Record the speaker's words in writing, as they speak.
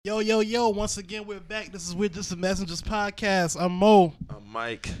Yo, yo, yo, once again, we're back. This is We're Just the Messengers podcast. I'm Mo. I'm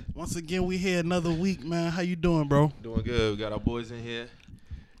Mike. Once again, we here another week, man. How you doing, bro? Doing good. We got our boys in here.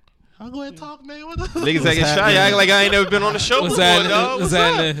 I'll go ahead and talk, man. What the Niggas acting shy. Act like I ain't never been on the show What's before, happening? dog. What's What's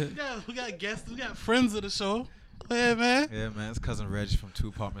up? happening? we got guests. We got friends of the show. Go ahead, man. Yeah, man, it's cousin Reggie from Two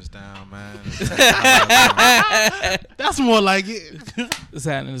Apartments Down, man. That's more like it. What's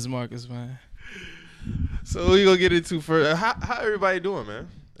happening? This is Marcus, man. So we gonna get into first. How everybody doing, man?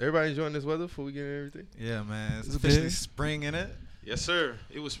 Everybody enjoying this weather before we get into everything? Yeah, man, it's It's officially good. spring in it. Yes, sir.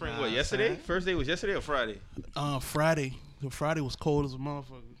 It was spring. Nah, What? Yesterday? son. First day was yesterday or Friday? Friday. Friday was cold as a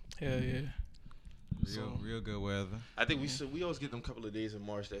motherfucker. Hell yeah. Real good weather. I think we always get them couple of days in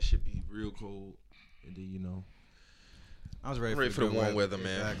March that should be real cold, and then I was ready, Ready for the good warm weather,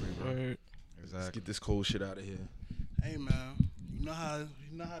 man. Exactly, bro. Word. let's Exactly. get this cold shit out of here. Hey, man. You know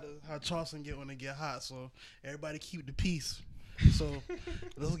how Charleston get when it get hot. So everybody keep the peace. So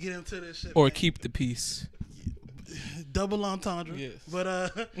let's get into this shit. Or man. keep the peace. Double entendre. Yes. But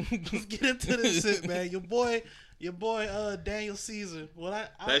let's get into this shit, man. Your boy Daniel Caesar. Well,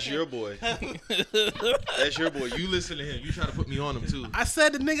 That's your boy. That's your boy. You listen to him. You try to put me on him too. I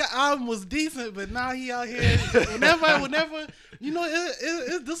said the nigga album was decent, but now he out here. Whenever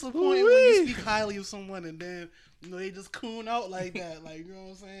it's disappointing when you speak highly of someone and then they just coon out like that. Like, you know what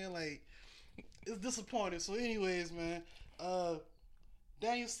I'm saying? Like, it's disappointing. So, anyways, man,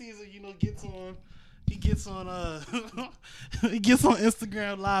 Daniel Caesar, gets on he gets on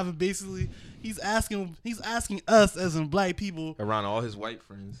Instagram Live and basically he's asking us as in black people Around all his white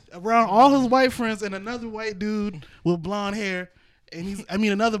friends. around all his white friends and another white dude with blonde hair and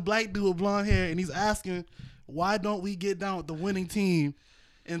another black dude with blonde hair and he's asking why don't we get down with the winning team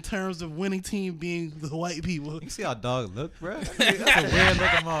in terms of winning team being the white people. You see how dog look, bro? That's a weird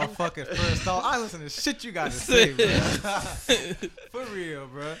looking motherfucker first off. I listen to shit you got to say, bro. For real,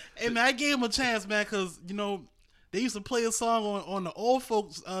 bro. Hey man, I gave him a chance, man, because they used to play a song on the old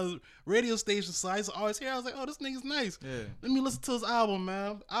folks radio station, so I used to always hear. I was like, oh, this nigga's nice. Yeah. Let me listen to his album,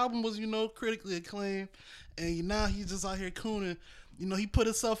 man. Album was critically acclaimed, and now he's just out here cooning. He put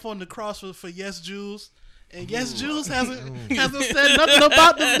himself on the cross for Yes Jews, and Yes Jews hasn't said nothing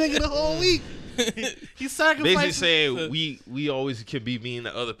about this nigga the whole week. He sacrificed. Basically saying we always can be mean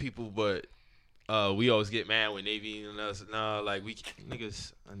to other people, but we always get mad when they be mean to us. Nah, like we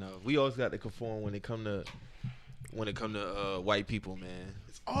niggas. I know we always got to conform when it come to white people, man.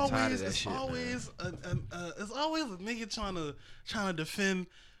 It's I'm tired of always that it's shit, always it's always a nigga trying to defend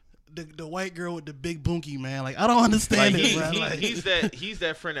the white girl with the big bunkie, man. Like I don't understand Like, it, bro. Like, he's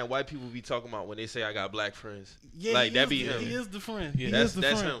that friend that white people be talking about when they say I got black friends. yeah, like he that is, be him. He is the friend. Yeah. He That's is the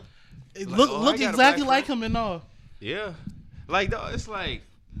that's friend. him. It Like, look oh, I look got a exactly black like him and all. Yeah, like dog, it's like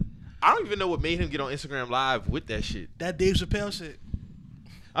I don't even know what made him get on Instagram Live with that shit. That Dave Chappelle shit.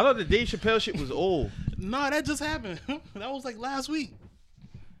 I thought the Dave Chappelle shit was old. No, that just happened. That was like last week.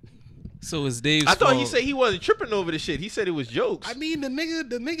 So it's Dave's I thought he fault. said he wasn't tripping over the shit. He said it was jokes. I mean, the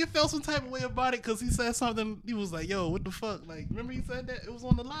nigga felt some type of way about it because he said something. He was like, "Yo, what the fuck?" Like, remember he said that it was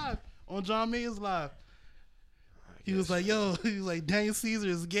on the live on John Mayer's live. He was like, "Yo," he was like, "Daniel Caesar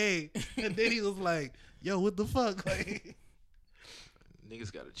is gay," and then he was like, "Yo, what the fuck?" Like,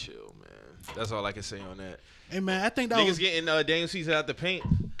 Niggas gotta chill, man. That's all I can say on that. hey man, I think that Niggas was getting Daniel Caesar out the paint.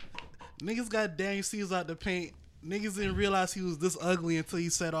 niggas got Daniel Caesar out the paint. Niggas didn't realize he was this ugly until he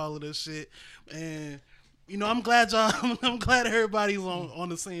said all of this shit. And I'm glad I'm glad everybody's on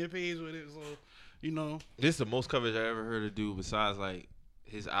the same page with it. So, This is the most coverage I ever heard of dude besides like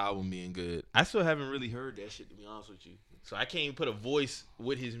his album being good. I still haven't really heard that shit, to be honest with you. So I can't even put a voice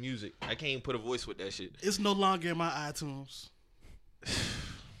with his music. I can't even put a voice with that shit. it's no longer in my iTunes.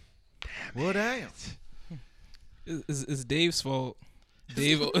 Well, damn. It's Dave's fault.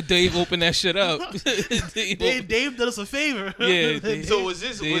 Dave opened that shit up. Dave did us a favor. Yeah, Dave- So was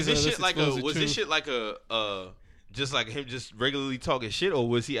this Dave, shit let's like expose a the was this truth. shit like a just like him just regularly talking shit, or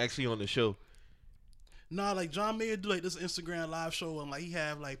was he actually on the show? Nah, like John Mayer do like this Instagram live show and like he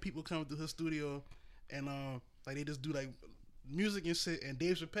have like people come through his studio and like they just do like music and shit and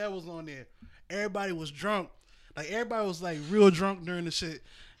Dave Chappelle was on there. Everybody was drunk. Like everybody was like real drunk during the shit.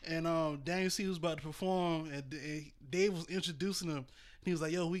 And Daniel Caesar was about to perform and Dave was introducing him. He was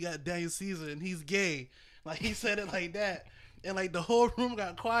like, "Yo, we got Daniel Caesar and he's gay." Like he said it like that. And like the whole room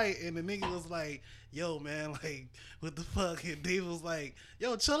got quiet and the nigga was like, "Yo, man, like what the fuck?" And Dave was like,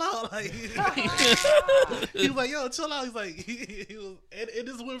 "Yo, chill out." Like he was like, "Yo, chill out." He's like, he was, and it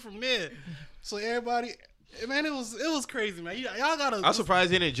just went from there. So everybody, man, it was crazy, man. Y'all gotta. I'm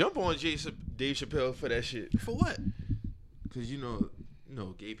surprised they didn't jump on Dave Chappelle for that shit. For what? Cause you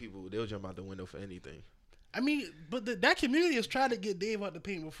know, gay people they'll jump out the window for anything. I mean, but that community has tried to get Dave out the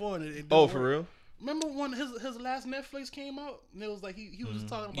paint before, and it didn't Oh, work. for real? Remember when his last Netflix came out, and it was like he was just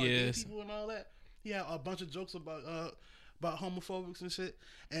talking about gay Yes. people and all that. He had a bunch of jokes about homophobics and shit,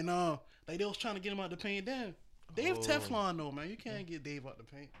 and like they was trying to get him out the paint. Then Dave Teflon though, man, you can't get Dave out the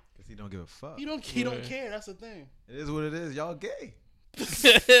paint. Because he don't give a fuck. He don't care. That's the thing. It is what it is. Y'all gay.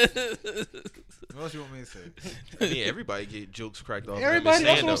 What else you want me to say? I mean, everybody get jokes cracked off. Everybody,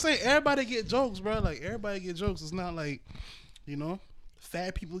 that's what I'm Stand-up. saying. Everybody get jokes, bro. Like everybody get jokes. It's not like,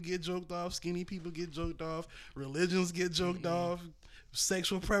 fat people get joked off, skinny people get joked off, religions get joked off,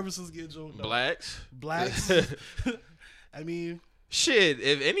 sexual preferences get joked off. Blacks. I mean, Shit,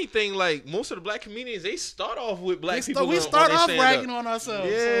 if anything, like most of the black comedians, they start off with black people. we on start their off stand-up. bragging on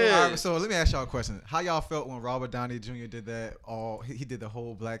ourselves. Yeah. All right, so let me ask y'all a question. How y'all felt when Robert Downey Jr. did that? He did the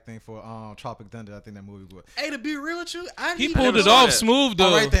whole black thing for Tropic Thunder. I think that movie was. Hey, to be real with you, He I pulled never it saw off that. smooth though.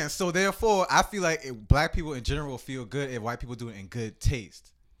 All right then. So therefore, I feel like black people in general feel good if white people do it in good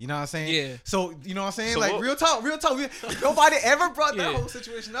taste. You know what I'm saying? Yeah. So you know what I'm saying? So like what- real talk. Nobody ever brought that Yeah. whole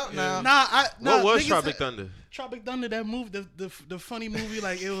situation up. Yeah. Now, What was niggas Tropic said- Thunder? Tropic Thunder, that movie, the funny movie,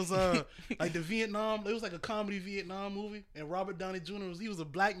 like it was like the Vietnam. It was like a comedy Vietnam movie, and Robert Downey Jr. was a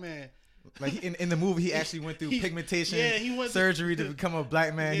black man. like in the movie, he actually went through pigmentation he went surgery to become a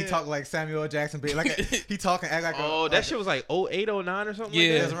black man. He Yeah. talked like Samuel L. Jackson, but like he talk and act like Oh, that shit was like 08, 09 or something. Yeah.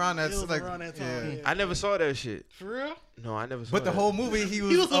 like It was that? around that. It was like, around that time. yeah. Yeah. I never saw that shit. For real? No, I never saw. But the that. whole movie, he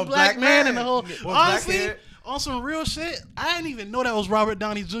was, He was a black man in the whole. With Honestly, black hair. on some real shit, I didn't even know that was Robert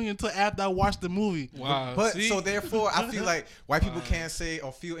Downey Jr. until after I watched the movie. Wow. But See? so therefore, I feel like white people can't say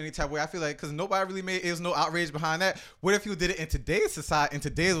or feel any type of way. I feel like because nobody really made, there's no outrage behind that. What if you did it in today's society, in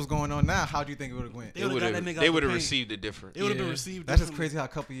today's what's going on now? How do you think it would have went? They would've got that nigga out They the would have paint. received it different. It would have Yeah. been received. That's just differently. crazy how a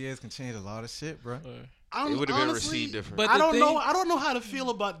couple years can change a lot of shit, bro. I'm- It would have been honestly, received different. But I the don't know. thing- I don't know how to feel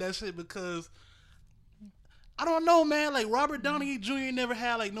about that shit because I don't know, man. Like Robert Downey Jr. never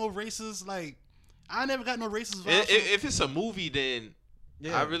had like no racist. Like I never got no racist vibes. If it's a movie, then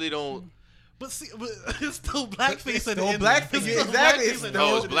Yeah. I really don't. But see, it's still blackface at the Still end. blackface, It's still exactly. blackface It's at the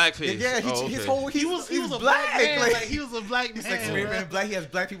Oh, end. it's blackface. Yeah, Oh, his okay. whole He was he's a black. black man. Like, Like he was a black he's man. like screaming bro. in black. He has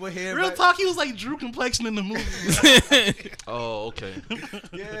black people hair. Real black- talk, he was like Drew complexion in the movie. Oh, okay.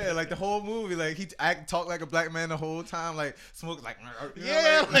 Yeah, like the whole movie, like he talked like a black man the whole time, like smoke like you know,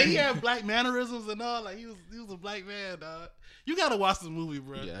 Yeah, like he had black mannerisms and all. Like he was a black man, dog. You gotta watch this movie,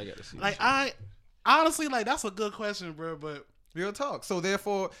 bro. Yeah, I got to see. Like this I honestly like that's a good question, bro. But real talk. So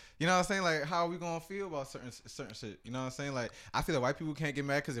therefore, you know what I'm saying? Like, how are we gonna feel about certain shit? You know what I'm saying? Like, I feel like white people can't get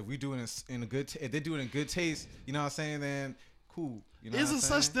mad because if we do it in a good, if they do it in good taste, you know what I'm saying? Then cool. You know is what it I'm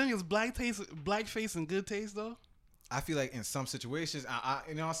such saying? thing as blackface and good taste though? I feel like in some situations,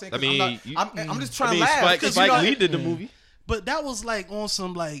 you know what I'm saying? I 'Cause mean, I'm just trying I mean, to laugh. Spike, 'cause, Spike you know, Lee did the movie. But that was like on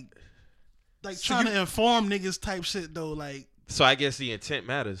some like So trying to inform niggas type shit though. Like So I guess the intent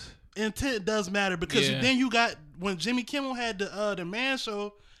matters. intent does matter because Yeah. then you got when Jimmy Kimmel had the Man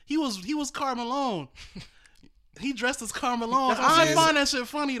Show, he was Karl Malone. He dressed as Karl Malone. That's what I'm I saying. find that shit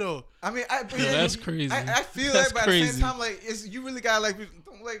funny though. I mean, that's crazy. I feel That's that, but at the same crazy. time, like, you really gotta like,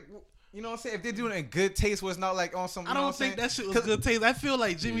 you know what I'm saying? If they're doing it in good taste, where it's not like on some. I you know don't what I'm think saying? that shit was 'Cause good taste. I feel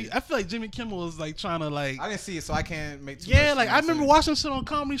like Jimmy Kimmel was like trying to like. I didn't see it, so I can't make. Too Yeah, much, like you know I what I'm remember saying? watching shit on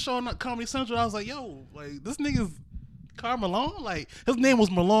Comedy Show, not Comedy Central. I was like, yo, like this nigga's Karl Malone. Like his name was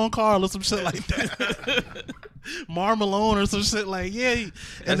Malone Carl or some shit like that. Mar Malone or some shit like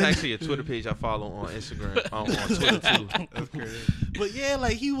That's actually a Twitter page I follow on Instagram, on Twitter too. That's crazy. But yeah,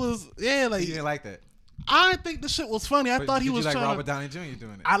 like he was. Yeah, like You didn't like that. I didn't think the shit was funny. I But thought he did was you like trying Robert to. Downey Jr.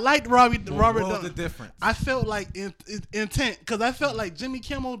 doing it. I liked Robert What was Downey. the difference? I felt like intent because I felt like Jimmy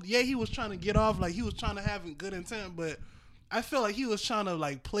Kimmel. Yeah, he was trying to get off. Like he was trying to have good intent, but I felt like he was trying to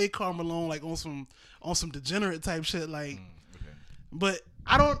like play Karl Malone like on some degenerate type shit. Like, but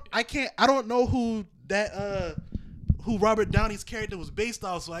I don't know who who Robert Downey's character was based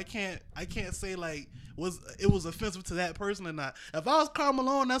off. So I can't say like it was offensive to that person or not. If I was Karl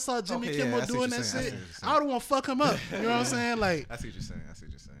Malone and I saw Jimmy Okay, yeah, Kimmel I see what doing you're that saying. I shit, see what you're saying. I would want to fuck him up. You know what I'm saying? Like. I see what you're saying.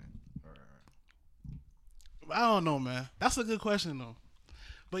 All right. I don't know, man. That's a good question though.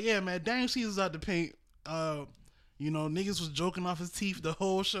 But yeah, man, Daniel Caesar's out the paint. You know, niggas was joking off his teeth the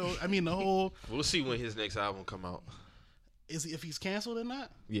whole show. I mean, the whole We'll see when his next album come out. if he's canceled or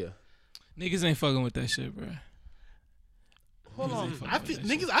not. Yeah. Niggas ain't fucking with that shit, bro. Hold on, fucking I with feel that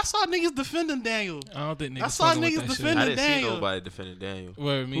niggas. I saw niggas defending Daniel. I don't think niggas I saw fucking with niggas that defending I didn't Daniel. see nobody defending Daniel.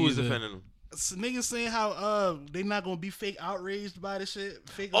 Word, me Who was either. defending him? Niggas saying how they not gonna be fake outraged by the shit.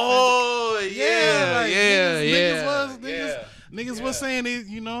 Fake. Oh yeah, like, yeah, niggas yeah, was Niggas was saying it,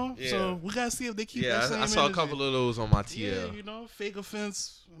 you know. Yeah. So we gotta see if they keep that Yeah, same I saw a energy. couple of those on my Yeah, TL. you know, fake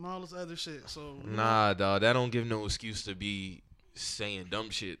offense and all this other shit. So you know, Nah, dog, that don't give no excuse to be saying dumb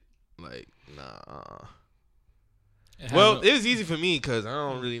shit. Like, nah. Well, it was easy for me because I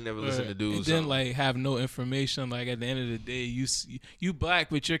don't really never listen to dudes. And then like have no information. Like at the end of the day, you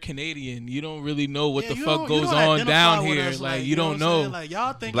black, but you're Canadian. You don't really know what the you fuck don't- you goes don't on identify down with here. us, Like you you don't know. What I'm know. saying? Like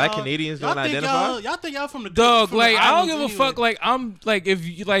y'all think Black y'all- Canadians y'all don't think identify? Y'all think y'all from the Dog, from like the I don't islands give a anyway. fuck. Like I'm like if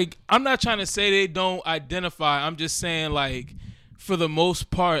you like I'm not trying to say they don't identify. I'm just saying like for the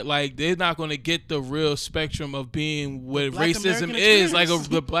most part, like they're not gonna get the real spectrum of being what Black racism American is, like experience.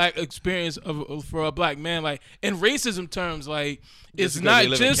 the black experience of for a black man. Like in racism terms, like it's because not they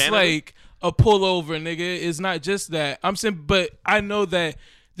live in just Canada? like a pullover, nigga. It's not just that. I'm saying, but I know that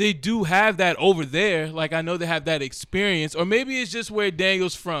they do have that over there. Like I know they have that experience, or maybe it's just where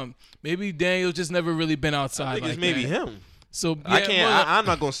Daniel's from. Maybe Daniel's just never really been I outside. think like it's maybe that. him. So I yeah, can't. well, I'm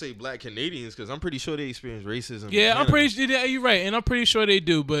not gonna say black Canadians because I'm pretty sure they experience racism. in yeah, I'm Canada. pretty sure. Yeah, you're right, and I'm pretty sure they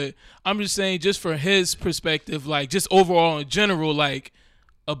do. But I'm just saying, just for his perspective, like just overall in general, like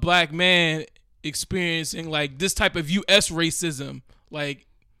a black man experiencing like this type of U.S. racism, like.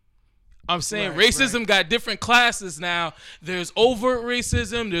 I'm saying Right, racism got different classes now. There's overt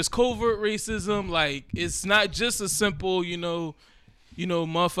racism, there's covert racism. Like it's not just a simple,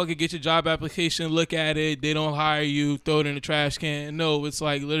 motherfucker, get your job application, look at it, they don't hire you, throw it in the trash can. No, it's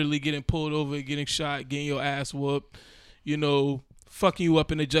like literally getting pulled over, getting shot, getting your ass whooped, fucking you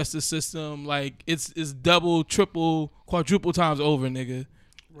up in the justice system. Like it's double, triple, quadruple times over, nigga.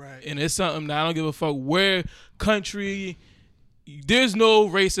 Right. And it's something that I don't give a fuck where country. There's no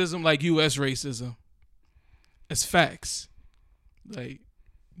racism like U.S. racism. It's facts. Like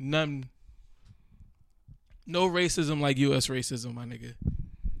none. No racism like U.S. racism, my nigga.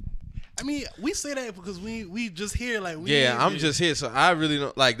 I mean, we say that because we just hear like we Yeah, ain't I'm there. just here, so I really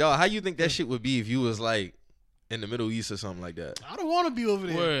don't like. Dog, how you think that shit would be if you was like in the Middle East or something like that? I don't want to be over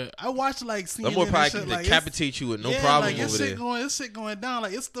there. Word. I watch like CNN Them boy and probably shit, can like, decapitate you with no yeah, problem like, over there. It's shit going down.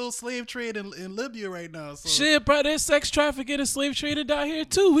 Like it's still slave trade in Libya right now. So. Shit, bro, there's sex trafficking and slave trading down here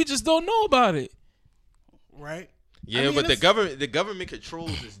too. We just don't know about it. Right. Yeah, I mean, but it's- the government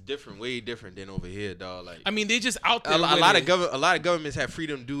controls is different, way different than over here, dog. Like I mean, they just out there. a with lot it. of governments have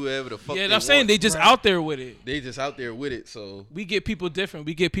freedom to do whatever the fuck. Yeah, they I'm saying want. they just Right. out there with it. They just out there with it. So We get people different.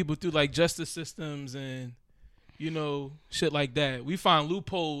 We get people through like justice systems and shit like that. We find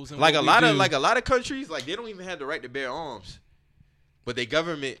loopholes and like a lot of countries, like they don't even have the right to bear arms, but their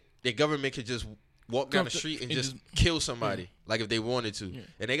government could just walk down the street and just kill somebody, like if they wanted to,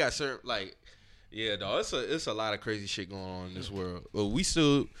 and they got certain like. Yeah, dog. It's a lot of crazy shit going on in this world. But we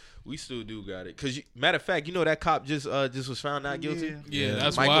still do got it. Cause matter of fact, that cop just was found not guilty. Yeah,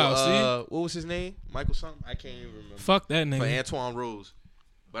 that's Michael, wild. See, what was his name? Michael something? I can't even remember. fuck that For nigga. Antoine Rose.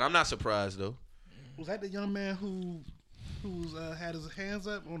 But I'm not surprised though. Was that the young man who's had his hands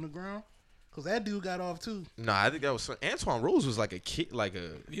up on the ground? Cause that dude got off too. Nah, I think that was Antoine Rose was like a kid, like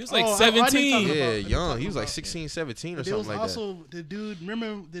a He was like Oh, I didn't 17. talk yeah, about- young. talking He was like about- 16, 17 or There was something like that. also the dude.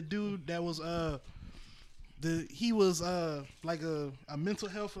 Remember the dude that was he was like a mental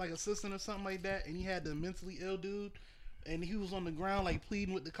health like assistant or something like that, and he had the mentally ill dude, and he was on the ground like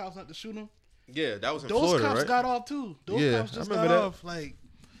pleading with the cops not to shoot him. Yeah, that was in Those Florida, cops right? got off too. Those Yeah, cops I just remember got that. off. Like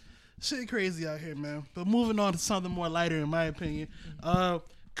shit crazy out here, man. But moving on to something more lighter, in my opinion.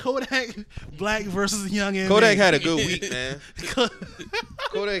 Kodak Black versus Young M.A. Kodak had a good week, man.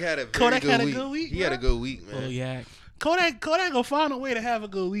 Kodak had a very good week. He had a good week, man. Oh yeah. Kodak gonna find a way to have a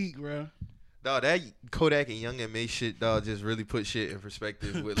good week, bro. Dog, that Kodak and Young M.A. shit, dog, just really put shit in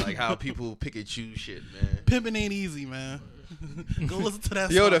perspective with like how people pick and choose shit, man. Pimping ain't easy, man. Go listen to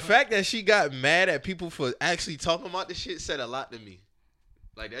that. Yo, song. the fact that she got mad at people for actually talking about this shit said a lot to me.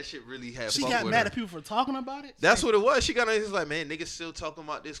 Like that shit really had. she fuck got with mad her. at people for talking about it. That's what it was. She got on. It's like, man, niggas still talking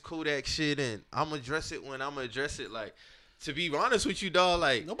about this Kodak shit, and I'm gonna address it when I'm gonna address it. Like, to be honest with you, dog,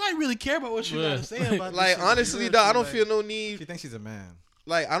 like, Nobody really care about what you Yeah. gotta say about. like this shit, honestly, for dog, I real, don't like, feel no She need. thinks she's a man.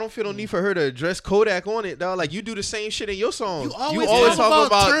 Like, I don't feel no need for her to address Kodak on it, dog. Like, you do the same shit in your songs. You always talk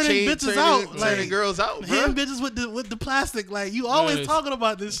about turning bitches out, turning like, girls out, hitting bro. bitches with the plastic. Like you always Yes. talking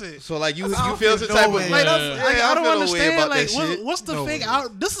about this shit. So like, you don't feel feel some no type of way. like, Yeah. Like, I don't feel no way understand. about Like, that shit. what's the No fake way.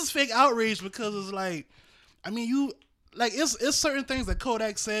 out? This is fake outrage because it's like, I mean, you like it's certain things that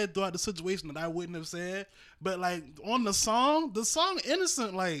Kodak said throughout the situation that I wouldn't have said, but like on the song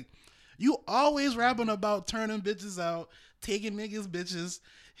innocent. Like you always rapping about turning bitches out, taking niggas bitches.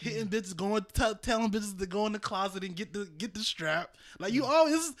 Hitting bitches, telling bitches to go in the closet and get the strap. Like you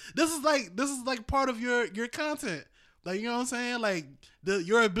always, this is like part of your content. Like you know what I'm saying? Like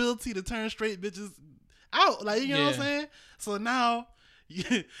your ability to turn straight bitches out. Like, you know what I'm Yeah. saying? So now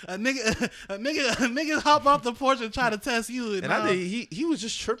a nigga hop off the porch and try to test you. And now, I think he was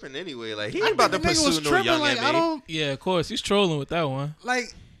just tripping anyway. Like he I ain't about to think the nigga was pursue no tripping. young Like, MA. I don't Yeah, of course. He's trolling with that one.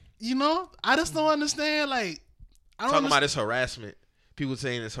 like, you know, I just don't understand. Like, I don't Talking about understand this harassment. People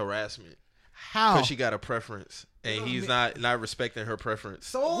saying it's harassment how. because she got a preference and he's not respecting her preference.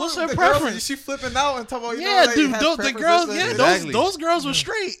 So What's her the preference? Girls, she flipping out and talking about Yeah, like, dude, has the preferences girls, and- yeah, Exactly. those girls were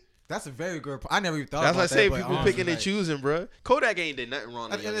straight. That's a very good. I never even thought That's why I about say that. people but picking honestly, and choosing, bro. Kodak ain't did nothing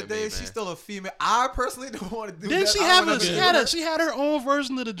wrong. At the end of the day, man. she's still a female. I personally don't want to do Then that. she I have don't a, wanna do she that. had her own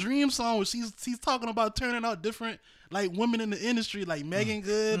version of the Dream song where she's talking about turning out different like women in the industry, like Megan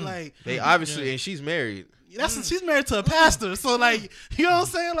Good, like They obviously, and she's married. she's married to a pastor, so like, you know what I'm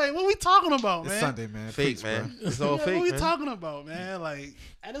saying? Like, what we talking about, man? It's Sunday, man. Fake, Preach, man. bro. It's all Yeah, fake, what we man. talking about, man? Like,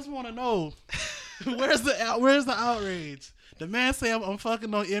 I just want to know where's the outrage? The man say I'm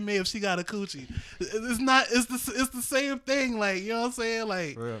fucking on MA if she got a coochie. It's not. It's the same thing. Like, you know what I'm saying?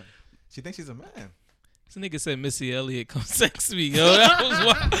 Like, For real. She thinks she's a man. This nigga said Missy Elliott come sex me, yo. That was wild.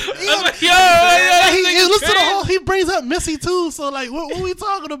 I was like, yo, he listen to the whole. He brings up Missy too. So like, what we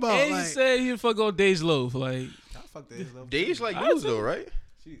talking about? And he Like, said he'd fuck on Dej Loaf. Like, I fuck Dej Loaf. Dej like dudes though, right?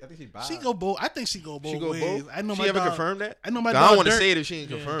 I think she bi. she go both. I think she go both She go ways. both. I know She my ever dog, confirmed that? I know my 'Cause dog. I don't want to Dirk- say it if she ain't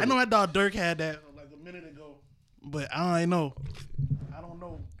Yeah. confirmed. I know my dog Dirk had that like a minute ago, but I don't know. I don't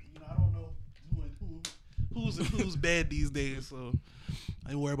know. You know, I don't know who's bad these days. So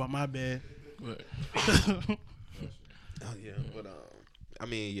I ain't worry about my bad. Oh yeah, but I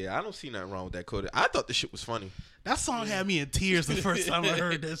mean, yeah, I don't see nothing wrong with that Kodak. I thought the shit was funny. That song had me in tears the first time I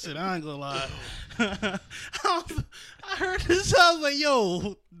heard that shit. I ain't gonna lie. I heard this shit, I was like,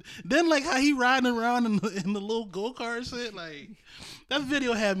 yo. Then like how he riding around in the little go-kart shit, like that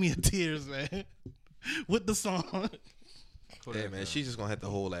video had me in tears, man. With the song. Yeah, man, she's just gonna have to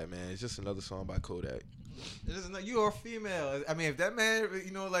hold that, man. It's just another song by Kodak. You are a female. I mean, if that man,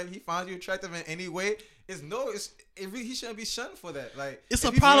 you know, like he finds you attractive in any way, he shouldn't be shunned for that. Like, It's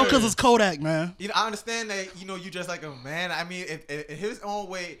if a he problem feel- because it's Kodak, man. You know, I understand that. You know, you just like a man. I mean, if his own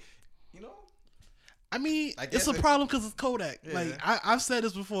way, you know. I mean, I it's guess a it- problem because it's Kodak. Yeah. Like I've said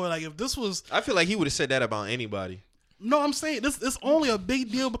this before. Like if this was I feel like he would have said that about anybody. no, I'm saying this. It's only a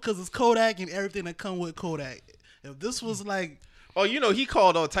big deal because it's Kodak and everything that come with Kodak. If this was like, Oh, you know, he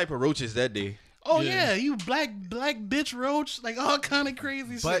called all type of roaches that day. oh Yeah. yeah, you black bitch roach, like all kind of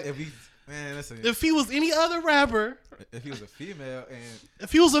crazy But shit. listen, If he was any other rapper, if he was a female and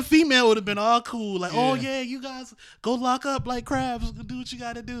if he was a female, it would have been all cool. Like, oh Yeah. yeah, you guys go lock up like crabs, do what you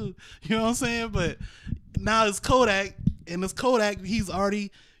got to do. You know what I'm saying? But now it's Kodak, and it's Kodak.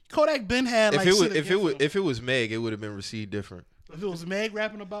 Kodak been had like shit against him. If it was Meg, it would have been received different. If it was Meg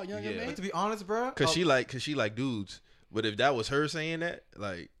rapping about Young Yeah. and but Meg, to be honest, bro, Cause she like dudes. But if that was her saying that,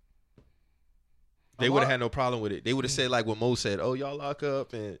 like, they A would lot- have had no problem with it. They would have said like what Mo said. Oh, y'all lock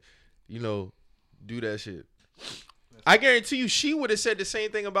up and do that shit. I guarantee you, she would have said the same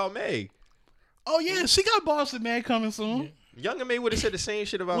thing about Meg. oh yeah, she got Boss and Meg coming soon. Young and May would have said the same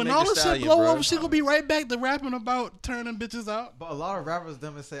shit about When Meg all Thee the shit Stallion, blow bro. over, she gonna be right back to rapping about turning bitches out. But a lot of rappers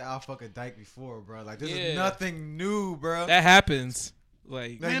them and say I'll fuck a dyke before, bro. Like this Yeah. is nothing new, bro. that happens.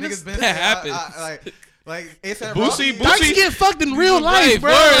 Like, Like, Man, niggas been that saying, happens. like ASAP Boosie- Rocky. Boosie- Dykes get fucked in real life, Right,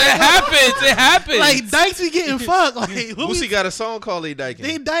 bro. word, Like, it happens. It happens. like Dykes be getting fucked. Like what Boosie we- got a song called "They Dyking."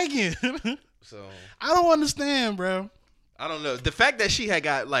 they dyking. So I don't understand, bro. I don't know. The fact that she had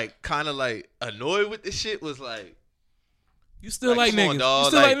got like kind of like annoyed with this shit was like, you still like come on, niggas. dawg, You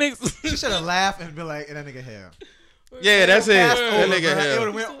still like like- niggas. She should have laughed and been like, that nigga hell. yeah, that's it. Passed That over, nigga bro. It hell. would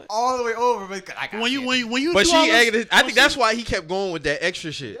have went all the way over. But I got When you But do she, all this, acted, I think that's why he kept going with that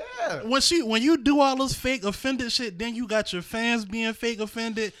extra shit. Yeah. when you do all this fake offended shit, then you got your fans being fake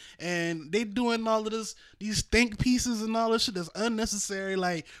offended, and they doing all of these think pieces and all this shit that's unnecessary.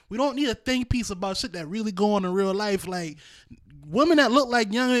 Like we don't need a think piece about shit that really go on in real life. Like women that look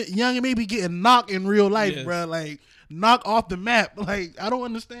like young and maybe getting knocked in real life, Yes. bro. Like knock off the map. Like I don't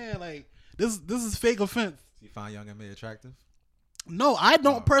understand. Like this is fake offense. You find Young and May attractive? No, I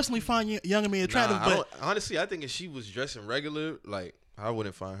don't personally find young and me attractive, Nah, but honestly, I think if she was dressing regular, like I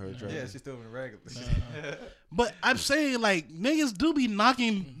wouldn't find her attractive. Yeah, she's still been regular. but I'm saying like niggas do be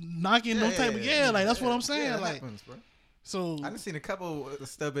knocking no type of like that's what I'm saying. Yeah, that like happens, bro. so I done seen a couple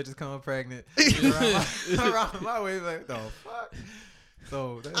stub bitches coming pregnant around my way. Like, the fuck?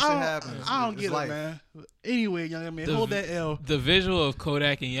 So that shit happens. I don't It's get life. it, man. Anyway, young man, The hold that L. The visual of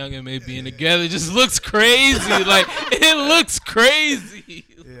Kodak and Young and May being together just looks crazy. Like, it looks crazy.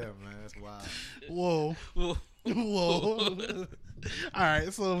 Yeah, man, that's wild. Whoa, whoa. All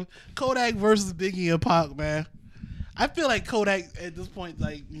right, so Kodak versus Biggie and Pac, man. I feel like Kodak at this point,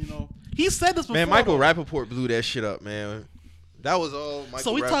 like, you know, he said this before. Man, Michael though. Rappaport blew that shit up, man. That was all Michael.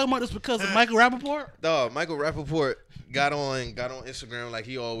 So we talking about this because of Michael Rappaport? Dog, Michael Rappaport got on Instagram like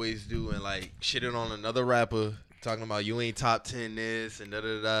he always do and like shitted on another rapper, talking about you ain't top 10 this and da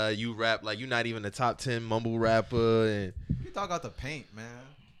da da. You rap like you not even a top 10 mumble rapper and You talk about the paint, man.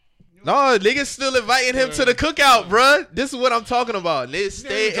 no, niggas still inviting him to the cookout, bruh. This is what I'm talking about. Niggas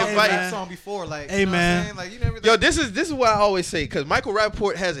stay You never inviting. that song before, like, Hey, you know man. what I'm saying? Like, you never. Yo, this is what I always say, because Michael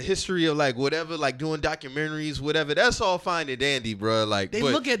Rappaport has a history of like whatever, like doing documentaries, whatever. That's all fine and dandy, bruh. Like They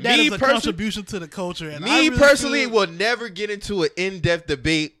but look at that me as a contribution to the culture. And I Me really personally feel- will never get into an in-depth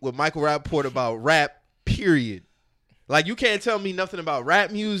debate with Michael Rappaport about rap, period. Like, you can't tell me nothing about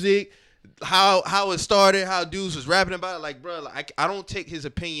rap music, how it started, how dudes was rapping about it. Like, bro, like, I don't take his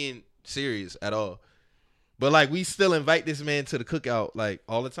opinion serious at all. But, like, we still invite this man to the cookout, like,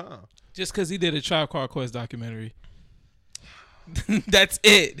 all the time. Just because he did a Tribe Called Quest documentary. That's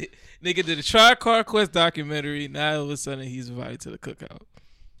it. Nigga did a Tribe Called Quest documentary. Now all of a sudden he's invited to the cookout.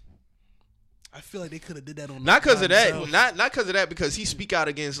 I feel like they could have did that on Not because by of that. themselves. Not because of that, because he speak out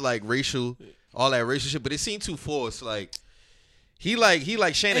against, like, all that racial shit. But it seemed too forced. Like, he like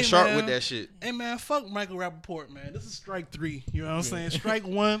Shannon Hey, Sharp man. with that shit. Hey man, fuck Michael Rappaport, man. This is strike 3. You know what I'm saying? Strike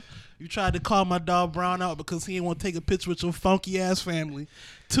 1, you tried to call my dog Brown out because he didn't want to take a picture with your funky ass family.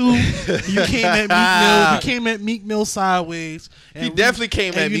 2, you came at Meek Mill. You came at Meek Mill sideways. He definitely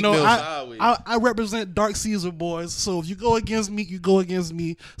came at Meek Mill sideways. I represent Dark Caesar boys, so if you go against Meek, you go against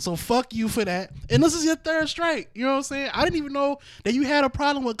me. So fuck you for that. And this is your 3rd strike. You know what I'm saying? I didn't even know that you had a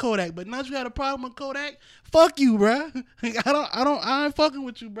problem with Kodak, but now that you had a problem with Kodak, fuck you, bruh. I ain't fucking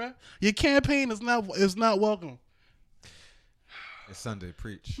with you, bruh. Your campaign is not welcome. It's Sunday,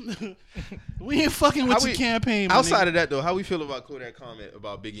 preach. We ain't fucking with your campaign, my Outside nigga. of that, though, how we feel about Kodak comment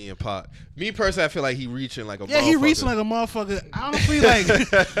about Biggie and Pac? Me personally, I feel like he reaching like a Yeah, he motherfucker. reaching like a motherfucker. Honestly, like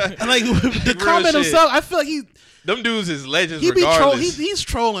the Real comment shit. himself, I feel like Them dudes is legends he be regardless. he's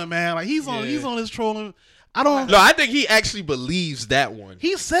trolling, man. Like he's on his trolling. I don't. No, I think he actually believes that one.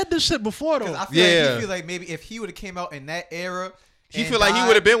 He said this shit before though. I feel like Yeah. he feel like maybe if he would have came out in that era, He and feel like he died,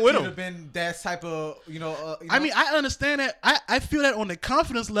 would've been with he him. would've been that type of, you know. I mean, I understand that. I feel that on the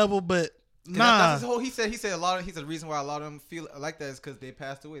confidence level, but nah. That's his whole. He said a lot of. He said the reason why a lot of them feel like that is because they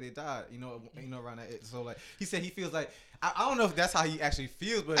passed away, they died. You know, around that. So like he said, he feels like I don't know if that's how he actually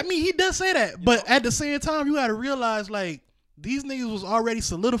feels, but I mean, he does say that, but at the same time, you got to realize like these niggas was already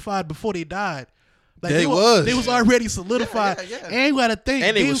solidified before they died. Like They they was already solidified, Yeah. and you got to think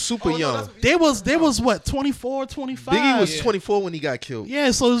And they was super Oh, no, young. that's- they was what 24, 25. Biggie was Yeah. 24 when he got killed. Yeah,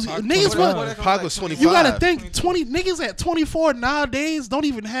 so niggas what Pac was 25. you gotta 25. think 20 niggas at 24 nowadays don't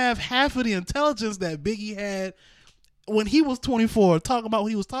even have half of the intelligence that Biggie had when he was 24 talking about what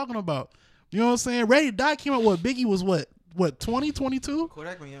he was talking about. You know what I'm saying? Ready to Die came out what Biggie was what 20, 22?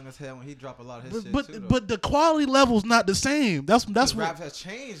 Kodak was young as hell when he dropped a lot of his But shit too, though. but the quality level's not the same. That's The what rap has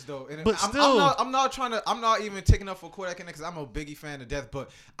changed though. And But I'm still- I'm not even taking up for Kodak because I'm a Biggie fan to death. But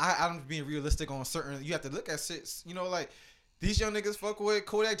I'm being realistic on certain. You have to look at shit. You know, like these young niggas fuck with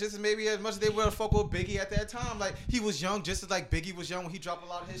Kodak just as maybe as much as they would have fuck with Biggie at that time. Like he was young, just as like Biggie was young when he dropped a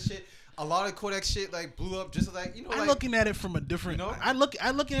lot of his shit. A lot of Kodak shit like blew up just as like, you know. I'm like, looking at it from a different. You know? I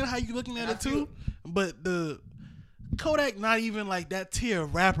looking at how you looking at And I it too, but the Kodak not even like that tier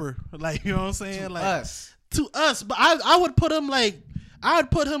of rapper. Like you know what I'm saying? Like us. to us, but I would put him like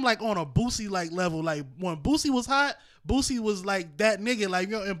on a Boosie like level. Like when Boosie was hot, Boosie was like that nigga. Like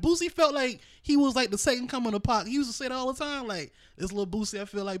you know, and Boosie felt like he was like the second coming of Pac. He used to say that all the time. Like this little Boosie, I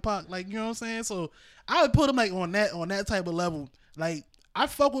feel like Pac. Like you know what I'm saying? So I would put him like on that type of level. Like I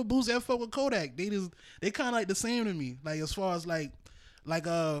fuck with Boosie, I fuck with Kodak. They kind of like the same to me. Like as far as like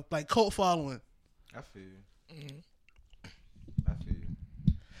cult following. I feel you. Mm-hmm. I feel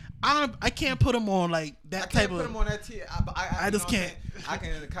you. I can't put him on like that I type can't put of. him on that tier. I you just know what I'm can't. saying? I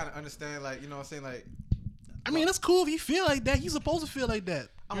can kind of understand, like, you know what I'm saying, like. I mean, it's cool if he feel like that. He's supposed to feel like that.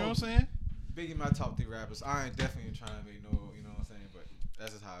 You know what I'm saying? Biggie, my top 3 rappers. I ain't definitely trying to make no, you know what I'm saying, but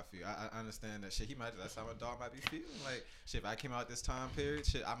that's just how I feel. I understand that shit. That's how my dog might be feeling. Like, shit, if I came out this time period,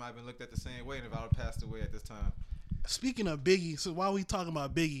 shit, I might have been looked at the same way, and if I would have passed away at this time. Speaking of Biggie, so while we talking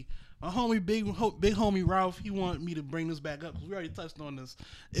about Biggie, my homie big homie Ralph, he wanted me to bring this back up because we already touched on this.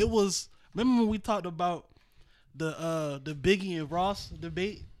 It was remember when we talked about the Biggie and Ross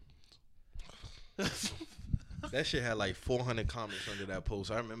debate. That shit had like 400 comments under that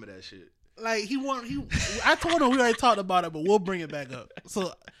post. I remember that shit. Like I told him we already talked about it, but we'll bring it back up.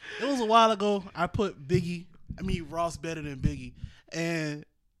 So it was a while ago. I put Ross better than Biggie, and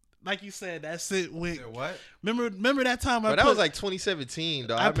like you said, that shit went. What? Remember that time? But that was like 2017,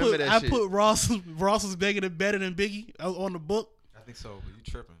 though. I remember that shit. I put Ross was better than Biggie on the book. I think so, but you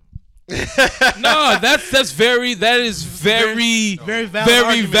tripping. No, that is very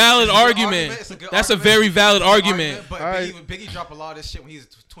valid argument. That's a very valid argument. But Right. Biggie dropped a lot of this shit when he was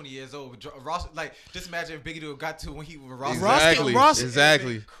 20 years old. Ross, like, just imagine if Biggie got to when he was Ross.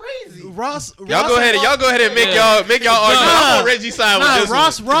 Exactly. Crazy. Ross. Y'all go ahead and make y'all argument. I'm on Reggie's side with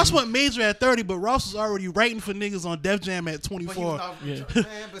this one. Ross went major at 30, but Ross was already writing for niggas on Def Jam at 24.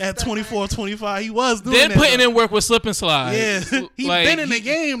 At 24, 25, he was doing Then that. putting in work with Slip and Slide. Yeah, he been in the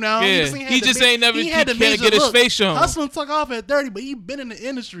game now. Yeah, he just ain't never had to get his face shown. Hustle and took off at 30, but he been in the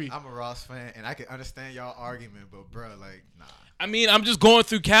industry. I'm a Ross fan, and I can understand y'all argument, but bro, like, nah. I mean, I'm just going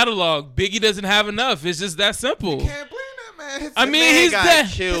through catalog. Biggie doesn't have enough. It's just that simple. You can't blame that man. I mean, man he's got dead.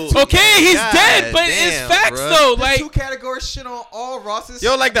 killed. Okay, he's God dead, but it's damn, facts bruh. though. The Like, two category shit on all Ross's.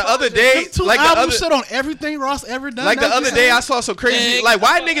 Yo, like the other day, Them two like the albums other, shit on everything Ross ever done. like the That's other just- day, I saw some crazy. Man, Like,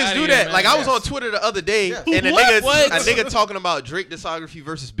 why get the fuck niggas outta do here, that? man. Like, I was Yes. on Twitter the other day, Yes. and a What? nigga talking about Drake discography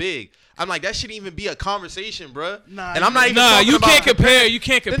versus Big. I'm like, that shouldn't even be a conversation, bruh. Nah, and I'm not even. nah, talking you about can't compare. You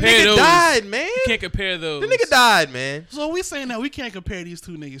can't The compare nigga those. died, man. You can't compare those. The nigga died, man. So we saying that we can't compare these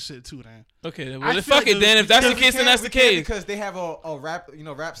two niggas shit too, then. Okay, then, I well, then feel fuck like it. Then if that's the We case, then can't- that's we the can't case. because they have a rap,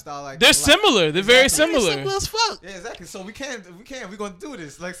 rap style like They're like- similar. They're very Exactly. similar. Simple as fuck. Yeah, exactly. So we gonna do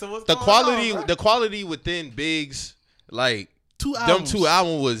this. Like, so what's The going quality, on, bro? the quality within Biggs, like. Two Them albums. two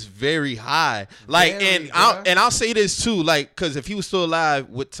albums was very high. Like, Very, and I'll say this too, like, because if he was still alive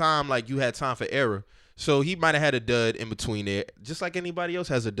with time, like you had time for error, so he might have had a dud in between there, just like anybody else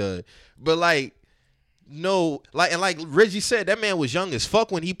has a dud. But like, no, like, and like Reggie said, that man was young as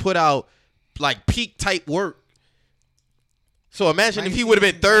fuck when he put out like peak type work. So imagine if he would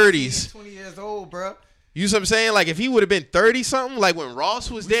have been 30s. 20 years old, bro. You see what I'm saying? Like if he would have been 30 something, like when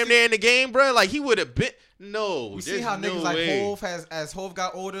Ross was damn near in the game, bro, like he would have been. No, We see there's how no niggas like way. Hov as Hov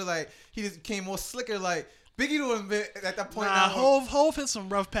got older, like he just became more slicker. Like Biggie would have been at that point. Nah, now, Hov hit some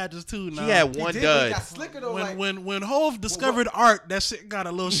rough patches too. Nah. He had he one did, but he dud. got slicker though. Like, When Hov discovered art, that shit got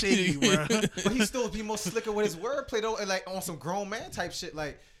a little shaky, bro. but he still be more slicker with his wordplay though, and like on some grown man type shit.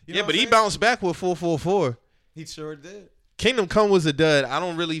 Like, you know Yeah, what but I'm he saying? bounced back with 444. He sure did. Kingdom Come was a dud. I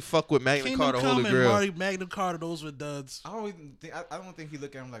don't really fuck with Magna Kingdom Carta Come Holy and Grail. Magna Carta, those were duds. I don't think he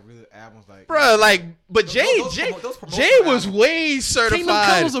look at him like really albums like. Bruh, like, but Those- Jay, those Jay, promo- those promotional Jay was albums. way Kingdom Come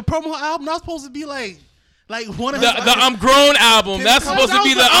certified. was a promo album. Not supposed to be like one of The his. I'm Grown album. That's That supposed to be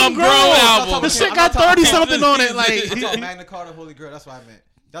was the the I'm I'm Grown. Grown The album. shit got 30 something on it. I'm Like, talking Magna Carta Holy Grail. That's what I meant.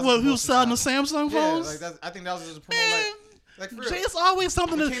 That's what a he was selling the promotional Samsung album. Yeah, phones. like that's, I think that was just a promo. Man, Like for real. Jay, it's always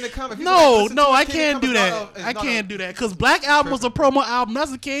something The to. Kingdom Come, if you No, listen no, to I Kingdom can't Come, do it's that. not a- I it's not can't a- do that because Black Album was a promo album.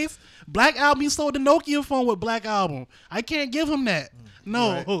 That's the case. Black Album, he sold the Nokia phone with Black Album. I can't give him that.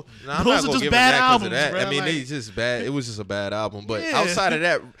 No, Right. Nah, I'm not those are gonna just give him bad that 'cause of albums. that. Bro. I mean, Like, they just bad. It was just a bad album. But Yeah. outside of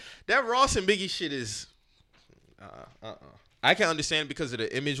that, that Ross and Biggie shit is. I can understand because of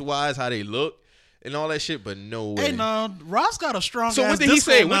the image wise how they look and all that shit, but no way. hey, no, Ross got a strong. So ass what did he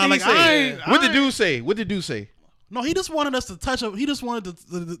disco say? now. What did he Like, say? I What did ain't- dude say? What did dude say? No, he just wanted us to touch up. He just wanted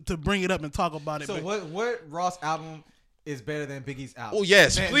to bring it up and talk about it. So but- what Ross album is better than Biggie's album? Oh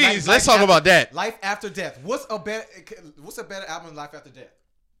yes, Man, please. Life Let's talk After- about that. Life After Death. What's a better album than Life After Death?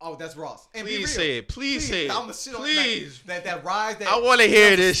 Oh, that's Ross. And be Please real. say it. Please say it. I'ma shit on Please. that rise. That I wanna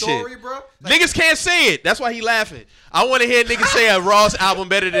hear the this story, shit. bro. Like, Niggas can't say it. That's why he laughing. I want to hear niggas say a Ross album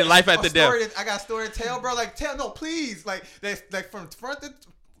better than Life After Death. I got a story to tell, bro. Like tell, no, please. Like from front to,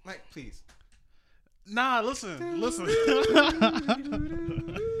 like please. Nah, listen.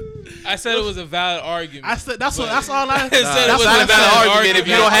 I said it was a valid argument. I said that's all I I said it That's was not a a valid valid argument if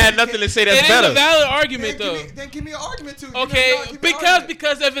you don't have nothing to say that's It is better. a valid argument though. Then give me an argument too. Okay,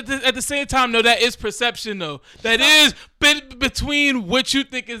 because at the same time, though, that is perception, though. That is between what you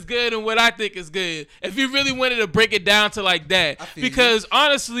think is good and what I think is good. If you really wanted to break it down to like that, feel because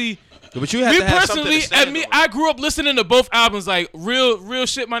honestly, But you have me to have something personally, to stand on. I grew up listening to both albums, like real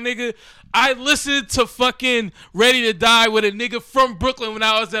shit, my nigga. I listened to fucking Ready to Die with a nigga from Brooklyn when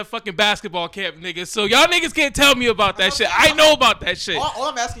I was at fucking basketball camp, nigga. So y'all niggas can't tell me about that shit. I know about that shit. All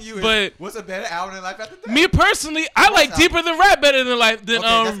I'm asking you is, But- what's a better album than Life After Death? Me personally, I like album? Deeper Than Rap better than Life than that's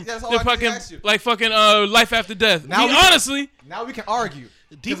all I than can fucking ask you. like fucking Life After Death. Now Me we can- honestly, Now we can argue.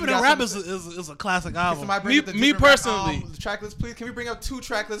 Deeper We Than got Rap some- is a classic Can album. somebody bring Me- up the me Deeper Than Rap, personally. track list, please. Can we bring up 2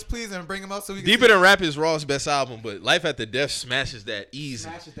 track lists, please, and bring them up so we can Deeper see? Than Rap is Ross' best album, but Life After Death smashes that easy.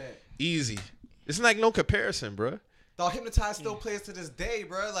 Smash that. Easy. It's like no comparison, bro. Dog, Hypnotize still plays to this day,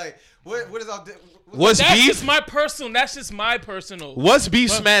 bro. Like, what is our? What's that's beef? just my personal. That's just my personal. What's beef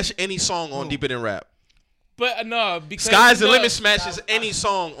smash any song on Deeper Than Rap? But no, because Sky's the no, Limit smashes any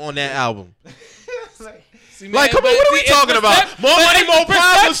song on that album. see, man, Like, come on, but what are we see, it's talking about? More but Money, it's More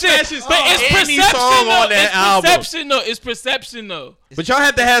Problems perception. smashes But it's any perception, song though. on that It's album. perception, though. It's perception, though. But y'all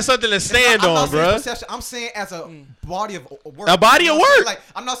have to have something to stand I'm not on, saying bro. perception. I'm saying as a body of work. A body You know of what I'm saying? work. Like,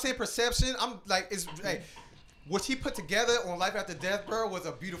 I'm not saying perception. I'm like, it's like what he put together on Life After Death, bro, was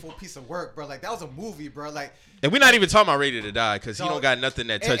a beautiful piece of work, bro. Like that was a movie, bro. Like, And we're not even talking about Ready to Die because he No. don't got nothing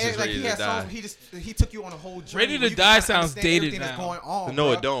that touches and, like, Ready he to had Die. songs. He took you on a whole journey. Ready to where you Die can sounds understand dated everything that's now. going on. No,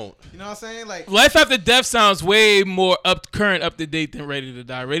 bro. it don't. You know what I'm saying? Like, Life After Death sounds way more current, up to date than Ready to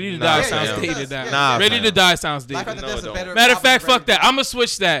Die. Ready to Nah, Die yeah, sounds yeah, it dated does. now. Yeah. Nah, Ready fam. to Die sounds Life dated. After No, Death's it a don't. better. Matter of album fact, than fuck Ready that. to Die. I'm gonna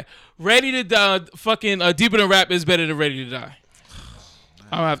switch that. Ready to Die, fucking Deeper Than Rap is better than Ready to Die.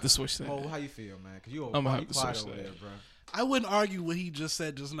 I'm gonna have to switch that. Mo, how you feel, man? Cause you I'ma you have to quiet switch over that. there, bro. I wouldn't argue what he just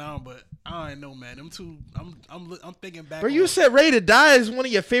said just now, but I don't know, man. Them two, I'm thinking back. Bro, on- you said Ready to Die is one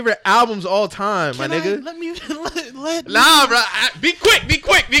of your favorite albums all time, my Can I- nigga. Let me let me. Nah, bro. Be quick.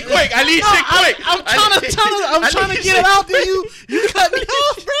 I need shit quick. I'm trying to get it out there. You cut me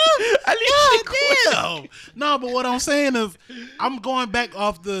off, bro. I need shit quick. Damn. No, but what I'm saying is, I'm going back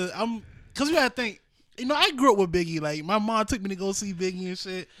off because you gotta think. You know, I grew up with Biggie. Like my mom took me to go see Biggie and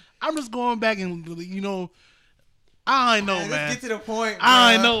shit. I'm just going back and I know, man. Let's get to the point.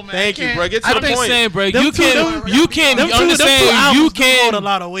 I bruh. know, man. Thank you, Can't- bro. Get to I the think point. saying, bro, Them you two- can them- I'm just them two saying albums you do hold a can.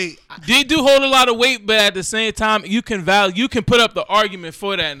 lot of weight. They do hold a lot of weight, but at the same time, you can put up the argument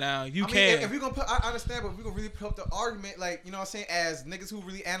for that now. You I mean, can. if we're gonna put, I understand, but if we're gonna really put up the argument, like, you know what I'm saying, as niggas who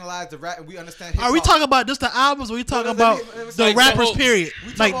really analyze the rap and we understand hip Are we hop. talking about just the albums? Or we talking let about me- let me- the like the rappers? whole- Period. We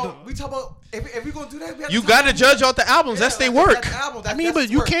talk Like, about, we talk about if we gonna do that, we have You to got talk to about- judge off the albums. Yeah, That's their like, work. that's the album. I mean, That's but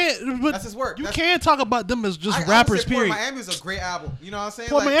his you work. can't. But That's his work. You That's- can't talk about them as just I would rappers. say Port Period. Miami is a great album. You know what I'm saying?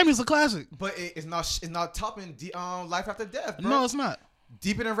 Port Like, Miami's a classic. but it's not topping Life After Death, bro. No, it's not.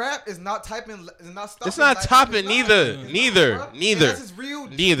 Deeper Than Rap is not typing. Is not stopping. It's not Life topping After neither. Life. Neither. Bro. And Neither. That's his real.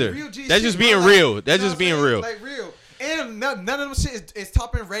 Neither. Real G That's shit, just bro. being Like, real. you That's know just what being I'm saying? real. Like real. And none of them shit is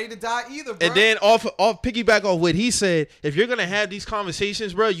topping Ready to Die either, bro. And then off piggyback off what he said, if you're gonna have these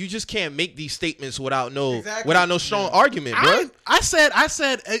conversations, bro, you just can't make these statements without no strong argument, bro. I said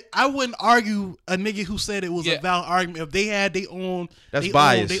I wouldn't argue a nigga who said it was Yeah. a valid argument if they had their own. That's they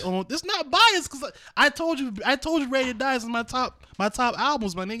bias. Own, they own. It's not bias because I told you Ready to Die is my top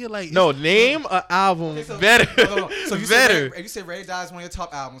albums, my nigga. Like No, name an album Okay, so- better. hold on. So if you say better. if you say Ready to Die is one of your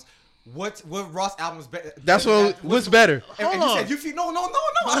top albums, what Ross album is better? That's what's better. And Hold you on. said you feel no.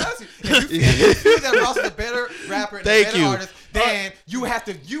 I'm asking you. If you feel that Ross is a better rapper, and Thank a better you. artist, then you have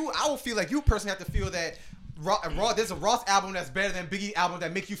to. I would feel like you personally have to feel that. There's a Ross album that's better than Biggie album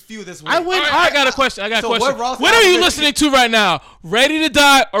that make you feel this way. I wouldn't. All right, I got a question. So what Ross What are album you is- listening to right now? Ready to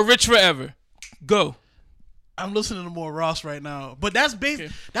Die or Rich Forever? Go. I'm listening to more Ross right now, but that's based.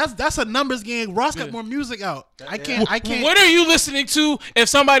 Okay. That's a numbers game. Ross got more music out. I can't. What are you listening to? If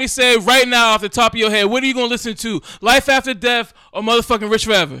somebody said right now off the top of your head, what are you gonna listen to? Life After Death or motherfucking Rich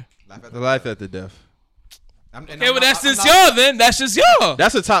Forever? The Life After Death. Okay, well that's just y'all then. That's just y'all.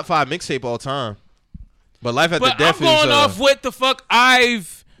 That's a top 5 mixtape all time. But Life After But I'm Death going is off what the fuck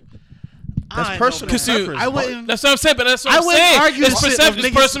that's I personal know, man. preference. I wouldn't. That's what I'm saying. But that's what I I'm wouldn't saying. argue It's shit perception. if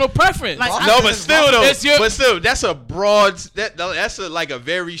It's niggas- personal preference. Like, Ross- No, but still though, That's your- that's a broad. That's like a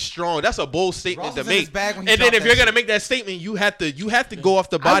very strong. That's a bold statement Ross to was in his make. bag when he And then dropped if that you're gonna shit. make that statement, you have to go off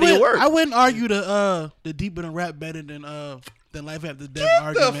the body of work. I wouldn't argue the Deeper Than Rap better than Life After Death Get the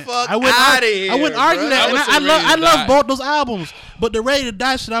argument. fuck I wouldn't outta I wouldn't here, argue bro. that. I And would say I Ready to love Die. both those albums, but the Ready to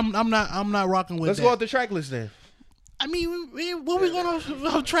Die shit, I'm not rocking with. Let's that. go off the track list then. I mean, what we going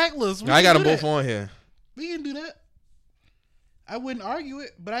on track list? I got them both on here. We can do that. I wouldn't argue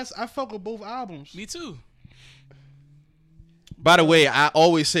it, but I fuck with both albums. Me too. By the way, I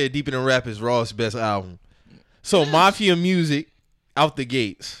always said Deeper Than Rap is Raw's best album. So Mafia Music out the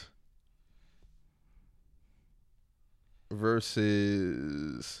gates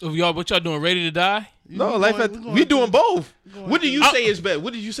versus So y'all, what y'all doing? Ready to Die? no We Life going- After. we going We doing to- both. going What do to- you say is better?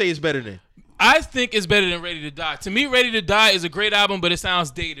 What did you say is better than? I think it's better than Ready to Die. To me, Ready to Die is a great album, but it sounds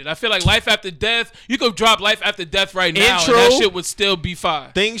dated. I feel like Life After Death, you could drop Life After Death right now, Intro. and that shit would still be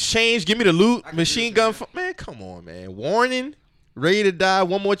fire. Things change. Give me the loot. can Machine do Gun. that. Man, come on, man. Warning. Ready to Die.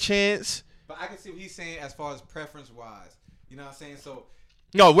 One more chance. But I can see what he's saying as far as preference wise. You know what I'm saying? So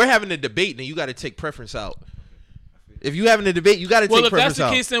No, we're having a debate, and you got to take preference out. If you having a debate, you got to Well, take if that's preference the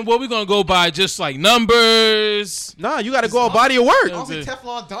out. case, then what we gonna go by? Just like numbers? Nah, you got to go on body of work. honestly, Okay.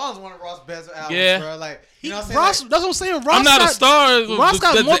 Teflon Don's one of Ross' best albums, Yeah. bro. Like, you know what I'm saying? Ross, Like, that's what I'm saying. Ross I'm not got, a star. Ross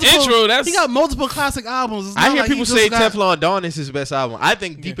got the multiple. intro. That's he got multiple classic albums. It's I not hear like he people just say got- Teflon Don is his best album. I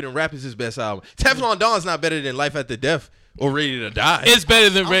think Deeper Than Rap is his best album. Teflon Don's not better than Life After Death or Ready to Die. it's better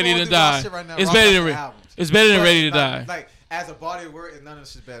than I'm Ready going to through Ross Die. shit right now. It's Ross better got than some Ready. albums. It's better than But, Ready to like, Die. Like as a body of work, none of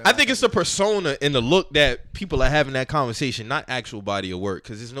this is better. I think it's the persona and the look that people are having that conversation, not actual body of work.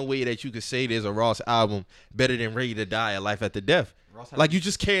 Because there's no way that you could say there's a Ross album better than Ready to Die, A Life After Death. Like you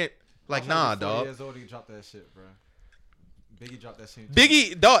just can't. Like nah, dog. Years old, he dropped that shit, bro. Biggie dropped that shit.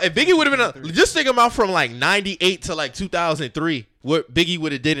 Biggie, dog. If Biggie would have been just think about from like '98 to like 2003, what Biggie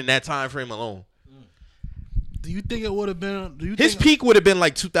would have did in that time frame alone. Do you think it would have been? His peak would have been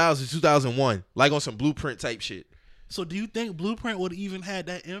like 2000, 2001, like on some Blueprint type shit. So do you think Blueprint would have even had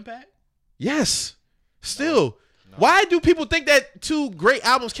that impact? Yes. Still. No. Why do people think that two great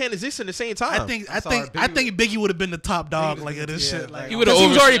albums can't exist in the same time? I think Biggie would have been the top dog like of this shit. Like he was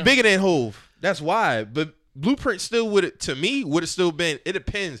already bigger than Hove. That's why. But Blueprint still would have still been. It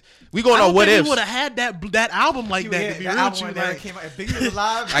depends. We going on what ifs. He would have had that album like that. To be real with you, like, came out. If Biggie was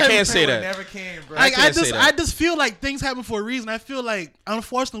alive, I can't say that. Never came, bro. I just feel like things happen for a reason. I feel like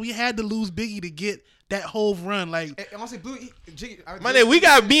unfortunately we had to lose Biggie to get that Hove run. Like honestly, my nigga, we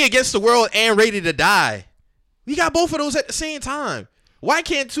got Me Against the World and Ready to Die. We got both of those at the same time. Why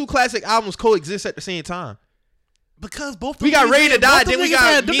can't two classic albums coexist at the same time? Because both we got Ready to Die, then we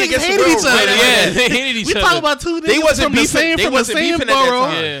got Me Against the World. Yeah, they hated each other. We talking about two niggas they wasn't from beefing. They wasn't beefing at that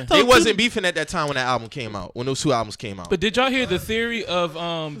time. Yeah. They wasn't beefing at that time when that album came out. When those two albums came out. But did y'all hear the theory of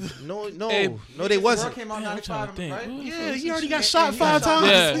No, they wasn't. Came out 95, right? Yeah, he already got shot 5 times.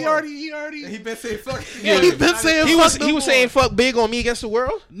 Yeah. He already. He been saying fuck. Yeah, he been saying he fuck. He was saying fuck big on Me Against the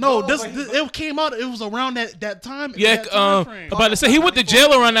World. No, it came out. It was around that time. Yeah, about to say he went to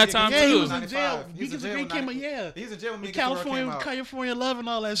jail around that time yeah, he too. was in jail. He came out. Yeah, he's in jail when California Love and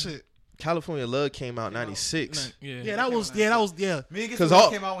all that shit. California Love came out 96. Yeah, that was. Because all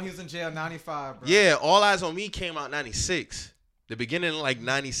came out when he was in jail 95, bro. Yeah, All Eyes on Me came out 96. The beginning like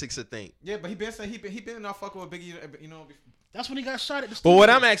 96, I think. Yeah, but he been saying he been not fucking with Biggie, you know. That's when he got shot at the studio. But what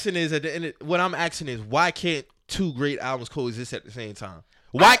I'm asking is why can't two great albums coexist at the same time?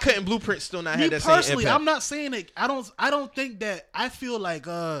 Why couldn't Blueprint still not have that same impact? I'm not saying it. I don't think that. I feel like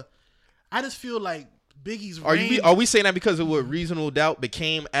I just feel like Biggie's Are we saying that because of what Reasonable Doubt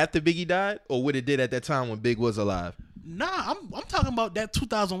became after Biggie died, or what it did at that time when Big was alive? Nah, I'm talking about that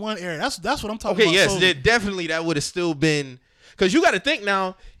 2001 era. That's what I'm talking about. Okay, yes, definitely that would have still been, because you got to think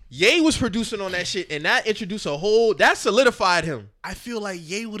now. Ye was producing on that shit, and that introduced that solidified him. I feel like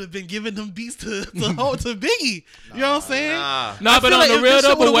Ye would have been giving them beats to Biggie. You know what I'm saying? Nah, but on the real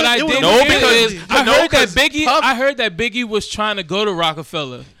though, but what I did is I heard that Biggie was trying to go to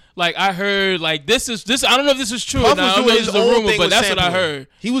Rockefeller. Like I heard, like this. I don't know if this is true. Puff now, was I don't know if this is a rumor, but that's sampling. what I heard.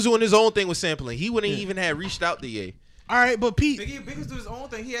 He was doing his own thing with sampling. He wouldn't even have reached out to Ye. All right, but Pete, Biggie was doing his own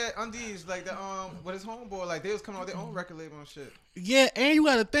thing. He had undies like the with his homeboy, like they was coming out with their own record label and shit. Yeah, and you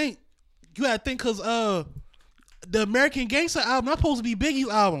gotta think, because the American Gangster album not supposed to be Biggie's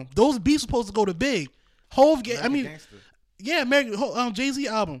album. Those beats supposed to go to Big. American Jay-Z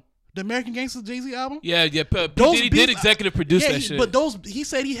album. The American Gangster Jay-Z album? Yeah. He did executive produce that shit. But he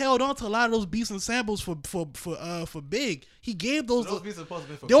said he held on to a lot of those beats and samples for Big. He gave those. Those beats are supposed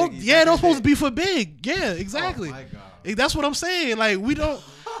to be for Big. Yeah, those supposed to be for Big. Yeah, exactly. Oh my God. That's what I'm saying. Like we don't.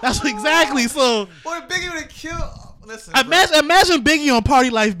 That's exactly so. Boy, Biggie would have killed. Listen, imagine Biggie on Party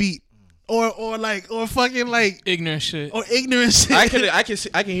Life beat. Or fucking like ignorant shit. Or ignorant shit. I can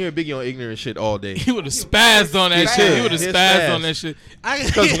hear Biggie on ignorant shit all day. He would have spazzed on that shit. He would have spazzed on that shit.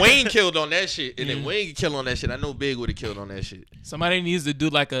 Because Wayne killed on that shit, and then Wayne killed on that shit. I know Big would have killed on that shit. Somebody needs to do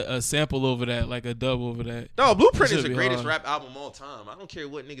like a sample over that, like a dub over that. No, Blueprint is the greatest rap album of all time. I don't care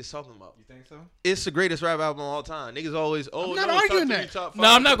what niggas talking about. You think so? It's the greatest rap album of all time. Niggas always I'm not arguing that.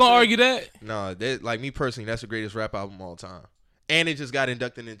 No, I'm not gonna argue that. No, like me personally, that's the greatest rap album of all time. And it just got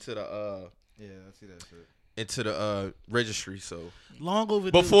inducted into the yeah, I see that shit. Into the registry, so long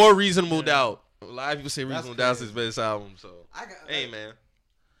overdue. Before Reasonable Doubt. A lot of people say Reasonable Doubt's his best album, so hey man.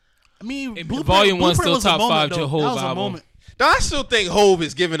 I mean, Volume 1 still top 5 Hove album. No, I still think Hove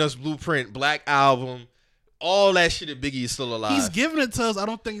is giving us Blueprint, Black Album, all that shit. That Biggie is still alive. He's giving it to us. I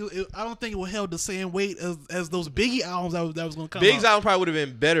don't think it will held the same weight as those Biggie albums that was gonna come. Big's album probably would have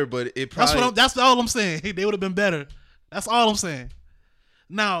been better, but it probably that's all I'm saying. They would have been better. That's all I'm saying.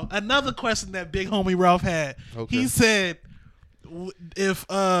 Now, another question that Big Homie Ralph had. Okay. He said, "If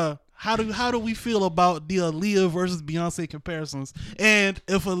how do we feel about the Aaliyah versus Beyonce comparisons? And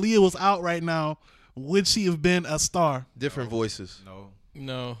if Aaliyah was out right now, would she have been a star?" Different voices.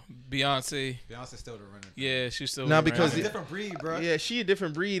 No, Beyonce's still the runner. Yeah, she's still. Now because a different breed, bro. Yeah, she a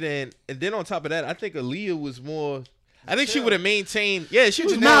different breed, and then on top of that, I think Aaliyah was more. I think she would have maintained. Yeah, she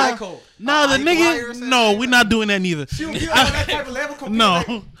was Nah, mad. nah, the nigga. No, we're not doing that neither. She would be on that type of level. No. Like,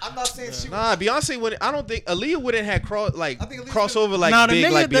 I'm not saying she. Nah, Beyonce wouldn't. I don't think Aaliyah wouldn't have I think Aaliyah crossover like Nah, the big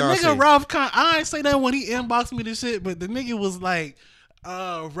nigga, like the Beyonce. nigga Ralph. I ain't say that when he inboxed me this shit, but the nigga was like,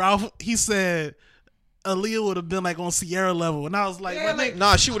 Ralph. He said Aaliyah would have been like on Sierra level, and I was like, Yeah, my like- nigga,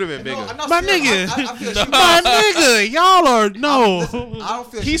 Nah, she would have been bigger. No, I'm not my saying- nigga, I feel she my nigga, y'all are no. Listen, I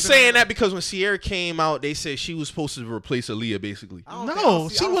don't feel He's she been saying on- that because when Sierra came out, they said she was supposed to replace Aaliyah, basically. I don't think- I No, don't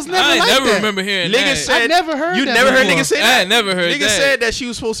see- she I don't was see- never I ain't like never that. remember hearing Nigga that. said I never heard you that never heard before. niggas say I that. ain't never heard Nigga that. said that she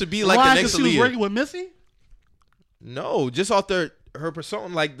was supposed to be like Why? the Because next she was Aaliyah. working with Missy? No, just off her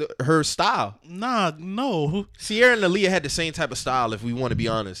persona, like her style. Nah, no. Sierra and Aaliyah had the same type of style. If we want to be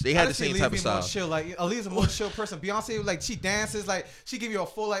honest, they I had the just see same Aaliyah type of being more style. chill. Like Aaliyah's a more chill person. Beyonce, like she dances, like she give you a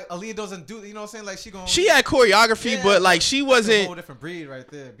full like. Aaliyah doesn't do. You know what I'm saying? Like she going. She had choreography, Yeah, but like she that's a wasn't. whole different breed right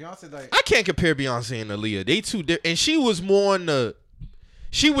there. Beyonce like. I can't compare Beyonce and Aaliyah. They two different, and she was more on the.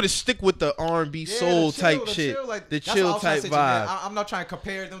 She would have stick with the R&B Yeah, soul the chill, type the shit, chill, like, the that's what I chill was trying type to say, Janelle. vibe. I'm not trying to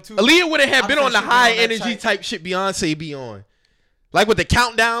compare them two. Aaliyah would have been I'm on the saying she high been on that energy type- type shit Beyonce be on, like with the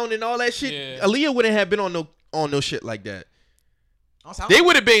countdown and all that shit. Yeah. Aaliyah wouldn't have been on no shit like that. I'm They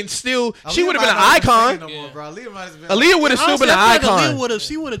would have been still. She Aaliyah would have been an might not have icon. been singing no more, bro. Aaliyah might have been. Aaliyah would have still Honestly, been an I feel like icon. Aaliyah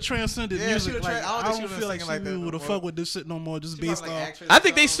she would have transcended Yeah, music. she would've Like, I don't I think she don't would've feel like been she singing like that would no have more. fucked with this shit no more, just She based probably, like, off. actress I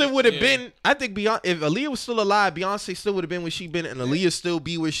think they or still something. would have Yeah. been. I think if Aaliyah was still alive, Beyonce still would have been where she been, and Aaliyah still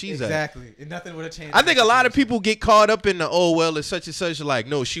be where she's at. Exactly, and nothing would have changed. I think a lot of people get caught up in the it's such and such. Like,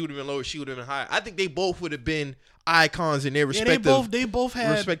 no, she would have been lower, she would have been higher. I think they both would have been icons in their Yeah, respective they both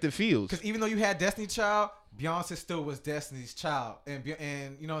had. respective fields. because even though you had Destiny Child, Beyonce still was Destiny's Child,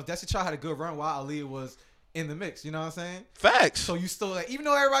 and you know Destiny Child had a good run while Aaliyah was in the mix. You know what I'm saying? Facts. So you still like, even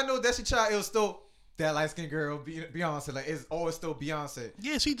though everybody knows Destiny Child, it was still that light skinned girl, Beyonce. Like it's always still Beyonce.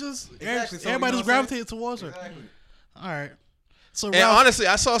 Yeah, she just Exactly, so, everybody you know just what I'm gravitated towards her. Exactly. All right. So And Ralph, honestly,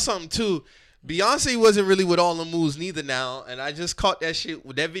 I saw something too. Beyonce wasn't really with all the moves neither now, and I just caught that shit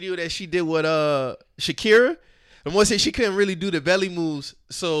with that video that she did with Shakira. The more said she couldn't really do the belly moves,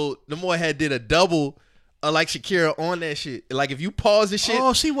 so the more had did a double like Shakira on that shit. Like if you pause the shit,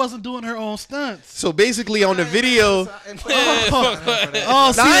 oh, she wasn't doing her own stunts. so basically on the video.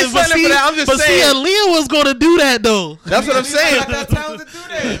 Oh, see, Nah, I ain't but saying see, that, but I'm just but saying. see, Aaliyah was gonna do that though. That's what I'm saying. Got that talent to do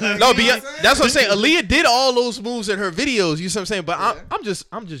that. Like, No, you know what I'm saying? that's what I'm saying. Aaliyah did all those moves in her videos. You see what I'm saying? But Yeah. I'm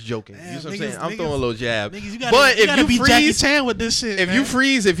just joking. Man, you see what I'm niggas- saying? I'm niggas- throwing a little jab. Niggas, you gotta, But you if gotta you be Jackie freeze, Chan with this shit. if man. you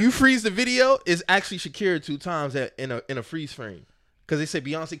freeze the video, it's actually Shakira 2 times in a freeze frame. Because they said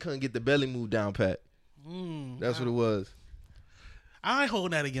Beyonce couldn't get the belly move down pat. That's what it was. I ain't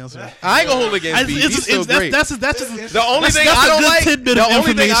holding that against her. I ain't gonna hold against B. He's still great. That's just The only that's- thing that's I a don't good like, tidbit the of only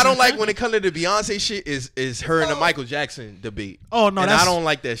thing I information. don't like when it comes to the Beyonce shit is her and the Michael Jackson debate. Oh no, and that's, I don't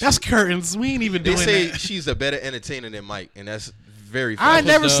like that shit. That's curtains. We ain't even They doing say that. she's a better entertainer than Mike, and that's very. I factual.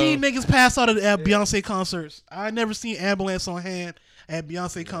 never Dumb. seen niggas pass out at Beyonce concerts. I never seen ambulance on hand at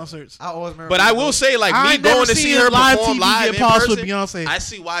Beyonce concerts. I always remember. But I will say, like I me ain't never going to seen see her live perform TV live get in paused with person, Beyonce. I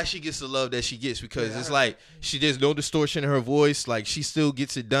see why she gets the love that she gets because Yeah, I it's heard like there's no distortion in her voice. Like she still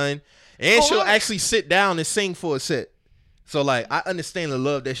gets it done, and she'll actually sit down and sing for a set. So like I understand the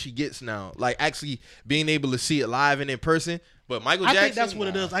love that she gets now, like actually being able to see it live and in person. But Michael I Jackson, think that's what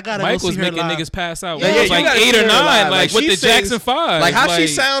it is. I gotta Mike go was see her making live. niggas pass out. Yeah, when yeah, it was you like gotta 8 see or her 9, live. like Like, with she the sings- Jackson 5. like how she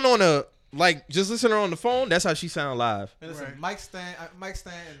sound on a like just listening to her on the phone. That's how she sound live. And listen, Right. Mike stand.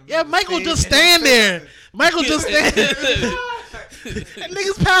 Yeah, Michael just stand there. Michael just stand. And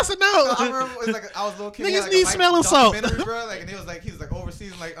niggas passing I out. remember it was like I was a little kid. Niggas he had, like, need a Mike smelling salt. documentary, bro. Like, and he was like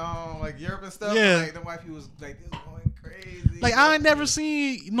overseas, like Europe and stuff. Yeah. And, like the wife, he was like this going crazy. Like I ain't never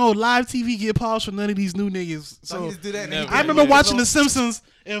seen no live TV get paused for none of these new niggas. So he So just do that. and Never. he I did remember it. watching The So- Simpsons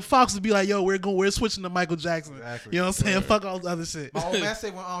and Fox would be like, "Yo, we're switching to Michael Jackson." Exactly. You know what I'm saying? Fuck all the other shit. My old man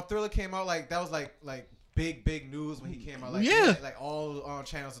said when Thriller came out, like that was like big news when he came out. Like Yeah. like all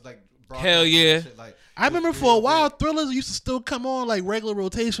channels was, like Hell yeah. shit, like, I remember it was for a real while, big. Thrillers used to still come on like regular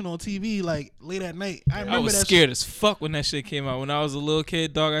rotation on TV, like late at night. I I remember was that scared as fuck when that shit came out. When I was a little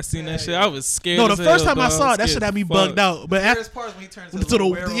kid, dog, I seen that shit. I was scared. No, the as first hell, time I dog. saw was it, that shit scared had me as bugged fuck. out. But The after, weirdest part is when he turns to into the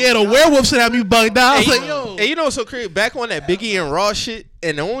werewolf. werewolf shit had me bugged out. I was Hey, like, yo, And you know what's so crazy? Back on that Biggie and Raw shit,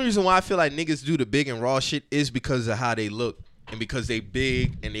 and the only reason why I feel like niggas do the Big and Raw shit is because of how they look and because they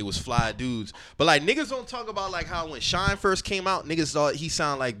big and they was fly dudes. But like niggas don't talk about like how when Shine first came out, niggas thought he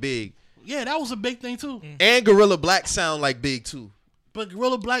sound like Big. yeah, that was a big thing too. And Gorilla Black sound like Big too. But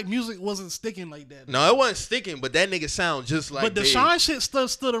Gorilla Black music wasn't sticking like that. No, it wasn't sticking, but that nigga sound just like but the Big. Sean shit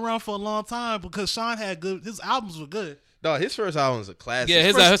stood around for a long time because Sean had good. His albums were good. No, his first album was a classic. Yeah,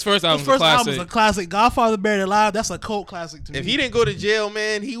 his first album His was a first album was classic. a classic. Godfather Buried Alive. That's a cult classic to me. If he didn't go to jail,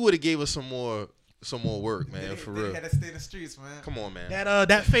 man, he would have gave us some more some more work, man. For real. He had to stay in the streets, man. Come on, man.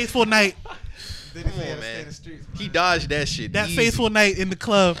 That faithful night, Diddy Come had on, to stay in man. the streets, man. He dodged that shit. that easy. faithful night in the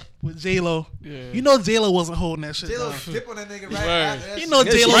club with J-Lo. Yeah. You know J-Lo wasn't holding that shit J-Lo down. dip on that nigga right Right. after that You shit. know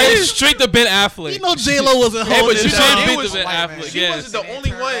Yeah, J-Lo. Right was- straight to Ben Affleck. You know J-Lo wasn't Hey, holding but it you down. know, beat it was- the Ben white man. Affleck. She Yes. wasn't the And only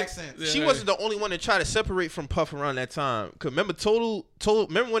turn one. accent. She Yeah. wasn't the only one to try to separate from Puff around that time. Cause remember, Total.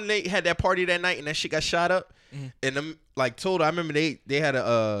 Remember when they had that party that night and that shit got shot up? And them like Total. I remember they had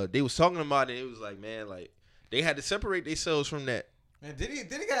a they was talking about it. And it was like, man, like they had to separate themselves from that. Man, Diddy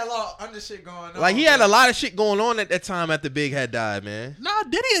got a lot of under shit going on. Like he had a lot of shit going on at that time after Big had died, man. Nah,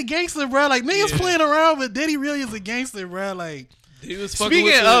 Diddy a gangster, bro. Like niggas Yeah. playing around, but Diddy really is a gangster, bro. Like He was fucking Speaking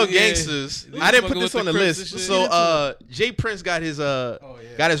with of the- yeah. gangsters, He was I didn't put fucking this with on the Crips list. and shit. So Jay Prince got his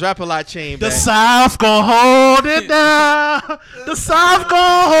got his Rap-A-Lot chain the back. South gon' hold it down. The South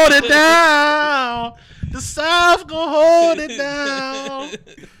gon' hold it down. The South gon' hold it down.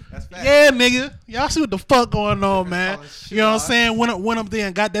 That's fact. Yeah, nigga. Y'all see what the fuck going on, man. calling shit You know what I'm out. saying? Went up there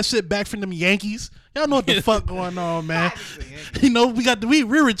and got that shit back from them Yankees. Y'all know what the fuck going on, man. You know, we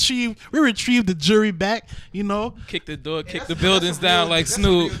retrieved the jury back, you know. Kick the door, Hey, kick that's- the that's buildings some real- down like that's some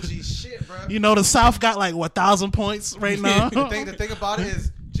Snoop. real G shit, bro. You know, the South got like 1,000 points right now. The thing about it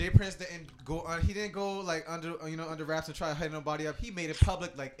is Jay Prince didn't go he didn't go like under under wraps and try to hide nobody up. He made it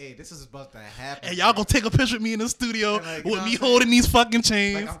public like, hey, this is about to happen. And y'all gonna take a picture of me in the studio And, like, you with know me what I'm holding these fucking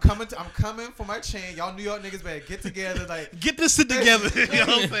chains. like I'm coming for my chain. Y'all New York niggas better get together. Like Get this shit together. You know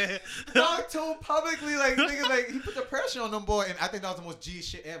what I'm saying? dog told publicly like niggas like he put the pressure on them boy, and I think that was the most G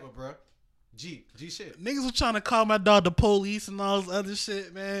shit ever, bro. G shit. Niggas was trying to call my dog the police and all this other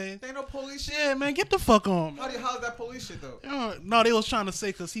shit, man. Ain't no police shit. Yeah, man, get the fuck on. Man. How's that police shit though? No, they was trying to say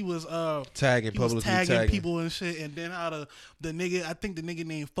because he was Tagging, he was publicly tagging people and shit, and then how the nigga, I think the nigga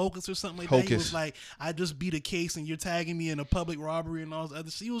named Focus or something like that. He Hocus. was like, I just beat a case and you're tagging me in a public robbery and all this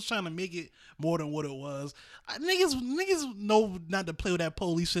other shit. He was trying to make it more than what it was. Niggas know not to play with that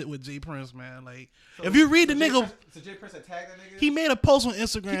police shit with Jay Prince, man. Like, if you read the nigga, So Jay Prince had tagged that nigga. he made a post on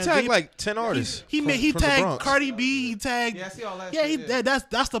Instagram. He tagged Jay- like 10 artists. he from the tagged Bronx. Cardi B. He tagged. Yeah, I see all that. Yeah, shit,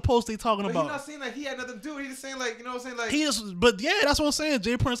 that's the post they talking But about. he not saying like he had nothing to do. He just saying like, you know what I'm saying, like He just, but yeah, that's what I'm saying.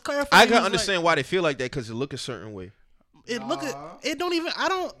 Jay Prince clarified. I He can was understand why they feel like that because it look a certain way. Like, it look at Nah. it. Don't even. I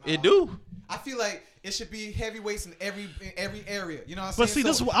don't. It do. I feel like it should be heavyweights in every area. You know what I'm But saying? see,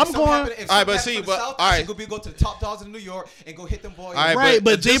 this is if what I'm something going- happen- if All right, something but happen see, for the but- South, all I right. should go to the top dogs in New York and go hit them boys. All right, Right,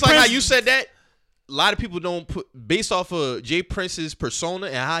 but Jay just like how Prince- you said that, a lot of people don't put based off of Jay Prince's persona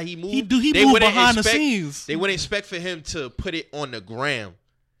and how he moved. He they moved wouldn't behind the expect- scenes. They wouldn't expect for him to put it on the gram.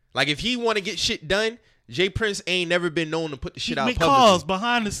 Like if he want to get shit done, Jay Prince ain't never been known to put the shit He out make publicly. calls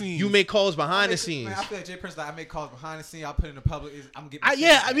behind the scenes. You make calls behind the Man, scenes. I feel like Jay Prince, like, I make calls behind the scene. I'll put it in the public. I'm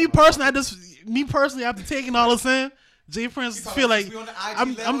getting. me personally, after taking all this in, Jay Prince You probably feel like just be on the IG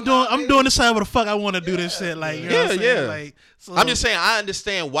I'm level doing now, I'm baby. doing this however the fuck I want to do Yeah, this shit. Like, you know yeah, what I'm saying? yeah. Like, so, I'm just saying I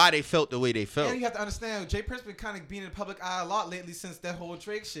understand why they felt the way they felt. And you have to understand, Jay Prince been kind of being in the public eye a lot lately since that whole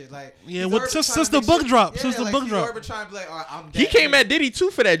Drake shit. Like, Yeah, he's what- already since- trying since to the make book shit- drop, Yeah, since the like, book he's drop. already trying to be like, all right, I'm. He that came nigga. at Diddy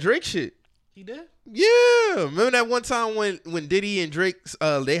too for that Drake shit. he did. Yeah, remember that one time when Diddy and Drake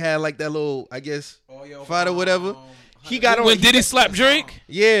they had like that little Oh, yo, fight or whatever. He got on. When he Diddy got- slap Drake?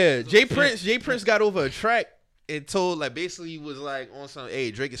 Yeah, Jay Prince got over a track and told like basically was like on some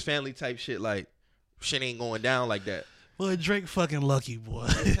hey Drake is family type shit like shit ain't going down like that. Well, Drake fucking lucky, boy.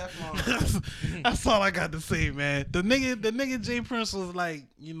 Teflon. That's all I got to say, man. The nigga Jay Prince was like,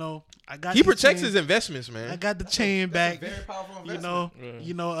 you know, I got. He the protects chain- his investments, I man. got the chain That's a back. very powerful You investment. know,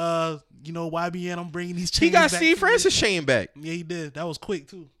 YBN. I'm bringing these chains. He got back Steve to you. Francis chain back. Yeah, he did. That was quick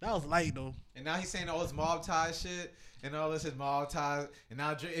too. That was light though. And now he's saying all this mob tie shit and all this is mob ties. And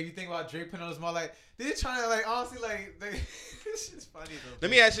now Drake, if you think about Drake putting on this mob, like they're trying to like honestly like this shit's funny though.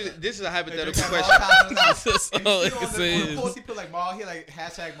 Let me ask you. This is a Like, hypothetical Drake had question. mob ties on his That's and all you I see can on say the is. post he put like mob, he like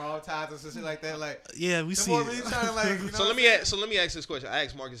hashtag mob ties or some shit like that. Like Yeah, we the see more it. really trying to like. You know So what let I'm me saying? ask this question. I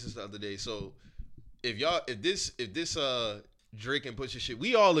asked Marcus this the other day. So if this Drake and Pusha shit,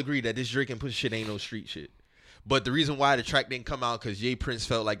 we all agree that this Drake and Pusha shit ain't no street shit. But the reason why the track didn't come out because Jay Prince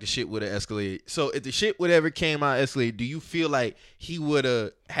felt like the shit would have escalated. So if the shit would ever came out escalated, do you feel like he would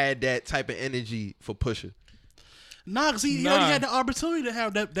have had that type of energy for Pusha? Nah, because he Nah. already had the opportunity to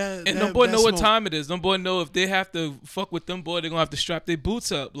have that. And that, them boy that know what smoke. time it is. Them boy know if they have to fuck with them boy, they're gonna have to strap their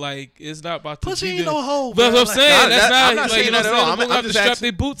boots up. Like it's not about to Pusha be ain't the- no hoe, But bro. that's what I'm saying. Nah, That's I'm not, not like, saying you know that what at all. I'm saying. They're I'm gonna have to just strap asking-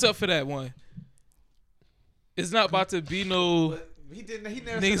 their boots up for that one. It's not about to be no. But he didn't. He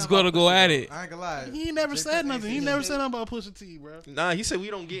never. Niggas said gotta nothing go about at Pusha, it. though. I ain't gonna lie. He ain't never Jay said Prince ain't nothing. He said never shit. said nothing about Pusha T, bro. Nah, he said we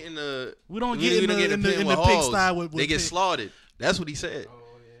don't get in the We don't we get in don't the pen in with the hogs. pigsty with They get pig. slaughtered. That's what he said. Oh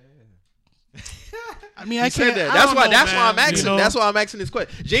yeah. I mean, He I said can't. that. I That's don't why. know, That's why man. I'm asking. You know? That's why I'm asking this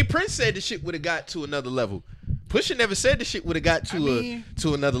question. Jay Prince said the shit would have got to another level. Pusha never said the shit would have got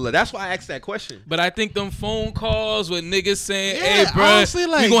to another level. That's why I asked that question. But I think them phone calls with niggas saying, Yeah, "Hey, bro, honestly,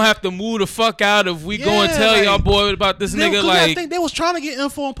 we like- gonna have to move the fuck out if we go and Yeah, tell like, y'all boy about this nigga." I Like, think they was trying to get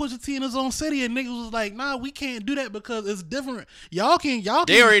info on Pusha T in his own city, and niggas was like, "Nah, we can't do that because it's different. Y'all can.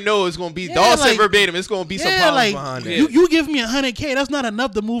 They already know it's gonna be. Yeah, Dawg said like- verbatim. It's gonna be some Yeah, problems like behind that. you give me $100K. That's not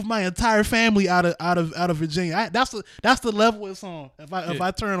enough to move my entire family out of Virginia. That's the level it's on. If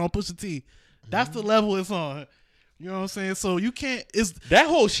I turn on Pusha T, that's the level it's on. You know what I'm saying? So you can't. It's That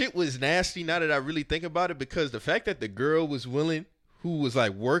whole shit was nasty. Now that I really think about it, because the fact that the girl was willing, who was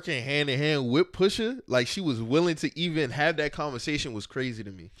like working hand in hand with Pusha, like she was willing to even have that conversation, was crazy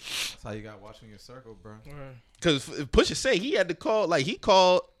to me. That's how you got watching your circle, bro. Because Pusha say he had to call, like he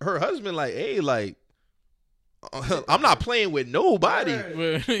called her husband, like, hey, like I'm not playing with nobody.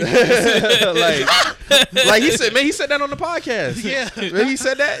 like he said, man, he said that on the podcast. Yeah. Man, he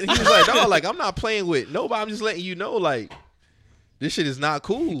said that. He was like, dog, like I'm not playing with nobody. I'm just letting you know, like this shit is not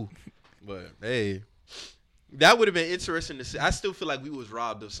cool. But hey, that would have been interesting to see. I still feel like we was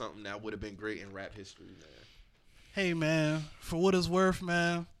robbed of something that would have been great in rap history, man. hey man, for what it's worth,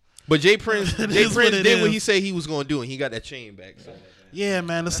 man. But Jay Prince It is what it did what is. he said he was going to do, and he got that chain back. So. Yeah,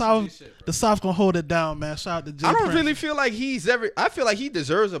 man. The That's South, some G shit, bro. the South gonna hold it down, man. Shout out to Jay I don't Prince. really feel like he's ever. I feel like he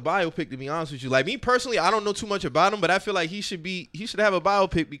deserves a biopic. To be honest with you, like me personally, I don't know too much about him, but I feel like he should have a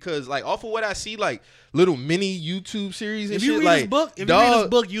biopic because, like, off of what I see, like little mini YouTube series and If shit. you read like, his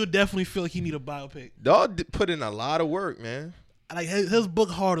book, you'll definitely feel like he need a biopic. dog put in a lot of work, man. Like his book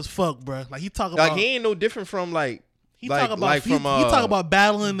hard as fuck, bro. Like he talk Like about he ain't no different from like he like, talk about like he from talk about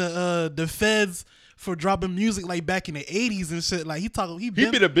battling the feds for dropping music like back in the 80s and shit. Like he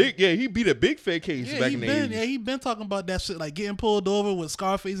beat a big fake case yeah, back in the 80s. he been talking about that shit, like getting pulled over with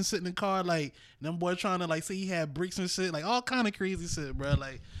Scarface and sitting in the car, like them boy trying to like say he had bricks and shit, like all kind of crazy shit, bro.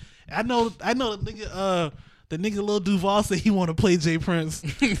 Like I know the nigga Lil Duval said he want to play Jay Prince.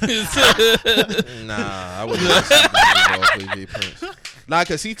 Nah, I wouldn't play Jay Prince. Nah,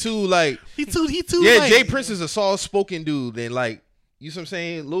 cause he too like he too yeah. like, Jay Prince is a soft spoken dude, and like you know what I'm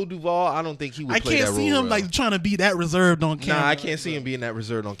saying. Lil Duval, I don't think he would. I play can't that see role him well. like trying to be that reserved on camera. Nah, I can't see him being that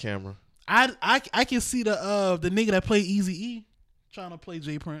reserved on camera. I can see the nigga that played Easy E trying to play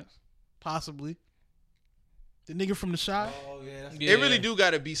Jay Prince, possibly. The nigga from The Shy. Oh yeah, that's Yeah. It really do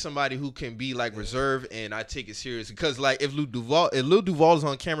got to be somebody who can be like reserved, and I take it serious because like if Lil Duval is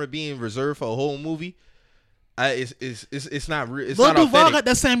on camera being reserved for a whole movie, it's not real. It's Lil not Duval authentic. got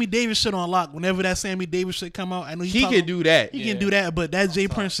that Sammy Davis shit on lock. Whenever that Sammy Davis shit come out, I know He can do that. He can do that, but that Jay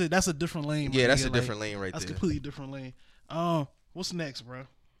Prince shit, that's a different lane. my Yeah, that's nigga. a different lane right That's there. completely different lane. What's next, bro?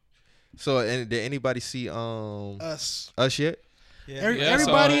 So, and did anybody see Us. Us yet? yeah. Yeah, I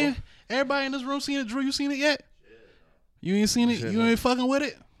saw it. Everybody in this room seen it. Drew, you seen it yet? You ain't seen it. You ain't fucking with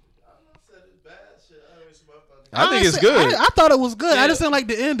it. I think it's honestly, good. I thought it was good. I Yeah. just didn't like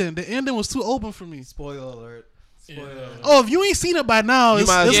the ending. The ending was too open for me. Spoiler alert. Spoiler alert. Oh, if you ain't seen it by now, You it's,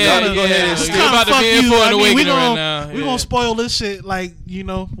 might- it's yeah, kinda, go ahead and it's skip. kinda You're about to fuck be in you. for an I mean, we awakening right gonna now. we Yeah. gonna spoil this shit, like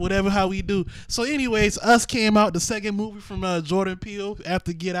whatever how we do. So, anyways, Us came out, the second movie from Jordan Peele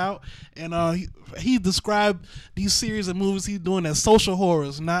after Get Out, and he described these series of movies he's doing as social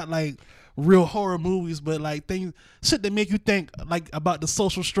horrors, not like real horror movies, but like shit that make you think like about the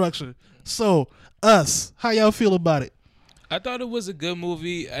social structure. So, Us, how y'all feel about it? I thought it was a good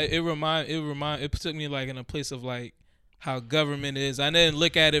movie. It took me like in a place of like how government is. I didn't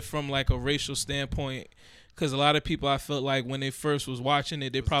look at it from like a racial standpoint because a lot of people I felt like when they first was watching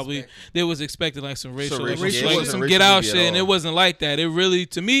it, they was expecting like some racial, racial like, shit. like It wasn't some a Get racial Out movie at shit, and all. it wasn't like that. It really,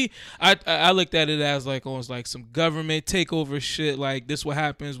 to me, I looked at it as like almost like some government takeover shit. Like this, what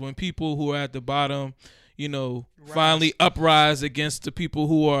happens when people who are at the bottom, finally uprise against the people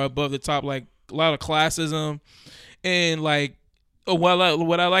who are above the top. Like a lot of classism. And like,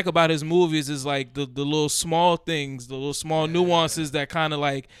 what I like about his movies is like the little small things, the little small nuances that kind of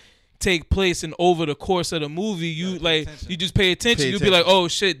like take place, and over the course of the movie, you like you just pay attention. You'll be like, oh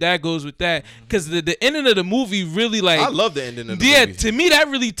shit, that goes with that, because the ending of the movie really like I love the ending of the yeah, movie. to me that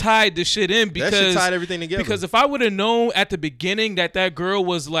really tied the shit in That shit because tied everything together. Because if I would have known at the beginning that girl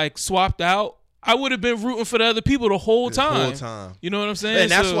was like swapped out, I would have been rooting for the other people the whole time. You know what I'm saying?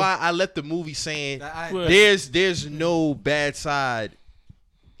 And that's So- why I left the movie saying Right. there's no bad side.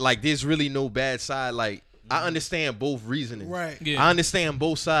 Like there's really no bad side. Like I understand both reasoning. Right. Yeah. I understand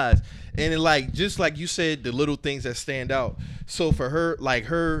both sides. And it, like just like you said, the little things that stand out. So for her, like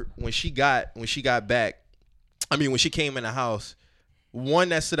when she got back, I mean when she came in the house, one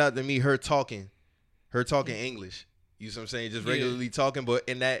that stood out to me, her talking English. You see what I'm saying? Just Yeah. regularly talking, but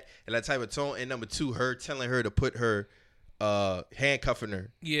in that type of tone. And number two, her telling her to put her handcuffing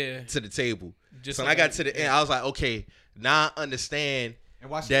her Yeah. to the table. Just So when like I got to the end, I was like, okay, now I understand And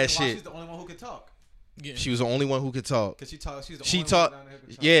why that she's shit. the only one who could talk. Yeah. She was the only one who could talk. Cause she talked. She's the She only taught, one down there who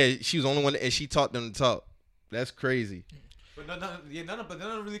could talk. yeah, she was the only one, and she taught them to talk. That's crazy. But none of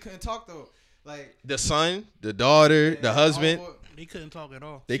them really couldn't talk though. Like The son, the daughter, the husband, They couldn't talk at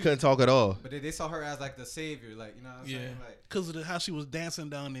all they couldn't talk at all. But they saw her as like the savior, like you know what I'm saying? Like because of how she was dancing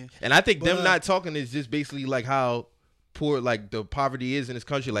down there. And I think But, them not talking is just basically like how poor, like the poverty is in this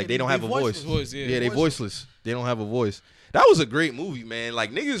country. Like Yeah, they don't they have a voice. voiceless. Voice, yeah. Yeah, they voiceless. They don't have a voice. That was a great movie, man.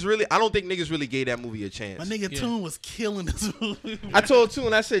 Like niggas really, I don't think niggas really gave that movie a chance. My nigga Yeah. Toon was killing this movie. I told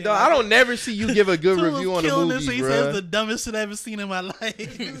Toon, I said, dog, I don't never see you give a good Toon review was on a killing movie, this. He said it's the bro. dumbest shit I ever seen in my life.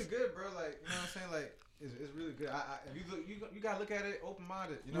 it's really good, bro. Like you know what I'm saying? Like it's really good. If you look, you gotta look at it open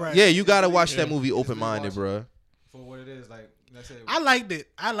minded. You know? Right. Yeah, you gotta It's watch really- that movie it's open minded, really bro. for what it is. Like that's it. I liked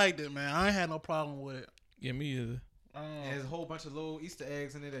it, man. I ain't had no problem with it. Yeah, me either. And there's a whole bunch of little Easter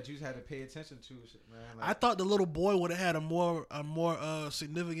eggs in it that you just had to pay attention to, shit, man. Like, I thought the little boy would have had a more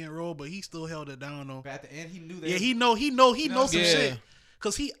significant role, but he still held it down though. but at the end, he knew that. Yeah, he know some Yeah. shit.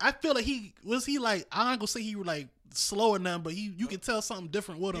 Cause I feel like he like I ain't gonna say he like slow or nothing, but you can tell something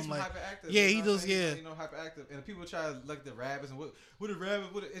different with He's him. Like hyperactive. yeah, you he know what does. I'm saying? Yeah, You know, hyperactive, and people try to look at the rabbits and what the rabbit.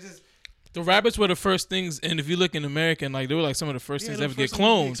 It just The rabbits were the first things, and if you look in American, like they were like some of the first things the to ever get first thing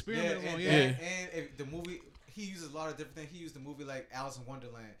he cloned. experimented on, and, yeah. and if the movie he uses a lot of different things. He used the movie like Alice in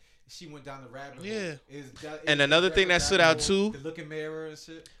Wonderland. She went down the rabbit hole. Yeah. And another thing that stood out, too- the looking mirror and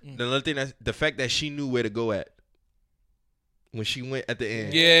shit. Another thing, that the fact that she knew where to go at when she went at the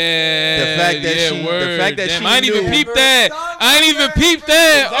end. Yeah, The fact that yeah, she- the word. fact that Damn, she I ain't even knew- peeped that. I ain't even peeped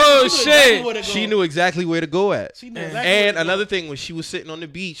that. Oh shit. She knew exactly where to go at. She knew exactly And where to another go. thing, when she was sitting on the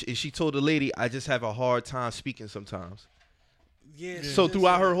beach and she told the lady, I just have a hard time speaking sometimes. Yeah. So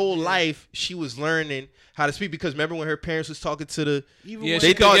throughout her whole life, she was learning how to speak, because remember when her parents was talking to the, Even Yeah, when they she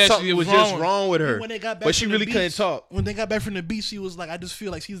they, could- thought yeah, something she was was just wrong. wrong with her, when they got back but she from the really beach, couldn't talk. When they got back from the beach, she was like, I just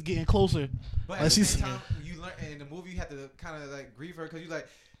feel like she's getting closer. But Like at the she's same time, you learn in the movie, you have to kind of like grieve her because you like,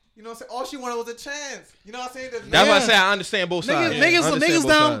 you know what I'm saying? All she wanted was a chance. You know what I'm saying? That's why I Yeah. say I understand both sides. I Niggas understand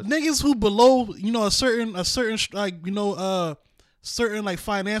both down, sides. niggas who below, you know, a certain like, you know, certain like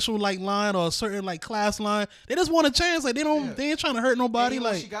financial like line or a certain like class line. They just want a chance. Like they don't, Yeah. they ain't trying to hurt nobody. Even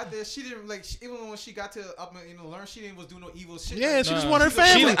when Like she got there, she didn't like. Even when she got to up and learn, she didn't was do no evil shit. yeah, like, she just Nah. want her She's a-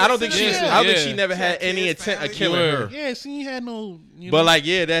 family. I don't think she. Yeah. I don't think she Yeah. never had Yeah, any kids, intent of family. killing Yeah. her. Yeah, she ain't had no. You But know, like,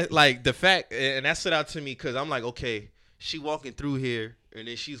 yeah, that like the fact, and that stood out to me because I'm like, okay, she walking through here, and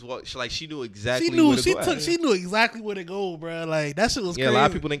then she knew exactly. she knew where to she go took at. she knew exactly where to go, bro. Like that shit was Yeah, crazy. a lot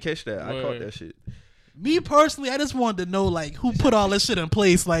of people didn't catch that. I caught Word. that shit. Me personally, I just wanted to know like who put all this shit in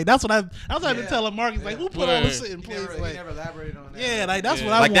place. Like that's what I've been Yeah. telling Marcus. Like Yeah. who put all this Word. shit in He place? never, he Like never elaborated on that. yeah, like that's Yeah.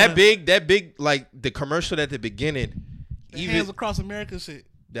 what I Like wanted. that big, like the commercial at the beginning. The Even Hands Across America shit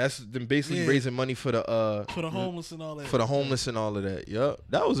that's them basically Yeah. raising money for the for the homeless and all that. for the homeless and all of that. Yup.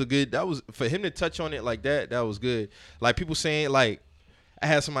 That was for him to touch on it like that. That was good. Like people saying like, I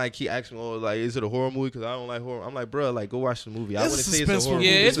had somebody keep asking me, oh, like, is it a horror movie? Because I don't like horror. I'm like, bro, like, go watch the movie. I It's wouldn't a say it's a suspenseful horror movie.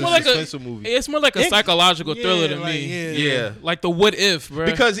 Yeah, movie. it's more like a suspenseful movie. it's more like a It- psychological yeah, thriller to like, me. Yeah. Like the what if, bro.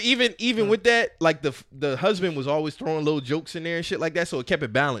 Because even with that, like the husband was always throwing little jokes in there and shit like that, so it kept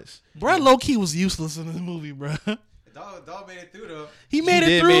it balanced. Bro, low key was useless in this movie, bro. Dog made it through though. He made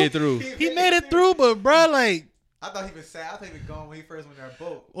He it did through. made it through. He made it through, but bro, like I thought he was sad. I thought he was gone when he first went in that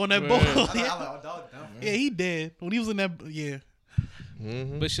boat. on that Right. boat. I thought, yeah. I was like, oh, dog, dumb. Yeah, he did when he was in that. Yeah,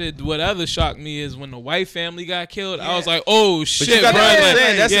 Mm-hmm. But shit, what other shocked me is when the white family got killed. I Yeah. was like, oh shit, you bro. gotta Like,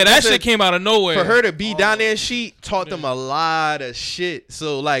 understand, that's yeah, a- that that's a- shit came out of nowhere. For her to be down there, she taught them a lot of shit.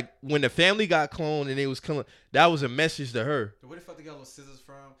 So like when the family got cloned and they was killing, that was a message to her. Where the fuck they get all those scissors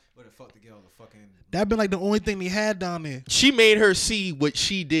from? Where the fuck they get all the fucking? that been like the only thing they had down there. She made her see what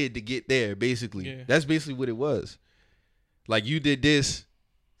she did to get there. Basically, Yeah. that's basically what it was. Like you did this,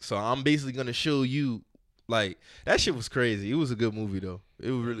 so I'm basically gonna show you. Like that shit was crazy. It was a good movie though. It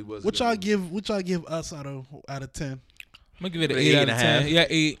really was. a What good y'all movie. give? What y'all give us out of 10? I'm gonna give it an Eight 8 out and of a 10. half. Yeah,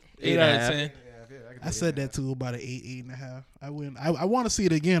 8. 8 and out a of half. 10. Yeah, I could I do said that too, about an 8.5. I wouldn't. I want to see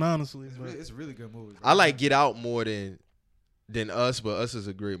it again, honestly. It's, But really, it's a really good movie. Bro. I like Get Out more than Us, but Us is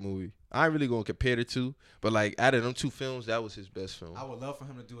a great movie. I ain't really gonna compare the two, but like out of them two films, that was his best film. I would love for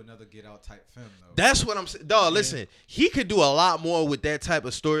him to do another Get Out type film though. That's what I'm saying. Dog, listen, he could do a lot more with that type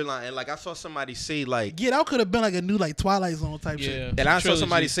of storyline. And like I saw somebody say like, Get Out could have been like a new like Twilight Zone type Yeah. shit. and I saw Trilogy.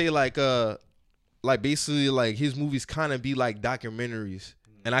 somebody say like basically like his movies kind of be like documentaries.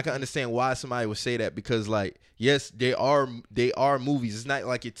 And I can understand why somebody would say that because, like, yes, they are movies. It's not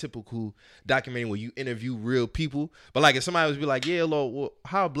like your typical documentary where you interview real people. But like, if somebody was be like, yeah, Lord, well,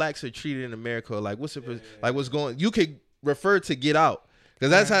 how blacks are treated in America, like what's what's going? You could refer to Get Out because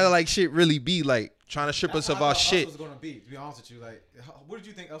that's how like shit really be, like trying to strip us of our shit. Was gonna be, to be honest with you, like, what did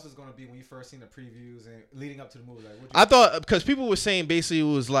you think else was gonna be when you first seen the previews and leading up to the movie? Like, I thought because people were saying basically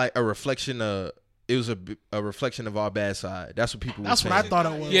it was like a reflection of. It was a reflection of our bad side. That's what people. That's were what saying. I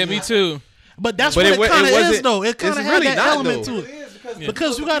thought it was. Yeah, me too. But that's But what it kind of is, wasn't- though. It kind of it's had really that not, element though. to It it. is because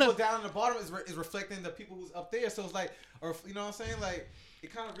Because you the gotta- people down in the bottom is reflecting the people who's up there. So it's like, or you know what I'm saying? Like,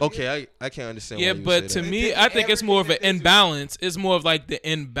 it kind of really Okay, I can't understand. Yeah, why you but would to say that. me, I think it's more of an imbalance. It's more of like the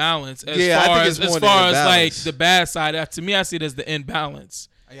imbalance as Yeah, I far think as it's more as the far as like imbalance. the bad side. To me, I see it as the imbalance.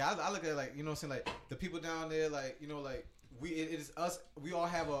 Yeah, I look at it like, you know what I'm saying, like the people down there, like, you know, like it is us. We all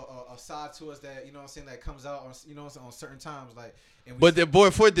have a side to us that, you know what I'm saying, that comes out on, you know, on certain times, like. And we But the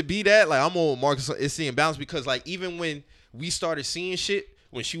boy, for it to be that, like I'm on Marcus, it's the imbalance because like even when we started seeing shit,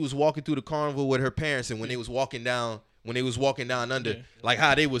 when she was walking through the carnival with her parents and when they was walking down under, like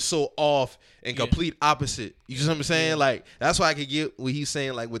how they was so off and complete opposite. You know what I'm saying? Like that's why I could get what he's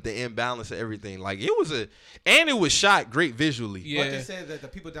saying, like with the imbalance of everything. Like it was shot great visually. Yeah. But they said that the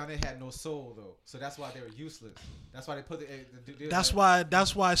people down there had no soul though, so that's why they were useless. That's why they put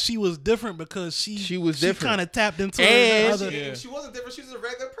That's why she was different because she was different. kind of tapped into And- her other. She wasn't different. She was a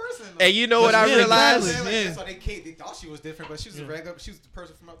regular person. Though. And you know what I Yeah, realized? exactly. Like, that's why they thought she was different, but she was a regular. She was the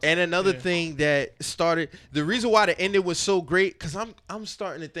person from outside. And another thing that started the reason why the ending was so great, because I'm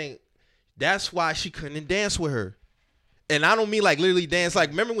starting to think that's why she couldn't dance with her. And I don't mean like literally dance.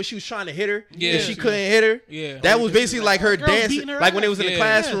 Like remember when she was trying to hit her Yeah. and she couldn't hit her? Yeah. That was basically like her Girl dancing. beating her Like when they ass. was in the Yeah.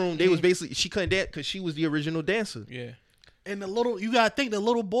 classroom, they was basically she couldn't dance because she was the original dancer. Yeah. And you gotta think the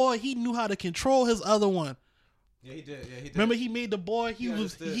little boy, he knew how to control his other one. Yeah, he did. Yeah, he did. Remember, he made the boy. He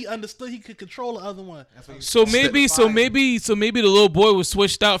understood. understood he could control the other one. That's what he- So maybe the little boy was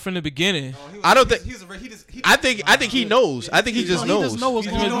switched out from the beginning. No, he was- I don't he- think- he was a- he just- he I just- think he knows. I think he just He knows. just knows what's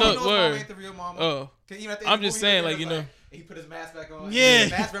He going just on. knows. Mama Word. ain't the real mama. Oh. 'Cause even at the I'm end of just the movie, saying, he like, you was know. he put his mask back on. Yeah. The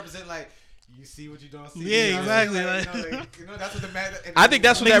mask represent like you see what you don't see. Yeah, You know, exactly, like, like- you know, that's what the mask. I think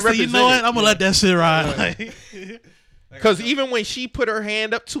that's what Niggas that say, you know what? represented. I'm gonna let that shit ride. Because even when she put her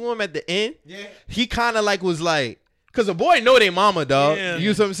hand up to him at the end, Yeah. he kind of like was like, because a boy know they mama, dog. Yeah. You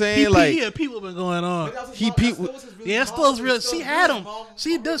know what I'm saying? Yeah, people been going on. But that was his He mom- peep- that still was his really Yeah, mom. still is It real. was She still had his him. mom.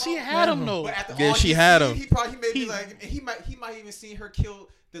 She had him though. But after Yeah, all she he had seen, him. He probably made me like he might even seen her kill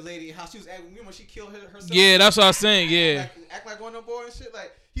the lady and how she was acting. When she killed herself. Yeah, that's what I was saying. Yeah. Act like one of them boys and shit.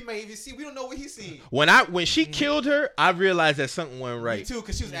 Like he may even see. We don't know what he's seen. When she killed her, I realized that something went Me right. too,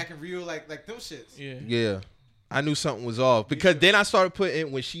 because she was acting real like them shits. Yeah. Yeah, I knew something was off because then I started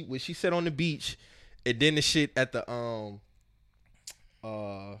putting when she sat on the beach, and then the shit at the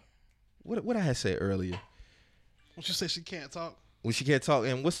what I had said earlier When she said she can't talk. when she can't talk,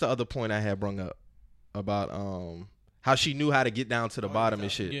 and what's the other point I had brung up about how she knew how to get down to the bottom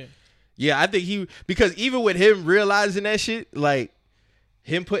and shit. Yeah. Yeah, I think because even with him realizing that shit, like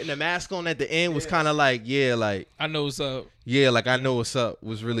him putting the mask on at the end was kind of like, yeah, like I know what's up. yeah, like I know what's up,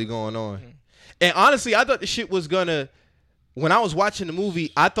 was really going on. And honestly, I thought the shit was gonna, when I was watching the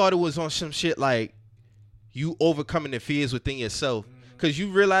movie, I thought it was on some shit like you overcoming the fears within yourself. Cause you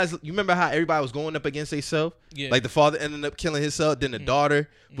realize, you remember how everybody was going up against themselves? Yeah. Like the father ended up killing himself, then the daughter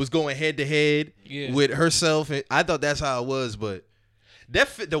was going head to head Yeah. with herself. And I thought that's how it was, but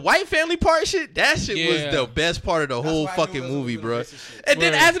the white family part shit, that shit Yeah. was the best part of the whole why I knew fucking it was a movie, good bro. relationship. And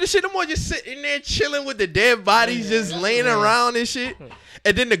then Word. after the shit, them all just sitting there chilling with the dead bodies, just laying around and shit.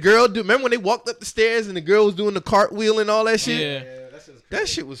 And then the girl, remember when they walked up the stairs and the girl was doing the cartwheel and all that shit? Yeah. Yeah, that's just That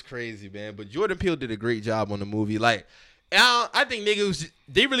shit was crazy, man. But Jordan Peele did a great job on the movie. Like, I think niggas,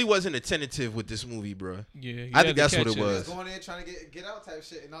 they really wasn't attentive with this movie, bro. Yeah. you I had think to that's catch what it was. Just going in trying to get out type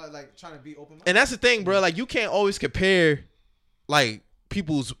shit and not like trying to be open minded. And that's the thing, bro. Like, you can't always compare, like,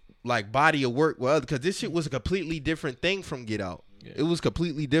 people's, like, body of work with other, because this shit was a completely different thing from Get Out. Yeah. It was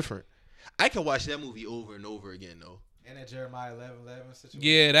completely different. I can watch that movie over and over again, though. And that Jeremiah 11:11 situation.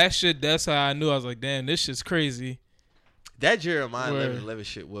 Yeah, that shit. That's how I knew. I was like, damn, this shit's crazy. That Jeremiah Word. 11:11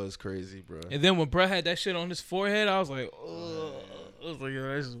 shit was crazy, bro. And then when Bruh had that shit on his forehead, I was like, oh, I was like, yo,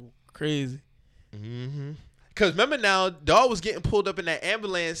 that's crazy. Mm-hmm. Because remember now, dog was getting pulled up in that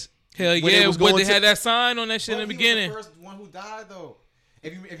ambulance. Hell When yeah, it was but going they to- had that sign on that shit But in the he was beginning. the first one who died though.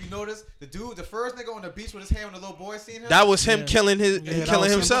 If you notice, the first nigga on the beach with his hand when the little boy seen him. That was him Yeah. killing that killing was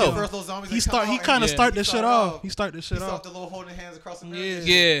him himself. killing- First little zombies. He that come kind out of and started he this shit started off. He started this He shit saw off. the little holding hands across the mirror. Yeah. and shit.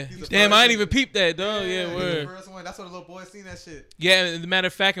 Yeah. He's the Damn, first I ain't nigga. even peeped that, dog. Yeah, he's the word. first one. That's what the little boy seen that shit. Yeah, and as a matter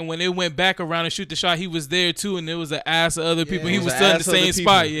of fact, and when they went back around and shoot the shot, he was there too, and there was an ass of other people. Yeah, He it was was still in the ass of other same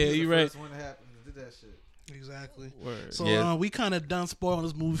people. spot. He Yeah, was you the right. first one that happened did that shit. Exactly. Word. So Yeah. we kind of done spoiling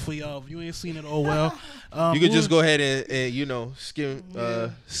this movie for y'all. If you ain't seen it, oh well. You could just moving- go ahead and you know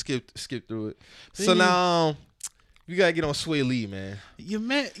skip skip through it. So Thing is- now you gotta get on Sway Lee, man. Your boy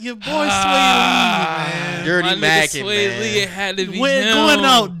Sway Lee, man. Dirty My nigga Mackin', Sway man. Lee, it had to be We're him. going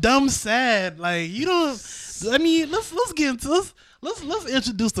out dumb sad. Like you don't. I mean, let's get into let's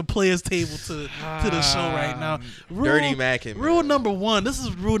introduce the players table to the show right now. Dirty Mackin', man. Rule number one. This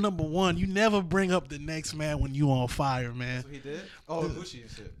is rule number one. You never bring up the next man when you on fire, man. That's what he did. Oh, Gucci and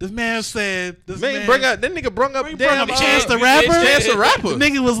shit. This man said. This Man, that nigga brung up Bring damn up Chance the yeah, Rapper. Chance the The Rapper.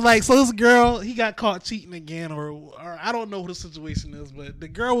 nigga was like, so this girl, he got caught cheating again, or I don't know what the situation is, but the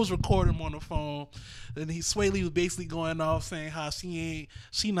girl was recording him on the phone, and Sway Lee was basically going off saying how she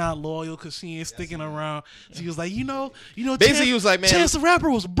not loyal because she ain't sticking around. She was like, you know, Basically, he was like, man- Chance the Rapper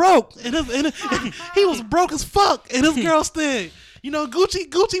was broke, and he was broke as fuck, and his girl said, you know,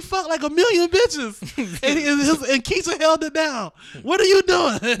 Gucci fucked like 1 million bitches, and Keisha held it down. What are you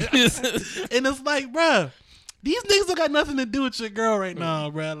doing? And it's like, bruh, these niggas don't got nothing to do with your girl right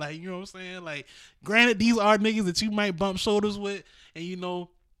now, bruh. Like, you know what I'm saying? Like, granted, these are niggas that you might bump shoulders with, and you know,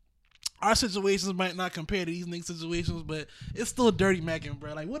 our situations might not compare to these niggas' situations, but it's still dirty macking,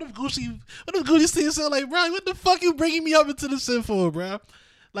 bruh. Like, what if Gucci see himself like, bro, what the fuck you bringing me up into this shit for, bruh?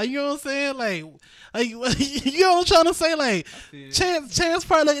 Like, you know what I'm saying? Like you know what I'm trying to say? Like, Chance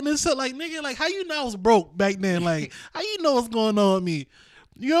probably looking at this shit like, nigga, like, how you know I was broke back then? Like, how you know what's going on with me?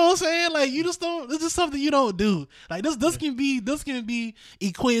 You know what I'm saying? Like, you just don't. This is something you don't do. Like, this can be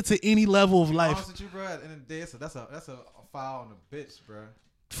equated to any level of life. Honest with you, bro. At the end of the day, that's a foul on the bitch, bro.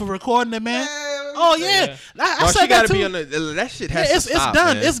 For recording it, man. Yeah, Oh yeah, I Well, said she gotta that too. be on the. That shit has Yeah, to stop, it's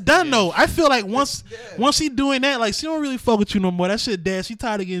done. man. It's done though. I feel like once Yeah. she doing that, like she don't really fuck with you no more. That shit dead. She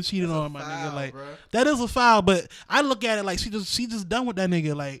tired of getting cheated That's a on, my nigga. foul, Like bruh. that is a foul, but I look at it like she just done with that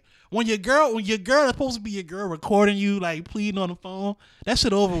nigga. Like when your girl that's supposed to be your girl recording you, like pleading on the phone, that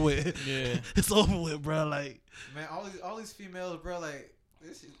shit over with. Yeah. It's over with, bro. Like Man, all these females, bro, like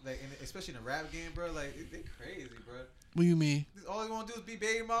this, like especially in the rap game, bro, like they crazy, bro. what you mean? All they want to do is be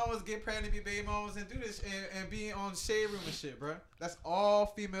baby mamas, get pregnant, be baby mamas, and do this, and be on shade room and shit, bro. That's all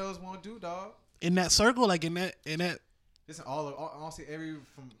females want to do, dog. In that circle, like in that. Listen, honestly,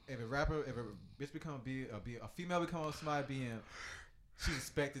 if a rapper, if a bitch become a female become somebody being, she's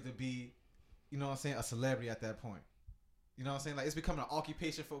expected to be, you know what I'm saying, a celebrity at that point. You know what I'm saying? Like it's becoming an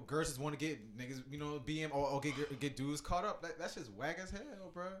occupation for girls just want to get niggas, you know, BM or get dudes caught up. That's just whack as hell,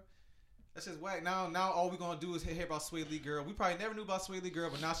 bro. That's just whack. Now all we gonna do is hear about Sway Lee girl. We probably never knew about Sway Lee girl,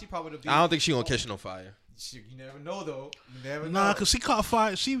 but now she probably the. I don't think she gonna catch no fire. You never know though. You never know. Nah, cause she caught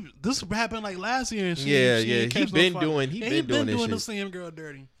fire. This happened like last year. And she Yeah, she yeah. ain't He catch no been fire. doing this the shit. same girl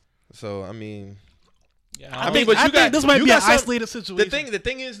dirty. So I mean, Yeah, I mean, but you I think got this might you be an got some- isolated situation. The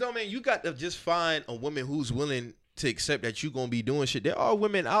thing is though, man, you got to just find a woman who's willing to accept that you gonna be doing shit. There are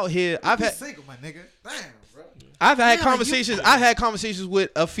women out here. You single, my nigga. Damn, bro. I've had Yeah, conversations. I've had conversations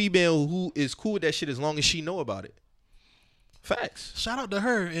with a female who is cool with that shit as long as she know about it. Facts. Shout out to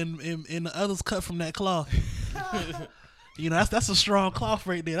her and the others cut from that cloth. You know, that's a strong cloth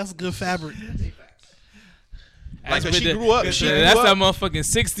right there. That's a good fabric. Like, That's she with grew up. the- She yeah, grew that's up. that motherfucking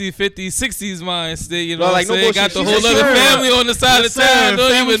 60, 50, 60s mindset. You know Well, what like, I'm no saying? bullshit. Got the She whole said, other sure. family on the side of Yes, town. sir.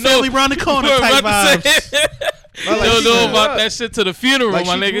 Don't Family- even know. family round the corner We're type about to vibes. say- But, like, Don't she know grew about up. that shit to the funeral, Like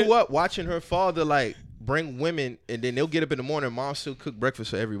my she nigga. grew up watching her father like bring women, and then they'll get up in the morning. Mom still cook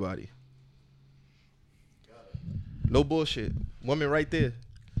breakfast for everybody. No bullshit. Woman right there.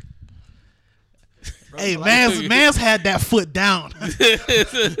 Hey, man's had that foot down.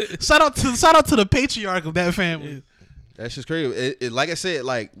 shout out to the patriarch of that family. That's just crazy. Like I said,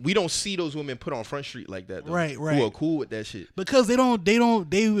 like we don't see those women put on Front Street like that. Though, Right. Who are cool with that shit. Because they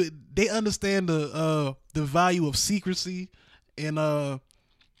understand the value of secrecy and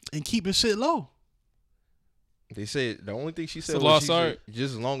keeping shit low. They said the only thing she said a was lost she said, art.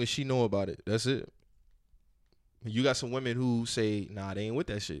 just as long as she know about it. That's it. You got some women who say, nah, they ain't with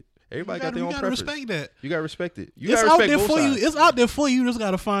that shit. Everybody got their own preference. Respect that. You gotta respect it. You It's gotta out respect there both for sides. you. It's out there for you. You just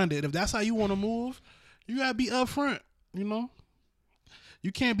gotta find it. If that's how you want to move, you gotta be upfront. You know,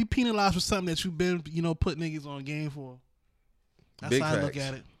 you can't be penalized for something that you've been, put niggas on game for. That's Big how I look facts.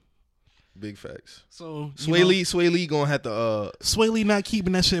 at it. Big facts. So Sway Lee gonna have to Sway Lee not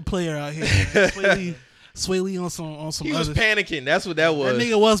keeping that shit player out here. Sway Lee, Sway Lee on some He was other. panicking. That's what that was. That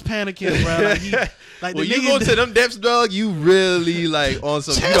nigga was panicking, bro. Like, like when the you nigga go to them depths, dog, you really like on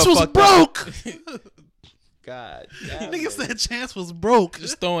some. Chance you was fucked broke. Up. God, Nigga said Chance was broke.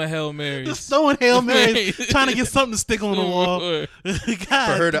 Just throwing Hail Marys. Just throwing Hail Marys, trying to get something to stick on the wall.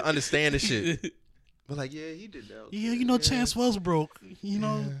 God. for her to understand the shit. But like, yeah, he did that. Yeah, you know, Chance was broke. You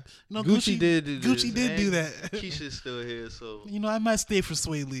know, Gucci did do Gucci this, did man. do that. Keisha's still here, so You know, I might stay for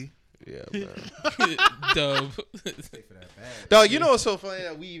Sway Lee. yeah, man. Dub. Stay for that bag. Dog, you know what's so funny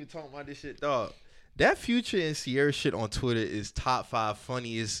that we even talking about this shit, dog? That Future and Sierra shit on Twitter is top 5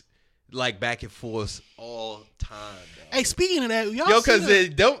 funniest, like back and forth all time. Dog. Hey, speaking of that, y'all Yo, see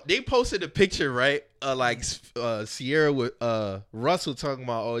cause they posted a picture, right? Like Sierra with Russell talking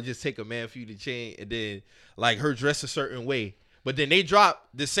about, oh, just take a man for you to change, and then like her dressed a certain way. But then they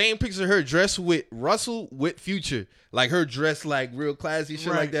dropped the same picture of her dressed with Russell with Future. Like her dressed like real classy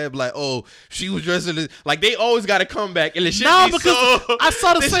shit Right. like that. But like, oh, she was dressed in this. Like they always got to come back. And the shit No, be because so, I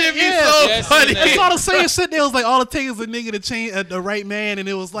saw the this same- shit be yeah. so Yeah, I seen funny. that. I saw the same shit. There was like all it takes is a nigga to change the right man, and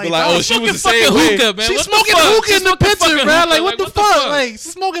it was like, But like, dog, oh, she was the Fucking same way. hookah, man. she's What the smoking fuck? hookah She's in the smoking picture, fucking bro. hookah. Like, what the fuck? Like, she's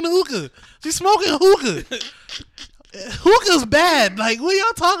smoking hookah. She's smoking hookah. Hookah's bad. Like, what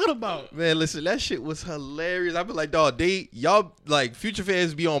y'all talking about? Man, listen, that shit was hilarious. I be like, dog, y'all like Future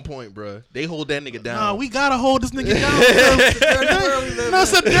fans be on point, bro. They hold that nigga down. Nah, we gotta hold this nigga down. No,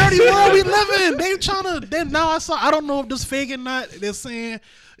 it's a dirty world we live in. They trying to. Then now I don't know if this fake or not. They're saying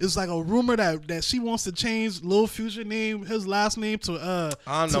it's like a rumor that she wants to change Lil Future name, his last name to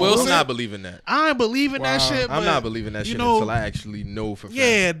I don't know. Wilson? I'm not believing that. I ain't believing that Wow. shit. I'm but, not believing that you shit know, until I actually know for fact.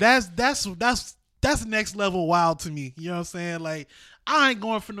 Yeah, that's next level wild to me. You know what I'm saying? Like, I ain't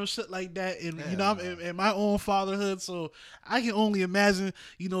going for no shit like that. And you know, I'm in my own fatherhood, so I can only imagine,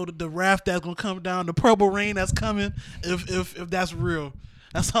 you know, the wrath that's gonna come down, the purple rain that's coming, if that's real.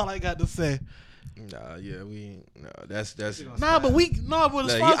 That's all I got to say. Nah, yeah, that's But as Like, far as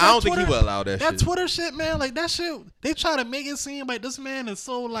I don't that think he Twitter, will allow that shit. Twitter shit, man, like that shit, they try to make it seem like this man is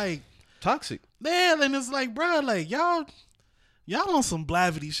so like, Toxic. man, and it's like, bro, like y'all on some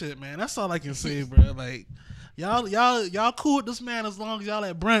blavity shit, man. That's all I can say, bro. Like y'all cool with this man as long as y'all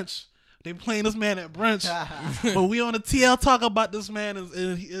at brunch. They playing this man at brunch, but we on the TL talk about this man and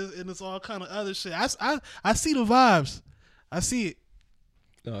it's all kind of other shit. I see the vibes. I see it.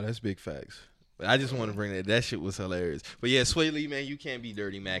 No, that's big facts. But I just want to bring that shit was hilarious. But yeah, Sway Lee, man, you can't be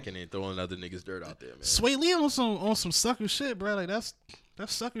dirty macking and throwing other niggas dirt out there, man. Sway Lee on some sucker shit, bro. Like that's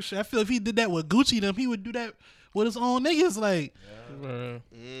sucker shit. I feel if he did that with Gucci, them he would do that with his own niggas. Like,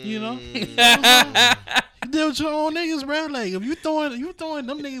 you know, he did with your own niggas, bro. Like if you throwing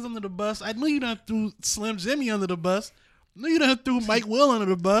them niggas under the bus, I know you done threw Slim Jimmy under the bus. I know you done threw Mike Will under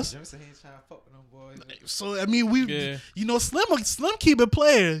the bus. Jim said he ain't trying to fuck with them boys. So I mean, Yeah. you know, Slim keep it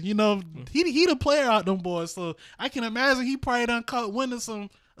player. You know, he the player out them boys. So I can imagine he probably done caught wind of some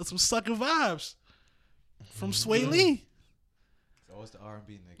sucker vibes from Sway Lee. So it's the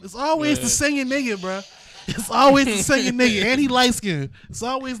R&B nigga. It's always the singing nigga, bro. It's always the singing nigga, and he light skinned. It's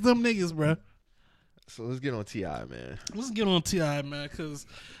always them niggas, bro. So let's get on T.I., man. Let's get on T.I., man, because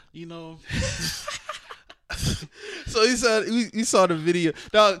you know, So you saw the video.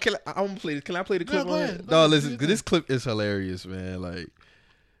 Dog, I'm gonna play this. Can I play the clip go on ahead. it? Go ahead. Dog, listen, 'cause this clip is hilarious, man. Like,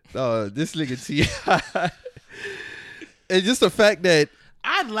 this nigga T.I. And just the fact that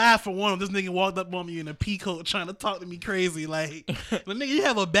I'd laugh for one if this nigga walked up on me in a pea coat trying to talk to me crazy. Like, the nigga, you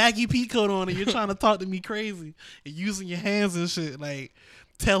have a baggy pea coat on and you're trying to talk to me crazy and using your hands and shit, like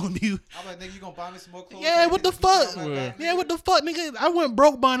telling you, I'm like, nigga, you gonna buy me some more clothes? yeah, Like, what the you trying fuck? to buy back, Yeah, nigga? what the fuck, nigga? I went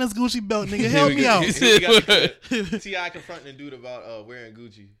broke buying this Gucci belt, nigga. Help me out. T.I. confronting a dude about wearing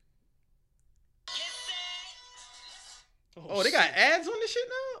Gucci. Oh, they got ads on this shit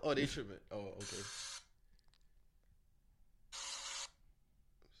now? Oh, they tripping. Oh, okay.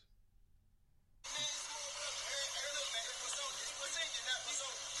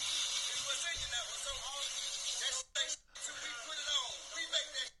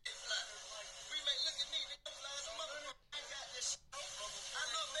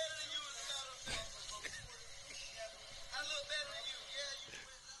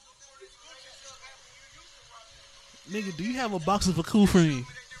 Nigga, do you have a box of a cool for me?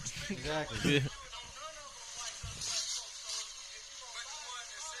 Exactly.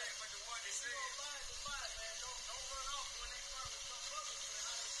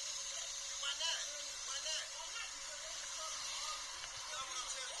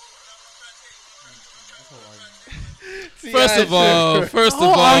 First of all,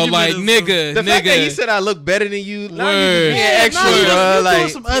 whole argument like is- nigga, The fact that he nigga. said I look better than you, now you Word. being extra, nah, you bro. doing Like,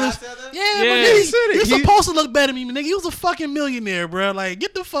 some other. I said that? Yeah, Yeah. but He said it. nigga, you He- supposed to look better than me, nigga. You was a fucking millionaire, bro. Like,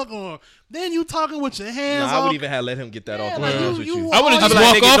 get the fuck on. Then you talking with your hands nah, I off. would even have let him get that off. To be like, honest with you. I would have I'd just be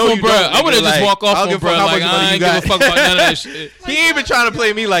walk like, nigga, off no, on you bro. don't, I would have nigga. just Like, walk off I don't on give a bro. fuck how Like much money I you ain't give a got. fuck about none of that shit. He ain't been trying to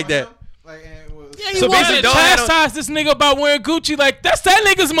play me like that. Like, Yeah, So he basically, wasn't. don't have no- chastise this nigga about wearing Gucci. Like that's that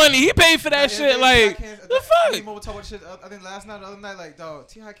nigga's money. He paid for that shit. Like the fuck. Talk about shit. I think last night, the other night, like, dog,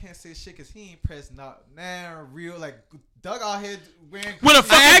 T.I. can't say shit because he ain't pressed not now real. Like, Doug out here wearing With a Gucci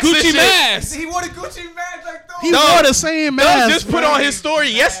fucking Gucci Gucci mask. mask. He wore the Gucci mask, like, dog. He Dog, wore the same Doug mask. just put bro. on his story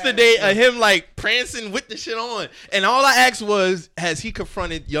yesterday of him like prancing with the shit on, and all I asked was, has he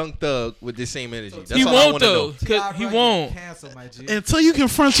confronted Young Thug with the same energy? That's He all I won't wanna know. though. 'Cause he won't. Cancel, my G. Until you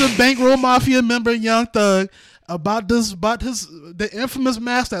confront your bankroll mafia member, Young Thug, about the infamous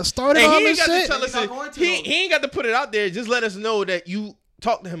mask that started And all he ain't this got to shit. tell us. He's not going to, He though. ain't got to put it out there. Just let us know that you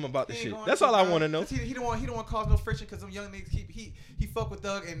talked to him about the He ain't shit. going That's to, all I bro. want to know. 'Cause He don't want to cause no friction because them young niggas he fuck with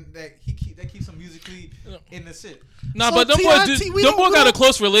Doug and that keeps him musically in the shit. Nah, So but them T.I. boys, we them don't boy got know. a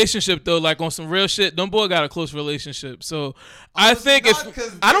close relationship though. Like on some real shit, them boy got a close relationship. So I think if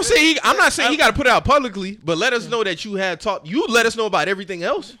I don't say he. I'm not saying he got to put it out publicly, but let us know that you had talked. You let us know about everything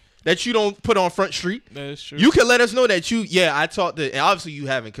else that you don't put on Front Street. that's true. You can let us know that you. Yeah, I talked to. And obviously you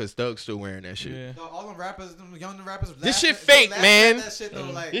haven't because Thug's still wearing that shit. yeah. All them rappers, them young rappers. This laugh shit at- fake, laugh at man. That shit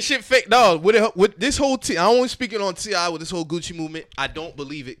though, like, This shit fake, dog. With this whole I only speaking on T.I. with this whole Gucci movement. I don't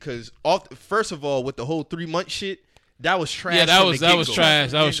believe it because first of all, with the whole 3 month shit, that was trash. Yeah, that from was the that was get-go.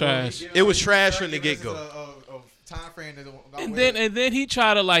 trash. That was trash. It was trash from the get-go. Time frame that And then he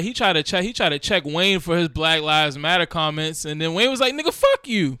tried to check Wayne for his Black Lives Matter comments, and then Wayne was like, "Nigga, fuck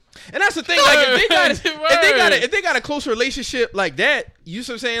you." And that's the thing. Like Word. if they got a close relationship like that, you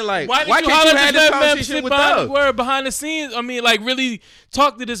see what I'm saying? Like Why why didn't can't you holler have at this that man conversation sit with behind, Thug? behind the scenes? I mean, like really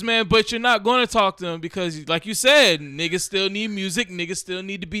talk to this man, but you're not going to talk to him because, like you said, niggas still need music. Niggas still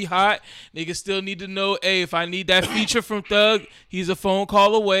need to be hot. Niggas still need to know, hey, if I need that feature from Thug, he's a phone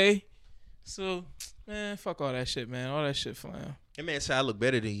call away. So, man, fuck all that shit, man. All that shit flying. That man said I look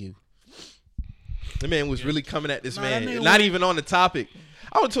better than you. The man was really coming at this Nah, that man, nigga not was- even on the topic.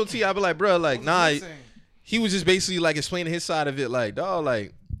 I would told T.I. I be like, bro, like, nah. He was just basically like explaining his side of it, like, dog,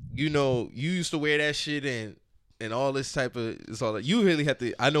 like, you know, you used to wear that shit and all this type of it's all that you really have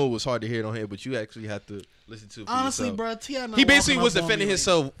to. I know it was hard to hear it on here, but you actually have to listen to it for Honestly, yourself. bro, T.I. not He basically walking was up on defending me like-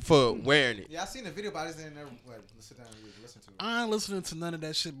 himself for wearing it. Yeah, I seen the video, but I just didn't never like sit down and listen to it. I ain't listening to none of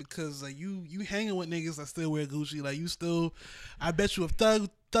that shit because like you hanging with niggas that still wear Gucci. Like you still, I bet you if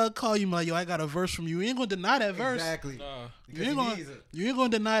Thug call you like, yo, I got a verse from you, you ain't gonna deny that verse. Exactly. You ain't gonna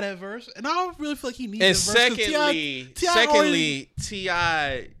deny that verse, and I don't really feel like he needs. And that verse 'cause secondly,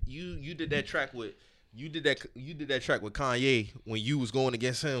 T.I., you did that track with. You did that track with Kanye when you was going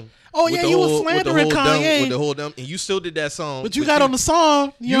against him. Oh, with yeah, the you was whole- with the slandering whole dumb- Kanye. with the whole dumb, and you still did that song. but you got on the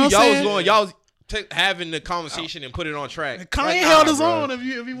song. You know what I'm saying? y'all was having the conversation and put it on track. And Kanye Like, held nah, his bro. own. If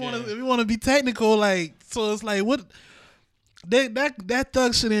you want to be technical, like so, it's like what that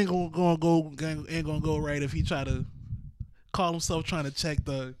Thug shit ain't gonna go right if he try to call himself trying to check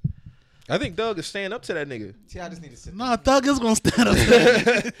Thug. I think Doug is staying up to that nigga. I just need to sit. Nah, Thug is gonna stand up. To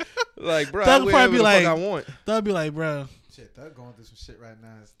that. Like, bro, Thug I wear probably whatever be the fuck like- I want. Thug be like, bro, Shit, Thug going through some shit right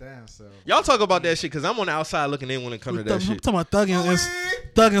now. It's damn so. Y'all talk about that shit because I'm on the outside looking in when it comes to that I'm shit. talking about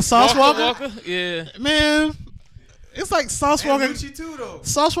Thug and Sauce Walker. Yeah. Man, it's like Sauce And Walker. Gucci too though.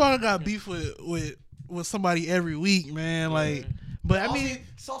 Sauce Walker got beef with somebody every week, man. Like, but I mean,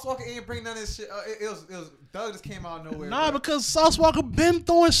 Sauce Walker ain't bring none of this shit. It was Doug just came out of nowhere. nah, bro. because Sauce Walker been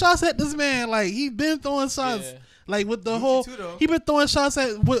throwing shots at this man. Like he been throwing shots. Yeah. Like with the Gucci whole, too, though. he been throwing shots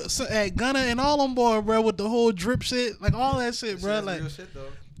at Gunna and all them boys, bro. With the whole drip shit, like all that shit, That bro. shit is Like, real shit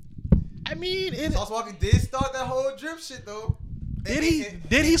though. I mean, it, Sauce Walker did start that whole drip shit though.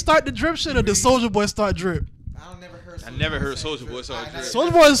 did he start the drip shit or did Soulja Boy start drip? I never heard. I never heard Soulja Boy start drip.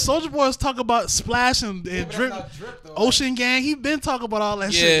 Soulja Boys talk about Splash and drip. though. Ocean Gang, he been talking about all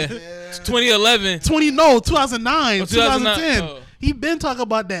that Yeah. shit. Yeah. 2011. 2009, Oh, 2009. 2010. Oh. He been talking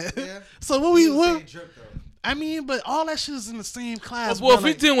about that. Yeah. So what He we was saying what? drip, though. I mean, but all that shit is in the same class. Well, if bro, we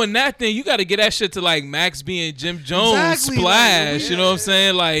like, doing that thing, you got to get that shit to like Max B and Jim Jones Exactly, like, Splash. You know what I'm yeah.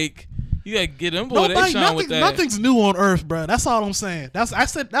 saying? Like, you got to get them boy. They nobody, shine with that. nothing's new on Earth, bro. That's all I'm saying. That's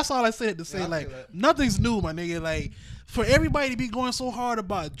all I said to say. Yeah, I like feel that. nothing's new, my nigga. Like for everybody to be going so hard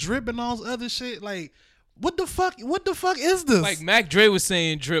about drip and all this other shit, like what the fuck is this? Like Mac Dre was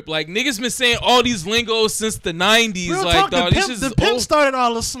saying drip. Like niggas been saying all these lingos since the 90s. real Like, talk, dog, this the is pimp old. started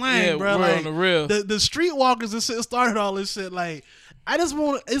all the slang, Yeah, bro. word Like on the real. the streetwalkers and shit started all this shit. Like I just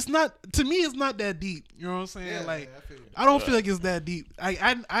want. It's not to me. It's not that deep. You know what I'm saying? Yeah, like I feel you. I don't feel like it's that deep. I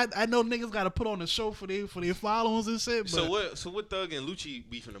know niggas got to put on a show for their followers and shit. But So what Thug and Lucci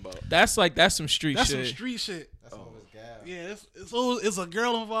beefing about? That's some street that's shit. some street shit. That's all his gas. Yeah, it's a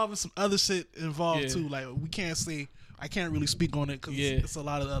girl involved and some other shit involved Yeah. too. Like we can't say. I can't really speak on it because Yeah. it's a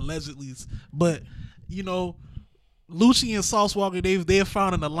lot of allegedlys. But you know, Lucci and Sauce Walker, they've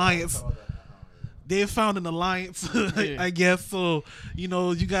found an alliance. They found an alliance, Yeah. I guess. So you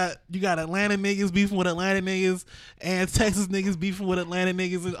know, you got Atlanta niggas beefing with Atlanta niggas, and Texas niggas beefing with Atlanta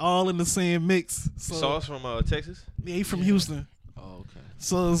niggas, and all in the same mix. So Sauce from Texas? yeah, he from Houston. Oh, okay.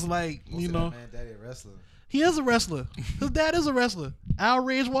 So it's like Most you of know, that man, daddy a wrestler. he is a wrestler. His dad is a wrestler.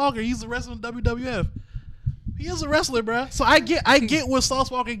 Outrage Walker, he's a wrestler in WWF. He is a wrestler, bruh. So I get where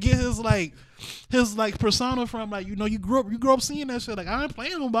Sauce Walker get his persona from. Like, you know, you grew up seeing that shit. Like, I ain't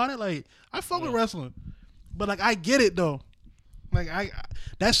playing about it. Like, I fuck with wrestling, but like I get it though. Like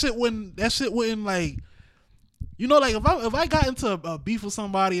that shit wouldn't like, you know, like if I got into a beef with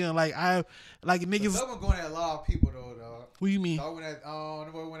somebody and like niggas. Thug been going at a lot of people though, dog. What do you mean? Dog went at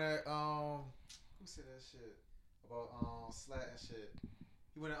who said that shit about Slat and shit.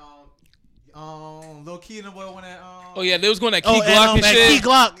 He went at Lil Key and the boy went at Oh yeah, they was going at Key Oh, Glock and at shit.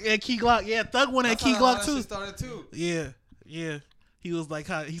 Key Glock. Yeah, Thug went at that's Key how Glock that too. shit started too. Yeah. He was like,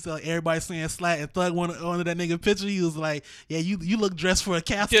 he said like, everybody saying Slat and Thug went on that nigga picture. He was like, yeah, you look dressed for a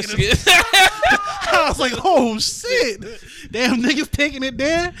casket. I was like, oh shit, damn niggas taking it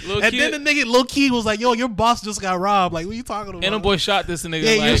there. Lil And Key- then the nigga Lil Key was like, yo, your boss just got robbed. Like, what you talking about? And them boy shot this nigga.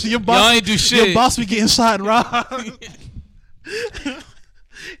 yeah, like, your boss, y'all ain't do shit. Your boss be getting shot and robbed.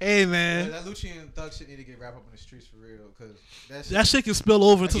 Hey Yeah, man, that Lucci and Thug shit need to get wrapped up in the streets for real, cause that shit can spill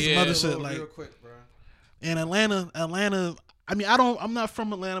over to some Yeah. other shit. real Like, quick, bro. in Atlanta. I mean, I'm not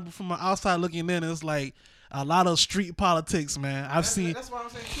from Atlanta, but from the outside looking in, it's like a lot of street politics, man. That's why I'm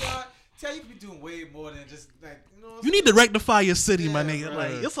saying T.I., you could be doing way more than just like, you know what I'm You need to rectify your city, my Yeah, nigga. bruh.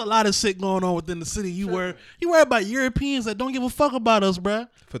 Like, it's a lot of shit going on within the city. You worry Tripping. about Europeans that don't give a fuck about us, bruh.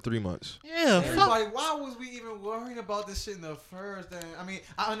 For 3 months. Yeah, fuck. Everybody, why was we even worrying about this shit in the first? I mean,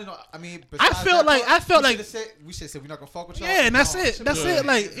 I don't know. I mean, I besides felt that like- part, I felt we like- should've said, we should say we're not gonna fuck with y'all. Yeah, and that's No, it. should've That's been it.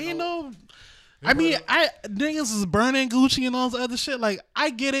 Like, niggas, you know. I mean, niggas is burning Gucci and all this other shit. Like,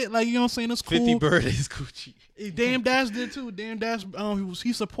 I get it. Like, you know what I'm saying? It's cool. 50 birthdays Gucci. Dame Dash did too. Dame Dash,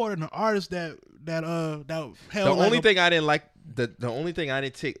 he supported an artist that held. The like only a- thing I didn't like, the only thing I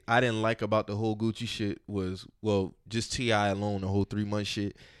didn't like about the whole Gucci shit was, well, just T.I. alone, the whole 3 month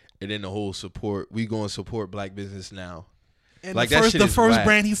shit, and then the whole support. We going to support black business now. and like, the that first, shit the is first whack.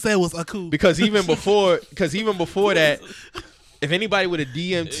 brand he said was Aku. Because even before that, if anybody would have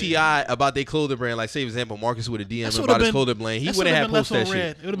DM'd T.I. about their clothing brand, like say for example, Marcus would have That DM'd should've about his been- clothing brand, he that wouldn't should've have been left posted that on shit.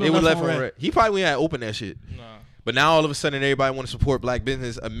 red. It would've been It would left left on on red. red. He probably wouldn't have opened that shit. Nah. But now all of a sudden everybody want to support black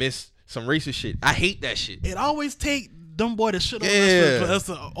business amidst some racist shit. I hate that shit. It always take them boy to shit on Yeah. us for us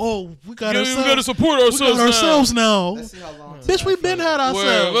to, oh, we got Yeah, ourselves. we gotta support we ourselves. got ourselves now. Let's see how long. Bitch, we been had ourselves.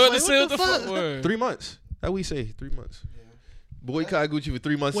 Word. What Like, to say? What the fuck? fuck? Word. 3 months. That we say 3 months. Boycott Gucci for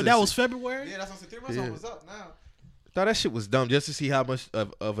 3 months. Well, is- that was February. Yeah, that's what I'm saying. 3 months Yeah. almost up now. Thought that shit was dumb just to see how much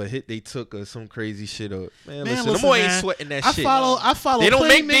of a hit they took or some crazy shit. Or man, listen, listen, them boy ain't man. sweating that I shit. follow. They don't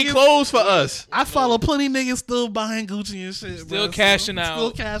plenty make their niggas- clothes for us. I follow plenty niggas still buying Gucci and shit. Still bruh. cashing out.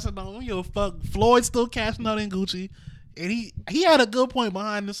 Still cashing out. Yo, fuck. Floyd still cashing out in Gucci, and he had a good point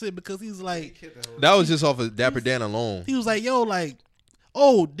behind this shit because he's like, That was just off of Dapper Dan alone. he was like, yo, like,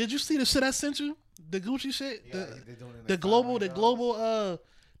 oh, did you see the shit I sent you? The Gucci shit. Yeah, they're doing it The like global.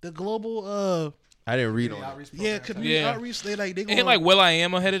 I didn't read on it. outreach Yeah, program. community Yeah. outreach. They like they Ain't like Will I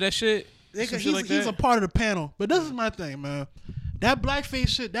Am ahead of that shit. Some shit he's, like he's that. a part of the panel. But this is my thing, man. That blackface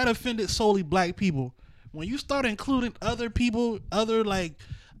shit that offended solely black people. When you start including other people, other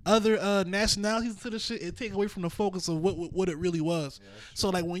nationalities to the shit, it take away from the focus of what it really was. So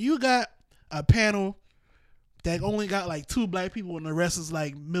like when you got a panel that only got like 2 black people and the rest is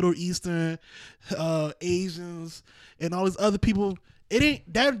like Middle Eastern, Asians, and all these other people. It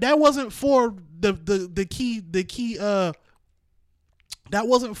ain't that wasn't for the key that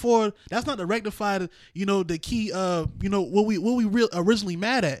wasn't for, that's not to rectify the key what we originally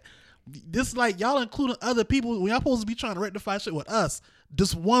mad at. This like y'all including other people when y'all supposed to be trying to rectify shit with us.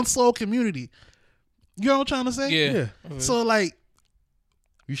 Just one sole community. You know what I'm trying to say? Yeah. So like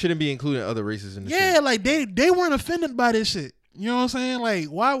You shouldn't be including other races in the yeah, like they weren't offended by this shit. You know what I'm saying? Like,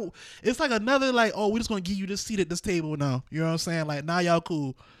 why? It's like another like, oh, we're just gonna give you this seat at this table now. You know what I'm saying? Like, now y'all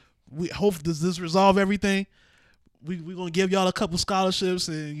cool. We hope does this resolve everything? We gonna give y'all a couple scholarships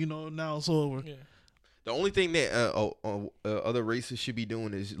and now it's over. Yeah. The only thing that other races should be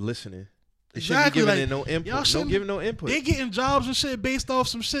doing is listening. They shouldn't be Exactly, giving like, it no y'all input. No shouldn't- giving no input. They getting jobs and shit based off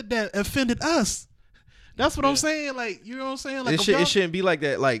some shit that offended us. That's what I'm saying. Like, you know what I'm saying? Like, it shouldn't be like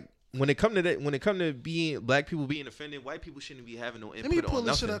that. Like when it come to that, when it come to being black people being offended, white people shouldn't be having no let input me pull on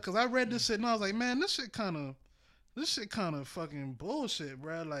this shit nothing. up because I read this shit and I was like, man, this shit kind of fucking bullshit,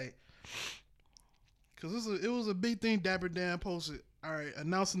 bro. Like, because it was a big thing Dapper Dan posted. All right,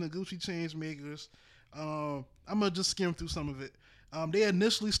 announcing the Gucci change makers. I'm gonna just skim through some of it. They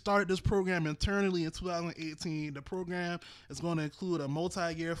initially started this program internally in 2018. The program is going to include a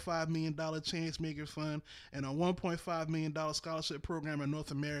multi-year $5 million Changemaker Fund and a $1.5 million scholarship program in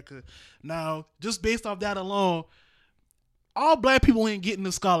North America. Now, just based off that alone, all black people ain't getting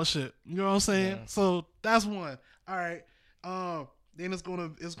the scholarship. You know what I'm saying? Yeah. So that's one. All right. Then they're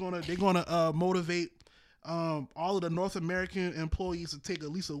gonna motivate all of the North American employees to take at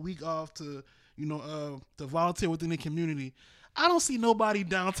least a week off to volunteer within the community. I don't see nobody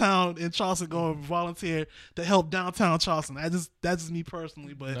downtown in Charleston going to volunteer to help downtown Charleston. That's just me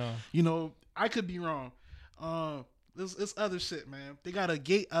personally, but No. I could be wrong. It's other shit, man. They got a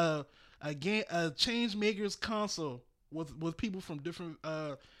change makers console with people from different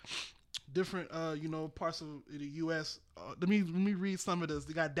parts of the U.S. Let me read some of this.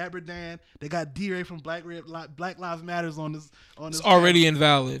 They got Dapper Dan. They got D-Ray from Black Lives Matters on this. It's already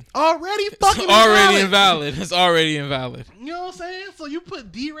invalid. Already fucking It's already invalid. invalid. It's already invalid. You know what I'm saying? So you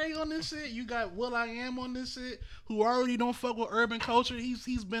put D-Ray on this shit. You got will.i.am on this shit, who already don't fuck with urban culture.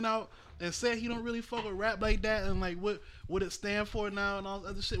 He's been out and said he don't really fuck with rap like that and like what it stand for now and all this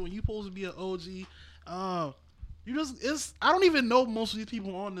other shit. When you supposed to be an OG, I don't even know most of these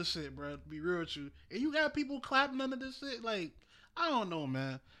people on this shit, bro. To be real with you, and you got people clapping under this shit. Like, I don't know,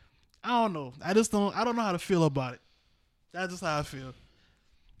 man. I don't know. I don't know how to feel about it. That's just how I feel.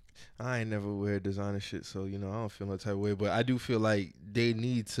 I ain't never wear designer shit, so I don't feel no type of way. But I do feel like they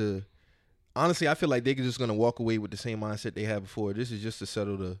need to. Honestly, I feel like they're just gonna walk away with the same mindset they had before. This is just to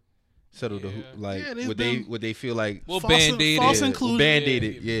settle the like what they feel like. Well, False band-aided. inclusion.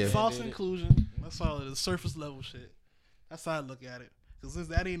 Band-aided, yeah. False inclusion. That's all it is. Surface level shit. That's how I look at it. Because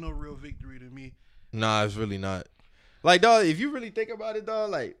that ain't no real victory to me. Nah, it's really not. Like, dog, if you really think about it, dog,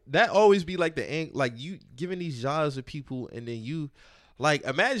 like that always be like the end. Like you giving these jobs to people, and then you, like,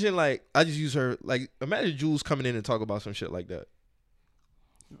 imagine like I just use her. Like, imagine Jules coming in and talk about some shit like that.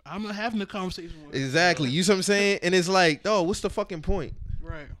 I'm not having a conversation with her. Exactly. You see what I'm saying? And it's like, dog, what's the fucking point?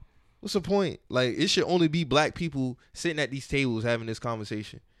 Right. What's the point? Like, it should only be black people sitting at these tables having this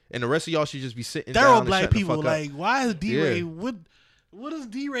conversation, and the rest of y'all should just be sitting down. Thorough and black shutting the people. fuck up. Like, why is D-Ray? Yeah. What is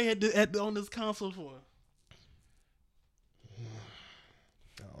D-Ray on this console for?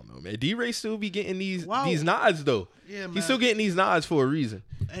 I don't know, man. D-Ray still be getting these nods though. Yeah, man. He's still getting these nods for a reason.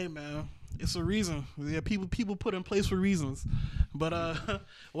 Hey, man. It's a reason. Yeah, people put in place for reasons. But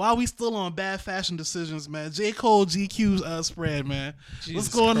while we still on bad fashion decisions, man, J. Cole GQ spread, man. What's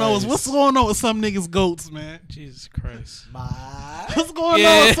going on with some niggas goats, man? Jesus Christ. What's going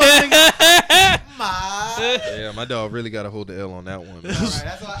on with some niggas? Yeah, my dog really got to hold the L on that one, man. All right,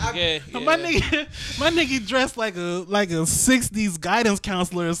 that's all Yeah. My nigga dressed like a 60s guidance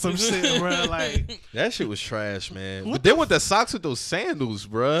counselor or some shit, bro. Like, That shit was trash, man. What But then with the socks with those sandals,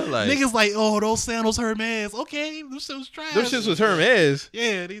 bro, like niggas like, oh, those sandals Hermes. Okay, them shit was trash. those shits was Hermes.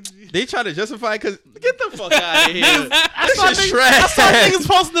 Yeah, They try to justify because get the fuck out of here. I saw This shit's I saw trash. niggas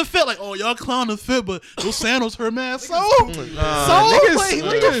posting the fit like, oh, y'all clown the fit, but those sandals Hermes. So, Niggas, like,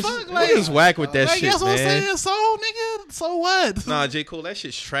 what the fuck? Like, niggas whack with that like, shit, that's what I'm man. saying. So, nigga, so what? Nah, J. Cole, that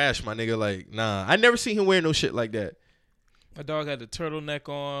shit's trash, my nigga. Like, nah, I never seen him wear no shit like that. My dog had the turtleneck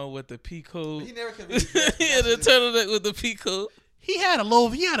on with the peacoat. He never could. He had the turtleneck with the peacoat. He had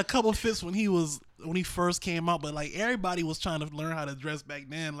a couple fits when he first came out, but like everybody was trying to learn how to dress back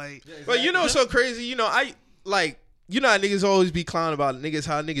then. Like, But you know what's so crazy? I like, how niggas always be clowning about niggas,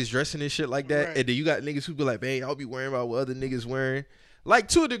 how niggas dressing and shit like that. Right. And then you got niggas who be like, man, I'll be worrying about what other niggas wearing. Like,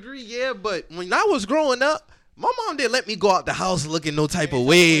 to a degree, yeah, but when I was growing up, my mom didn't let me go out the house looking no type of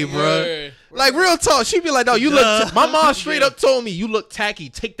way, bro. Word. Like, real talk, she be like, "No, you look." My mom straight up told me, "You look tacky.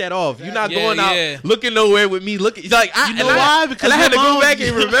 Take that off. You're not going out looking nowhere with me. Looking like You know why? Because I had to your go mom- back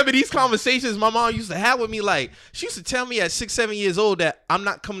and remember these conversations my mom used to have with me. Like, she used to tell me at 6, 7 years old that I'm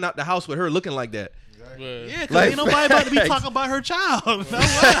not coming out the house with her looking like that. Word. yeah, because Like, ain't nobody about to be facts. talking about her child. No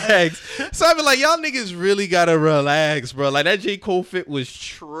way. Facts. So I be like, y'all niggas really gotta relax, bro. Like, that J. Cole fit was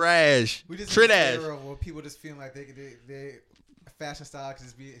trash. We just Trit in ass. this era where people just feeling like they fashion style can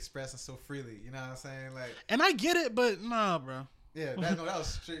just be expressing so freely. You know what I'm saying? Like, And I get it, but nah, bro. Yeah, that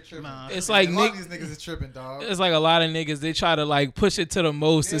was straight tripping. Nah. It's like a lot Nick. of these niggas is tripping, dog. It's like a lot of niggas, they try to like push it to the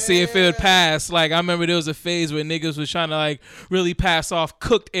most to see if it would Yeah. pass. Like I remember there was a phase where niggas was trying to like really pass off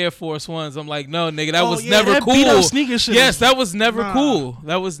cooked Air Force Ones. I'm like, no, nigga, that was never that cool. beat up sneaker shit. Yes, that was never Nah. cool.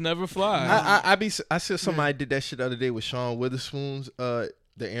 That was never fly. I said somebody did that shit the other day with Sean Witherspoon's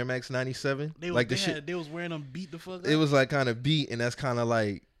the Air Max 97. They was, like the they shit. had, they was wearing them beat the fuck up. It was like kind of beat, and that's kind of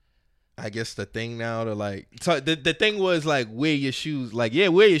like, I guess the thing now to like. So the thing was like, wear your shoes. Like, yeah,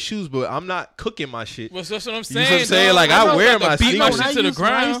 wear your shoes, but I'm not cooking my shit. Well, that's what I'm know saying. what I'm saying? dog. Like, I know wear about my to beat my sneakers. shit to the I used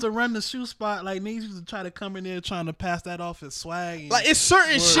ground. to run the shoe spot. Like niggas used to try to come in there trying to pass that off as swag. And Like it's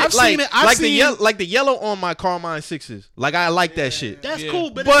certain Word. shit. I've like seen it. I've like seen- the yellow on my Carmine 6s. Like I like that shit. that's Yeah.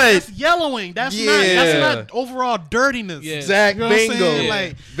 cool, but, But- that's yellowing. That's Yeah. not overall dirtiness. Yeah. Zach, You know what I'm bingo, saying? Yeah.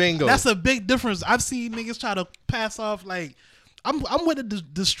 Like bingo. that's a big difference. I've seen niggas try to pass off like I'm with the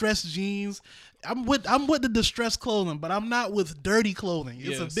distressed jeans. I'm with the distressed clothing, but I'm not with dirty clothing.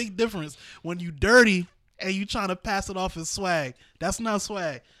 It's Yes. a big difference when you dirty and you trying to pass it off as swag. That's not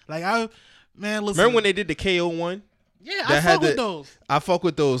swag. Like listen. Remember when they did the KO one? Yeah, that I had fuck with the- those. I fuck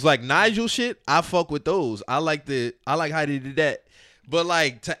with those. Like Nigel shit, I fuck with those. I like how they did that. But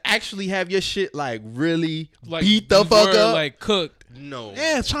like to actually have your shit like really Like, beat the you fuck were, up. like cooked. No.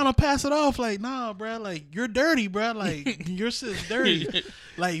 Yeah, trying to pass it off like, nah, bro. Like you're dirty, bro. Like your shit's dirty.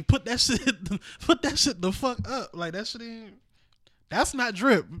 Like put that shit the fuck up. Like that shit ain't. That's not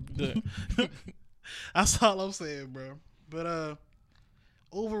drip. That's all I'm saying, bro. But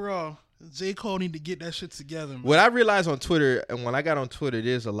overall, J. Cole need to get that shit together, man. What I realized on Twitter, and when I got on Twitter,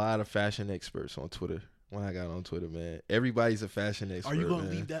 there's a lot of fashion experts on Twitter. When I got on Twitter, man, everybody's a fashion expert. Are you gonna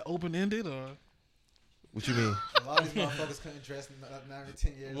man. leave that open ended or? What you mean? A lot of these motherfuckers couldn't dress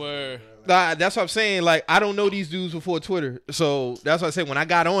 10 years Word. ago, bro. Like, That's what I'm saying. Like I don't know these dudes before Twitter, so that's what I said. When I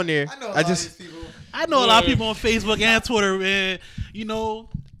got on there, I know a lot of these people. I know a lot of people on Facebook and Twitter, man. You know,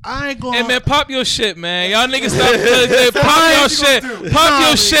 I ain't going. Hey man, pop your shit, man. Y'all niggas stop. Pop your shit. Pop Nah,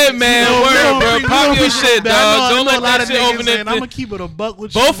 your shit, man. You know, Word, bro. we Pop don't your be- shit, I dog. know Don't a let lot that of shit niggas, open man, it. I'm gonna keep it a buck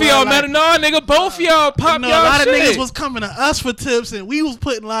with Both you. of y'all bro. matter. No, nigga, both of y'all pop No, y'all a lot shit. of niggas was coming to us for tips, and we was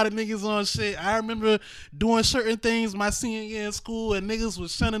putting a lot of niggas on shit. I remember doing certain things my senior year in school, and niggas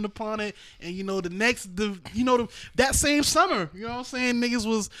was shunning upon it. And you know, that same summer, you know what I'm saying, niggas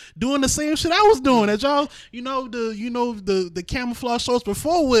was doing the same shit I was doing. That y'all, the camouflage shorts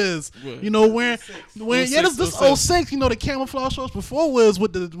before Wiz, you know, wearing yeah, this 06, you know, the camouflage shorts before Wiz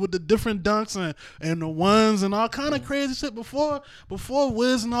with the different dunks and the ones and all kind of crazy shit before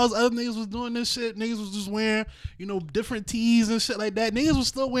Wiz and all those other niggas was doing this shit. Niggas was just wearing, you know, different tees and shit like that. Niggas was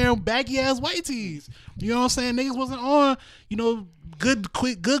still wearing baggy ass white tees. You know what I'm saying? Niggas wasn't on, you know, good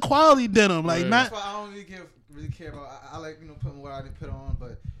quality denim. Like not. That's why I don't really care about. I like, you know, putting what I didn't put on,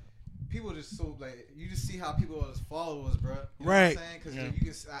 but people just so like you just see how people are as followers, bro. You know Right. what I'm saying? Because you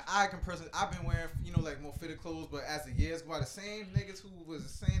can. I can personally, I've been wearing, you know, like more fitted clothes, but as the years go by, the same niggas who was the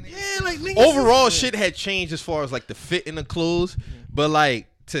same niggas. Yeah, like niggas. overall shit had changed as far as like the fit in the clothes, but like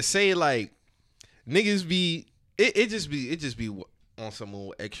to say like niggas be it just be on some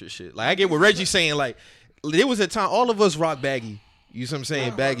little extra shit. Like I get what Reggie's saying. Like there was a time all of us rock baggy. You see what I'm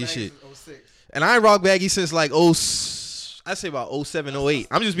saying? Baggy shit. 06. And I ain't rock baggy since like I say about 07, 08.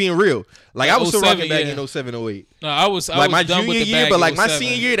 I'm just being real. Like I was still 07, rocking baggy yeah. in 07, 08. No, I was Like my done with junior the year, bag but in like my 07.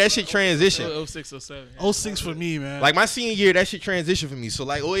 senior year, that shit transitioned. 06, 07. 06 for me, man. Like my senior year, that shit transitioned for me. So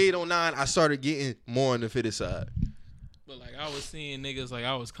like 08, 09, I started getting more on the fitted side. But like I was seeing niggas, like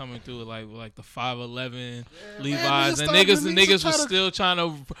I was coming through like the 5'11" niggas Levi's, and started- niggas niggas was try to- still trying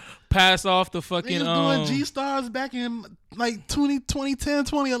to pass off the fucking Niggas doing G stars back in like 2010,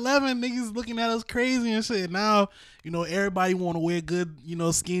 2011. Niggas looking at us crazy and shit. Now, you know, everybody want to wear good, you know,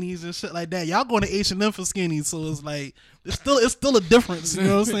 skinnies and shit like that. Y'all going to H&M for skinnies, so it's like it's still a difference. You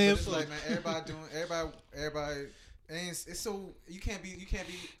know what I'm saying? It's like, man, everybody. It's so you can't be,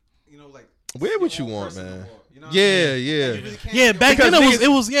 you know, like. Wear what you your own want, person man. no more, you know what Yeah, I'm saying? yeah. Like, you really can't Yeah, be back your- then Because it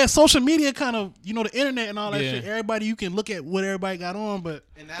was social media kind of, you know, the internet and all that Yeah. shit. Everybody, you can look at what everybody got on, but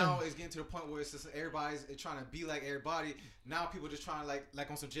And now it's getting to the point where it's just everybody's trying to be like everybody. Now people just trying to like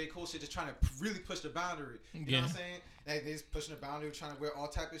on some J. Cole shit, just trying to really push the boundary. You know what I'm saying? Like they just pushing the boundary, trying to wear all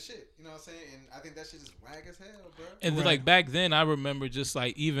type of shit. You know what I'm saying? And I think that shit is wag as hell, bro. And then, Right. like back then, I remember just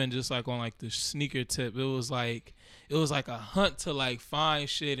like on like the sneaker tip, it was like a hunt to like find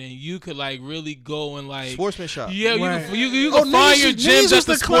shit, and you could like really go and like Sportsman shop. yeah, Right. you Oh, can find niggas your used- gyms niggas at used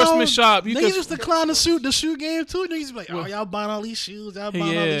the to clown- sportsman shop. You niggas could used to clown the shoe game too. Niggas be like, oh, y'all buying all these shoes, y'all buying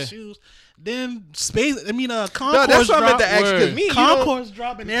all Yeah. these shoes. Then Concourse No, that's what I meant to ask because Word. me and you don't- Concourse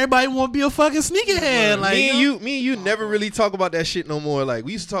dropping. Everybody want to be a fucking sneakerhead. Like me and you never really talk about that shit no more. Like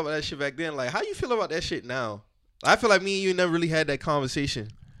we used to talk about that shit back then. Like how you feel about that shit now? I feel like me and you never really had that conversation.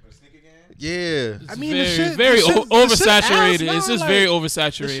 With a sneaker game? Yeah. It's I mean, very, the shit, very the shit, oversaturated. The shit It's just ass, very like, the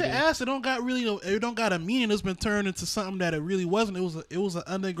oversaturated. shit ass, it don't got really, it don't got a meaning. It's been turned into something that it really wasn't. It was an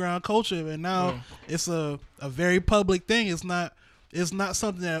underground culture, and now it's a very public thing. It's not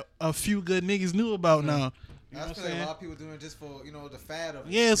something that a few good niggas knew about now. You know I what feel I'm like a saying? lot of people doing it just for the fad of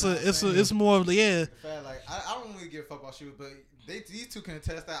it. Yeah, it's more of the The fad, like I don't really give a fuck about shoes, but these two can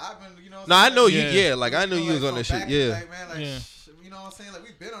attest that I've been No, I know Yeah. you. Yeah, like I know you was like, on this from shit. back in, Yeah. like, man, like, Yeah. you know what I'm saying? Like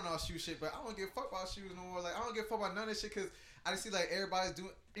we've been on our shoe shit, but I don't give a fuck about shoes no more. Like I don't give a fuck about none of this shit because I just see like everybody's doing.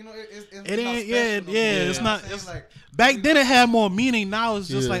 You know, it's It not ain't- special yeah, no more, yeah, you it's know not- what I'm saying? Like Back then it had more meaning. Now it's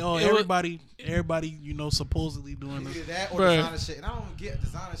just Yeah. like, oh, It was- everybody, supposedly doing either it. that or Bruh. designer shit, and I don't get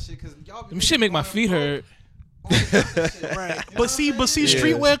designer shit because y'all. Them shit make my feet hurt. Right. But see, Yeah.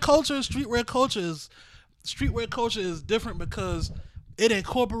 streetwear culture is different because it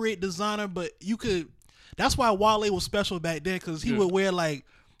incorporate designer, but you could. That's why Wale was special back then because he would wear like.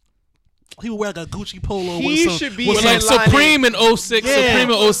 He would wear like a Gucci polo. He with some, should be with With some- like headlining. Supreme in 06, Yeah. Supreme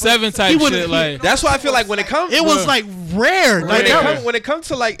in 07 type would- shit. he- Like That's why I feel like when it comes, It was like rare. Like that. when it comes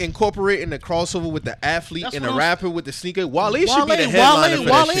to like incorporating the crossover with the athlete That's and what the I'm- rapper with the sneaker, Wale should be the headliner for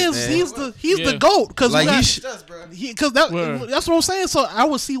Wale that shit, is man. he's Yeah. the GOAT because Like, he sh- does, bro. Because Word. that's what I'm saying. So I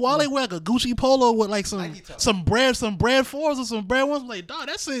would see Wale wear like a Gucci polo with like Nike top. some bread fours or some bread ones. I'm like, dog,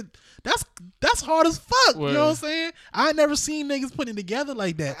 that's it. That's hard as fuck. Word. You know what I'm saying? I ain't never seen niggas putting it together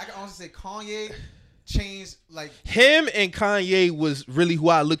like that. I can honestly say Kanye changed like. Him and Kanye was really who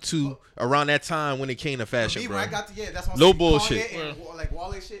I looked to around that time when it came to For fashion, me, bro. when I got to that's what I'm No saying. bullshit. Kanye and like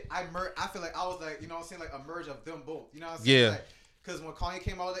Wale shit, I feel like I was like, you know what I'm saying, like a merge of them both. You know what I'm saying? Yeah. Like, because when Kanye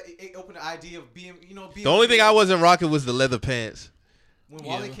came out, it opened the idea of being. The only thing I wasn't rocking was the leather pants. When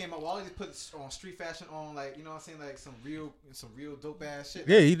Wale Yeah. came out, Wale just put on street fashion on, like, you know what I'm saying, like some real dope ass shit.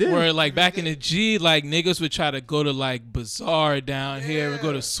 Yeah, he did. where like back in the G, like niggas would try to go to like Bazaar down here and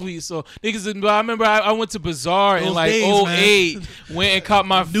go to Yeah. Sweet. So niggas, I remember I went to Bazaar in Those like days, 08, went and caught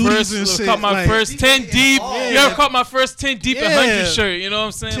my Nudies and first, shit, caught my like- first 10 deep. Yeah. You ever caught my first 10 deep and Yeah. 100 shirt? You know what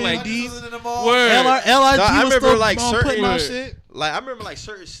I'm saying? 10 Like deep. Word. LRG No, I was remember still like putting certain out shit. like I remember like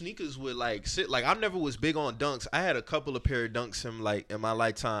certain sneakers would like sit like I never was big on dunks. I had a couple of pair of dunks in my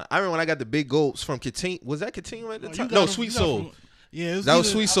lifetime. I remember when I got the big golds from Continue. Was that Continue at the Oh, you time? got No, them- Sweet you got Soul. them- Yeah, That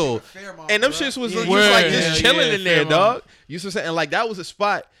was Sweet Soul. And them shits was Yeah, just Word. like just Yeah, chilling yeah, in there, Fairmont. dog. You know what I'm saying? And like that was a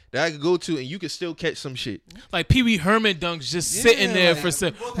spot that I could go to and you could still catch some shit. Like Pee Wee Herman dunks just Yeah, sitting there like- for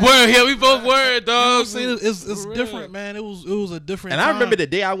some. We both had- Word, yeah, we both were, You know what I'm dog. saying? It's For real. different, man. It was a different. And I time. remember the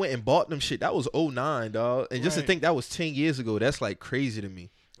day I went and bought them shit. That was 09, dog. And just to Right. think that was 10 years ago, that's like crazy to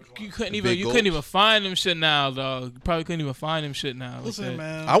me. You couldn't The even big you couldn't goals. even find them shit now, dog. You probably couldn't even find them shit now. like Listen, that.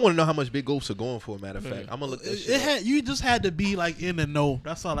 man. I want to know how much big ghosts are going for. Matter of fact, I'm gonna look that It, shit it up. had you just had to be like in the know.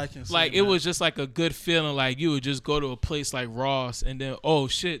 That's all I can say. Like it man. was just like a good feeling. Like you would just go to a place like Ross and then oh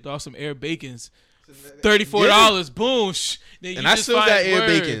shit, dog, some Air Bacons, $34. Boom. Then you And I just still find got Air word.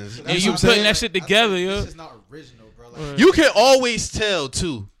 Bacons. And That's you what I'm putting saying. that shit together, This yo. is not original, bro. Like, Word. You can always tell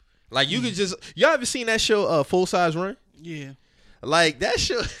too. Like you can just y'all ever seen that show Full Size Run? Yeah. Like that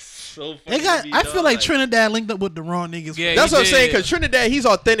show is so funny. They got. to me, I dog. feel like Trinidad linked up with the wrong niggas. Yeah, That's he what I'm saying. did. Cause Trinidad, he's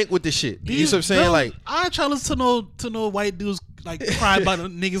authentic with the shit. You know what I'm saying? Them- Like I ain't trying to listen to no white dudes like cry about the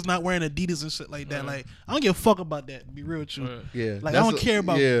niggas not wearing Adidas and shit like that. Like I don't give a fuck about that. To be real with you. Word. yeah. Like I don't care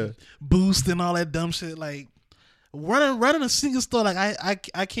about Boost and all that dumb shit. Like running a sneaker store. Like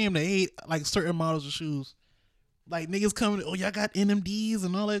I came to hate like certain models of shoes. Like niggas coming. Oh, y'all got NMDs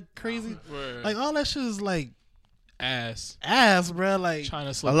and all that crazy. Word. Like all that shit is like ass. bro. Like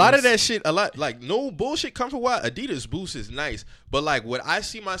China A slippers. lot of that shit, like no bullshit comes from what Adidas Boost is nice, but like would I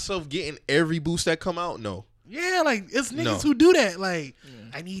see myself getting every boost that come out? No. yeah, like it's niggas No. who do that. Like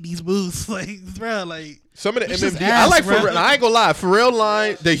I need these boosts. Like bro, like Some of the It's just MMD, I ass, like bro. Pharrell. I ain't gonna lie, Pharrell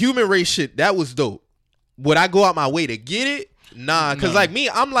line, the human race shit, that was dope. Would I go out my way to get it? Nah, cause No. like me,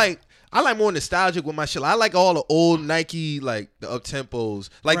 I like more nostalgic with my shit. I like all the old Nike, like the up tempos,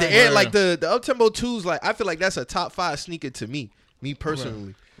 like Right. the air, Right. like the up tempo 2s. Like I feel like that's a top 5 sneaker to me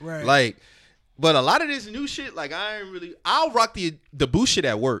personally. right. Like, but a lot of this new shit, like I ain't really. I'll rock the boost shit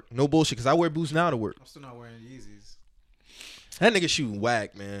at work, no bullshit, cause I wear boost now to work. I'm still not wearing Yeezys. That nigga shooting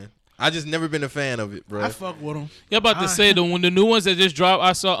whack, man. I just never been a fan of it, bro. I fuck with them. Yeah, about to I- say the new ones that just dropped.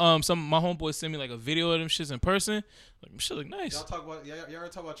 I saw some my homeboy sent me like a video of them shits in person. Like shit look nice. Y'all talk about y'all ever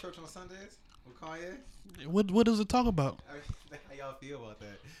talk about church on Sundays with Kanye? What does it talk about? How y'all feel about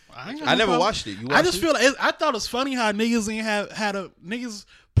that? ain't got I no never problem. watched it. You watched I just it? feel like I thought it's funny how niggas ain't had a niggas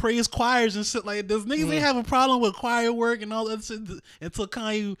praise choirs and shit like this. Niggas ain't have a problem with choir work and all that shit until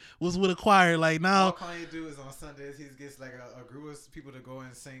Kanye was with a choir. Like All now, Kanye do is on Sundays he gets like a group of people to go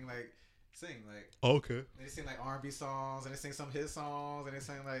and sing like sing like. Okay. And they sing like R&B songs, and they sing some his songs, and they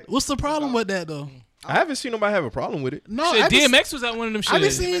sing like. What's the problem with that though? I haven't seen nobody have a problem with it. No, Shit, I been- DMX was at one of them shit. I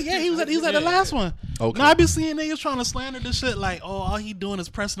been seeing, yeah, he was at the last one. Okay. No, I been seeing niggas trying to slander this shit like, oh, all he doing is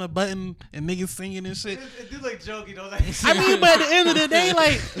pressing a button and niggas singing and shit. It do like jokey though. Like, I mean, but at the end of the day,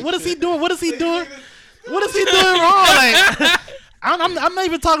 like, what is he doing? What is he doing? What is he doing wrong? Like, I'm not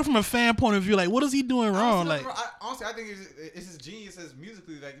even talking from a fan point of view. Like, what is he doing wrong? Like, honestly, I think it's his genius as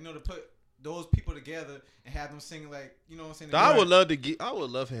musically, like, you know, to put those people together and have them sing like, you know what I'm saying? I would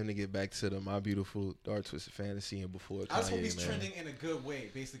love for him to get back to the My Beautiful Dark Twisted Fantasy and before Kanye, I just hope he's man. trending in a good way,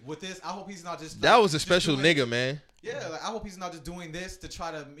 basically. With this, I hope he's not just. That like, was a just special doing- nigga, man. Yeah, like I hope he's not just doing this to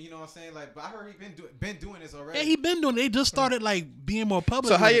try to, you know what I'm saying? Like, but I heard he been doing this already. yeah, he been doing. They just started like being more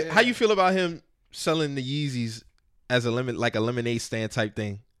public. So how with you, it. how you feel about him selling the Yeezys as a lemonade stand type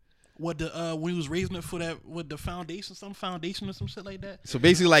thing? What the when he was raising it for that with the foundation, some foundation or some shit like that. So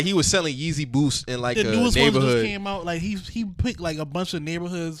basically, like he was selling Yeezy Boost in like The a newest ones just neighborhood. came out. Like he picked like a bunch of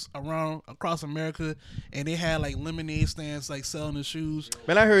neighborhoods across America, and they had like lemonade stands like selling the shoes.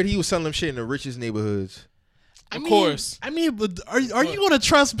 Man, I heard he was selling them shit in the richest neighborhoods. Of course. I mean, but are you gonna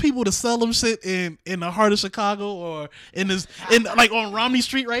trust people to sell them shit in the heart of Chicago or in like on Romney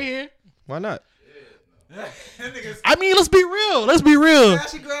Street right here? Why not? I mean, let's be real. Let's be real.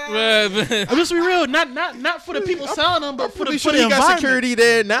 Let's be real. Not for the people selling them, but for the sure for he the got environment. security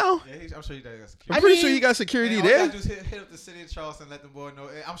there now. Yeah, I'm sure he does. I'm pretty sure he got security All you there. gotta do is hit up the city of Charleston, let the boy know.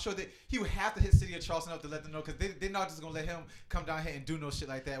 I'm sure that he would have to hit city of Charleston up to let them know, because they're not just gonna let him come down here and do no shit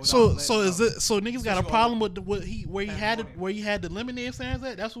like that. So is it so niggas got a Especially problem with where he money. had the lemonade stands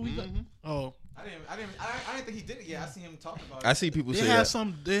at? That's what we got. Oh, I didn't think he did it yet. I seen him talk about it. I see people they say had that.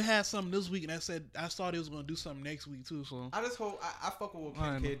 some. They had some this week, and I saw they was gonna do something next week too. So, I just hope I fuck with what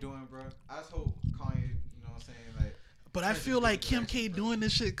I Kim know. K doing, bro. I just hope Kanye, you know what I'm saying, like. but I feel like Kim K doing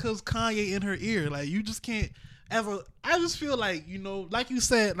this shit cause Kanye in her ear. Like you just can't ever. I just feel like like you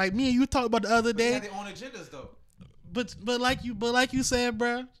said, like me and you talked about the other They day. have their own agendas though. But like you said,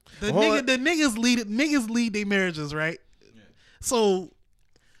 bro, the Hold niggas lead their marriages, right? Yeah. So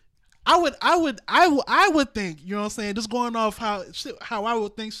I would think, you know what I'm saying, just going off how I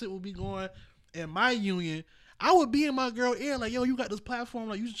would think shit would be going in my union, I would be in my girl ear like, yo, you got this platform,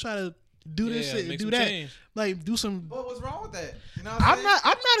 like you should try to do this shit and make do some that, change. like do some. But what's wrong with that? You know what I'm I'm saying?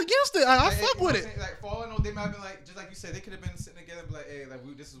 not against it. I Like, fuck you know with what I'm it. saying? Like, for all I know, they might have been like, just like you said, they could have been sitting together and be like, hey,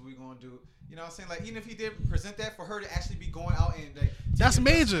 like, this is what we gonna do. You know what I'm saying? Like, even if he did present that, for her to actually be going out and like, That's taking-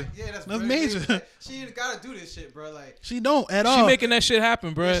 major. Yeah, that's That's very major. Like, she ain't gotta do this shit, bro. Like, She don't at She all. making that shit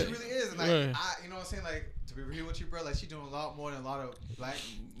happen, bro. yeah, she really is. And like, Right. you know what I'm saying? Like, to be real with you, bro, like, she doing a lot more than a lot of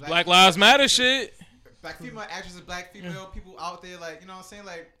Black Lives Matter shit. Black female actresses, black female people out there, like, you know what I'm saying?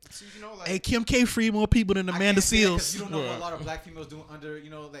 Like, so, you know, like. Hey, Kim K freed more people than I Amanda can't say that 'cause Seals. You don't know what Right. a lot of black females doing under,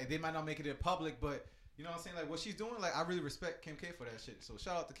 you know, like they might not make it in public, but you know what I'm saying? Like what she's doing, like I really respect Kim K for that shit. So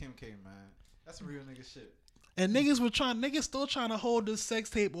shout out to Kim K, man. That's some real nigga shit. And niggas still trying to hold this sex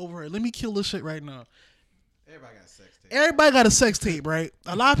tape over her. Let me kill this shit right now. Everybody got sex tape. Everybody got a sex tape, right?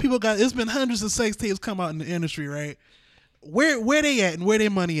 A lot of people got. It's been hundreds of sex tapes come out in the industry, right? Where they at and where they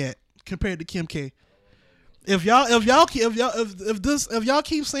money at compared to Kim K? If y'all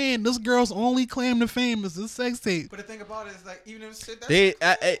keep saying this girl's only claim to fame is this sex tape, But the thing about it is like even if shit They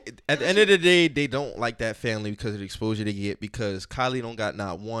at the end of the day, they don't like that family because of the exposure they get. Because Kylie don't got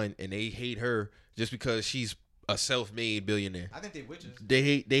not one, and they hate her just because she's a self-made billionaire. I think they witches. They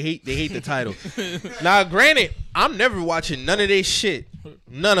hate the title. Now, granted, I'm never watching none of their shit,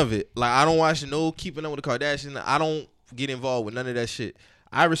 none of it. Like I don't watch no Keeping Up with the Kardashians. I don't get involved with none of that shit.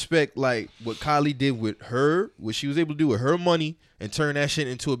 I respect like what Kylie did with her, what she was able to do with her money, and turn that shit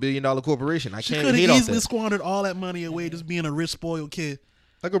into $1 billion corporation. I she can't could hate have off easily that. squandered all that money away just being a rich spoiled kid.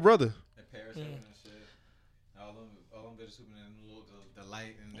 Like a brother. In Paris and shit. All them bitches hooping in the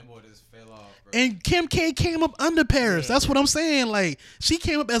light and them boys just fell off, bro. And Kim K came up under Paris. That's what I'm saying. Like she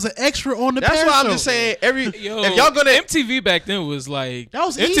came up as an extra on the That's Paris why I'm show. just saying Yo, if y'all gonna MTV back then was like That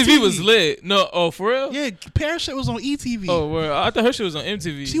was MTV ETV. was lit. No, oh for real? Yeah, Paris shit was on ETV. Oh, well, I thought her shit was on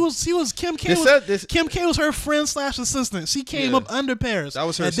MTV. She was Kim K. They Was, said this- Kim K was her friend / assistant. She came Yeah. up under Paris. That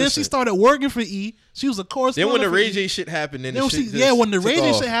was her And then she assistant. started working for E. She was a then correspondent. when the for Ray E. J shit happened, then Then the she, shit yeah, when the took Ray J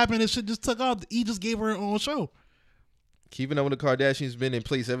off. shit happened, it shit just took off. E just gave her her own show. Keeping Up with the Kardashians been in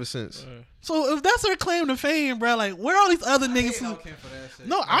place ever since. So if that's her claim to fame, bro, like where are all these other I niggas? hate Who, Kim for that shit.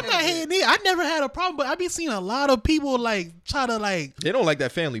 no, I'm never not did. hating it. I never had a problem, but I be seeing a lot of people like try to like. They don't like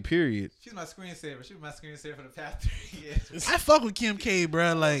that family, period. She's my screensaver. She was my screensaver for the past 3 years. I fuck with Kim K,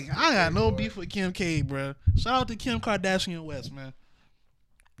 bro. Like I got no beef with Kim K, bro. Shout out to Kim Kardashian West, man.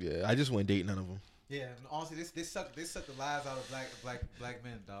 Yeah, I just wouldn't date none of them. Yeah, and honestly, they suck the lives out of black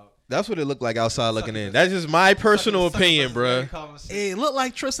men, dog. That's what it looked like outside looking in. That's just my personal opinion, bruh. Hey, it looked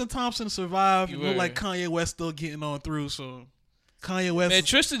like Tristan Thompson survived. It looked Word. like Kanye West still getting on through. So Kanye West. Man,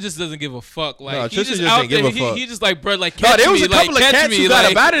 Tristan just doesn't give a fuck. Like No, he Tristan just just out didn't give there. a fuck. He just like, bro, like No, catch there was me, a couple like, of catch cats me, who got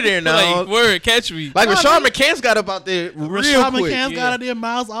like, up out of there now. Like, word, catch me. Like Nah, Rashad man. McCants got up out there real Rashad quick. McCants Yeah. got out of there.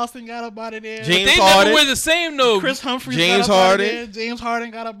 Miles Austin got up out of there. James They Harden. never were the same though. Chris Humphries James got up out of Harden. there. James Harden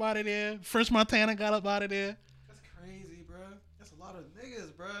got up out of there. French Montana got up out of there. That's crazy, bro. That's a lot of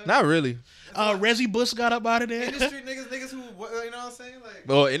niggas, bro. Not really. Reggie Bush got up out of there. Industry niggas who, you know what I'm saying? Like,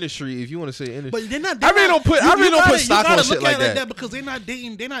 Well, industry, if you want to say industry. But they're not. I really don't put stock on shit like that. because they're not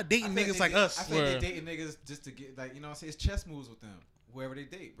dating. They're not dating niggas like us. I feel like Word. they dating niggas just to get, like, you know what I'm saying? It's chess moves with them, whoever they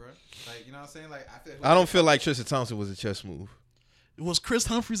date, bro. Like, you know what I'm saying? Like, I don't feel like Tristan Thompson was a chess move. Was Chris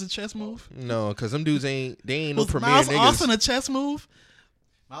Humphries a chess move? No, because them dudes ain't no Was premier Miles niggas. Austin a chess move?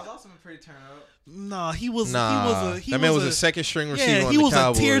 Miles Austin been pretty turned up. Nah, he was. Nah, He that man was a a second string receiver Yeah, on he the was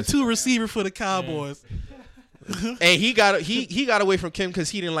Cowboys. a tier 2 receiver for the Cowboys. And he got away from Kim because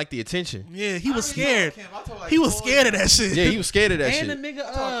he didn't like the attention. Yeah, he was I really scared. told Kim, I told, like, He was Chloe, scared of that shit. Yeah, he was scared of that and shit. the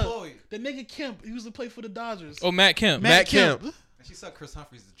I told Chloe. nigga Kemp, he used to play for the Dodgers. Oh, Matt Kemp. Matt Kemp. And she sucked Chris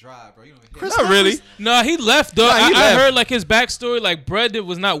Humphries to dry, bro. You don't even Chris Not really. Humphries- No, he left though. Nah, he I left. heard like his backstory. Like, bruh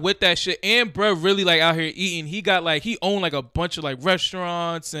was not with that shit, and bruh really like out here eating. He got like he owned like a bunch of like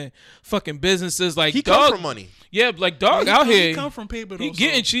restaurants and fucking businesses. Like He dog, come from money, yeah, like dog He out come- here. He come from paper. Though, He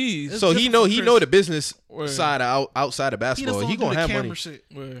getting so cheese. It's so he different know from he Chris. know the business Word. side outside of He just basketball. don't He do gonna the have camera money. shit.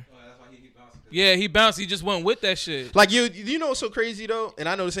 Word. Oh, that's why he bouncing. Yeah, he bounced. He just went with that shit. Like you know what's so crazy though, and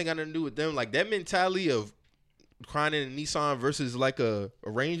I know this ain't got nothing to do with them. Like that mentality of crying in a Nissan versus like a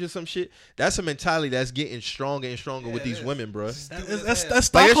Range or some shit. That's a mentality that's getting stronger and stronger with Yeah, these it is. women, bro. That's Like, that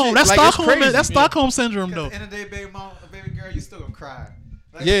Stockholm. shit- That's like, it's Stockholm. crazy. That's Yeah. Stockholm syndrome, At though. the end of the day, baby girl, you still gonna cry.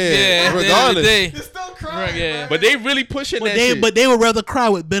 Like, Yeah, Yeah, at the end of the regardless. day. You're still crying, Yeah. bro. But they really pushing that shit. But they would rather cry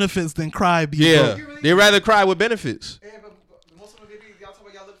with benefits than cry. Be yeah, broke. they rather cry with benefits. Yeah, but most of them, y'all talk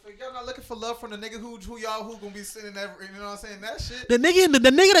about y'all not looking for love from the nigga who gonna be sitting there, you know what I'm saying? That shit. The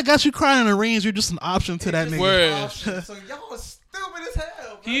nigga that got you crying in the range, you're just an option to that It's nigga. just Word. an option. So y'all is stupid as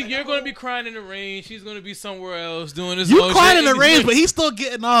hell, bro. Like, You're gonna be crying in the rain. She's gonna be somewhere else doing this. You own crying shit. in the range, but he's still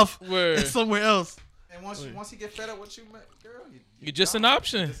getting off Word. somewhere else. And once you get fed up with you, man, girl, You're just an done.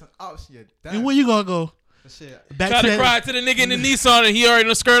 option. You're just an option. You're done. And where you gonna go? Shit. Back Try to that- cry to the nigga in the Nissan and he already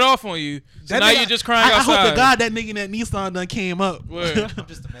done skirt off on you. So that now nigga- you're just crying I outside. hope to God that nigga in that Nissan done came up. Word. I'm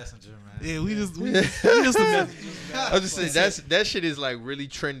just a messenger, man. Yeah, we just a messenger. I was just saying that shit is like really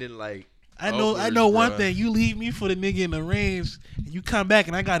trending. Like I know upwards, one bruh. thing. You leave me for the nigga in the range, and you come back,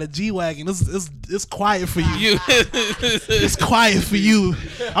 and I got a G wagon. It's quiet for you. It's quiet for you.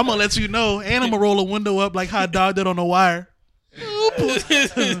 I'm gonna let you know, and I'm gonna roll a window up like how Dog did on the wire.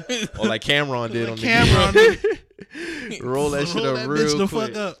 or like Cameron did on Cameron, the roll that shit roll up that real bitch the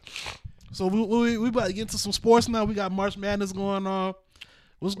quick. fuck up. So we about to get into some sports now. We got March Madness going on.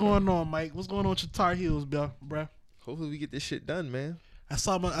 What's going on, Mike? What's going on with your Tar Heels, bruh? Hopefully we get this shit done, man. I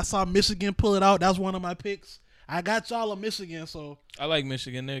saw Michigan pull it out. That's one of my picks. I got y'all in Michigan, so I like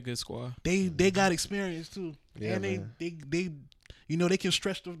Michigan. They're a good squad. they got experience too, Yeah, and man. they you know they can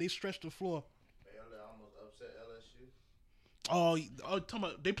stretch the floor. Oh, talking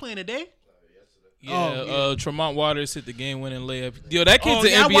about they playing today? Yeah, Oh, Tremont Waters hit the game-winning layup. Yo, that kid's Oh,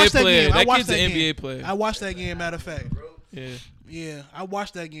 yeah, I an NBA watched that player. game. I That watched kid's that an game. NBA player. I watched that game. Matter of fact, Yeah. yeah, I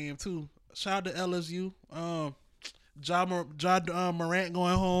watched that game too. Shout out to LSU. Morant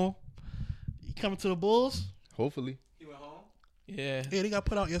going home. You coming to the Bulls? Hopefully. He went home. Yeah. Yeah, they got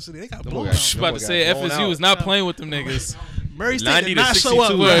put out yesterday. They got Them blown boys out. Just Them about to boys say got blown FSU out. was not playing with them niggas. Murray State 90 did to not show 62,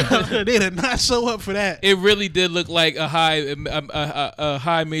 up. bro. Bro. They did not show up for that. It really did look like a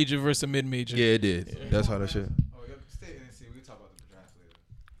high major versus a mid major. Yeah, it did. That's how that shit. Oh, yeah, stay and see. We'll talk about the draft later.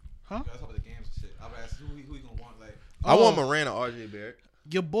 Huh? Y'all talk about the games and shit. I'll ask who you gonna want, like. I want Moran or RJ Barrett.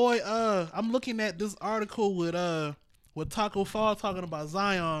 Your boy, I'm looking at this article with Taco Fall talking about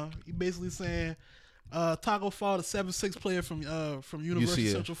Zion. He basically saying Taco Fall, the 7'6" player from University of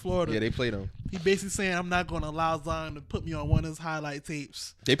UCF. Central Florida. Yeah, they played them. He basically saying I'm not gonna allow Zion to put me on one of his highlight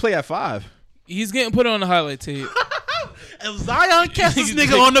tapes. They play at 5. He's getting put on the highlight tape. If Zion catch this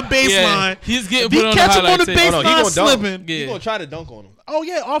nigga on the baseline, Yeah, he's getting if he put on the catch him on highlight the tape. Oh, no, he baseline gonna dunk. slipping, Yeah. He gonna try to dunk on him. oh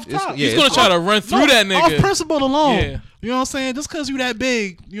yeah, off It's- top. yeah, He's gonna it's try off- to run through No, that nigga. Off principle alone. Yeah. You know what I'm saying? Just because you that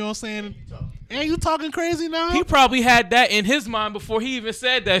big, you know what I'm saying? Ain't you talking crazy now? He probably had that in his mind before he even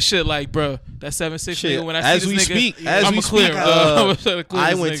said that shit. Like, bro, that 7'6" Shit, nigga. When I as see we this nigga, speak, as I'ma we clear speak, him. I'ma try to clear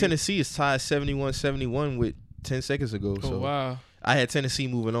I this went nigga. Tennessee is tied 71-71 with 10 seconds ago. So Oh wow, I had Tennessee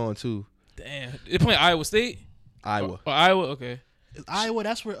moving on too. damn. They playing Iowa State. Iowa. Or Iowa. Okay. Is Iowa?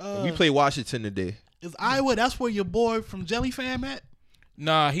 That's where We play Washington today. Is Iowa? That's where your boy from Jelly Fam at.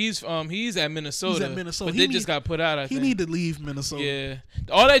 Nah, he's at Minnesota. He's at Minnesota. But they just got put out. I He think. need to leave Minnesota. Yeah,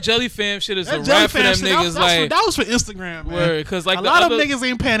 all that Jelly Fam shit is That a Jelly rap for Fam them shit, niggas. Like, that was for Instagram, man. word, cause like a the lot other, of niggas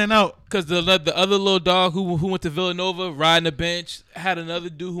ain't panning out. Cause the other little dog who went to Villanova riding the bench had another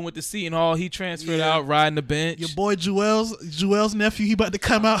dude who went to Seton Hall. He transferred out riding the bench. Your boy Joel's nephew, he about to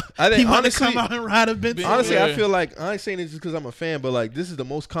come out. I think, he about honestly- to come out and ride a bench. Honestly, Yeah. I feel like I ain't saying this just because I'm a fan, but like this is the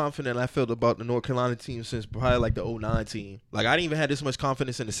most confident I felt about the North Carolina team since probably like the 09 team. Like I didn't even have this much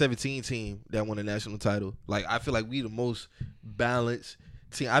confidence in the 17 team that won the national title. Like I feel like we the most balanced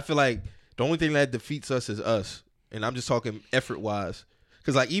team. I feel like the only thing that defeats us is us, and I'm just talking effort wise.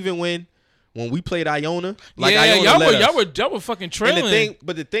 Because like even when we played Iona, like yeah, Iona y'all led were us. y'all were fucking And trailing.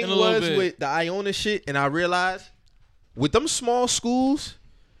 the thing in a little was bit. with the Iona shit, and I realized with them small schools,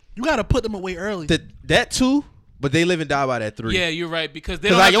 You got to put them away early. that too, but they live and die by that 3. Yeah, you're right because they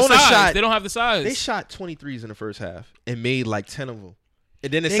 'Cause don't have the Iona size. shot- They don't have the size. They shot 23s in the first half and made like 10 of them.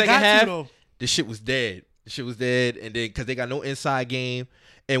 And then the They second got to, half, though. the shit was dead. And then because they got no inside game.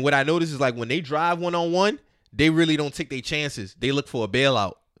 And what I noticed is like when they drive one-on-one, they really don't take their chances. They look for a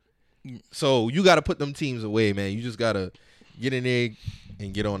bailout. So you got to put them teams away, man. You just got to get in there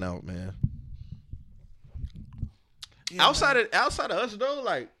and get on out, man. Yeah, outside of us though,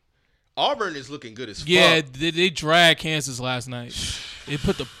 like Auburn is looking good as fuck. Yeah, they dragged Kansas last night. They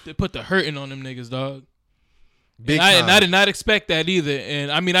put the hurting on them niggas, dog. Big And I time. did not expect that either.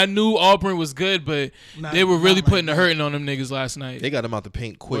 And I mean, I knew Auburn was good, but Not- they were really not like putting the that. hurting on them niggas last night. They got them out the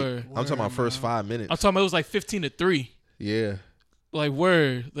paint quick. Word. I'm talking about first 5 minutes. I'm talking about it was like 15-3. Yeah. Like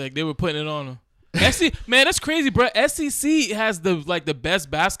word, like they were putting it on them. Man, that's crazy, bro. SEC has the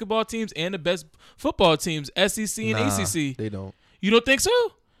best basketball teams and the best football teams. SEC and Nah, ACC. They don't. You don't think so?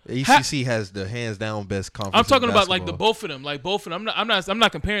 ACC has the hands down best conference. I'm talking in about like the basketball. both of them, like both of them. I'm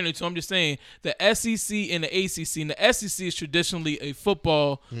not comparing the two. I'm just saying the SEC and the ACC. And the SEC is traditionally a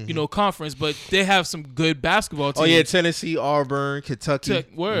football, conference, but they have some good basketball teams. Oh yeah, Tennessee, Auburn, Kentucky.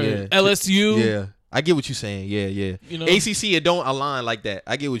 Word. Yeah. LSU. Yeah, I get what you're saying. Yeah. You know? ACC it don't align like that.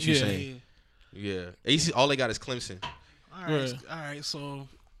 I get what you're Yeah. saying. Yeah, ACC all they got is Clemson. All right, so,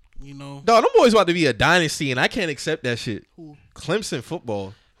 you know. Dog, them boys about to be a dynasty, and I can't accept that shit. Who? Clemson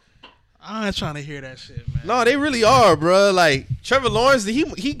football. I ain't trying to hear that shit, man. No, they really are, bro. Like Trevor Lawrence,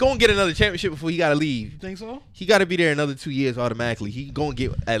 he gonna get another championship before he gotta leave. You think so? He gotta be there another 2 years automatically. He gonna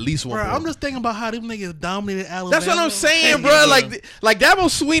get at least one. Bro, more. I'm just thinking about how them niggas dominated Alabama. That's what I'm saying, bro. Like Dabo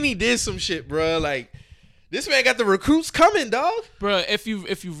Sweeney did some shit, bro. Like this man got the recruits coming, dog. Bro, if you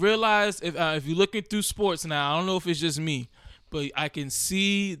realize if you're looking through sports now, I don't know if it's just me, but I can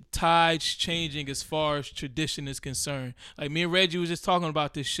see tides changing as far as tradition is concerned. Like me and Reggie was just talking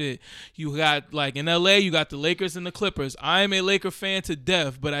about this shit. You got like in LA, you got the Lakers and the Clippers. I am a Laker fan to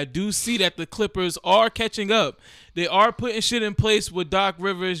death, but I do see that the Clippers are catching up. They are putting shit in place with Doc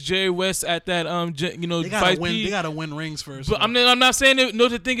Rivers, Jerry West at that They gotta Vice win. P. They gotta win rings first. But I'm not saying that, no.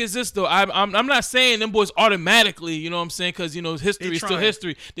 The thing is this though. I'm not saying them boys automatically. You know what I'm saying? Because history is still trying.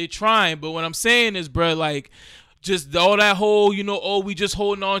 history. They trying. But what I'm saying is, bro, like just all that whole we just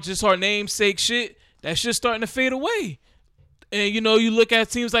holding on just our namesake shit. That shit's starting to fade away. And you look at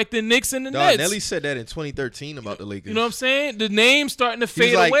teams like the Knicks and the Dog, Nets. Nelly said that in 2013 about the Lakers. You know what I'm saying? The name's starting to He was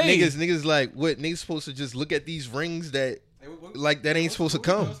fade like, away. niggas like what niggas supposed to just look at these rings that like that ain't supposed to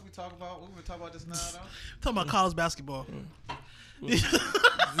come. What we talk about this now, though? talking about college basketball.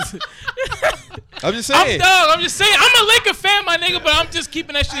 I'm just saying. I'm just saying. I'm a Laker fan, my nigga, but I'm just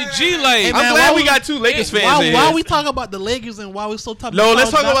keeping that shit G. Like, Hey, I'm man, glad why we we- got two Lakers fans Why, in why here. we talk about the Lakers and why we so tough? No,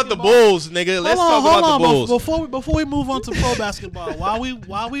 let's talk about the Bulls, nigga. Let's talk about the Bulls. Before we move on to pro basketball,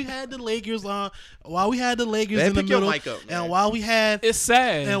 while we had the Lakers on, while we had the Lakers Man, in the pick your middle, mic up, man. and while we had it's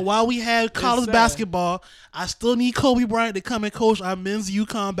sad. and while we had college sad. basketball, I still need Kobe Bryant to come and coach our men's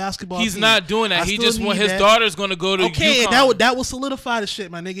UConn basketball. He's team. not doing that. I He still just want need his that. daughter's going to go to Okay, UConn. that would solidify the shit,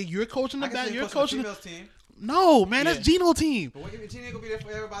 my nigga. You're coaching the back. You're coaching the. females team. No, man, that's Yeah. Geno team. But Gino ain't gonna be there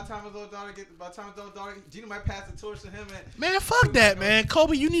forever. By the time his little daughter Gino might pass the torch to him. And Man, fuck that, man.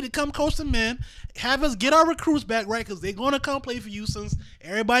 Kobe, you need to come coach the men. Have us get our recruits back, right? Because they're going to come play for you since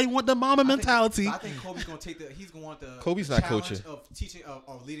everybody want the mama mentality. I think Kobe's gonna take he's gonna want the Kobe's not challenge coaching. of teaching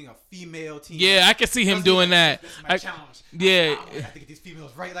of leading a female team. Yeah, I can see him doing that. This is my I- challenge. yeah. I have to get these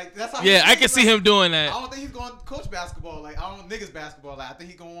females right. Like that's how. Yeah, he I can thinks, see like, him doing I that. don't think he's going to coach basketball. Like I don't know niggas basketball. Like I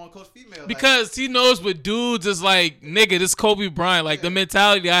think he's gonna want to coach females. Because he knows with dudes is like, nigga, this Kobe Bryant. Like, the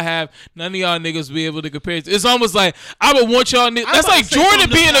mentality I have, none of y'all niggas be able to compare it to. It's almost like, I would want y'all niggas. That's like Jordan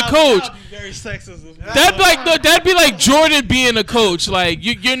being a coach. sexist. That'd be like Jordan being a coach. Like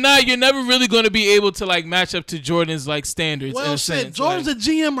you're never really going to be able to like match up to Jordan's like standards. in Well, a shit, sense. Jordan's Like, a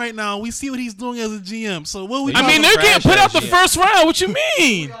GM right now. We see what he's doing as a GM. So what we? I mean, they're getting put out the first round. What you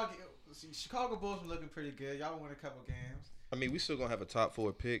mean? Chicago Bulls been looking pretty good. Y'all won a couple games. I mean, we still gonna have a top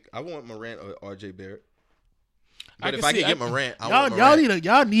 4 pick. I want Morant or RJ Barrett. I But if can I see- can get Morant, I y'all want Morant.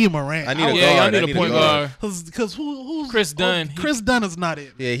 y'all need Morant. I need a Yeah, guard. y'all I need a point guard. Because who's Chris Dunn. Chris Dunn is not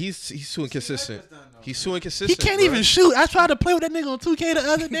it. Yeah, he's too inconsistent. He's too He inconsistent. can't bro. even shoot. I tried to play with that nigga on 2K the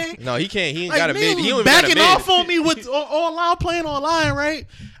other day. No, he can't. He ain't Like, got a mid. niggas He don't was even got a backing mid. off on me with online playing online, right?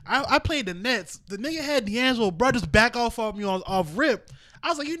 I played the Nets. The nigga had D'Angelo Brothers back off me off rip. I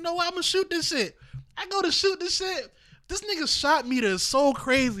was like, you know what? I'm gonna shoot this shit. I go to shoot this shit. This nigga shot meter is so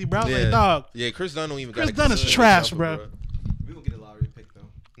crazy, bro. I was like, dog. Yeah, Chris Dunn don't even. Chris got a Dunn is consistent trash, jumper, bro. We gonna get a lottery pick though.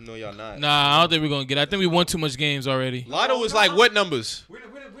 No, y'all not. Nah, I don't think we're gonna get it. I think we won too much games already. Lotto was like what numbers? We're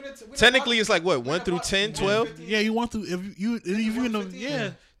Technically, it's like what 1 through 10, 12. Yeah, you want to if you in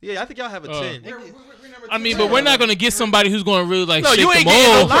the Yeah, I think y'all have a 10. I mean, but we're not gonna get somebody who's gonna really like No, shake you the ain't getting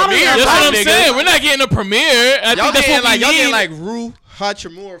no mold. premier, That's my what I'm nigga. saying. We're not getting a premiere. I Y'all think that's getting what we y'all need. getting like Rue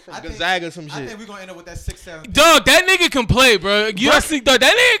Hachimura from Gonzaga or some I shit. think we're gonna end up with that 6-7. Dog, that nigga can play, bro. You don't think, dog,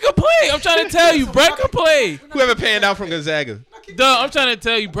 that nigga can play. I'm trying to tell you, bro can play. Whoever panned out from Gonzaga. Dog, I'm trying to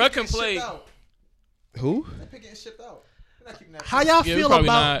tell you, bro can play. Who? That pick getting shipped out. We're not keeping that. How y'all Yeah, we feel probably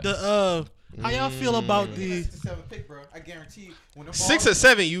about not. how y'all feel about the 6-7 pick, bro. I guarantee you. When the 6 ball, or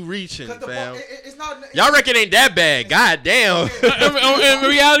 7, you reaching, 'cause the fam. ball, it's not. Y'all reckon ain't that bad? God damn. In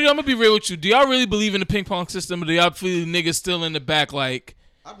reality, I'm gonna be real with you. Do y'all really believe in the ping pong system, or do y'all feel niggas still in the back like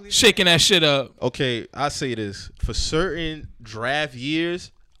I believe shaking that shit up? Okay, I say this. For certain draft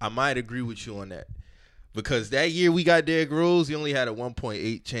years, I might agree with you on that. Because that year we got Derrick Rose, he only had a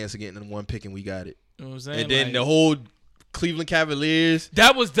 1.8 chance of getting the 1 pick, and we got it. You know what I'm saying? And then Like, the whole Cleveland Cavaliers.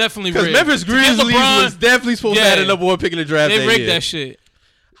 that was definitely Because rigged. Memphis To get Grizzlies LeBron, was definitely supposed to have the number 1 pick in the draft They that rigged year. that shit.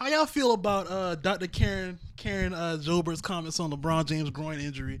 how y'all feel about Dr. Karen Jobert's comments on LeBron James' groin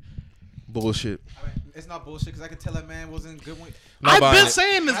injury? Bullshit. I mean, it's not bullshit because I could tell that man wasn't good when. I've but- been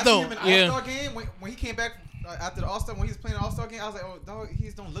saying When this I though. seen him in Yeah. All-Star game when he came back after the All-Star when he was playing the All-Star game, I was like, oh dog, he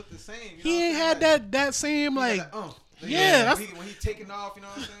just don't look the same. You know He what ain't I'm had saying? that same Like, like. yeah, that's- when he taking off, you know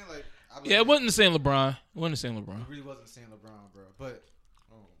what I'm saying? Like, I was Yeah, it like, wasn't the same LeBron. It wasn't the same LeBron. It really wasn't saying LeBron, bro. But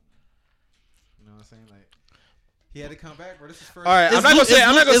you know what I'm saying? Like, he had to come back, bro. This is first. All right, It's I'm not gonna Luke- say it's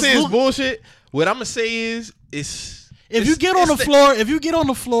I'm not gonna Luke- say it's it's bullshit. What I'm gonna say is If you get on the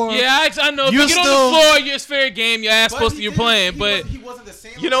floor, Yeah, I know. If You're you get on still- the floor, it's fair game. Your ass But supposed he to you're didn't- playing, he but wasn't the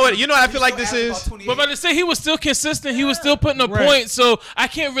same. You know what- you know what I He feel like still this averaged is? about 28. but to say he was still consistent, he was still putting up Right. points. So I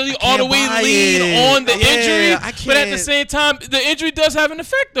can't really all the way buy lean it. on the Yeah, injury. I But at the can't. same time, the injury does have an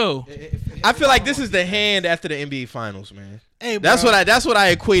effect, though. I feel like this is the hand after the NBA Finals, man. Hey, That's bro. what I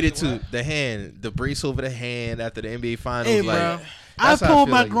equated to. The hand, the brace over the hand after the NBA Finals. Hey, like, bro. I that's how pulled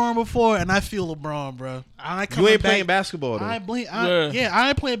feel my like. groin before, and I feel LeBron, bro. I ain't You coming ain't playing back. basketball though. I Yeah.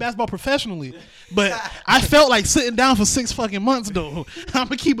 ain't playing basketball professionally, but I felt like sitting down for 6 fucking months though. I'm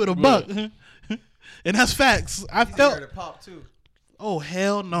gonna keep it a buck, and that's facts. I He's felt. here to pop too. Oh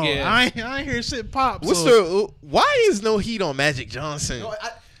hell no! Yeah. I ain't hear shit pop. What's so. the? Why is no heat on Magic Johnson? No,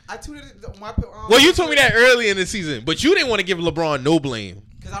 I tweeted it my. Well, you told me that early in the season, but you didn't want to give LeBron no blame.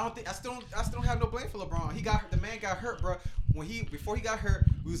 Because I don't think I still don't have no blame for LeBron. The man got hurt, bro. Before he got hurt,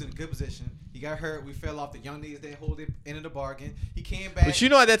 we was in a good position. He got hurt. We fell off. The young niggas didn't hold it into the bargain. He came back. But you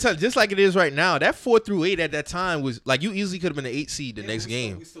know at that time, just like it is right now, that 4 through 8 at that time was like you easily could have been an 8 seed the next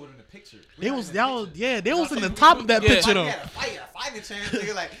game. We still in the picture. They was y'all, yeah, they was in the top of that Yeah. picture though. Yeah, fighting chance,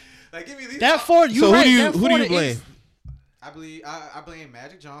 nigga. Like give me these. That 4, you So right? who that do 4 you to 8 blame? I blame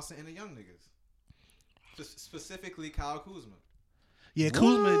Magic Johnson and the young niggas. Specifically Kyle Kuzma. Yeah,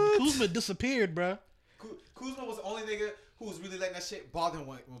 Kuzma disappeared, bro. Kuzma was the only nigga who was really letting that shit bother him.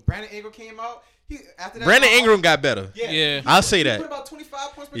 When Brandon Ingram came out, after that. Brandon Ingram got better. Yeah. I'll say He that. put about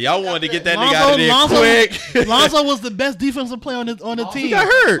 25 points per Y'all game wanted to after get that nigga out of there quick. Lonzo was the best defensive player on the Lonzo team. got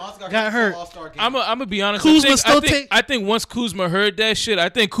hurt. Lonzo Got hurt. All-Star game. I'm gonna be honest. Kuzma I still think, take- I think once Kuzma heard that shit, I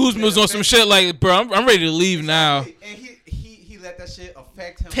think Kuzma was on some shit like, bro, I'm ready to leave now. And he let that shit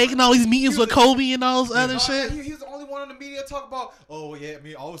affect him. Taking all these meetings He was with a- Kobe and all this other No, shit. He was the only one on the media talk about, oh yeah, I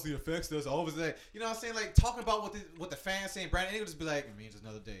mean, obviously it affects us. Obviously, like, you know what I'm saying? Like talking about what the fans saying. Brandon Ingram just be like, it means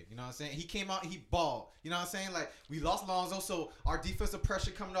another day. You know what I'm saying? He came out, he balled. You know what I'm saying? Like we lost Lonzo, so our defensive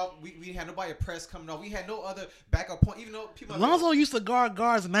pressure coming off. We had nobody to press coming off. We had no other backup point. Even though people Lonzo used to guard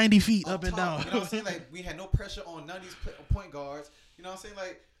guards 90 feet up and down. You know what I'm saying? Like we had no pressure on none of these point guards. You know what I'm saying?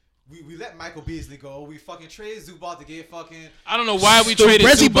 Like. We let Michael Beasley go. We fucking traded Zubac to get fucking. I don't know why we So traded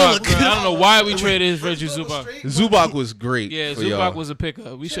Reggie Zubac. Bullock. Bro. I don't know why we traded Reggie Zubac. straight, Zubac was great. Yeah, for Zubac y'all. was a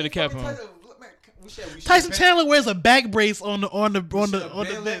pickup. We should have kept him. Tyson Chandler wears a back brace on the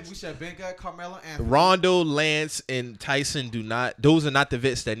bench. We should have been got Carmelo Anthony. Rondo, Lance, and Tyson do not. Those are not the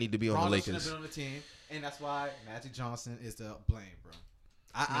vets that need to be on Rondo the should have Lakers. been on the team, and that's why Magic Johnson is the blame, bro.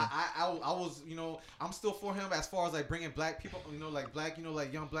 I was, I'm still for him as far as like bringing black people, like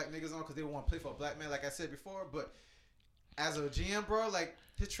young black niggas on because they want to play for a black man, like I said before. But as a GM, bro, like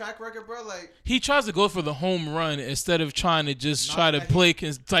his track record, bro, like he tries to go for the home run instead of trying to just try to play.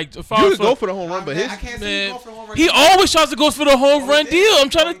 Like You could go for the home run, but I can't say he going for the home run. he always tries to go for the home run deal. I'm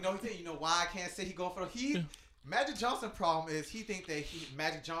trying to. You know why I can't say he going for the Magic Johnson problem is he think that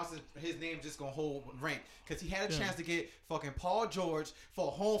Magic Johnson his name just gonna hold rank because he had a chance to get fucking Paul George for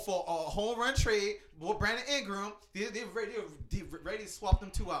a home run trade with Brandon Ingram. They ready to swap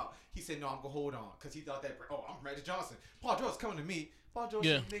them two out. He said no, I'm gonna hold on because he thought that I'm Magic Johnson. Paul George's coming to me. Paul George,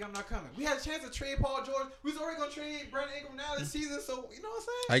 nigga, I'm not coming. We had a chance to trade Paul George. We was already gonna trade Brandon Ingram now this season, so you know what I'm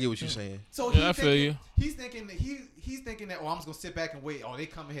saying. I get what you're saying. So I feel you. He's thinking that he's thinking that I'm just gonna sit back and wait. Oh, they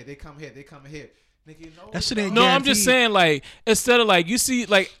come ahead. Nigga, That shit ain't No, I'm guaranteed. just saying, like, instead of like you see,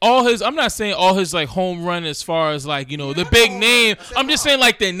 like all his. I'm not saying all his like home run as far as like the big name. I'm just saying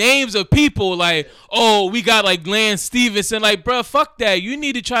like the names of people. Like, oh, we got like Lance Stevenson. Like, bro, fuck that. You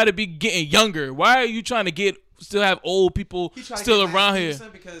need to try to be getting younger. Why are you trying to still have old people still around here?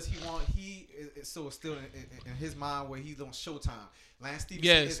 Because he is so still in his mind where he's on Showtime. Lance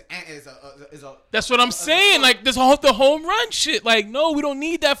Stevenson is a. That's what I'm saying. Like the home run shit. Like, no, we don't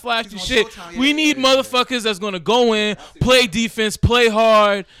need that flashy shit. We need motherfuckers that's gonna go in, play defense, play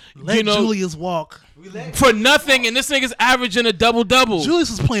hard. Let Julius walk. For nothing, and this nigga's averaging a double-double.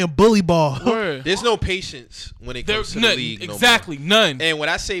 Julius is playing bully ball. Word. There's no patience when it comes to the league. Exactly, no more. none. And when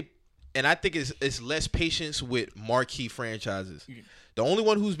I say, and I think it's less patience with marquee franchises. The only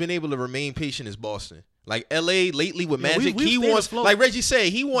one who's been able to remain patient is Boston. Like LA lately with Magic, we he stayed wants, afloat. like Reggie said,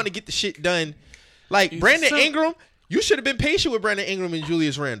 he wanted to get the shit done. Like Brandon Ingram, you should have been patient with Brandon Ingram and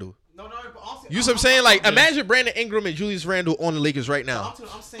Julius Randle. No, but also, You see what I'm saying? Like, imagine Brandon Ingram and Julius Randle on the Lakers right now.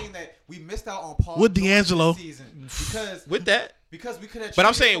 I'm saying that we missed out on Paul With George D'Angelo. this season because With that, we could have. but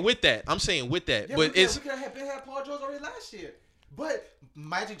I'm saying with that. Yeah, but we could have had Paul George already last year. But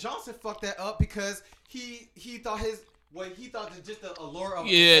Magic Johnson fucked that up because he thought he thought that just the allure of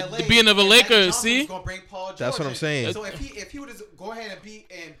LA, being of a Laker, was see? gonna bring Paul George. That's what I'm saying. So if he would just go ahead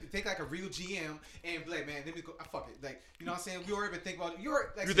and think like a real GM and be like, man, let me go, fuck it, like you know what I'm saying? We already been thinking about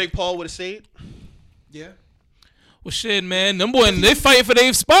it. You think Paul would have stayed? Yeah. Well, shit, man. Them boys, they fighting for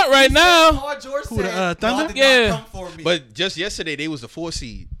their spot right now. Paul George Who, said, Thunder? "Y'all did Yeah. not come for me." But just yesterday they was the 4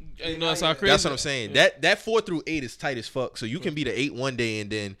 seed. You know, that's how crazy. That's what I'm saying. That 4 through 8 is tight as fuck. So you can be the 8 one day and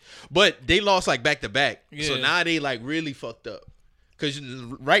then, but they lost like back to back. So Yeah. now they like really fucked up. Cause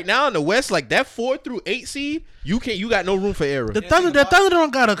right now in the West, like that 4 through 8 seed, you got no room for error. The Thunder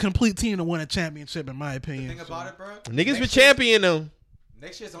don't got a complete team to win a championship, in my opinion. The thing about it, bro. Niggas been championing them.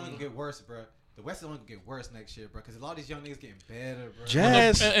 Next year's only gonna get worse, bro. The West is only gonna get worse next year, bro. Because a lot of these young niggas getting better, bro.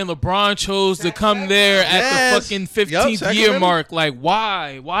 Jazz. And LeBron chose to come there at the fucking 15th year mark. Like,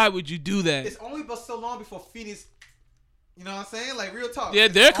 why? Why would you do that? It's only but so long before Phoenix. You know what I'm saying? Like real talk. Yeah,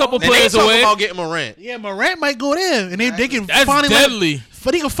 they're a couple And they players talking away. about getting Morant. Yeah, Morant might go there, and they can That's finally deadly.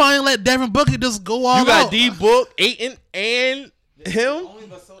 They can finally let Devin Booker just go all You got out. D Book, Ayton, and It's him. only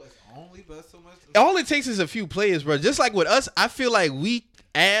but so much. All it takes is a few players, bro. Just like with us, I feel like we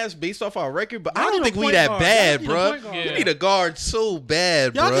ass based off our record, but I Y'all don't need a think we point that guard. bad, Y'all need a bro. point guard. We Yeah. need a guard so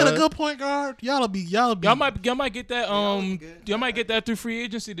bad, bro. Y'all get a good point guard. Y'all be. Y'all might get that. good. Y'all might get that through free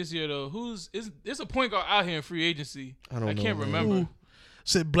agency this year though. There's a point guard out here in free agency. I don't know, can't man. remember. Ooh.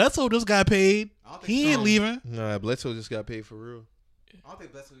 Said Bledsoe just got paid. I don't think He so. ain't leaving. Nah, Bledsoe just got paid for real. I don't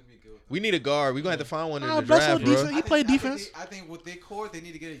think Bledsoe would be good. We need a guard. We gonna have to find one in Nah, the Bledsoe draft, bro. decent. He played defense. I think with their core, they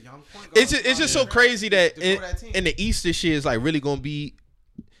need to get a young point guard. It's just so crazy that to grow that team. in the East this year is like really gonna be.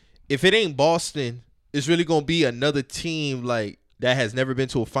 If it ain't Boston, it's really gonna be another team like that has never been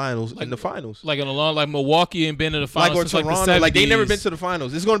to a finals in the finals. Like in a long, like Milwaukee and been in the finals Like or since Toronto, like the 70s. like they never been to the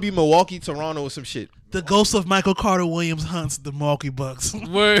finals. It's gonna be Milwaukee, Toronto, or some shit. The ghost of Michael Carter Williams hunts the Milwaukee Bucks.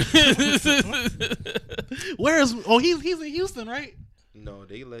 Word. Where's he's in Houston, right? No,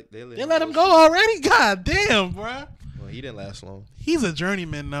 they let him go already. God damn, bruh. Well, he didn't last long. He's a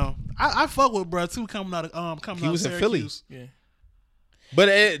journeyman though. I fuck with bruh too. Coming out of He was in Philly. Yeah. But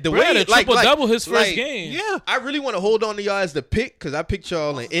the Bro way had a triple double his first game. Yeah. I really want to hold on to y'all as the pick because I picked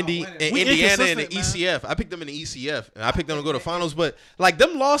y'all in Boston's not winning. We Indiana and the inconsistent, ECF. I picked them in the ECF and I picked them to go to finals. But like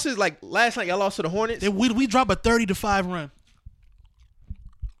them losses, like last night y'all lost to the Hornets. We drop a 30-5 run.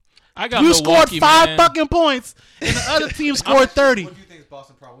 I got You Milwaukee, scored 5 man. fucking points, and the other team scored 30. What do you think is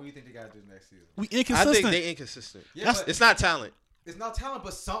Boston problem? What do you think they got to do next season? We I inconsistent. think they inconsistent. Yeah, It's not talent. It's not talent,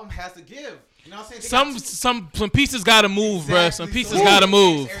 but something has to give. You know what I'm saying? Some pieces gotta move, Exactly. bruh. Some pieces So- gotta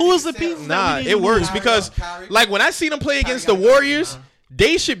move. Who is the piece? Nah, that we it need to works move? because Kyrie. like when I see them play against the Kyrie got Warriors, it,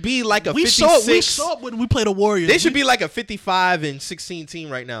 they should be like a We 56. saw it when we play the Warriors. They should be like a 55-16 team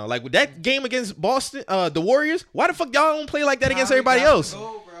right now. Like with that game against Boston, the Warriors. Why the fuck y'all don't play like that against Kyrie everybody got to else?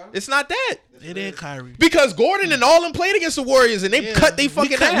 go, bro. It's not that. It ain't Kyrie. Because Gordon and all them played against the Warriors and they Yeah. cut they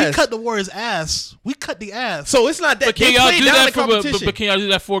fucking ass. We cut the Warriors' ass. We cut the ass. So it's not that. But can They y'all played do down that the for? competition. But can y'all do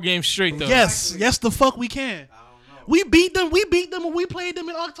that 4 games straight though? Yes, yes, the fuck we can. I don't know. We beat them. We beat them when we played them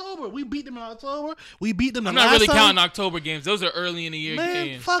in October. We beat them in October. We beat them. I'm the not last really time. counting October games. Those are early in the year Man,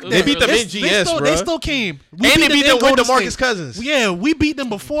 games. fuck Those that. are They beat them early- in GS, they bruh. still came. And they beat in them with Golden DeMarcus State. Cousins. Yeah, we beat them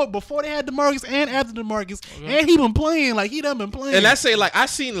before they had DeMarcus and after DeMarcus, and he been playing like he done been playing. And I say like I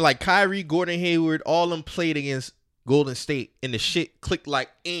seen like Kyrie, Gordon Hayward, all them played against Golden State, and the shit clicked like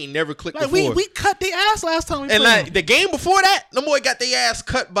ain't never clicked like before. we cut their ass last time we and played like them. the game before that, the boy got their ass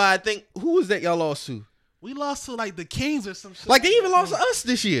cut by I think who was that y'all lost to? We lost to like the Kings or some shit. Like they even lost to us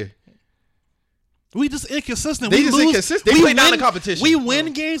this year. We just inconsistent. They we just lose, inconsistent. They we play down win- the competition. We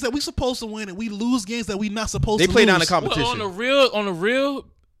win games that we supposed to win, and we lose games that we not supposed They to play lose. down the competition. Well, on the real,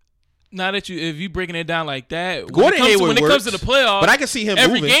 now that if you breaking it down like that, Gordon Hayward when it comes to works, the playoffs, but I can see him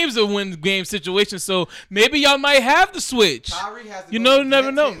every moving. game's a win game situation. So maybe y'all might have the switch. Kyrie has to You go. know,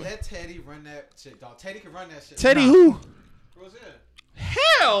 never know. Let Teddy run that shit, dog. Teddy can run that shit. Teddy Nah. who? Rozier.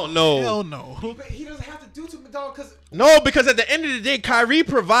 Hell no. Hell no. But he doesn't have to do too much, dog. Cause No, because at the end of the day, Kyrie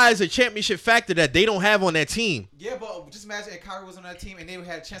provides a championship factor that they don't have on that team. yeah, but just imagine if Kyrie was on that team and they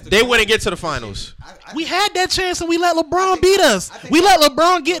had a chance to. They go- wouldn't get to the finals. We had that chance and we let LeBron I think- beat us. I think- We let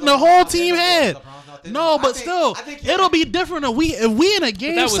LeBron get in the whole LeBron's team not there head. no more. LeBron's not there No, no more. but still, I think it'll be different if we in a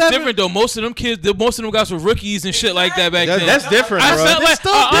game That was 7. different though. Most of them kids, most of them guys were rookies and shit like that back then. That's different, I bro. felt like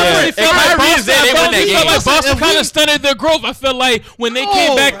still I honestly different. felt If like Kyrie is Boston, there, they win that I felt game. like Boston If we- kind of stunted their growth. I felt like when they came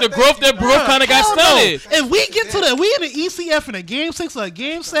No, back, their growth kind of got Hell no. stunted. If we get to we in the ECF in a game 6 or a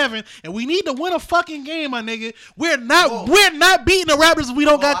game 7, and we need to win a fucking game, my nigga, we're not beating the Raptors if we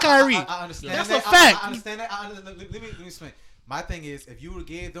don't got Kyrie. I understand That's that. a fact. I understand that. Let me explain. My thing is, if you would have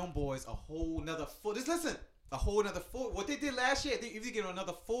gave them boys a whole nother full, just listen, a whole nother full. What they did last year, if you get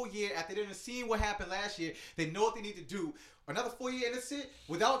another full year after they didn't see what happened last year, they know what they need to do. Another full year in this shit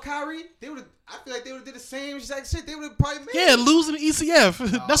without Kyrie, they would have. I feel like they would have did the same exact shit. They would have probably made. Yeah, losing the ECF.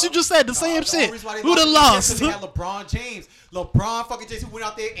 That's what you just said. The same shit. We would have lost. They had LeBron James. LeBron fucking James who went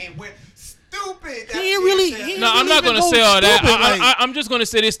out there and went stupid. He ain't really- he No, I'm really not even gonna go say all that. stupid, like- I'm just gonna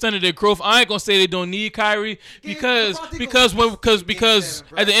say they stunted their growth. I ain't gonna say they don't need Kyrie because LeBron did because go when because game because 7,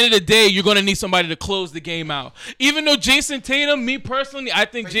 bro. at the end of the day, you're gonna need somebody to close the game out. Even though Jason Tatum, me personally, I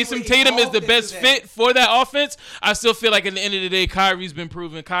think But he Jason would Tatum is the evolve best into that. fit for that offense. I still feel like at the end of the day, Kyrie's been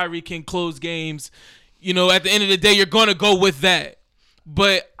proven. Kyrie can close games. You know, at the end of the day, you're gonna go with that.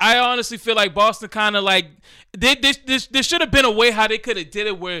 But I honestly feel like Boston kind of like there should have been a way how they could have did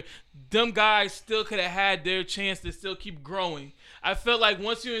it where them guys still could have had their chance to still keep growing. I felt like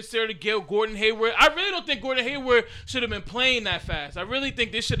once you inserted Gordon Hayward, I really don't think Gordon Hayward should have been playing that fast. I really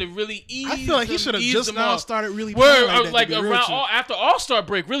think they should have really eased. I feel like he should have just now started really playing like that. to be real around with you. after All-Star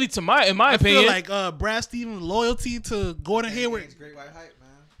break. Really, in my I opinion, feel like Brad Stevens' loyalty to Gordon Hayward. Great white hype,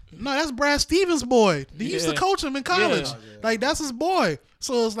 man. No, that's Brad Stevens' boy. He used to Yeah. coach him in college. Yeah. Like that's his boy.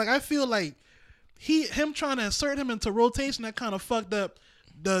 So it's like I feel like him trying to insert him into rotation that kind of fucked up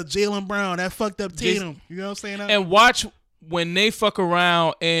the Jaylen Brown. That fucked up Tatum. You know what I'm saying? and watch when they fuck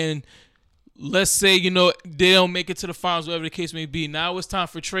around and let's say, you know, they don't make it to the finals, whatever the case may be. Now it's time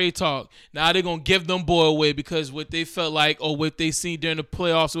for trade talk. Now they're going to give them boy away because what they felt like or what they seen during the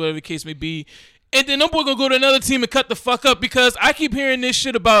playoffs or whatever the case may be. And then them boy going to go to another team and cut the fuck up because I keep hearing this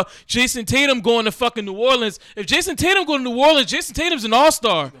shit about Jason Tatum going to fucking New Orleans. If Jason Tatum go to New Orleans, Jason Tatum's an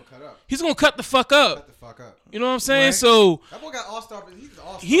all-star. Cut up. He's going to cut the fuck up. Cut the fuck up. You know what I'm saying? Right. So That boy got all-star, but he's an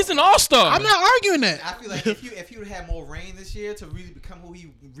all-star. he's an all-star. I'm not arguing that. I feel like if he would have had more rain this year to really become who he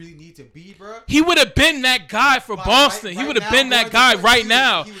really needs to be, bro. He would have been that guy for Right- Boston. right He would have now, been that going guy to- right he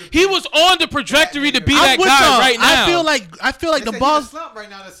now. would've He been was on the trajectory to be I'm that with guy y'all. right now. I feel like They the said he's in a ball. slump right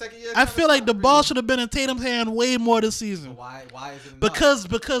now. The second year. I feel like the ball should have been in Tatum's hand way more this season. Why is it not?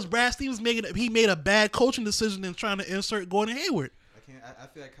 Because Brad Stevens made a bad coaching decision in trying to insert Gordon Hayward. I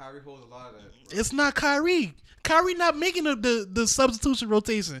feel like Kyrie holds a lot of that. Bro. It's not Kyrie. Kyrie not making the substitution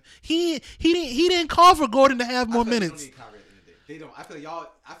rotation. He didn't call for Gordon to have more I feel like minutes. They don't need Kyrie at the end of the day. They don't.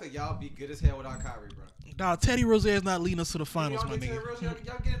 I feel y'all be good as hell without Kyrie, bro. Nah, Teddy Rozier is not leading us to the finals, my Y'all get to nigga. the real shit,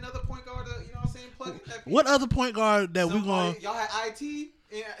 y'all get another point guard. To, you know what I'm saying? Plug in that What other point guard that we going? Y'all had IT.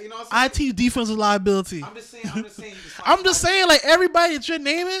 Yeah, you know what I'm saying? IT defensive liability. I'm just saying. You I'm just saying, like everybody that you're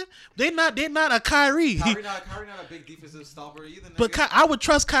naming, they're not a Kyrie. Kyrie not a big defensive stopper either. But nigga. I would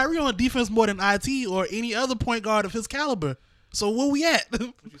trust Kyrie on defense more than IT or any other point guard of his caliber. So where we at? What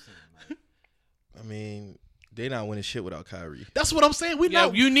you saying, man? I mean, they not winning shit without Kyrie. That's what I'm saying. We Yeah,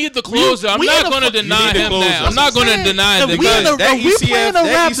 not. you need the closer. I'm we not in going to the- deny you need the him closer. that. I'm not That's what going I'm to saying. deny If the we in guy. the- That we playing ECF, the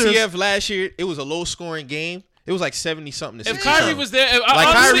that Raptors. ECF last year, it was a low scoring game. It was like 70 something. If Kyrie was there, Like,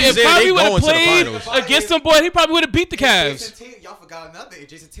 honestly, Kyrie's if there, Kyrie they would have going to the played finals. against them boy, he probably would have beat the Cavs. Jason Tatum, y'all forgot another.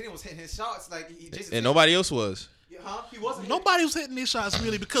 Jason Tatum was hitting his shots like Jason and Tatum, nobody else was. Huh? He wasn't. Nobody was hitting these shots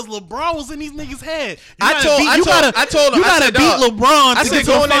really because LeBron was in these niggas' head. I told him, you gotta I said, beat dog, LeBron I to said, get to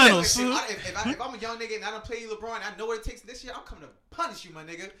the going in there- finals. If I'm a young nigga and I don't play LeBron, I know what it takes this year. I'm coming to punish you, my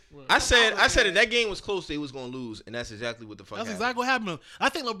nigga. I said if that game was close, they was gonna lose, and that's exactly what the fuck That's happened. exactly what happened. I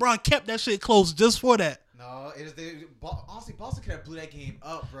think LeBron kept that shit close just for that. No, it is. Honestly, Boston could have blew that game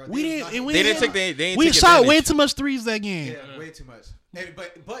up, bro. We They was didn't. not- And we They didn't didn't take take We shot way advantage. too much threes that game. Yeah, way too much. And,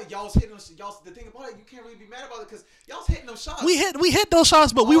 but y'all was hitting those. The thing about it, you can't really be mad about it because y'all was hitting those shots. We hit those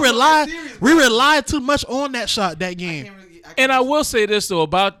shots, but we Also, relied that series, we bro. relied too much on that shot that I game. can't really. And I will say this though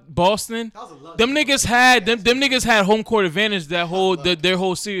about Boston, That was a luck. them niggas had them niggas had home court advantage their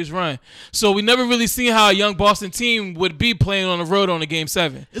whole series run. So we never really seen how a young Boston team would be playing on the road on a game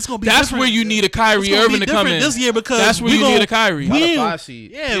 7. It's gonna be. That's different. where you need a It's Kyrie gonna be Irving to come different in this year because that's where we you gon- need a Kyrie. Y'all the We- 5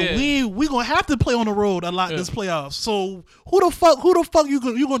 seed. Yeah. we gonna have to play on the road a lot Yeah. this playoffs. So who the fuck you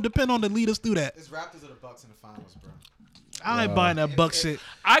gonna depend on to lead us through that? It's Raptors or the Bucks in the finals, bro. I ain't buying that Buck shit.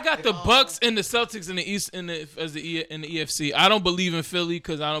 I got the Bucks and the Celtics in the East in the EFC. I don't believe in Philly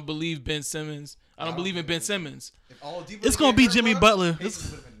because I don't believe Ben Simmons. I don't believe in Ben Simmons. If all Debo It's gonna didn't be get hurt, Jimmy bro, Butler. Pacers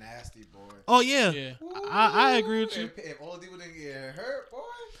would have been nasty, boy. Oh yeah, Yeah. I agree with you. If all Debo didn't get hurt, boy.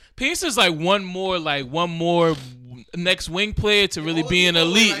 Pacers like one more next wing player to really be an Oladipo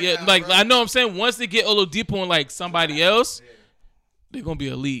elite. right Yeah, now, like bro. I know what I'm saying. Once they get Oladipo and like somebody else, they're gonna be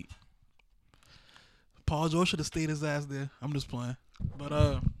elite. Paul George should have stayed his ass there. I'm just playing,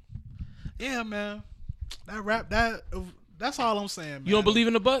 but yeah, man, that's all I'm saying. Man. You don't believe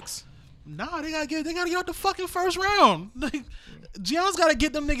in the Bucks? Nah, they gotta get out the fucking first round. Like, Giannis gotta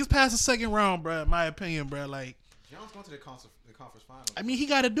get them niggas past the second round, bro. In my opinion, bro. Like, Giannis going to the conference finals. I mean, he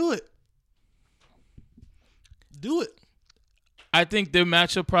gotta do it. Do it. I think their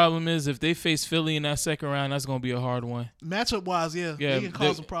matchup problem is if they face Philly in that second round, that's gonna be a hard one. Matchup wise, yeah, Yeah, they can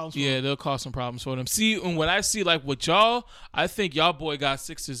cause some problems. Yeah, they'll cause some problems for them. See, and when I see like with y'all, I think y'all boy got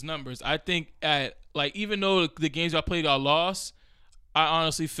Sixers numbers. I think at like even though the games y'all played y'all lost, I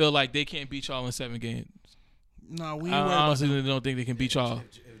honestly feel like they can't beat y'all in 7 games. No, we ain't I worried about honestly that. don't think they can beat y'all.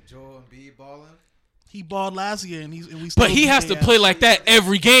 If Joel Embiid balling, He balled last year, and we. Still But he has to play like that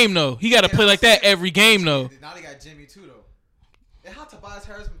every game though. He got to play like that every game though. now they got Jimmy too though. And how Tobias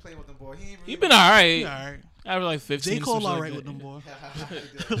Harris been playing with them, boy? He ain't really He been all right. All right. Average like 15. J. or Cole something all like right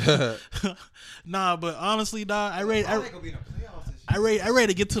that. with them, boy. Ball Nah, but honestly, dog, I ready. ain't gonna be in the playoffs this year. I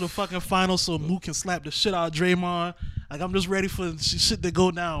ready to get to the fucking finals so Mook can slap the shit out of Draymond. Like, I'm just ready for shit to go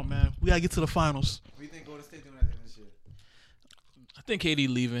down, man. We gotta get to the finals. What do you think Golden State doing at the end of this year? I think KD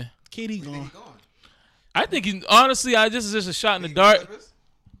leaving. KD Where do you gone. think he going? I think he honestly, this is just a shot in the Think he dark. Clippers?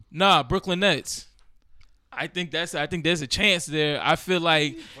 Nah, Brooklyn Nets. I think there's a chance there. I feel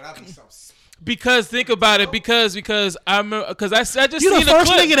like Well, that'd be so because think about it because I remember because I just You seen the a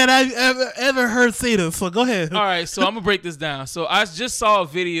first clip. nigga that I've ever heard say this. So go ahead. All right, so I'm gonna break this down. So I just saw a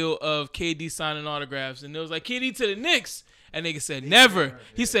video of KD signing autographs, and it was like KD to the Knicks, and nigga said never.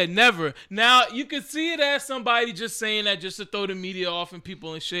 He said never. Now you could see it as somebody just saying that just to throw the media off and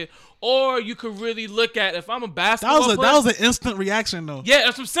people and shit, or you could really look at if I'm a basketball player. That was an instant reaction though. Yeah,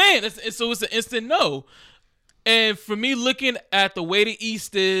 that's what I'm saying. So it's an instant no. And for me, looking at the way the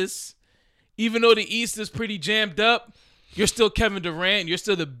East is, even though the East is pretty jammed up, you're still Kevin Durant. You're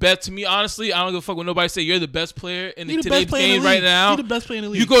still the best. To me, honestly, I don't give a fuck what nobody say. You're the best player in He the today's best player in game the right league. now. He the best player in the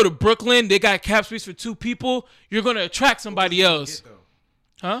league. You go to Brooklyn, they got cap space for 2 people. You're gonna attract somebody else, Get,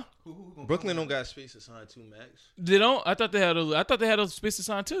 though. huh? Who gonna Brooklyn don't got space to sign 2 max. They don't. I thought they had a space to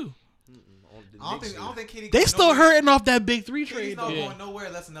sign too. I don't think KD They going still nowhere. hurting off that big 3 KD's trade not though. Yeah. going nowhere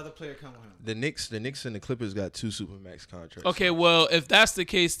unless another player come with him. The Knicks and the Clippers got 2 supermax contracts. Okay, well, if that's the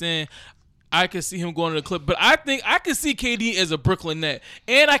case, then I could see him going to the Clip, but I think I could see KD as a Brooklyn Net,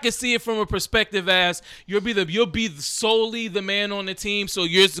 and I could see it from a perspective as you'll be solely the man on the team, so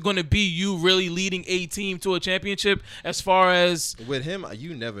you're going to be you really leading a team to a championship. As far as With him,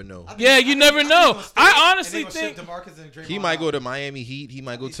 you never know. you never know. I honestly think He might go to Miami Heat. He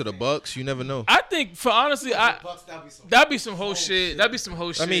might go to the Bucks. You never know. that'd be some whole shit. That'd be some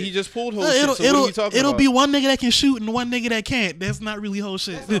whole shit. I mean, he just pulled whole shit. So what are we talking it'll about? be one nigga that can shoot and one nigga that can't. That's not really whole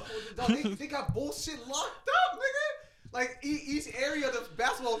shit. They got bullshit locked up, nigga. Like each area of the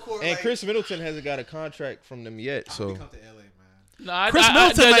basketball court. And like, Chris Middleton hasn't got a contract from them yet. he So come to LA, man. Nah, Chris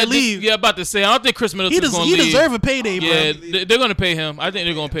Middleton might leave. Yeah, about to say. I don't think Chris Middleton's going to he leave. deserve a payday, Yeah, bro. they're going to pay him. I think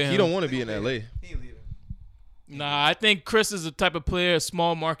they're going to pay him. he don't want to be in LA. He ain't leaving. Nah, I think Chris is the type of player,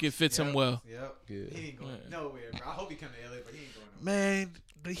 small market fits him well. Yep. Yeah. He ain't going nowhere, bro. I hope he come to LA, but he ain't going nowhere. Man,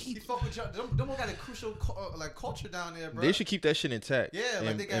 the He Heat. fuck with y'all. Them got a crucial culture down there, bro. They should keep that shit intact. Yeah,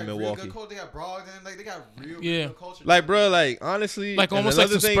 like in, they got in real Milwaukee. good culture. They got Brogdon. Like they got real good culture. Like, bro, like honestly, Like and almost like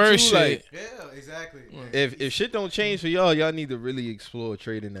another some thing Spurs too, shit. like, Yeah, exactly. if shit don't change for y'all need to really explore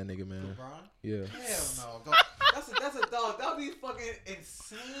trading that nigga, man. LeBron? Yeah. Hell no, dog. That's a dog. That'd be fucking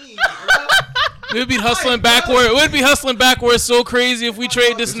insane, bro. We'd be hustling backward. We'd be hustling backwards so crazy if we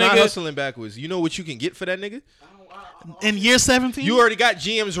trade this It's not nigga. hustling backwards. You know what you can get for that nigga? In year 17? You already got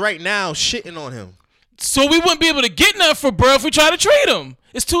GMs right now shitting on him. So we wouldn't be able to get nothing for bro if we try to trade him.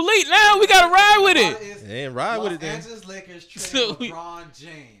 It's too late now. We gotta ride with it. And ride with it then. Los Angeles Lakers So trade LeBron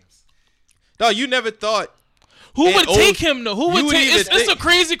James. Dog, you never thought. Who And would take him though? Who you would would take? even It's a think-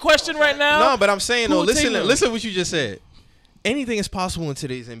 crazy question right now. No, but I'm saying Who though, would take listen him? to what you just said. Anything is possible in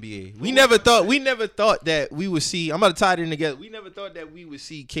today's NBA. We never thought that we would see. I'm about to tie it in together. We never thought that we would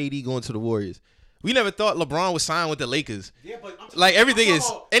see KD going to the Warriors. We never thought LeBron would sign with the Lakers. Yeah, but Like, anything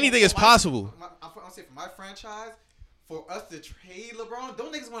is possible. I'm saying for my franchise, for us to trade LeBron,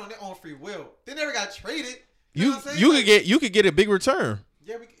 those niggas went on their own free will. They never got traded. You know what I'm saying? You could get a big return.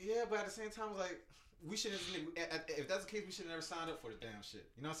 Yeah, but at the same time, like we should have. If that's the case, we should have never signed up for the damn shit.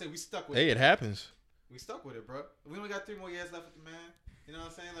 You know what I'm saying? We stuck with it. Hey, it happens. We stuck with it, bro. We only got 3 more years left with the man. You know what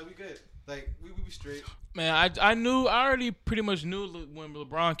I'm saying? Like we good. Like we be straight. Man, I already pretty much knew when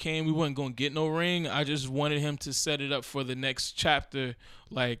LeBron came, we wasn't gonna get no ring. I just wanted him to set it up for the next chapter.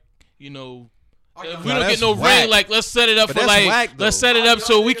 Like, you know, if we don't get no ring, like let's set it up But for that's like whack, let's though. set it up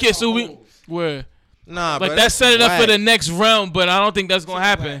so we can where Nah, like bro, that set it up for whack. the next round. But I don't think that's gonna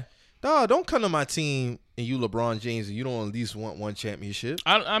happen. Dog, don't come to my team and you LeBron James and you don't at least want one championship.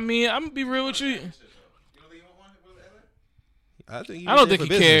 I mean, I'm gonna be real with you. I think I don't think he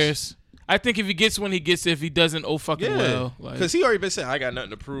cares. I think if he gets one, he gets it. If he doesn't, oh fucking Yeah, well. Like, because he already been saying I got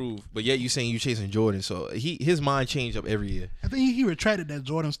nothing to prove, but yet you saying you chasing Jordan, so his mind changed up every year. I think he retracted that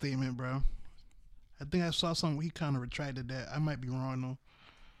Jordan statement, bro. I think I saw something where he kind of retracted that. I might be wrong, though.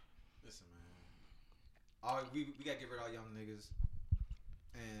 Listen, man. We gotta get rid of all young niggas,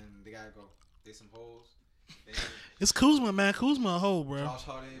 and they gotta go. They some hoes. It's Kuzma, man. Kuzma a hoe, bro. Josh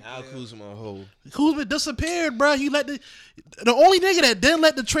Harden. Now Kuzma a hoe. Kuzma disappeared, bro. He let the only nigga that didn't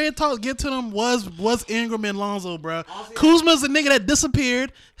let the trade talk get to them was Ingram and Lonzo, bro. Kuzma's the nigga that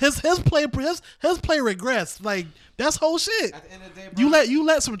disappeared. His play regressed. Like that's whole shit. At the end of the day, bro, You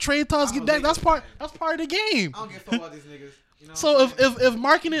let some trade talks get back. That's part of the game. I don't give a fuck about these niggas. You know So what I'm saying?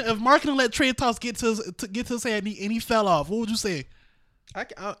 if marketing let trade talks get to his head and he fell off, what would you say?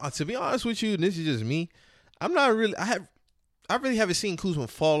 I to be honest with you, and this is just me. I'm not really. I really haven't seen Kuzma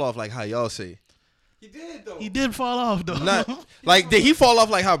fall off like how y'all say. He did though. He did fall off though. Not like did he fall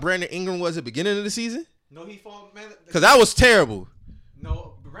off like how Brandon Ingram was at the beginning of the season? No, he fall man. Because that was terrible.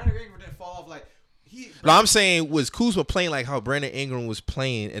 No, Brandon Ingram didn't fall off like he. No, I'm saying was Kuzma playing like how Brandon Ingram was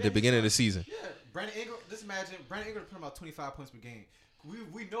playing at the beginning of the season. Yeah, Brandon Ingram. Just imagine Brandon Ingram put about 25 points per game.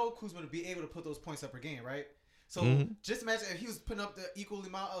 We know Kuzma to be able to put those points up per game, right? So just imagine if he was putting up the equal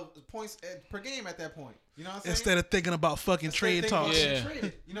amount of points per game at that point. You know what I'm saying? Instead of thinking about fucking trade talks. Yeah.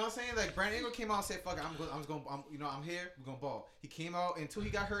 You know what I'm saying? Like Brandon Ingram came out and said, "Fuck it, I'm here. We're gonna ball." He came out until he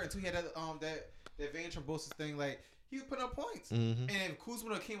got hurt, until he had that vein thrombosis thing. Like he was putting up points, and if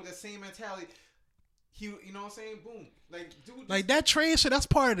Kuzma came with that same mentality, he, you know what I'm saying? Boom, like dude, Like that trade shit, that's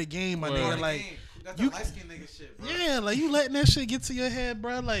part of the game, my nigga. Like that's you- the light skin nigga shit, bro. yeah, like you letting that shit get to your head,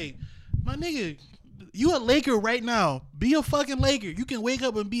 bro. Like my nigga, you a Laker right now. Be a fucking Laker. You can wake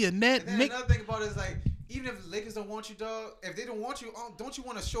up and be a net. And then Nick. another thing about it is like, even if the Lakers don't want you, dog, if they don't want you, don't you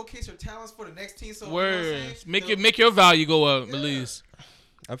want to showcase your talents for the next team? So words. You know what I'm saying? Make your value go up, Yeah. at least.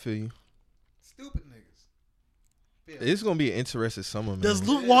 I feel you. Stupid niggas. Yeah. It's gonna be an interesting summer, man. Does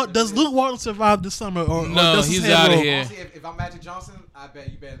Luke Walton survive this summer? Or No, does his he's head outta roll? here. Honestly, if I'm Magic Johnson, I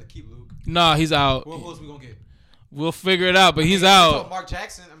bet you better keep Luke. Nah, he's out. Who else we gonna get? We'll figure it out, but he's So out. Mark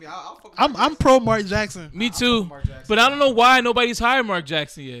Jackson. I mean, I'll fuck with I'm Mark Jackson. pro Mark Jackson. Me I'll fuck too. with Mark Jackson. But I don't know why nobody's hired Mark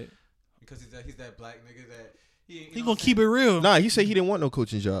Jackson yet. because he's that black nigga that He gonna keep it real. Nah, he said he didn't want no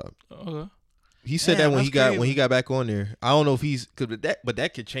coaching job. Okay. He said Damn, that when that's he crazy. got back on there. I don't know if he's but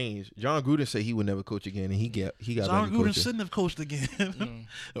that could change. John Gruden said he would never coach again, and he got John back to Gruden coaching. shouldn't have coached again.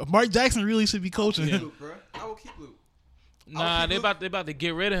 Mark Jackson really should be coaching. Yeah. Luke, bro. I will keep Luke. Nah, they about to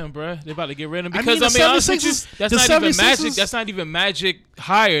get rid of him, bro. They about to get rid of him I because mean, the honestly, 76ers that's the not even 76ers magic. That's not even magic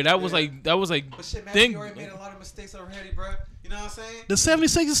hire. That was Yeah. like But shit, man, thing. he already made a lot of mistakes already, bro. You know what I'm saying? The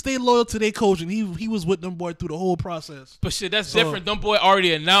 76ers stayed loyal to their coach, and he was with them boy through the whole process. But shit, that's So- different. Them boy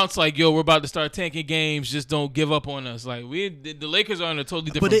already announced like, yo, we're about to start tanking games. Just don't give up on us. Like the Lakers are in a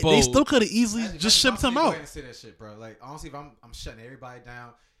totally But different they boat. still could have easily Imagine just shipped him Go out. ahead and say that shit, bro. Like honestly, if I'm shutting everybody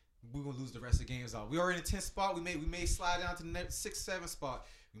down, we're gonna lose the rest of the games out. We already in the 10th spot. We may slide down to the next 6, 7 spot.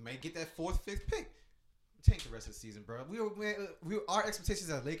 We may get that 4th, 5th pick. Tank the rest of the season, bro. Our expectations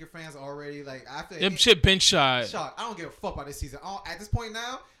as Laker fans already like after Them shit been shot. shot. I don't give a fuck about this season. At this point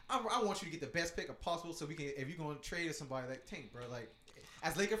now, I want you to get the best pick possible so we can. If you're gonna trade to somebody like Tank, bro, like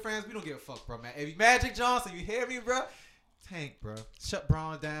as Laker fans, we don't give a fuck, bro, man. If you Magic Johnson, you hear me, bro? Tank, bro. Shut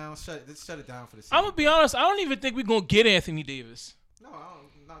Braun down. Shut it down for the season. I'm gonna be honest. I don't even think we're gonna get Anthony Davis. No, I don't.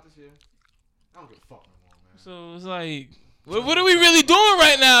 Not this year. I don't give a fuck no more, man. So it's like, what are we really doing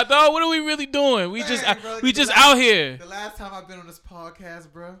right now, dog? What are we really doing? We Dang, just bro, we the just last- out here. The last time I've been on this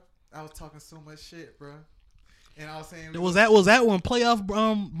podcast, bro, I was talking so much shit, bro, and I was saying Was that when playoff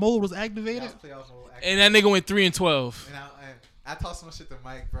mode was activated? that was playoff mode, And that nigga went 3-12. and I talked so much shit to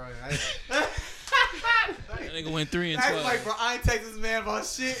Mike, bro. And That nigga went 3-12. That's like, bro, I ain't text this man about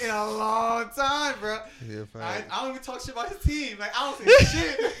shit in a long time, bro. Yeah, I don't even talk shit about his team. Like, I don't say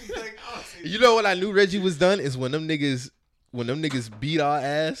shit. He's like, I don't say You know what I knew Reggie was done is when them niggas beat our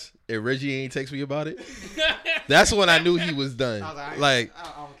ass and Reggie ain't text me about it. That's when I knew he was done. I was Like, I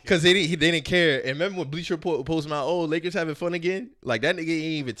don't care. cause they didn't care. And remember when Bleacher Report posted my Lakers having fun again? Like that nigga ain't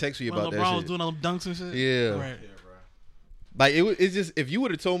even text me When about LeBron that was shit. doing those dunks and shit. Yeah. Right. Yeah, bro. Like it's just if you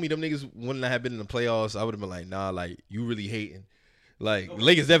would have told me them niggas wouldn't have been in the playoffs, I would have been like, nah, like you really hating. Like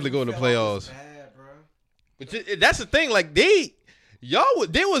Lakers definitely go in the playoffs. Bad, bro. But that's the thing. Like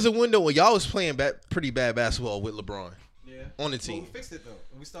there was a window when y'all was playing pretty bad basketball with LeBron Yeah. on the But team. we fixed it though.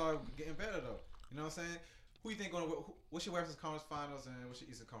 And we started getting better though. You know what I'm saying? Who you think what's your Western Conference Finals and what's your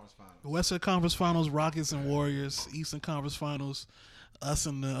Eastern Conference Finals? Western Conference Finals, Rockets and Warriors. Eastern Conference Finals, us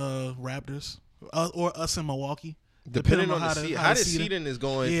and the Raptors, or us and Milwaukee. Depending on how the seed, how how the the seeding- seeding is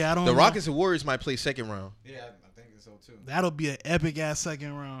going. Yeah, I don't The know. Rockets and Warriors might play second round. Yeah, I think so too. That'll be an epic ass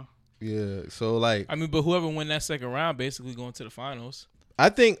second round. Yeah, so like I mean, but whoever win that second round basically going to the finals. I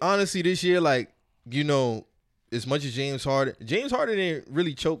think honestly this year, like as much as James Harden didn't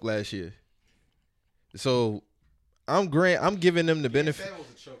really choke last year. So I'm giving them the benefit. That was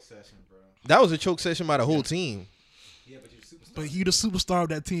a choke session, bro. That was a choke session by the whole team. Yeah, but you're a superstar. But you the superstar of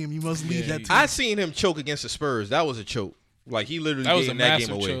that team. You must lead Yeah, that you- team. I seen him choke against the Spurs. That was a choke. Like he literally That was gave a that game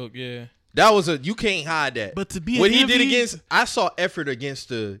massive away. choke. Yeah. That was you can't hide that. But to be what an he did MVP against, I saw effort against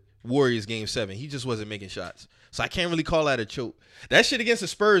the Warriors game 7. He just wasn't making shots. So I can't really call that a choke. That shit against the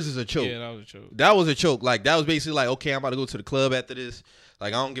Spurs is a choke. Yeah, that was a choke. That was a choke. Like that was basically like, okay, I'm about to go to the club after this.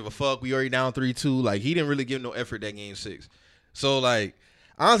 Like I don't give a fuck. We already down 3-2. Like he didn't really give no effort that game 6. So like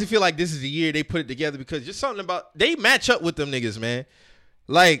I honestly feel like this is the year they put it together because just something about they match up with them niggas, man.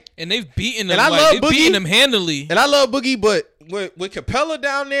 Like And they've beaten them. And I like, love they've beaten Boogie. them handily. and I love Boogie, but with Capella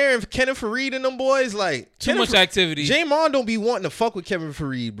down there and Kenneth Faried and them boys, like Too much activity. Jamon don't be wanting to fuck with Kevin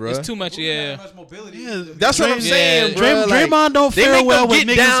Faried, bro. It's too much. Who had Yeah. much mobility. Yeah, That's what I'm Dray- saying, yeah, bro. Draymond don't they fare make well them with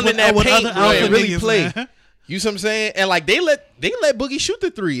get niggas down with, in that with paint, other bro, alpha and really niggas, play. man. You see what I'm saying? And like they let Boogie shoot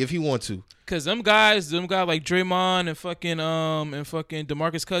the 3 if he want to. Cause them guys like Draymond and fucking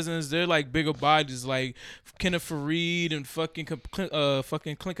DeMarcus Cousins, they're like bigger bodies, like Kenneth Faried and fucking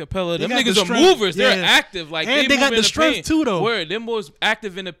Clint Capella. They Them got the niggas are strength, movers. They're yeah. active. Like And they got move in the strength paint. too, though. Word, them boys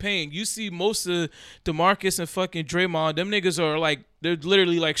active in the paint. You see most of DeMarcus and fucking Draymond. Them niggas are like they're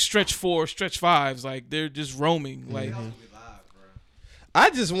literally like stretch 4, stretch 5s. Like they're just roaming. Like That was really live, bro. I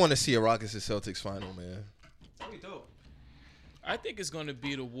just want to see a Rockets and Celtics final, man. That'd be dope. I think it's gonna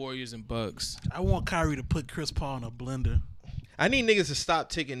be the Warriors and Bucks. I want Kyrie to put Chris Paul in a blender. I need niggas to stop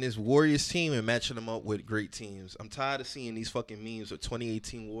taking this Warriors team and matching them up with great teams. I'm tired of seeing these fucking memes of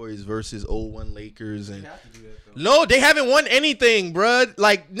 2018 Warriors versus 01 Lakers and You have to do that though. no, they haven't won anything, bruh.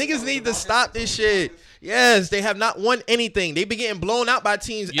 Like niggas need to stop this shit. Yes, they have not won anything. They been getting blown out by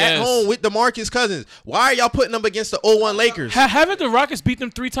teams at Yes. home with DeMarcus Cousins. Why are y'all putting them against the 01 Lakers? Haven't the Rockets beat them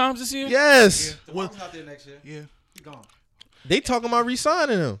 3 times this year? Yes. The Rockets out there next year. Yeah. He gone. They talking about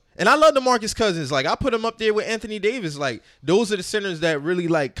re-signing him. And I love DeMarcus Cousins. Like, I put him up there with Anthony Davis. Like, those are the centers that really,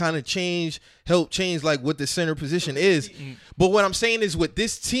 like, kind of help change, like, what the center position is. But what I'm saying is with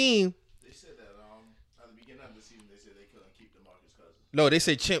this team. They said that at the beginning of the season, they said they couldn't keep DeMarcus Cousins. No, they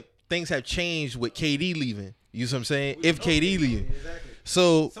said things have changed with KD leaving. You see what I'm saying? If KD leaving. Exactly.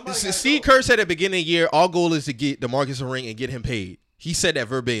 So, Somebody gotta Steve go. Kerr said at the beginning of the year, our goal is to get DeMarcus a ring and get him paid. He said that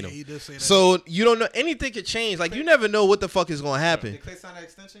verbatim. Yeah, he did say that. So, you don't know. Anything could change. Like, you never know what the fuck is going to happen. Did Clay sign that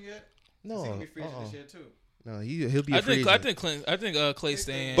extension yet? No. He's gonna be free agent this year too. No, he'll be a I free think agent. I think Clay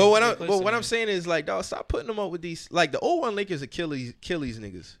staying. But what Clay I'm staying. saying is, like, dog, stop putting them up with these. Like, the 01 Lakers will kill these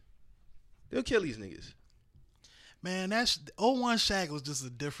niggas. They'll kill these niggas. Man, that's 01 Shaq was just a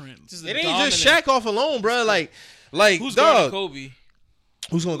different. Just It a ain't dominant- just Shaq off alone, bro. Like Who's guarding dog. Kobe?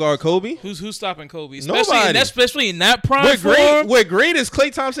 Who's gonna guard Kobe? Who's stopping Kobe? Nobody. Especially in that prime What great is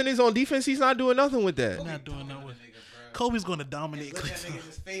Klay Thompson is on defense. He's not doing nothing with that. not doing that with. Kobe's gonna dominate. Look at that nigga in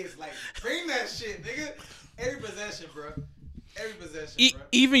his face like, bring that shit, nigga. Every possession, bro. Every possession, bro.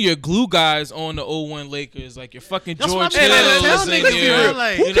 Even your glue guys on the 01 Lakers, like your fucking That's what George I'm saying. Hill, Let's Zinnier, be real,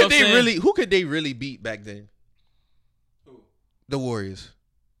 like, you know what I'm saying? Who could they really beat back then? Who? The Warriors.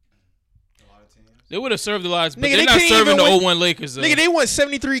 A lot of teams. They would have served the lives, but Nigga, they're they not couldn't serving even the win- 01 Lakers. Though. Nigga, they won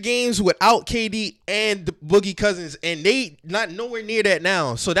 73 games without KD and the Boogie Cousins, and they not nowhere near that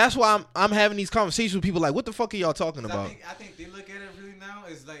now. So that's why I'm having these conversations with people like, what the fuck are y'all talking about? I think they look at it really now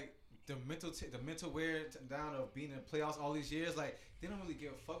is like the mental wear down of being in the playoffs all these years. Like they don't really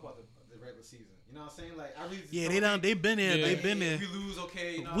give a fuck about the regular season. You know what I'm saying? Like I really Yeah, they've been there. Yeah. They've been there. If we lose,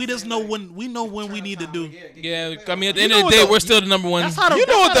 okay. You know We what I'm just saying? know Like, when we need to do. Yeah, I mean, at the You end know of what the day, the- we're still the number one. That's how the, You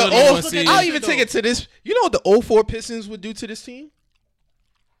know what that's the how old- look at that I'll shit, even though. take it to this. You know what the 04 Pistons would do to this team?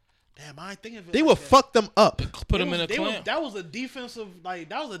 Damn, I ain't thinking of it. They like would that. fuck them up. Put them in a clamp. That was a defensive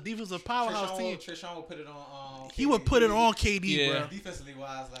powerhouse team. Trishawn would put it on. He would put it on KD, Yeah. bro. Defensively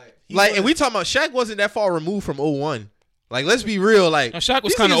wise, like Like, and we talking about Shaq wasn't that far removed from 01. Like, let's be real. Like, Now, Shaq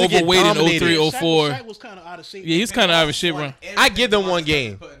was these kind of niggas get overweight in dominated. 03, 04. Shaq was kind of out of shape. Yeah, he's kind of out of shape, bro. I give them one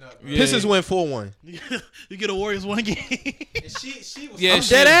game. Yeah. Pistons win 4-1. You get a Warriors one game. And she was. Yeah, I'm she-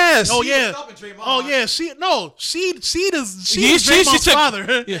 dead ass. Oh She yeah. was stopping Draymond. Oh yeah. She Yeah, was she Draymond's took- father.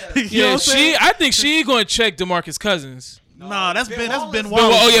 Yeah, You know what yeah. I'm saying? I think she gonna check DeMarcus Cousins. Nah, that's Ben Wallace. Ben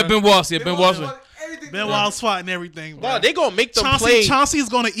Wallace. Yeah, Ben Ben Wallace. Wallace. Everything. Ben Wallace spot and everything. Wow, Bro. they gonna make them play. Chauncey's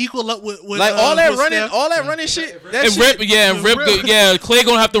gonna equal up with Like, all that with running Steph. shit. That And shit. Rip, yeah, and Rip, Rip. yeah. Clay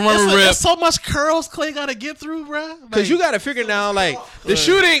gonna have to run with Rip. There's so much curls Clay gotta get through, bro. Because you got to figure now, like, the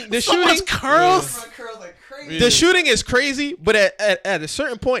shooting, so much curls. Run curls like crazy. the shooting is crazy, but at a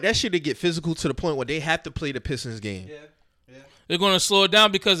certain point, that shit to get physical to the point where they have to play the Pistons game. Yeah, yeah. They're gonna slow it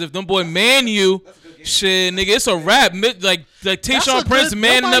down because if them boy man you, That's a good game. shit, nigga, it's a wrap. Like That's Tayshaun a Prince good-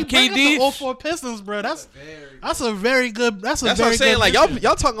 manning up nobody bring KD. the 04 Pistons, bro. That's Very a very good. That's That's very what I'm saying. good Like, picture.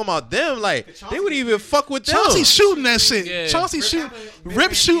 y'all talking about them, like, they wouldn't even fuck with them. Chauncey shooting that shit. Yeah. Chauncey shoot.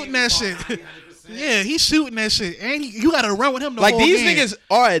 Rip shooting that shit. Yeah, he's shooting that shit, and you got to run with him the Like, whole these game. niggas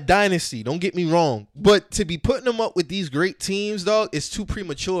are a dynasty. Don't get me wrong, but to be putting them up with these great teams, dog, it's too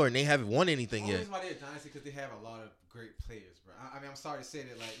premature, and they haven't won anything The yet. reason why they're dynasty because they have a lot of great players, bro. I mean, I'm sorry to say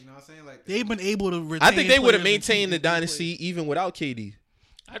that, like, you know what I'm saying? Like, They've been able to retain. I think they would have players and maintained the keep good dynasty even without KD.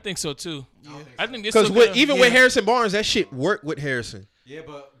 I think so too. I don't think I so. think this Because still even yeah. with Harrison Barnes, that shit worked with Harrison. Yeah,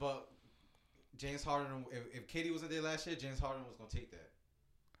 but James Harden, if KD wasn't there last year, James Harden was gonna take that.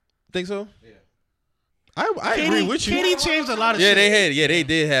 Think so? Yeah. I agree with you. KD changed a lot of Yeah, shit. they had. Yeah, they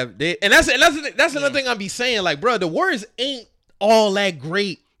did have. And that's another thing I be saying. Like, bro, the Warriors ain't all that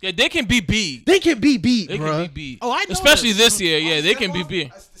great. Yeah, they can be beat. They can be beat, They bro. can be beat. Oh, I know Especially this. this year. Yeah, they Steph can be was-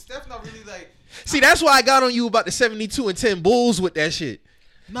 beat. Steph's not really like. See, that's why I got on you about the 72-10 Bulls with that shit.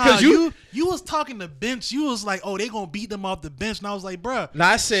 Nah, 'Cause you was talking the bench. You was like, oh, they gonna beat them off the bench, and I was like, bruh, Nah,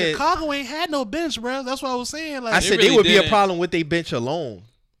 I said Chicago ain't had no bench, bruh. That's what I was saying. Like, I said really they would be a didn't. problem with they bench alone.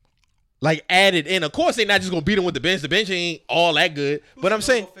 Like, added in. Of course, they not just gonna beat them with the bench. The bench ain't all that good. But I'm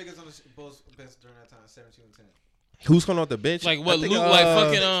saying, Figures on the Bulls bench during that time, 17 and 10. who's coming off the bench? Like I what think, Luke, like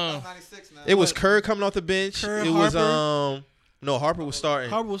fucking 96 now. It was Kerr coming off the bench. Kerr, It was Harper. no, Harper was starting.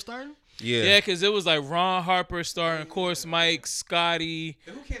 Harper was starting. Yeah, because it was like Ron Harper starting, of course, Mike, Scotty,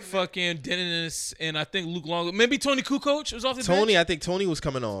 And who came in fucking Dennis, and I think Luke Long. Maybe Tony Kukoc was off the Tony, bench. I think Tony was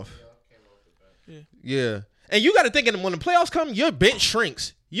coming off. Yeah. And you got to think, when the playoffs come, your bench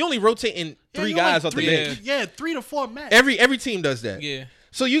shrinks. You only rotating Yeah, three you guys like off the three- bench. Yeah, 3 to 4 max. Every team does that. Yeah.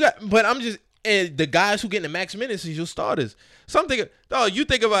 So you got, but And the guys who getting the max minutes is your starters. You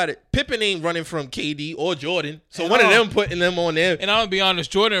think about it. Pippen ain't running from KD or Jordan, so one of them putting them on there. And I'm gonna be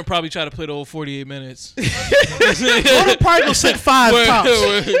honest, Jordan would probably try to play the whole 48 minutes. Jordan probably gonna sit 5 tops.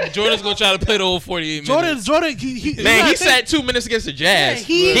 Jordan's gonna try to play the whole 48 minutes. Jordan, he sat 2 minutes against the Jazz.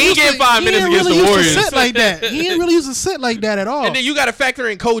 he ain't getting 5 minutes against really the Warriors. Used to sit like that. He ain't really used to sit like that at all. And then you got to factor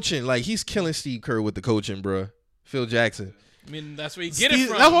in coaching. Like, he's killing Steve Kerr with the coaching, bro. Phil Jackson. I mean, that's where you get it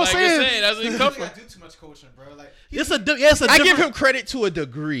from. That's what I'm like saying. That's where you come from. do too much coaching, bro. Like I give him credit to a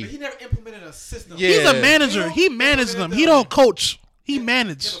degree. he never implemented a system. Yeah. He's a manager. He managed them. He don't coach. He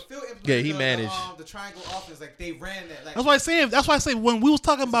managed. He managed. The triangle offense, like they ran that. Like, That's why I say when we was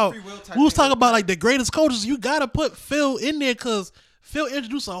talking about like the greatest coaches, you gotta put Phil in there because Phil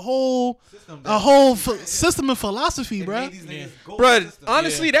introduced a whole system and philosophy, bro. Bro,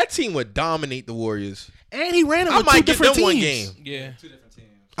 honestly, that team would dominate the Warriors. And he ran it I with might two give different them teams. one game. Yeah. 2 different teams.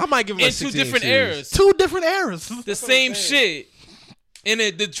 I might give them In a 2 6-game different series. eras. 2 different eras. The same shit. And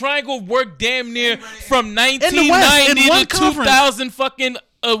the triangle worked damn near from in one 1990 to conference. 2000 fucking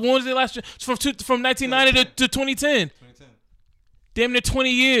when was it last year? From 1990 to 2010. Damn near 20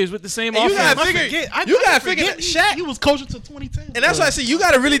 years with the same And you offense. gotta figure that Shaq. He was coaching to 2010. And that's why I say you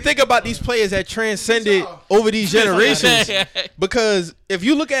got to really think about these players that transcended over these generations. Because if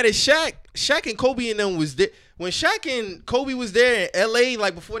you look at it, Shaq and Kobe and them was there. When Shaq and Kobe was there in LA,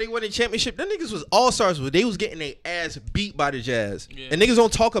 like before they won the championship, them niggas was all-stars, but they was getting their ass beat by the Jazz. Yeah. And niggas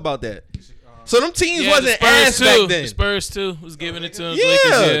don't talk about that. So them teams Yeah, wasn't the Spurs ass too. back then. The Spurs too was giving it to them.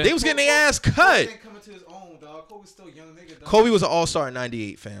 Yeah, they was getting their ass cut. Kobe ain't coming to his own, dog. Kobe's still a young nigga, dog. Kobe was an all-star in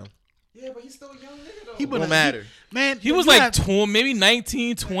 98, fam. Yeah, but he's still a young nigga, though. He Don't matter. Man, He was you like got- maybe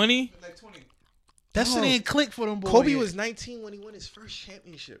 19, 20. Like 20. that shit ain't click for them boys. Kobe was 19 when he won his first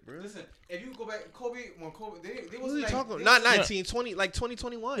championship, bro. Listen, if you go back, when Kobe, they What was are you like, talking about? they Not was- 19, 20, like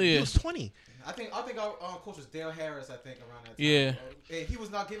 2021. Yeah. He was 20. I think our coach was Dale Harris. I think around that time. Yeah. And he was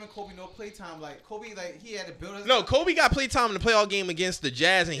not giving Kobe no playtime. Like Kobe, like he had to build his. No, Kobe got play time in the playoff game against the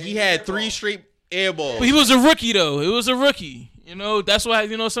Jazz, and he had 3 straight air balls. But he was a rookie though. It was a rookie. You know, that's why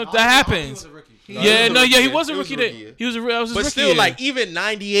something that happens. he Yeah, was a he rookie. was a He was rookie. a rookie, yeah. He was a that was his But rookie still, year. like, even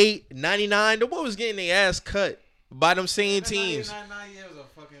 98, 99, the boy was getting their ass cut by them same teams. 99 years of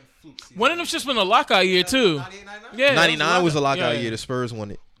fucking fluke season. One of them just been a lockout year too. 98, 99? Yeah, 99 was a lockout Yeah. year. The Spurs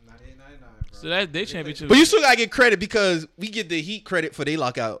won it. 98, 99, bro. So that they championship. But you still gotta get credit because we get the Heat credit for their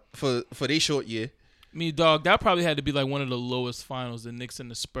lockout for their short year. Me, dog, that probably had to be like one of the lowest finals, the Knicks and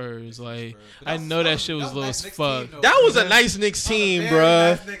the Spurs. Like, I know that shit was low as fuck. That was a nice Knicks team,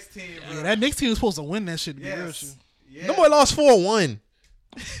 bruh. Nice Knicks team, bro. Yeah, that Knicks team was supposed to win that shit. To be real with you. Yes. Yeah. The boy lost 4-1.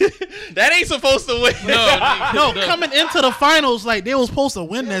 That ain't supposed to win. No, coming into the finals, like they was supposed to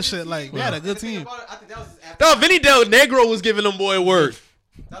win that shit. Like they had a good The thing team. about it, I think that was after. No, Vinny Del Negro was giving them boy work.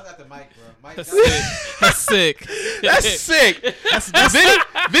 That was after Mike, bro. Mike. That's sick. That's sick. That's sick.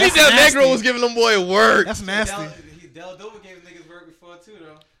 Vinny Del nasty. Negro was giving them boy work. That's nasty. Del Dover gave niggas work before too,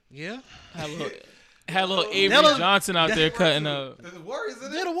 though. Yeah, Had a little Avery Della- Johnson out there cutting up. The Warriors,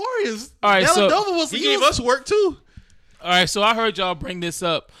 isn't they're it? the Warriors. All right, so- Dellavedova was He gave us work too. All right, so I heard y'all bring this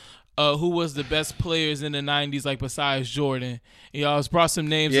up. Who was the best players in the 90s, like besides Jordan? Y'all brought some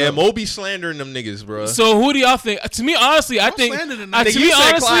names Yeah, up. Moby slandering them niggas, bro. So who do y'all think? To me, honestly, I think. slandering the To Nigga, me, you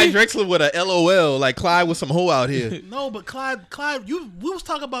said Clyde honestly, Drexler with a LOL, like Clyde with some hoe out here. No, but Clyde, we was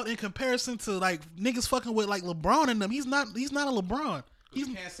talking about in comparison to like niggas fucking with like LeBron and them. He's not a LeBron. You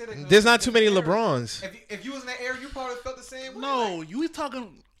can't say that. There's not too many LeBrons. If you was in that era, you probably felt the same way. No, you talking.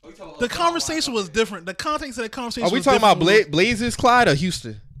 Oh, you talking about The LeBron, conversation why? was different. The context of the conversation. Are we was talking about different. Blazers, Clyde, or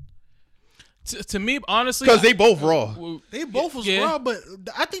Houston? to me, honestly, Because they both raw. They both was Yeah. raw, but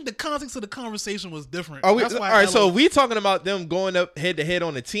I think the context of the conversation was different. Are we, That's all why right, I so was- we talking about them going up head to head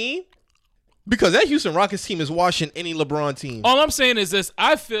on the team? Because that Houston Rockets team is washing any LeBron team. all I'm saying is this: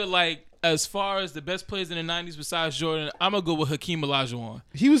 I feel like as far as the best players in the 90s besides Jordan, I'm gonna go with Hakeem Olajuwon.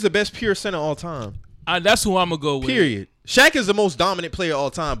 He was the best pure center all time. That's who I'm gonna go with. Period. Shaq is the most dominant player all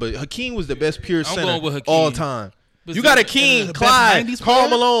time, but Hakeem was the best pure I'm center going with Hakeem. all time. But You got the- Hakeem, the best Clyde, 90s Karl player?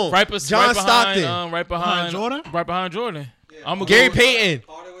 Malone, Right, John right Stockton, behind, right behind Jordan? right behind Jordan. I'm gonna Gary go, Payton.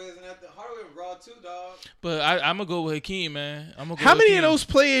 Hardaway isn't at the Hardaway raw too, dog. but I'm gonna go with Hakeem, man. I'm gonna go How with many of Hakeem. those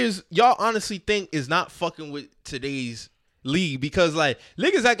players y'all honestly think is not fucking with today's league? Because like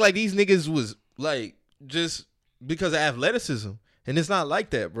niggas act like these niggas was like just because of athleticism, and it's not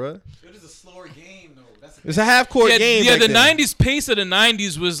like that, bruh. It is a slower game, though. That's It's a half court game. Yeah, back the then. 90s pace of the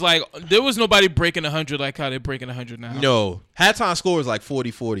 90s was like there was nobody breaking 100 like how they're breaking 100 now. No, halftime score was like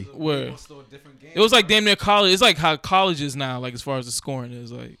 40-40. Where still a different game. it was like damn near college. It's like how college is now, like as far as the scoring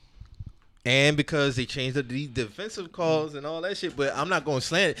is like. and because they changed up the defensive calls and all that shit. But I'm not going to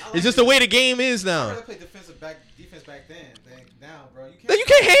slant it. It's just the way the game is I now. rather play defense back then than now, bro. You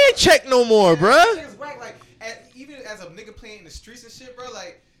can't hand check no more, Yeah, bruh. niggas whack, like, even as a nigga playing in the streets and shit, bro.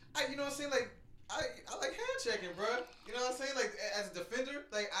 Like, you know what I'm saying? Like, I like hand checking, bro. You know what I'm saying? Like, as a defender,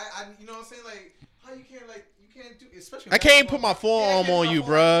 like, you know what I'm saying? Like, how you can't do, especially. I can't put my forearm on you, bruh.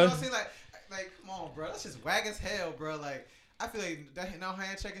 You know what I'm saying? Like, come on, bro. That's just whack as hell, bro. Like, I feel like that now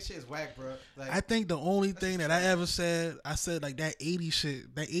hand checking shit is whack, bro. Like, I think the only thing that I ever said, I said like that 80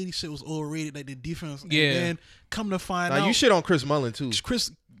 shit was overrated, like the defense. Yeah. And then come to find Now out, you shit on Chris Mullin too.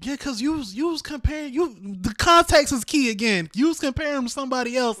 Chris, yeah, because you was comparing, the context is key again. You was comparing him to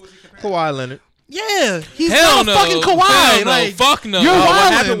somebody else. Kawhi Leonard. Yeah, he's Hell not no. a fucking Kawhi. Hell no. Like, Fuck no. You're What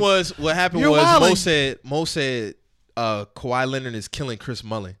wildin'. happened You're was wildin'. Mo said Kawhi Leonard is killing Chris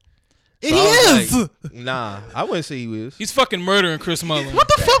Mullin. And So he I was is. like, nah, I wouldn't say he was. He's fucking murdering Chris Mullin. What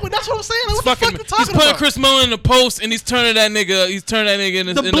the fuck? That's what I'm saying. Like, what the fuck you He's talking putting about? Chris Mullin in the post and he's turning that nigga in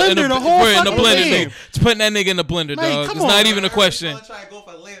The blender, the whole in the fucking blender. game. Dude. He's putting that nigga in the blender, Like, dog. come It's on, not bro. even a question.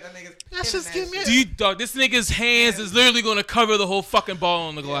 That's just give me. Dude, dog, this nigga's hands is literally gonna cover the whole fucking ball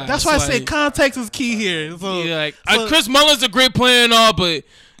on the glass. That's why I say Like, context is key here. So, yeah, like so- Chris Mullin's a great player and all, but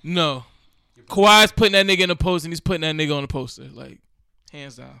no, Kawhi's putting that nigga in the post and he's putting that nigga on the poster. Like,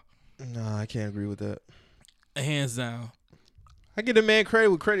 hands down, Nah, I can't agree with that. hands down. I give the man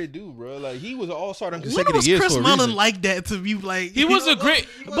credit with credit due, bro. Like he was an all-star in when consecutive was years Chris for a Mullin reason. like that to be like? He was a great,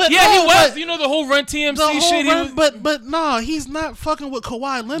 But yeah, no, he was. but- You know the whole Run TMC the whole shit. run, He was, but no, he's not fucking with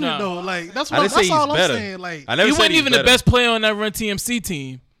Kawhi Leonard Nah. though. Like that's I what didn't say that's he's all I'm better. saying. Like I never he said wasn't he's even the better. best player on that Run TMC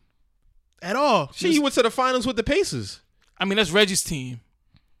team. at all. Shit, he went to the finals with the Pacers. I mean, that's Reggie's team.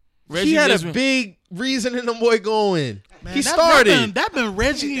 He had just- a big reason in the boy going. Man, He that- started. That been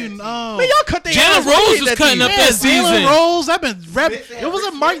Reggie and Man, y'all cut their Jalen ass when Rose they hit was that cutting team. up yeah, that season. Jalen Rose. That been rap. It was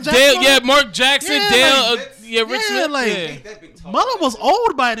a Mark Jackson. Dale, yeah, Mark Jackson, Yeah, Dale, like, yeah, Rich yeah, Smith, like- Mullin was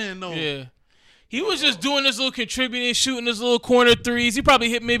old by then though. yeah. He was just doing this little contributing, shooting this little corner threes. He probably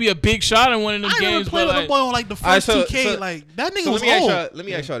hit maybe a big shot in one of them I ain't games. even played but with the boy on like the All right, first so- 2K. so- Like that nigga So was let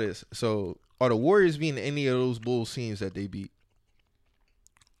me old. ask y'all this. So are the Warriors beating any of those Bulls teams that they beat?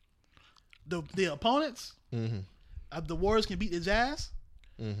 The opponents, Mm-hmm. the Warriors can beat the Jazz.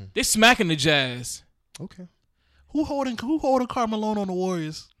 Mm-hmm. they smacking the Jazz. Okay. Who holding Karl Malone on the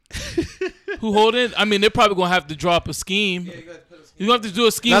Warriors? Who holding? I mean, they're probably gonna have to drop a scheme. You gonna have to do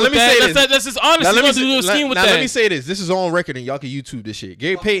a scheme Now, with let me that. say That's, this. that's just honest. Now You let gonna me have to do a say, scheme with now that. let me say this. This is on record, and y'all can YouTube this shit.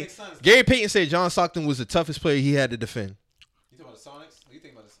 Gary Payton said John Stockton was the toughest player he had to defend. You talking about the Sonics? What do you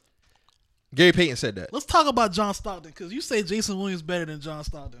think about this? Gary Payton said that. Let's talk about John Stockton because you say Jason Williams better than John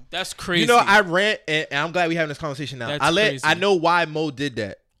Stockton. That's crazy. You know, I rant, and I'm glad we having this conversation now. That's crazy. I know why Mo did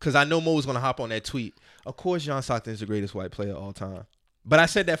that because I know Mo was gonna hop on that tweet. Of course, John Stockton is the greatest white player of all time. But I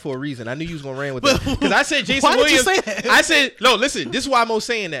said that for a reason. I knew you was gonna rant with that because I said Jason Why did you Williams. say that? I said no. Listen, this is why Mo's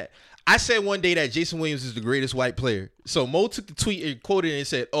saying that. I said one day that Jason Williams is the greatest white player. So Mo took the tweet and quoted it and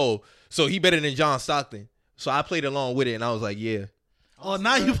said, "Oh, so he better than John Stockton." So I played along with it and I was like, "Yeah." Oh,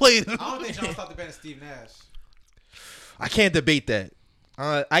 now you played. I don't think John Stockton better than Steve Nash. I can't debate that.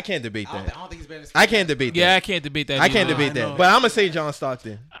 I can't debate I that. don't think he's better than Steve I can't Nash. debate yeah, I that. can't debate that. I can't either. debate I know. that. But I'm gonna say John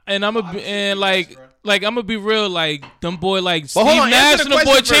Stockton. And I'm a and like I'm gonna be real. Like them boy, like Steve hold on, Nash answer and the them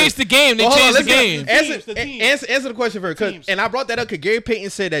boy question changed first. the game. They Well, hold on, changed the listen, game. Answer the question first. Teams. And I brought that up because Gary Payton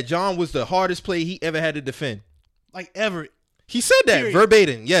said that John was the hardest player he ever had to defend. Like ever. He said that Period.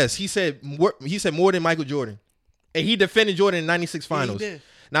 verbatim. Yes, he said more than Michael Jordan, and he defended Jordan in '96 Yeah, he finals. did.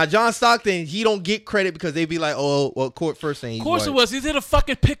 Now John Stockton, he don't get credit because they be like, oh, well, Court first thing. Of course it was. He did a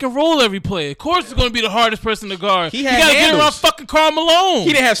fucking pick and roll every play. Of course it's gonna be the hardest person to guard. He had gotta get handles. around fucking Karl Malone.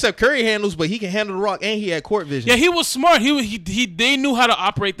 He didn't have Steph Curry handles, but he can handle the rock, and he had court vision. Yeah, he was smart. They knew how to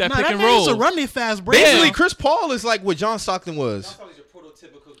operate that Nah, pick that and man used roll. to run their fast break. Basically, Yeah. Chris Paul is like what John Stockton was. John Stockton's your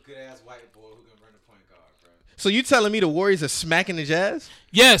prototypical good ass white boy who can run the point guard, bro. So you telling me the Warriors are smacking the Jazz?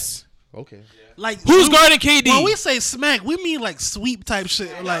 Yes. Okay. Like Who's we- guarding KD? When we say smack, we mean like sweep type shit.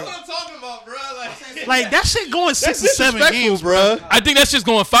 Like I'm talking about, bro. that shit going 6 That's or 7 disrespectful, games, bro. I think that's just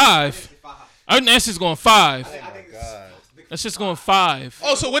going 5. I think that's just going 5. I think That's just going 5.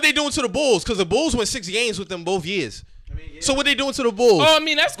 Oh, so what they doing to the Bulls? Because the Bulls won 6 games with them both years. So what they doing to the Bulls? Oh, I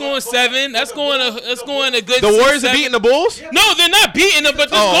mean that's going 7. That's going a good. The 6, Warriors are 7. beating the Bulls? No, they're not beating them, but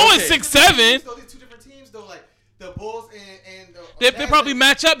they're Oh, going okay. 6, 7. These two different teams, though, like the Bulls and They probably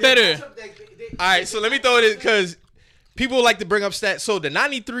match up better. All right, so let me throw it in because people like to bring up stats. So the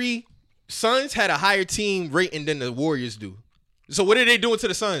 93 Suns had a higher team rating than the Warriors do. So what are they doing to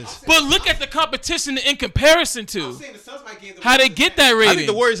the Suns? But look at the competition in comparison I'm to saying the Suns might gain the how they get that rating. I think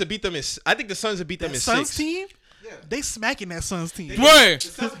the Warriors have beat them in. I think the Suns have beat them in Suns 6. team. They smacking that Suns team. Word.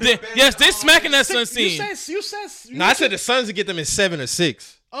 Suns They- been yes, they bad. smacking that Suns You team. said. No, I said the Suns to get them in 7 or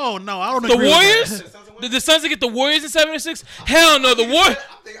 6. Oh no, I don't The agree with Warriors? that. Did the Suns get the Warriors in 7 or 6? Hell no, the Warriors.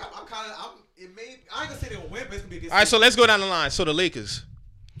 I ain't gonna say they'll win, but it's gonna be a good All right, so series. let's go down the line. So the Lakers,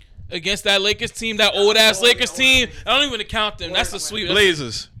 Against that Lakers team, that old ass Lakers team, I don't even count them. That's a sweep.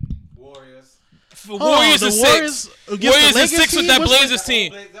 Blazers. Warriors. Warriors the is Warriors 6. against the Warriors is Lakers 6 with team? that Which Blazers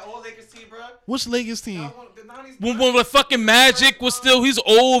team. The old Lakers team, bro. Which Lakers team? The 90s. When the fucking Magic was still, he's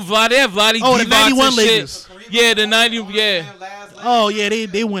old. They have Vlade Oh, the Divac 91 and shit. Lakers. Yeah, the 90. Yeah, Oh yeah,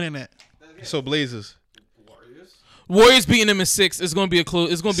 they winning that. So Blazers. Warriors beating them in 6. It's gonna be a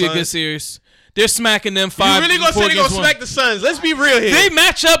close. It's gonna be a good Suns. series. They're smacking them 5. You really gonna say they gonna against one. smack the Suns? Let's be real here. They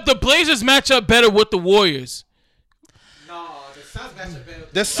match up. The Blazers match up better with the Warriors. No, the Suns matchup better.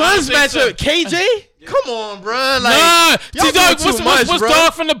 The Suns think match so. up. KJ, come on, bro. Like, Nah, y'all T-Dog, doing too much, what's bro.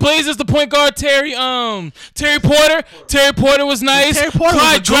 dog from the Blazers? The point guard Terry Porter. Terry Porter was nice. Terry Porter was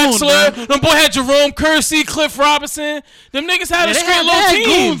Clyde a goon, Drexler. man. Them boy had Jerome Kersey, Cliff Robinson. Them niggas had a they straight had- little they had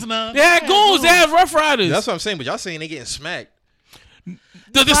team. goons now. They had goons. They had Rough Riders. That's what I'm saying. But y'all saying they getting smacked.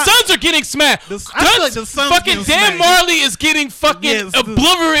 The Suns are getting smacked. I feel like the Suns fucking getting Dan smacked. Marley is getting fucking Yes, obliterated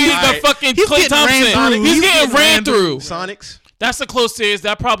by Alright. fucking He's Klay getting ran Thompson. through. He's He's getting getting ran ran through. Sonics. That's a close series.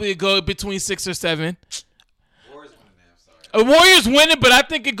 That probably go between 6 or 7. Warriors winning that, I'm sorry. Warriors winning, but I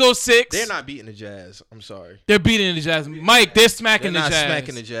think it goes 6. They're not beating the Jazz. I'm sorry. They're beating the Jazz. Mike, they're They're smacking not the Jazz.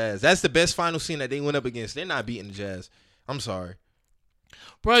 smacking the Jazz. That's the best final scene that they went up against. They're not beating the Jazz. I'm sorry.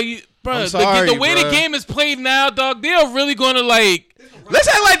 Bro, I'm sorry, the way the bruh. game is played now, dog, they are really going to like. Let's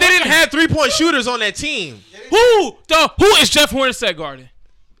act like they didn't have 3-point shooters on that team. Who is Jeff Hornacek guarding?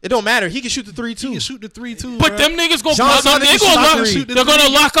 It don't matter. He can shoot the 3 He too. can shoot the 3 too. But them niggas gonna John lock, Stockton they can gonna shoot lock, the three. they're gonna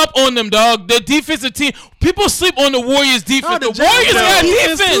lock up on them, dog. The defensive team. People sleep on the Warriors defense. No, the the Jazz Warriors play got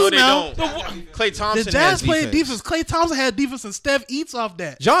defense defense. too They now. don't. The Wa- Klay Thompson the Jazz has played defense. Klay Thompson had defense, and Steph eats off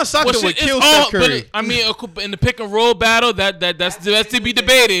that. John Stockton Well, would shit, kill it's all- Steph Curry. but I mean, in the pick and roll battle, that's to be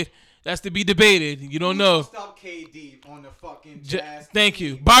debated. That's to be debated. You don't know. Stop KD on the fucking Jazz. Thank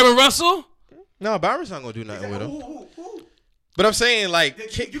you, Byron Russell. No, Byron's not gonna do nothing with him. Who? But I'm saying like,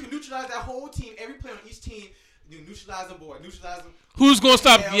 You can neutralize that whole team. Every player on each team, you neutralize them, boy. Neutralize them. Who's gonna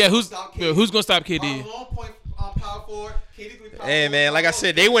stop? Yeah, Yeah, who's stop yeah, KD. who's gonna stop KD? Long point, power forward. KD can be power hey forward, man, like I power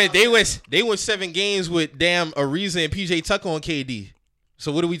said, forward. they went 7 games with damn Ariza and PJ Tucker on KD.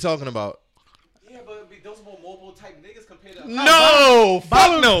 So what are we talking about? Yeah, but those are more mobile type niggas compared to. No,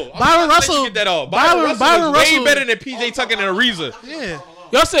 fuck no. Byron Russell- Get that off. Byron Byron Russell is way Russell- better than PJ Tucker and Ariza. Yeah.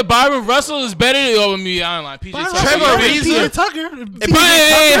 Y'all said Byron Russell is better than me. I don't like PJ Tucker. Trevor Tucker, Ariza. PJ Tucker.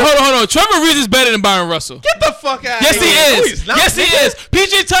 Hey, hold on. Trevor Ariza is better than Byron Russell. Get the fuck out. Yes, of he here. No, is. he's not, Yes, he nigga. is.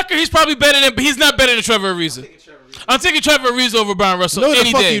 PJ Tucker, he's probably better than, but he's not better than Trevor Ariza. I'm taking Trevor Ariza over Byron Russell No, the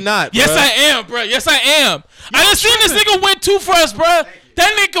any fuck day. you not, Yes, bruh. I am, bro. Yes, I am. I done seen this nigga win 2 for us, bro.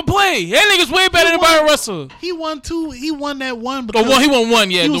 That nigga can play. That nigga's way better than Byron Russell. He won 2. He won that one Oh, because well, he won 1,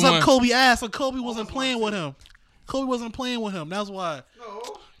 yeah. he the was one. up Kobe ass, so Kobe wasn't playing with him. Kobe wasn't playing with him. That's why. No,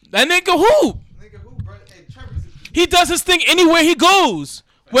 That nigga hoop. nigga, who, bro? Hey, Trevor is He does his thing anywhere he goes.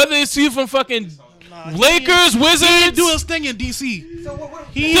 Whether it's you from fucking Lakers, He Wizards. didn't do his thing in DC. So what?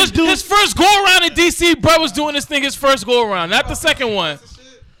 He His, didn't do his first go around in DC, bro was doing this thing his first go around, not the second one.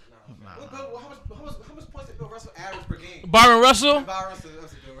 How much points did Bill Russell average per game? Byron Russell. Byron Russell,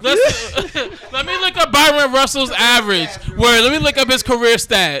 that's a Bill Russell. Let me look up Byron Russell's average. Where? Let me look up his career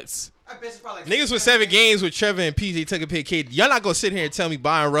stats. I bet it's probably like Niggas with 7 games with Trevor and PJ Tucker paid KD. Y'all not gonna sit here and tell me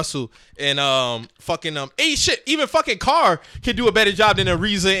Byron Russell and hey shit, even fucking Carr can do a better job than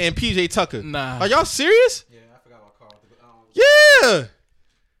Ariza and PJ Tucker. Nah. Are y'all serious? Yeah, I forgot about Carl. Yeah.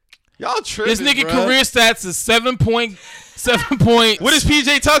 Y'all tripping. His nigga bruh. career stats is 7 points. What is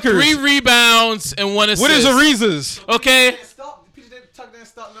PJ Tucker? 3 rebounds and 1 assist. What is Ariza's? Okay. Didn't stop. PJ Tucker didn't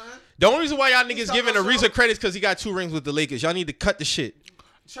stop nothing. The only reason why y'all niggas stop giving no show. Ariza credit is because he got 2 rings with the Lakers. Y'all need to cut the shit.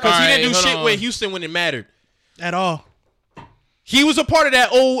 Because All he right, didn't do hold shit on. with Houston when it mattered. at all. He was a part of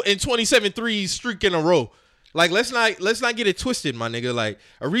that 0 and 27 threes streak in a row. Like let's not get it twisted, my nigga. Like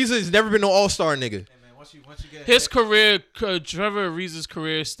Ariza has never been no all-star nigga. Hey man, once you get His career, Trevor Ariza's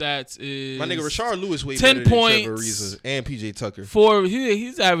career stats is My nigga Rashard Lewis way 10 better than Trevor points. Ariza and PJ Tucker.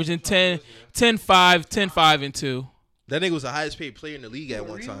 He's averaging 10, 5, 10, 5, and 2. That nigga was the highest paid player in the league at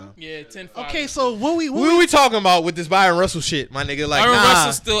one time. Yeah, 10, 5. Okay, so what we What are we talking about with this Byron Russell shit, my nigga? Like, Byron nah.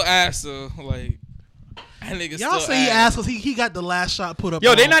 Russell's still ass, so like that nigga y'all still say he ass. asked us. He got the last shot put up.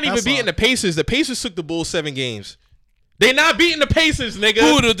 Yo, on they him. not even That's beating all. the Pacers. The Pacers took the Bulls 7 games. They not beating the Pacers, nigga.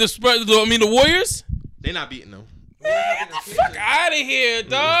 Who the spread? I mean the Warriors. They not beating them. Fuck out of here,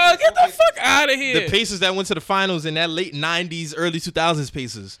 dog. Get the fuck out of here. The Pacers that went to the finals in that late 90s, early 2000s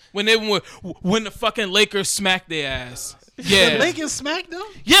Pacers. When when the fucking Lakers smacked their ass. Yeah. Lakers smacked them.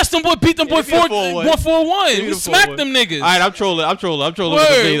 Yes, them boy beat them boy 4-1. 4-1. We smacked them niggas. All right, I'm trolling. I'm trolling.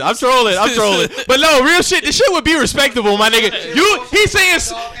 Word. I'm trolling. But no, real shit. The shit would be respectable, my nigga.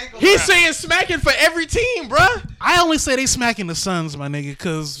 He's saying smacking for every team, bruh. I only say they smacking the Suns, my nigga,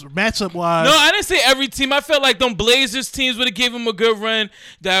 because matchup wise. No, I didn't say every team. I felt like them Blazers teams would have gave him a good run.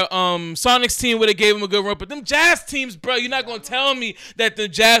 That Sonics team would have gave him a good run. But them Jazz teams, bro, you're not gonna tell me that the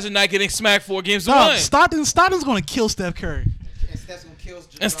Jazz are not getting smacked 4 games to 1. Stockton's gonna kill Steph Curry.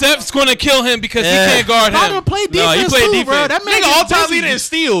 And Steph's gonna kill him because he can't guard Stockton him. play defense No, he played too, defense. bro. That man nigga all time busy. leader in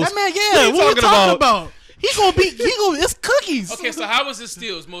steals. That man, What yeah. What we talking about? It's cookies. Okay, so how was his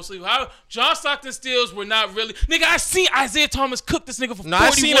steals mostly? How John Stockton steals were not really. Nigga, I seen Isaiah Thomas cook this nigga for 41 No, I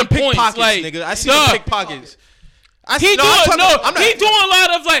seen him pick points. pockets, Like, nigga. I seen dog, him pick pockets. He doing a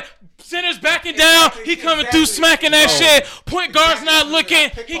lot of like centers backing down. He coming through smacking that shit. Point guard's not looking.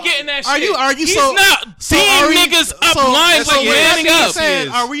 He getting that shit. He's not beating niggas up lines like manning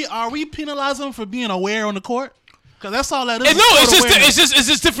up. Are we penalizing him for being aware on the court? Because that's all that is. No, it's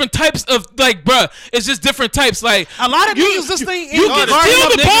just different types of like, bruh. It's just different types. Like a lot of niggas just ain't. You can steal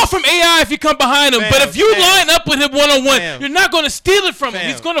the ball from AI if you come behind him, but if you line up with him 1-on-1, you're not gonna steal it from him.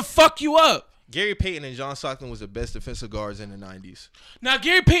 He's gonna fuck you up. Gary Payton and John Stockton was the best defensive guards in the 90s. Now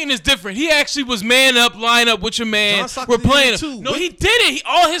Gary Payton is different. He actually was man up, line up with your man. John Stockton We're playing did it him. too. No, he didn't.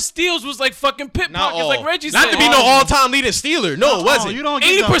 All his steals was like fucking pit Not pockets, all. like Reggie Not said. to be no all-time leading stealer. No, it wasn't. You don't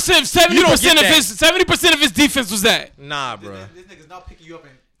get 80%, 70% of his defense was that. Nah, bro. This nigga's not picking you up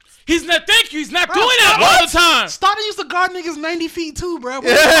and. He's not. Thank you. He's not doing that all the time. Stockton used to guard niggas 90 feet too, bro.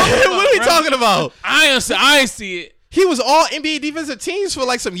 What are we talking about? I ain't see it. He was all NBA defensive teams for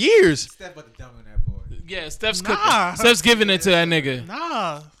like some years. Steph about to dumb in that boy. Yeah, Steph's Nah. cooking. Steph's giving it to that nigga.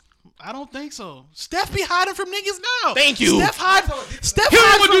 Nah, I don't think so. Steph be hiding from niggas now. Thank you. Steph hide. Steph He don't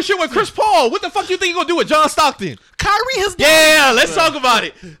hide gonna from do shit with Chris Paul. What the fuck you think he gonna do with John Stockton? Kyrie. His Yeah, let's talk about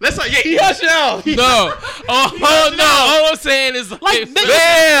it. Let's talk. Yeah, he hushing out. No. Oh no. All I'm saying is Like, like,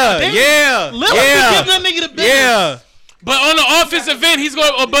 nigga- Yeah. Lillard be giving that nigga the business. Yeah. but on the offensive end, he's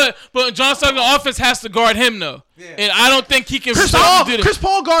going. But John Stockton offense has to guard him though, and I don't think he can. Chris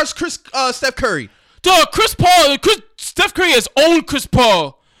Paul guards Steph Curry. Dog, Steph Curry has owned Chris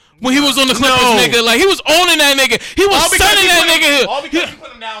Paul when he was on the Clippers, No. nigga. Like he was owning that nigga. He was sunning that nigga. All because he put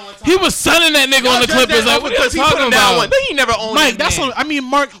him down one time. He was sunning that nigga on the Clippers. Like what are you talking about? But he never owned Mike, it, that's man. what I mean.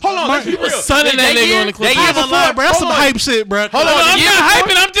 Mark, Hold on, Mark, let's be real. Sunning that nigga on the Clippers. I ain't gonna lie, bro. That's some Hold on. hype shit, bro. Hold on. No, I'm the year not before-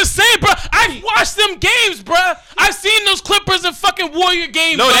 hyping. I'm just saying, bro. I've watched them games, bro. I've seen those Clippers and fucking Warrior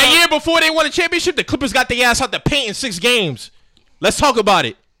games. No, bro. that year before they won a championship, the Clippers got their ass out the paint in 6 games. Let's talk about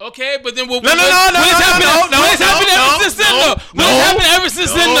it. Okay, but then what? No. What has happened ever since then, though? What has happened ever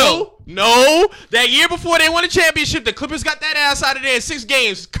since then, though? No, that year before they won a championship, the Clippers got that ass out of there in 6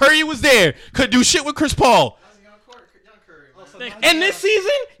 games. Curry was there. Couldn't do shit with Chris Paul. And this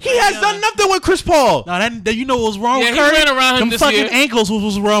season, he has done nothing with Chris Paul. No, that you know what was wrong Yeah, with he Curry? ran around him Them this fucking year. ankles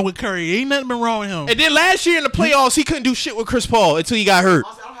was wrong with Curry. Ain't nothing been wrong with him. And then last year in the playoffs, he couldn't do shit with Chris Paul until he got hurt.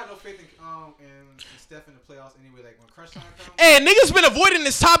 Honestly, I don't have no faith in Steph in the playoffs anyway. Like when crunch time comes. And niggas been avoiding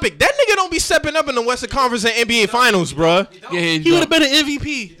this topic. That nigga don't be stepping up in the Western Conference and NBA Finals, bruh. Yeah, He would have been an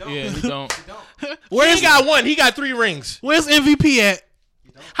MVP. Yeah, he don't. Where he got 1? He got 3 rings. Where's MVP at?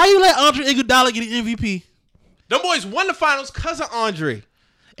 How you let Andre Iguodala get an MVP? Them boys won the finals because of Andre.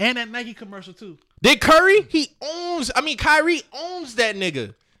 And that Nike commercial too. Then Kyrie Kyrie owns that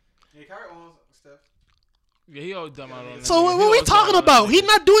nigga. Yeah, Kyrie owns Steph. Yeah, he always dumb out on that. So nigga. what we talking about? He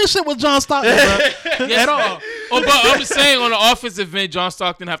not doing shit with John Stockton, bro. At all. Oh, but I'm just saying on the offensive end, John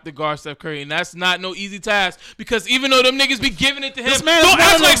Stockton have to guard Steph Curry, and that's not no easy task because even though them niggas be giving it to him, This man is don't one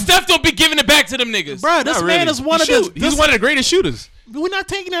act of like them- Steph don't be giving it back to them niggas. Bro, this man is one of the. He's one of the greatest shooters. We're not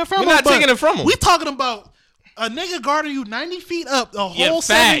taking that from We're him. not but taking it from him. We talking about a nigga guarding you 90 feet up the Yeah, whole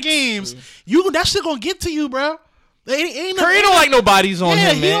 7 facts. games. That shit gonna get to you, bro. Ain't Curry don't like no bodies on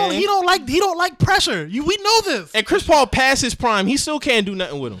Yeah, him, man. he don't like pressure. We know this. And Chris Paul past his prime, he still can't do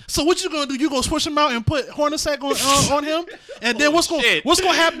nothing with him. So what you gonna do? You gonna switch him out and put Hornacek on him, and then what's gonna shit.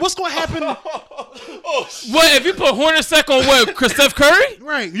 happen? What's gonna happen? What if you put Hornacek on what? Steph Curry?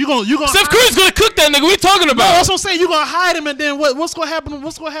 Right, you gonna Steph Curry's gonna cook that nigga. What you talking No, about? that's what I'm saying. You gonna hide him, and then what's gonna happen?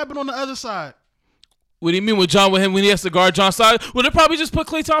 What's gonna happen on the other side? What do you mean with him when he has to guard John Stockton? Well, they probably just put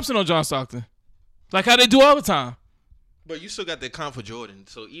Klay Thompson on John Stockton, like how they do all the time. But you still got the account for Jordan.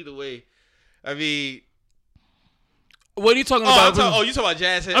 So either way, I mean, What are you talking Oh, about? you talking about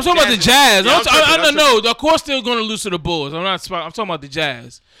Jazz? I'm talking about the Jazz. Yeah, I don't know. Of course, they're going to lose to the Bulls. I'm talking about the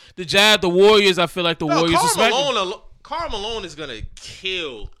Jazz. The Jazz, the Warriors. I feel like the Warriors. Karl Malone is gonna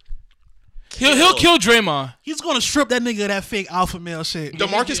kill. He'll kill Draymond. He's gonna strip that nigga of that fake alpha male shit.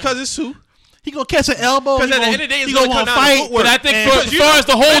 DeMarcus Cousins too. He gonna catch an elbow. Because He at the gonna- end of the day, it's he gonna gonna come wanna down to fight. footwork. But I think And- as far as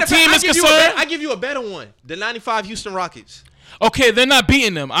the whole Matter of fact, team is concerned, I give you a better one. The '95 Houston Rockets. okay, they're not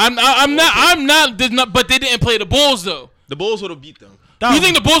beating them. I'm not. But they didn't play the Bulls though. The Bulls would have beat them. You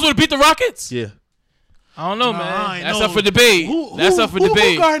think the Bulls would have beat the Rockets? Yeah. I don't know, Nah, I man. ain't That's know. up for debate. That's up for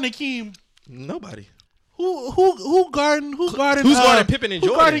debate. Who guarding Akeem? Nobody. Who guarding? Who's guarding Pippen and who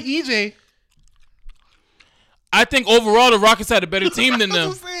Jordan? guarding EJ? I think overall the Rockets had a better team than That's them.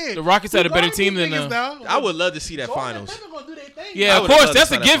 what I'm saying. The Rockets had a Who better guarding team these than niggas them. now? I would love to see that Jordan finals. and Pippen gonna do their thing. Yeah, I of would've course, loved to that's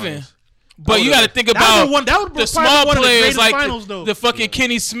see a that given. finals. But you got to think about That would the small one of the players greatest like finals, though. the fucking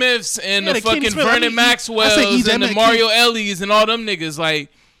Kenny Smiths and Yeah, the the Kenny fucking Smith. I Vernon say Maxwell's EJ, and the man, Mario Ellies and all them niggas. Like,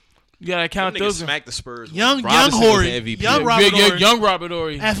 you got to Them count niggas those. smacked the Spurs. Young Robinson was Horry, the MVP. young Yeah, Robert Horry, young Robert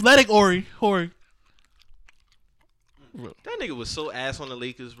Horry. athletic Horry. That nigga was so ass on the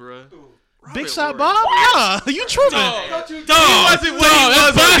Lakers, bro. Big shot Bob? Yeah, you tripping. He wasn't what he was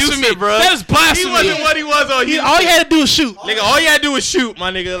on blasphemy. Houston, bro. That is blasphemy. He wasn't what he was on Houston. All he had to do was shoot. Nigga, all you had to do was shoot,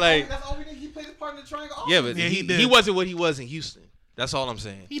 my nigga. Like, That's all we need. He played his part in the triangle. yeah, but Yeah, he did. he wasn't what he was in Houston. That's all I'm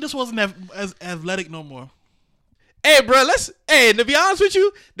saying. He just wasn't as athletic no more. Hey, bro, to be honest with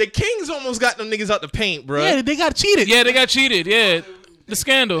you, the Kings almost got them niggas out the paint, bro. Yeah, they got cheated. Yeah, they got cheated. Yeah, the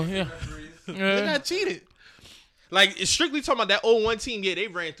scandal. Yeah. They Yeah. got cheated. Like, it's strictly talking about that 0-1 team. Yeah, they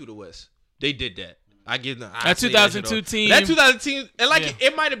ran through the West. They did that. I give them. That 2002 team. That 2000 team, and like Yeah.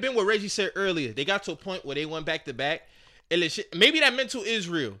 it might have been what Reggie said earlier. They got to a point where they went back to back. And maybe that mental is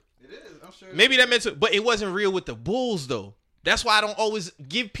real. It is. I'm sure. Maybe that mental, but it wasn't real with the Bulls though. That's why I don't always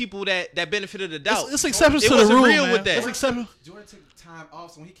give people that benefit of the doubt. It's exceptions It to the wasn't rule, real man. with that. It's exception. Jordan took time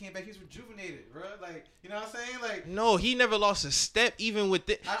off, so when he came back, he was rejuvenated, bro. Like, you know what I'm saying? Like, No, he never lost a step, even with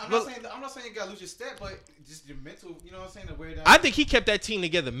it. I'm not saying you gotta lose your step, but just your mental. You know what I'm saying? The way that I think he kept that team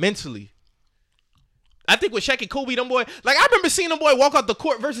together mentally. I think with Shaq and Kobe, them boy, like I remember seeing them boy walk out the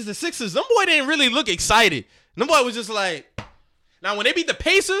court versus the Sixers. Them boy didn't really look excited. Them boy was just like, now when they beat the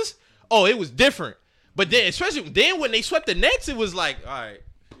Pacers, oh, it was different. But then, especially then when they swept the Nets, it was like, all right.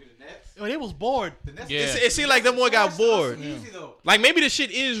 the Nets. Oh, they was bored. The Nets. Yeah. It seemed like them boy got bored. Easy though. Like maybe the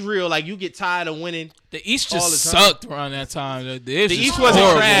shit is real. Like you get tired of winning. The East All just the time. sucked around that time. The East, The was East wasn't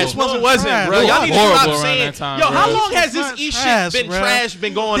horrible. trash. No, it wasn't, trash. bro. It Y'all was need to stop horrible around saying. that time, Yo, bro. how long It's has not this East trash, shit been bro. trash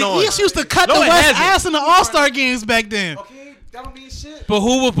been going The on? East used to cut No, the it West hasn't. ass in the All-Star games back then. Okay, that don't mean shit. But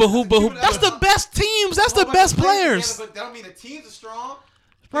who? That's the best teams. That's the best players. But that don't mean the teams are strong.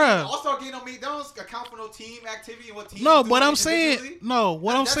 Bruh. All-Star game don't mean that don't account for no team activity and what teams. No, do what I'm saying, individually.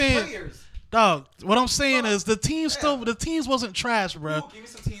 what I'm Players. dog. What I'm saying is the teams wasn't trash, bro. Ooh, give me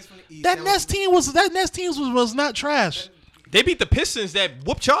some teams from the East. That Nets team was not trash. They beat the Pistons that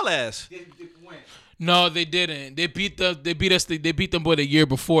whooped y'all ass. They win. No, they didn't. They beat us. They beat them boy the year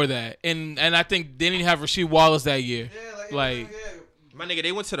before that, and I think they didn't have Rasheed Wallace that year. Yeah, Like My nigga,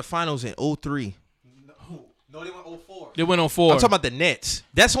 they went to the finals in 03. No, they went 04. they went on 4. I'm talking about the Nets.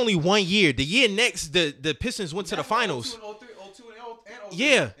 That's only 1 year. The year next, the Pistons went to the finals. 02 and 03, 02 and 03.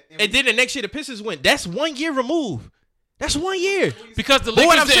 Yeah. And then the next year, the Pistons went. That's 1 year removed. That's 1 year. Because the But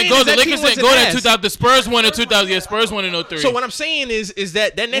what Lakers I'm didn't saying go. is The that Lakers team didn't go wasn't that ass. 2000. The Spurs won in 2000. Yeah, Spurs won in 03. So what I'm saying is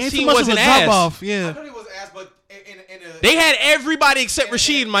that Ain't next too team much of wasn't a drop ass. off. I Yeah. know they was ass, but in a They had everybody except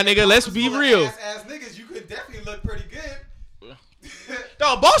Rasheed, my nigga. Let's be real. Ass niggas, you could definitely look pretty good.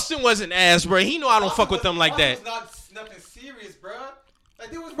 No, Boston wasn't ass, bro. He know I don't fuck with them like that. Was nothing serious, bro.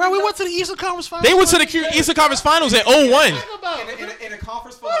 Like, there was Bro, we went to the Eastern Conference Finals. They went to the Eastern Conference Finals in 01. in a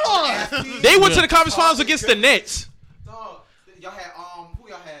conference for They went to the conference finals against the Nets. Dog, y'all had who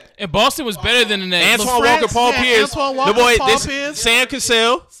y'all had? and Boston was better than the Nets. Antoine France, Walker, Paul yeah, Pierce, Antoine Walker, the boy, Paul Pierce. Sam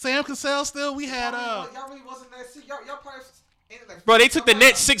Cassell. Sam Cassell still. We had Y'all really wasn't that serious. Y'all probably like, Bro, they took the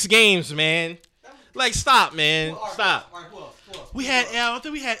Nets 6 games, man. Like, stop, man. Stop. All right, who else? we had I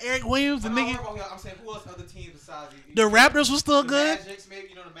think we had Eric Williams, the nigga. I'm saying who else other teams besides The Raptors was still the good. Magics, maybe,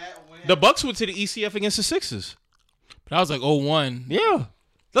 you know, The Bucks went to the ECF against the Sixers. That was like 01. Yeah.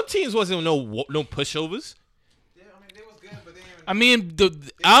 Them teams wasn't no pushovers. Yeah, I mean, they was good, but they didn't. I mean,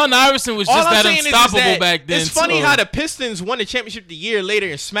 the Allen Iverson was All just I'm that saying is unstoppable that back then. it's funny so. how the Pistons won the championship the year later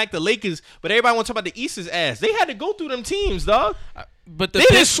and smacked the Lakers, but everybody want to talk about the East's ass. They had to go through them teams, dog. But the They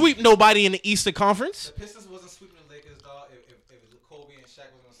didn't Pistons, sweep nobody in the Eastern Conference. The Pistons wasn't sweeping the Lakers, dog. If Kobe and Shaq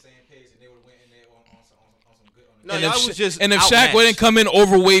was on the same page, and they would have went in there on some good. No, and y'all if, was just and if Shaq outmatched. wouldn't come in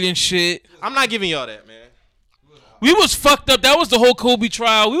overweight and shit, I'm not giving y'all that, man. we was fucked up. That was the whole Kobe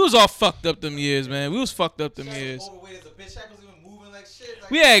trial. We was all fucked up them years, man. We was fucked up them Shaq years. was overweight as a bitch Shaq was even moving like shit.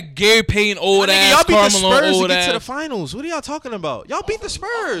 Like, We had Gary Payton, old Nigga, ass, y'all beat the Carmelo, Spurs to old get to the ass. finals. What are y'all talking about? Y'all beat the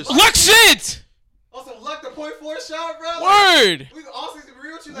Spurs. Luck shit. Also, luck the point four shot, bro. Word. We also be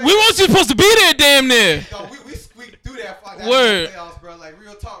real with you. Like, We wasn't supposed to be there, damn near. Yo, we squeaked through that Word. playoffs, bro. Like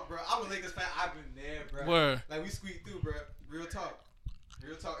real talk, bro. I'm a Lakers fan. I've been there, bro. Word. Like we squeaked through, bro. Real talk.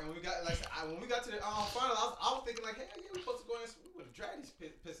 Real talk. And when we got when we got to the final, I was thinking like, hey, yeah, we supposed to go in. We would have dragged these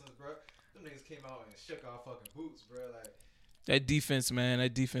Pistons, bro. Them niggas came out and shook our fucking boots, bro. Like. That defense, man.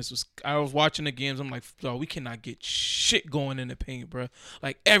 That defense was. I was watching the games. I'm like, yo, we cannot get shit going in the paint, bro.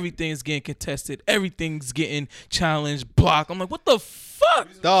 Like everything's getting contested. Everything's getting challenged, blocked. I'm like, what the fuck?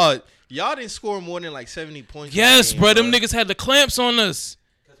 Dog, y'all didn't score more than like 70 points. Yes, in bro. the game, Them niggas had the clamps on us.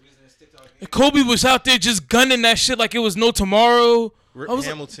 Because we just didn't stick to our game. And Kobe was out there just gunning that shit like it was no tomorrow. Rip I was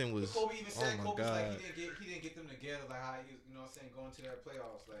like- Hamilton was. Kobe even said Oh my Kobe was like god. he didn't get them together like how he was, you know what I'm saying, going to that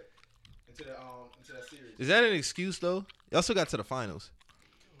playoffs, like into that series. Is that an excuse though? Y'all still got to the finals.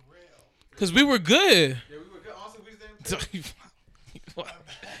 Cause we were good. Yeah, we were good. Also, we just didn't.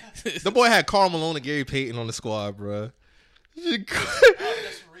 The boy had Karl Malone and Gary Payton on the squad, bro.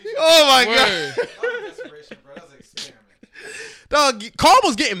 Oh my god. Word. That was desperation, bro. That was an experiment. Dog, Karl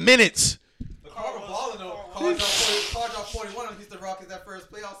was getting minutes. The Carl was balling though. Carl dropped 41 on Houston Rockets that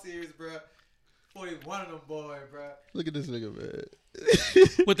first playoff series, bro. 41 of them, boy, bro. Look at this nigga, man.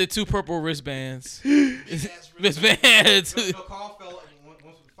 With the 2 purple wristbands. Wristbands. No, Carl fell.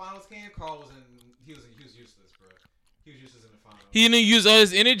 Once the finals came, Carl was in. He was useless, bro. He was useless in the finals. He didn't use all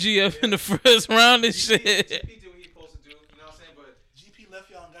his energy up in the first round and shit. GP did what he supposed to do. You know what I'm saying? But GP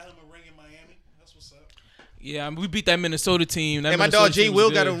left y'all and got him a ring in Miami. That's what's up. Yeah, I mean, we beat that Minnesota team. That And my Minnesota dog Jay team was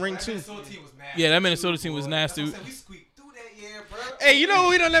Will got a good. ring that too. Minnesota team was nasty. Yeah, that Minnesota too, team was boy. nasty. That's what I'm saying. We squeaked through that year, bro. Hey, you know what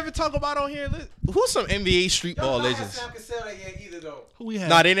we don't ever talk about on here? Who's some NBA street ball Y'all not legends? Sam Cassell that year either, though. Who we had?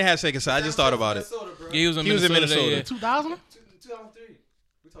 Nah, they didn't have second side. I just thought about it. Minnesota, bro. Yeah, he was in He was in Minnesota. that Minnesota. year. 2000? 2003.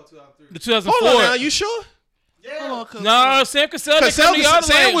 We talked 2003. The 2004. Hold on now, you sure? Yeah. Hold on, cause No, Sam Cassell. Because They come to y'all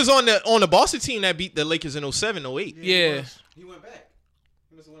Sam like- was on the Boston team that beat the Lakers in 07, 08. Yeah. He went back.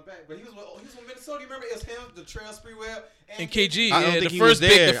 He must have went back. But he was with Minnesota. You remember it was him, the Trail Sprewell, And KG. I don't Yeah, think the he first was big,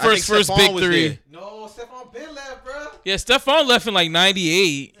 there. the I think first Stephon big was 3. there. No, Stephon Ben left, bro. Yeah, Stephon left in like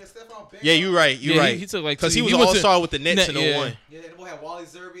 98. Yeah, Stephon Ben. Yeah, you're right. You're Yeah, right. he took like Because 2. he was went to- all-star with the Nets in Yeah. 01. Yeah, the boy had Wally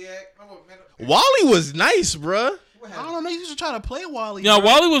Zerbiak. Remember, man, Wally was nice, bruh. what I had- don't know. They used to try to play Wally. Yeah, bro.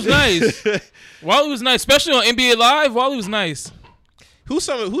 Wally was nice. Wally was nice, especially on NBA Live. Wally was nice. Who's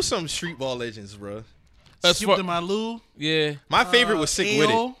some street ball legends, bruh? As Skip far- to my Lou. yeah. My favorite was Sick With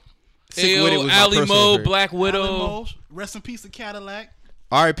It. Ayo, Sick With It Ayo, was my Ali personal Mo, favorite. Black Widow. Alamo, rest in peace to Cadillac.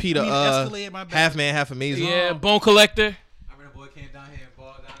 R.I.P. to I mean, Escalade, my bad. Half Man, Half Amazing. Yeah, Bone Collector. I remember the boy came down here and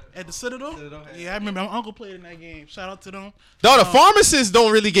balled down At the Citadel? Citadel, Yeah, I remember. My uncle played in that game. Shout out to them. Dog, the pharmacist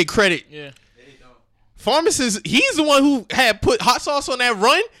don't really get credit. Yeah. They don't. Pharmacist, he's the one who had put hot sauce on that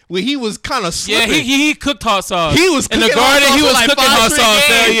run where he was kind of Yeah, slipping. he cooked hot sauce. He was in the cooking hot garden. sauce He for was like cooking 5 hot straight sauce.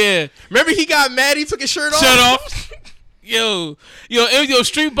 Hell games. yeah. Remember he got mad, he took his shirt off? Shut off. Yo,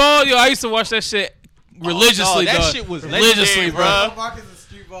 street ball. Yo, I used to watch that shit religiously. that dog. shit was religiously, legendary, bro. bruh. Marcus is a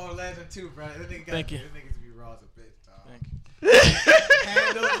street ball legend too, bro. That nigga got Thank you. That niggas be raw as a bitch, dog. Thank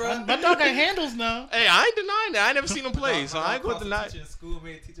Handle, bro. My dog got handles now. Hey, I ain't denying that. I ain't never seen him play, so I ain't going to deny it. Teacher in school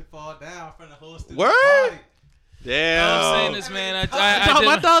made a teacher fall down in front of the whole student Word? body. I'm saying Damn. this, man.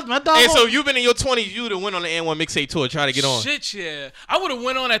 I My dog. Hey, so you've been in your 20s, you'd have went on the N1 mixtape tour, try to get on. Shit, yeah. I would have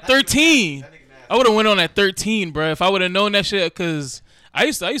went on at 13. That nigga nasty. I would have went on at 13, bro. If I would have known that shit, cause I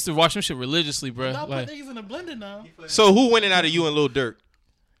used to watch them shit religiously, bro. Y'all Like, put niggas in the blender now. So who winning out of you and Lil Durk?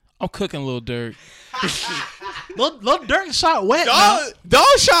 I'm cooking Lil Durk. Lil Durk shot wet now. Dog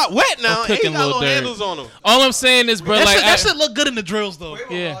shot wet now. I'm He cooking got Lil little Durk. handles on him. All I'm saying is, bro, That, like shit, that shit look good in the drills though.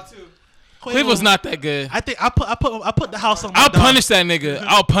 Quavo Yeah. raw, too. Cliff was not that good. I think I put the house on. My I'll dog. punish that nigga.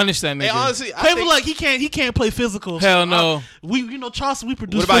 I'll punish that nigga. Hey, honestly, I Quavo think, like he can't play physical. Hell no. We Charleston we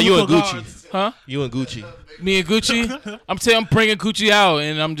produce. What about you and physical Gucci? guards. Huh? You and Gucci. Me and Gucci? I'm bringing Gucci out,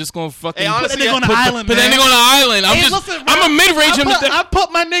 and I'm just gonna fucking Hey, Put that honestly, nigga on the put island, that man. nigga on the island. Hey, listen, bro, I'm a mid-range him to death. I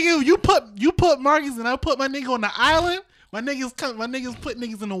put my nigga. You put Marcus and I put my nigga on the island. My niggas put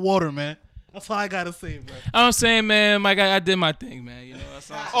niggas in the water, man. That's all I gotta say, bro. I'm saying, man, my guy, I did my thing, man. You know, that's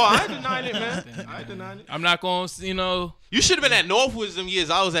all. Oh, I ain't denying it, man. I ain't denying it. I'm not gonna, you know. You should have been at Northwoods them years.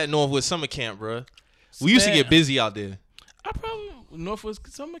 I was at Northwoods summer camp, bro. We used to get busy out there. I probably Northwest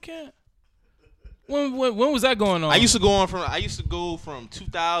Summer Camp. When was that going on? I used to go from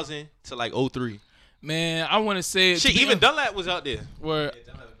 2000 to like 03. Man, I want to say Shit, even Dunlap was out there. where Yeah,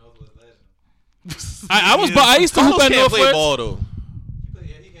 Dunlap at Northwood legend. I used to hoop Carlos at can't play Northwest. ball though.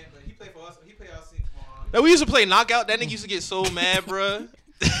 He can't play. He played for us. He played our team. Now, we used to play knockout. That nigga used to get so mad, bruh.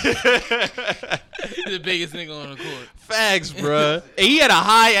 the biggest nigga on the court. Facts, bruh. And he had a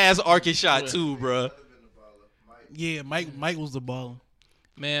high ass arcing shot too, bruh. Yeah, Mike was the baller.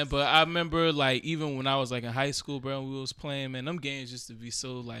 Man, but I remember like even when I was like in high school, bro, we was playing, man, them games used to be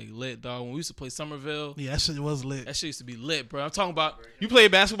so like lit, dog. When we used to play Somerville, Yeah, that shit was lit. that shit used to be lit, bro. I'm talking about You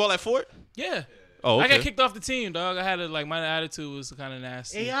played basketball at Fort? yeah. Oh, okay. I got kicked off the team, dog. I had to like my attitude was kind of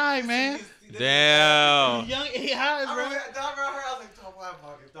nasty. AI, man. Damn. Young AI, I bro. remember I was like, dog, why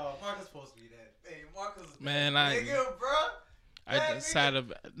Marcus? Dog, Marcus supposed to be that. Hey, Marcus is Man, nigga, bro. I just had a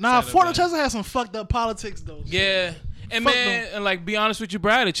Nah, sad Fort about it. Chester had some fucked up politics though. Yeah. And Fuck man, and like be honest with you,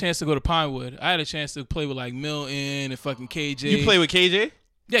 bro, I had a chance to go to Pinewood. I had a chance to play with like Milton and fucking KJ. You play with KJ?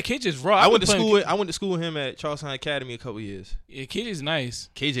 Yeah, KJ's raw. I went been to playing school with I went to school with him at Charlestown Academy a couple years. Yeah, KJ's nice.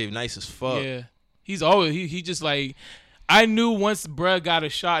 KJ nice as fuck. Yeah. He's always he just like I knew once bruh got a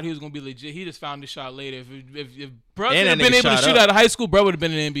shot, he was gonna be legit. He just found the shot later. If bruh And had that been nigga able to shot shoot up. out of high school, bruh would have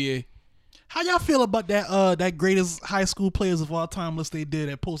been in the NBA. How y'all feel about that greatest high school players of all time list they did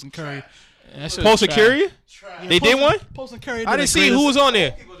at Post and Curry? And that shit was Post and trash. Curry? Yeah, They did one? Post and Curry. I didn't see who was on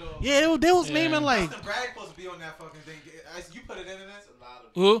there. Yeah, they was naming like Dustin Bragg supposed to be on that fucking thing. You put it in there.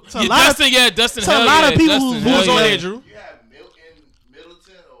 Who? a Yeah, lot of- Dustin, yeah, Dustin. it's a hell lot yeah, of people Dustin, who hell Who was on yeah. there, Drew? You have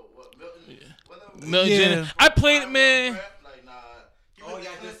Middleton or what? Milton. Milton Yeah. Jennings. I played, man. Like nah. Oh, yeah,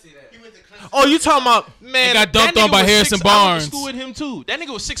 I did see that. He went to Clemson. Oh, you talking about man? They got that dunked on nigga by was Harrison 6 I went Barnes. to school with him too. That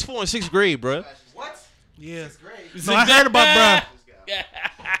nigga was 6'4" in 6th grade, bro. What? yeah. It's great. No, I heard about bruh.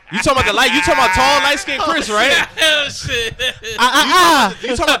 You talking about the light? You talking about tall, light skinned Chris, right? Hell shit. You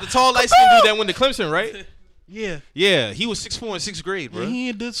talking about the tall, light skinned dude that went to Clemson, right? Yeah. Yeah, he was 6'4" in 6th grade, bro. Yeah, he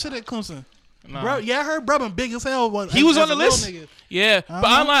ain't did shit at Clemson. Nah. Bro, yeah, I heard bro been big as hell. He was as on the a little list? nigga. Yeah, but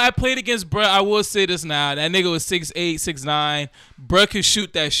I'm like, I played against bruh. I will say this now. That nigga was 6'8", 6'9". Bruh could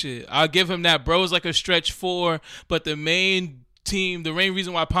shoot that shit. I'll give him that. Bro was like a stretch 4, but the main team, the main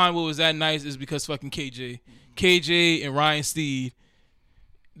reason why Pinewood was that nice is because fucking KJ and Ryan Steed.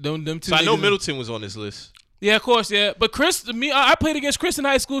 Them two So I know niggas- Middleton was on this list. Yeah, of course, yeah. But Chris, I played against Chris in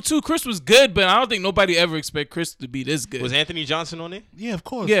high school too. Chris was good, but I don't think nobody ever expect Chris to be this good. Was Anthony Johnson on there? Yeah, of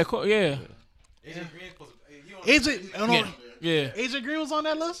course. Yeah, of course, yeah. AJ Green's supposed to. He on AJ, I don't know, Yeah. AJ Green was on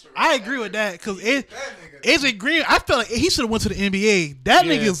that list. I agree with that because that nigga. AJ Green, I feel like he should have went to the NBA. That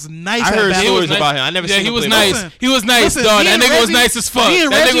Yeah. nigga's nice. I at heard basketball. stories nice. about him. I never Yeah, seen he him was play nice. basketball. He was nice, Listen, dog. me That and nigga was Reggie- nice as fuck. me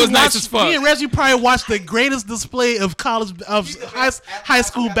and That Reggie nigga was nice watched- as fuck. Me and Reggie probably watched the greatest display of college of He's the high, best high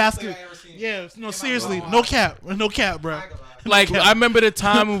school athlete basketball. I ever seen. Yeah, no, on, seriously, bro. no cap, bro. I ain't gonna lie. Like I remember the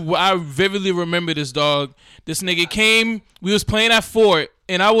time where I vividly remember this dog. This nigga came. We was playing at Fort,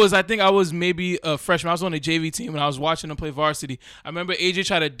 and I think I was maybe a freshman. I was on the JV team, and I was watching them play varsity. I remember AJ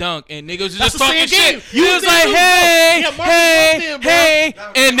tried to dunk, and niggas was That's just the talking same game. shit. You He was did like, too, "Hey, bro. Yeah, Marcus hey, was there, bro. hey,"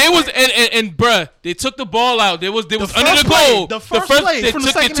 and they was and bruh, they took the ball out. They was under first the play, goal. the first play they from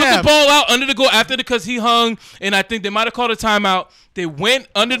the took second the half. ball out under the goal after because he hung, and I think they might have called a timeout. They went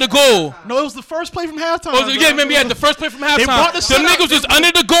under the goal. No, it was the first play from halftime. Oh, yeah, remember, yeah, the first play from halftime. brought the Them shit out. niggas was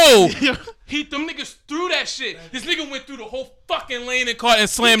under the goal. Yeah. Them niggas threw that shit. This nigga went through the whole fucking lane and caught and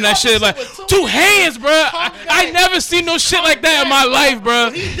slammed that caught shit that like shit with two two hands, bro. I never seen no shit like that in my life,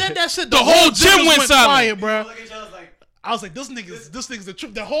 bro. He did that shit. The whole gym just went silent. quiet, bro. Look at each other like, I was like, this nigga's the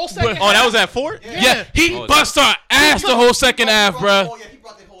truth. The whole second. Oh, that was at Fort? Yeah, he Oh, bust our ass the whole second half, bro. Oh yeah, he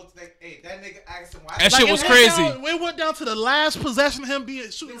brought the whole thing. Hey, that nigga asked him why. That shit Like, was it went crazy. down- it went down to the last possession of him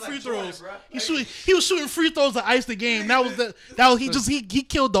shooting like free Jordan, throws. bro. He was shooting free throws to ice the game. That was he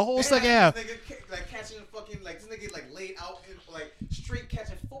killed the whole second half. This nigga like catching fucking like this nigga like laid out and like straight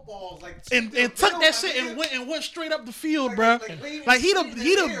catching footballs like And took that shit and went straight up the field, Like- bro. like Like he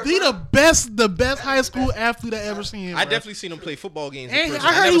the best high school athlete I ever seen. I bro. definitely seen him play football games. in And prison.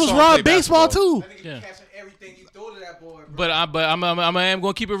 I heard never he was saw him raw play baseball basketball. too. That nigga Yeah. catching everything you throw to that boy, bro. But I am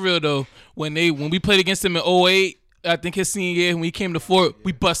gonna keep it real though. When we played against him in 08, I think his senior year when he came to Fort,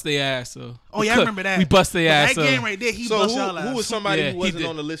 we bust their ass. So Oh yeah, I remember that. We bust their But ass. That So. game right there, he So bust y'all ass. who was somebody Yeah, who he wasn't did.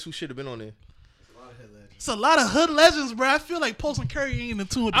 on the list who should have been on there? It's a lot of hood legends, bro. I feel like Post and Curry ain't in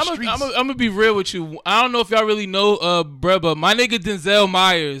tune with the I'm streets. gonna be real with you. I don't know if y'all really know, bruh, but my nigga Denzel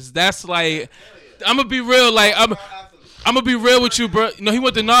Myers. That's like, I'm gonna be real. Like I'm gonna be real with you, bro. You know, he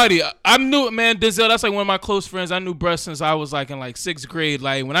went to Naughty. I knew, man, Denzel. That's like one of my close friends. I knew bruh since I was like in like 6th grade.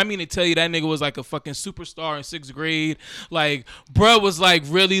 Like when I mean to tell you, that nigga was like a fucking superstar in 6th grade. Like bruh was like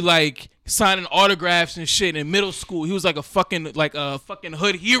really like signing autographs and shit in middle school. He was like a fucking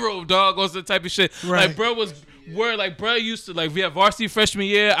hood hero, dog, or some type of shit. Right. Like bruh Where like bro used to like we had varsity freshman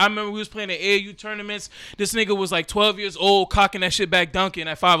year. I remember we was playing the AAU tournaments. This nigga was like 12 years old, cocking that shit back, dunking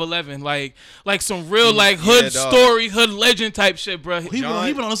at 5'11", like some real like hood story, hood legend type shit, bro. He been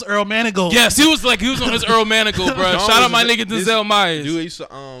on this Earl Manigault. Yes, he was on his Earl Manigault, bro. Shout out my nigga Denzel Myers. Dude used to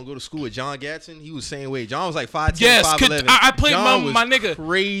go to school with John Gatson. He was the same way. John was like 5'10", Yes, 5'11". I played John my nigga.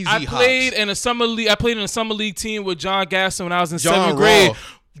 Crazy. I played hops. in a summer league. I played in a summer league team with John Gaston when I was in John 7th grade. Raw.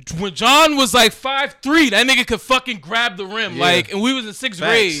 When John was like 5'3", that nigga could fucking grab the rim. Yeah. Like, and we was in 6th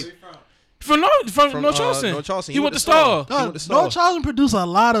Facts. grade. From North Charleston. North Charleston. He went to Star. No, Charleston produced a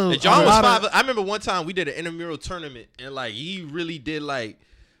lot of. And John was 5. I remember one time we did an intramural tournament, and like he really did like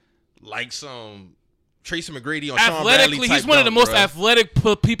some Tracy McGrady on Sean Bradley Athletically, type he's one of the dunk, most bro. athletic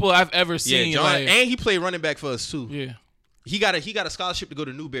people I've ever seen. Yeah, John, like, and he played running back for us too. yeah. He got a scholarship to go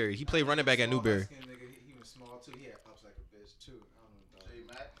to Newberry. He played running back at Newberry. He was small too. He had ups like a bitch too. I don't know. Hey,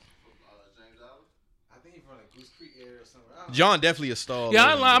 Matt, James Allen. I think he from like Goose Creek area or something. I don't know. John definitely a star.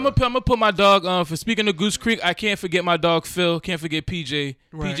 Yeah, I'm gonna put my dog. For speaking of Goose Creek, I can't forget my dog Phil. Can't forget PJ.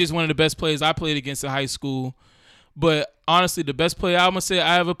 Right. PJ's one of the best players I played against in high school. But honestly, the best player I'm gonna say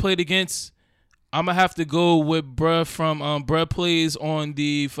I ever played against, I'm gonna have to go with bruh from bruh plays on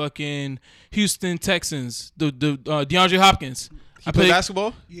the fucking Houston Texans. The DeAndre Hopkins. He played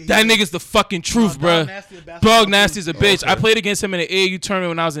basketball. That nigga's the fucking truth, bruh. Dog nasty as a bitch. Okay. I played against him in an AAU tournament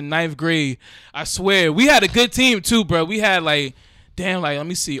when I was in 9th grade. I swear. We had a good team too, bruh. We had let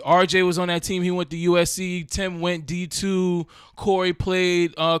me see. RJ was on that team. He went to USC. Tim went D2. Corey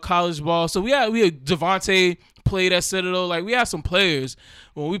played college ball. So we had Devontae played at Citadel. Like, we had some players.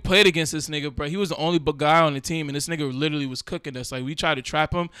 When we played against this nigga, bro, he was the only guy on the team, and this nigga literally was cooking us. Like, we tried to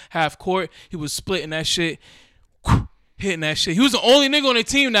trap him half court. He was splitting that shit. Hitting that shit. He was the only nigga on the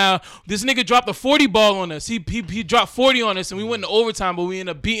team now. This nigga dropped a 40 ball on us. He dropped 40 on us, and we went into overtime, but we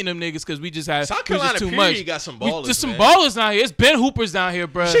ended up beating them niggas because we just had South we was Carolina just too period much. got some ballers, Just some man. ballers down here. It's Ben Hoopers down here,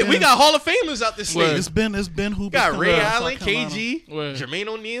 bro. Shit, we got Hall of Famers out this Word. state. It's been Hooper. Got Ray Allen, KG, Word. Jermaine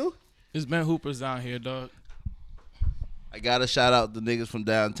O'Neal. It's Ben Hoopers down here, dog. I gotta shout out the niggas from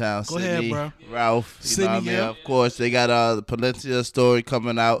downtown. Go ahead, Sydney, bro. Ralph. You Sydney, know what I mean? yeah. Of course, they got the Palencia story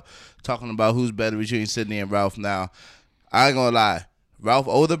coming out, talking about who's better between Sydney and Ralph now. I ain't gonna lie. Ralph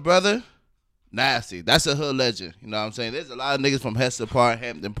older brother, nasty. That's a hood legend. You know what I'm saying? There's a lot of niggas from Hester Park,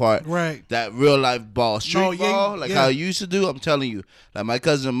 Hampton Park. Right. That real life ball. Street No, yeah, ball, like yeah. how you used to do, I'm telling you. Like my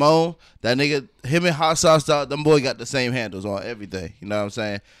cousin Mo, that nigga, him and Hot Sauce Dog, them boy got the same handles on everything. You know what I'm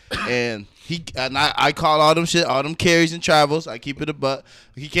saying? And I call all them shit, all them carries and travels. I keep it a buck.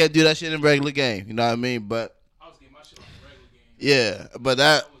 He can't do that shit in regular game. You know what I mean? But I was getting my shit on the regular game. yeah, but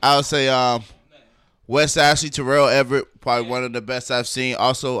that I would say Wes Ashley, Terrell Everett, probably one of the best I've seen.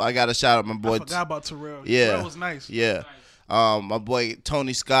 Also, I got to shout out my boy. I forgot about Terrell. Yeah. Terrell was nice. Yeah. My boy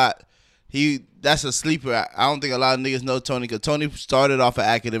Tony Scott. That's a sleeper. I don't think a lot of niggas know Tony, because Tony started off at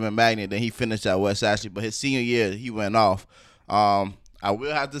Academic Magnet, then he finished at West Ashley. But his senior year, he went off. I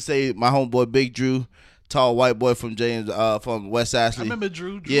will have to say my homeboy Big Drew, tall white boy from West Ashley. I remember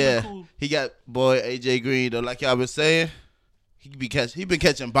Drew. Yeah, was cool. he got boy AJ Green though. Like y'all been saying, he been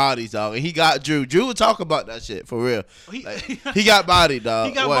catching bodies, dog, and he got Drew. Drew would talk about that shit for real. He got bodied, dog.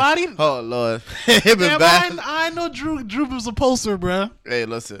 He got bodied? Oh Lord, him Yeah, and but bad. I know Drew. Drew was a poster, bro. Hey,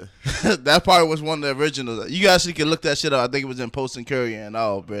 listen, that part was one of the originals. You actually can look that shit up. I think it was in Post and Courier and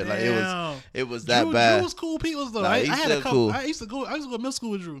all, bro. Like it was that Drew, bad. Drew was cool people though. Nah, I he's had still a couple. cool. I used to go middle school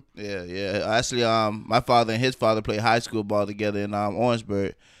with Drew. Yeah. Actually, my father and his father played high school ball together in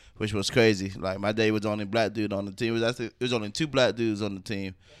Orangeburg, which was crazy. Like my dad was the only black dude on the team. It was only 2 black dudes on the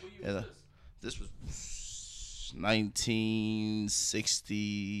team. And, this was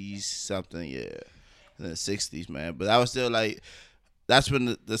 1960 something, yeah, in the 60s, man. But I was still like, that's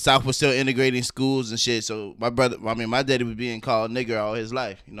when the South was still integrating schools and shit. So my daddy was being called nigger all his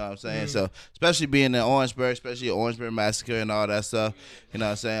life. You know what I'm saying? So especially being in Orangeburg, especially Orangeburg massacre and all that stuff. You know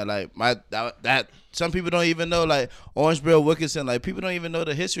what I'm saying? Like that some people don't even know, like Orangeburg Wilkinson. Like people don't even know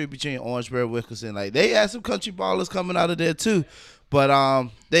the history between Orangeburg Wilkinson. Like they had some country ballers coming out of there too. But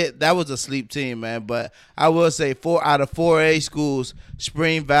that was a sleep team, man. But I will say 4 out of 4A schools,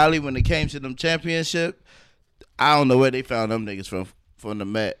 Spring Valley, when it came to them championship, I don't know where they found them niggas from the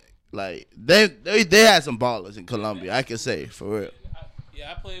Met. Like they had some ballers in Columbia, I can say, for real.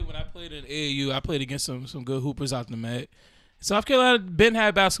 Yeah, when I played in AAU, I played against some good hoopers out the Met. South Carolina been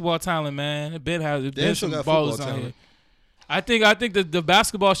had basketball talent, man. It been some got ballers football out talent. here. I think the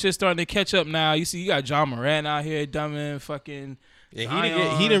basketball shit's starting to catch up now. You see, you got John Moran out here, dumbing fucking.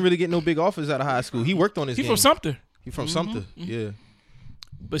 Yeah, he didn't really get no big offers out of high school. He worked on his He game. from Sumter. He from Sumter. Yeah.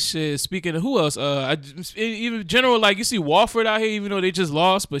 But shit, speaking of who else, even general, like you see Walford out here, even though they just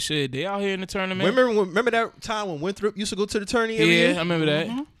lost, but shit, they out here in the tournament. Remember that time when Winthrop used to go to the tourney every year? Yeah, I remember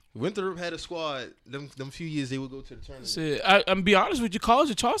that. Winthrop had a squad. Them few years they would go to the tournament. Shit, I'm be honest with you, College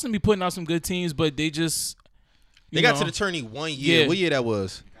of Charleston be putting out some good teams, but they just They got to the tourney one year. Yeah. What year that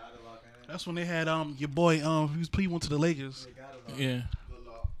was? That's when they had your boy he went to the Lakers. Yeah.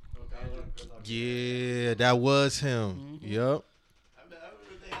 Yeah, that was him. Yup. I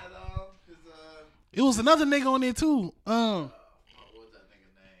remember they had his It was another nigga on there too. what was that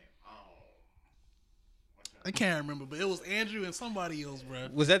nigga name? I can't remember, but it was Andrew and somebody else, bro.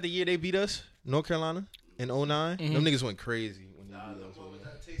 Was that the year they beat us, North Carolina, in 09? Them niggas went crazy when they beat us. What was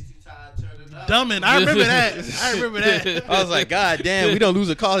that Tasty Tide turning up? Dumbin, I remember that. I remember that. I was like, God damn, we don't lose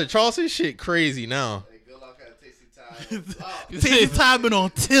a College of Charleston? Shit crazy now. Hey, good luck at Tasty Tide. Tasty Time been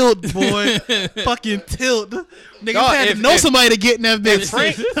on tilt, boy. Fucking tilt. Niggas Dog, had to know somebody to get in that bitch.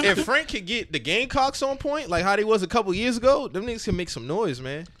 If Frank could get the Gamecocks on point, like how they was a couple years ago, them niggas can make some noise,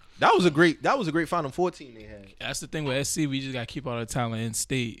 man. That was a great Final Four team they had. That's the thing with SC. We just gotta keep all the talent in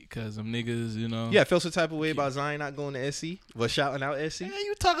state because them niggas, you know. Yeah, I felt some type of way about Zion not going to SC, but shouting out SC. Yeah,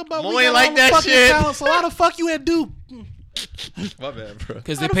 you talk about Mo we ain't got like all the that fucking shit. talent, so why the fuck you at Duke? My bad, bro.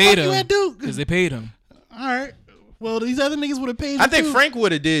 Because How they the paid fuck you him. at Duke? Because they paid him. All right. Well, these other niggas would have paid. I you think too. Frank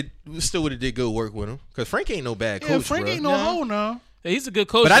would have did good work with him because Frank ain't no bad Yeah, coach, Frank bro. ain't no No. hoe now. Yeah, he's a good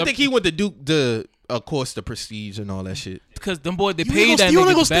coach. But I think he went to Duke of course, the prestige and all that shit. because them boys they You paid that only nigga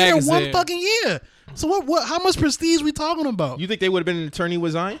gonna the stay bag there is one there. fucking year. So what? How much prestige we talking about? You think they would have been an attorney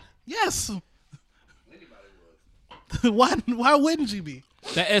with Zion? Yes. Why wouldn't you be?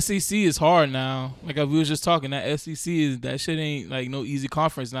 That SEC is hard now. Like we was just talking, that SEC that shit ain't like no easy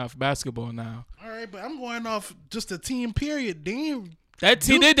conference now for basketball now. All right, but I'm going off just a team period. Damn. That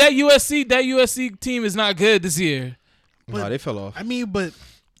team, that USC team is not good this year. No, they fell off. I mean, but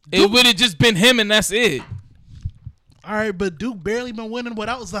It would have just been him and that's it. all right, but Duke barely been winning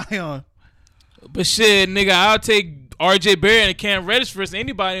without Zion. But shit, nigga, I'll take RJ Barrett and Cam Reddish versus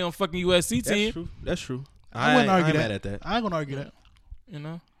anybody on fucking USC team. That's true. That's true. I wouldn't argue ain't that. mad at that. I ain't gonna argue that. You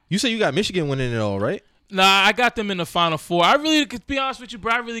know. You say you got Michigan winning it all, right? Nah, I got them in the Final Four. I really, to be honest with you,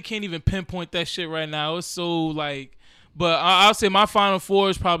 bro, I really can't even pinpoint that shit right now. It's so like, but I'll say my Final Four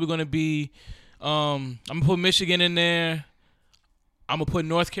is probably gonna be, I'm gonna put Michigan in there. I'm gonna put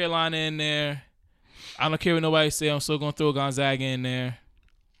North Carolina in there. I don't care what nobody say. I'm still gonna throw Gonzaga in there.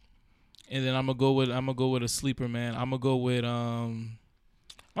 And then I'm gonna go with a sleeper, man. I'm gonna go with I'm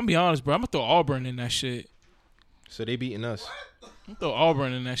gonna be honest, bro. I'm gonna throw Auburn in that shit. So they beating us. I'm gonna throw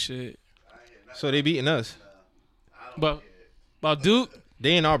Auburn in that shit. So they beating us. But about Duke.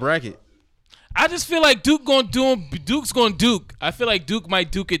 They in our bracket. I just feel like Duke's gonna Duke. I feel like Duke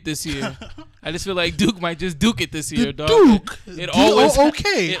might Duke it this year. I just feel like Duke might just Duke it this year, dog. Duke. It always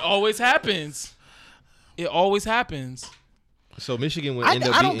okay. It always happens. It always happens. So Michigan would I end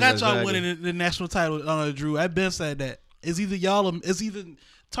up don't beating got y'all Gonzaga. winning the national title, Drew. I've been saying that. It's either y'all or it's either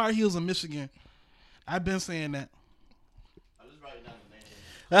Tar Heels or Michigan. I've been saying that. I'm just writing down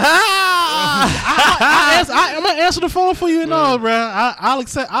the name. I'm gonna answer the phone for you and all, bro. I'll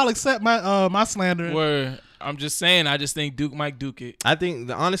accept my slander. Where I'm just saying, I just think Duke might Duke it. I think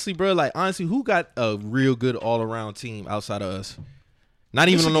honestly, bro, who got a real good all around team outside of us? Not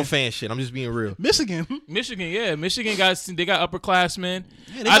even on no fan shit. I'm just being real. Michigan. Michigan, yeah, Michigan got upperclassmen.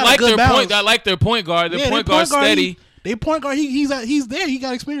 Yeah, they I got a like good their balance. point. I like their point guard. Their Yeah, point their guard steady. They point guard. He's there. He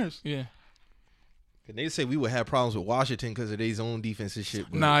got experience. Yeah. They say we would have problems with Washington because of their own defense and shit.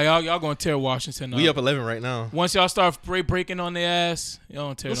 But Nah, y'all gonna tear Washington up. we up 11 right now. Once y'all start breaking on their ass, y'all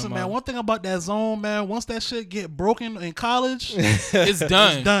gonna tear Listen, them man. up. One thing about that zone, man. Once that shit get broken in college, It's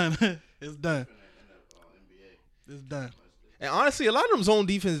done. it's done. It's done. It's done. And honestly, a lot of them zone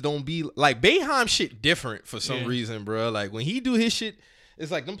defense don't be like Boeheim shit different for some Yeah. reason, bro. Like when he do his shit,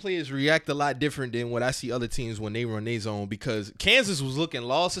 it's like them players react a lot different than what I see other teams when they run their zone because Kansas was looking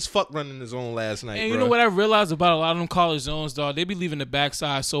lost as fuck running the zone last night, And bro. you know what I realized about a lot of them college zones, dog? They be leaving the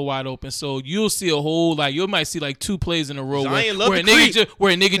backside so wide open. So you'll see a whole you might see like 2 plays in a row Zion where love a to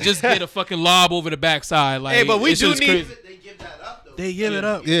creep. nigga just get a fucking lob over the backside. Like, Hey, but we it's do just need- crazy. They give that up though. They give it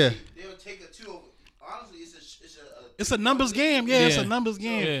up. Yeah. They'll take a 2 over. Honestly, It's a numbers game. Yeah, it's a Yeah. numbers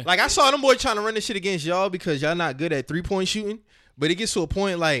game. Yeah. Like I saw them boys trying to run this shit against y'all because y'all not good at 3-point shooting, but it gets to a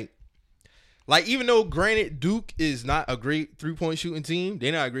point like even though granted Duke is not a great 3-point shooting team,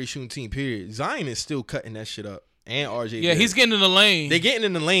 they're not a great shooting team. Period. Zion is still cutting that shit up, and RJ. Yeah, he's getting in the lane. They getting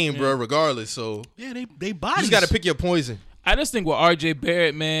in the lane, bro. Regardless, so Yeah, they you bodies. just got to pick your poison. I just think with RJ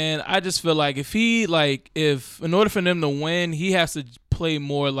Barrett, man, I just feel like if in order for them to win, he has to play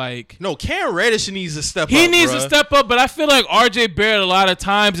more like. No, Cam Reddish needs to step up. He needs bruh. to step up, but I feel like RJ Barrett a lot of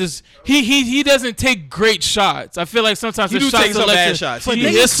times is he doesn't take great shots. I feel like sometimes He his do shot take some selection, bad shots. For He- niggas-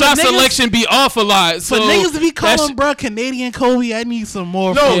 his shot for niggas- selection be off a lot. So For niggas to be that calling shit- bro Canadian Kobe, I need some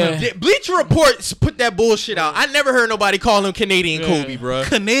more. No, from Yeah. the Bleacher Reports put that bullshit out. I never heard nobody call him Canadian Yeah. Kobe, bruh.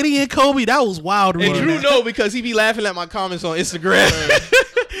 Canadian Kobe. That was wild. And bro. Drew know because he be laughing at my comments on Instagram.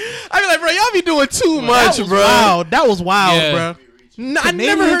 I be like, bro, y'all be doing too much, that was bro. wild. That was wild, Yeah. bro. I never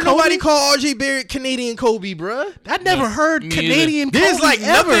Canadian heard nobody Kobe? call RJ Barrett Canadian Kobe, bruh. I never heard Me Canadian There's Kobe like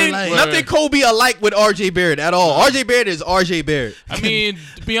ever. nothing, Like, nothing Kobe alike with RJ Barrett at all. RJ Barrett is RJ Barrett. I mean,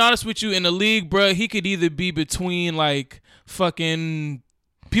 to be honest with you, in the league, bro, he could either be between like fucking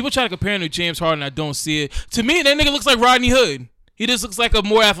people try to compare him to James Harden. I don't see it. To me, that nigga looks like Rodney Hood. He just looks like a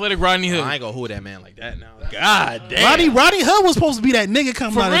more athletic Rodney Hood. I ain't gonna hold that man like that now. God damn. Rodney Hood was supposed to be that nigga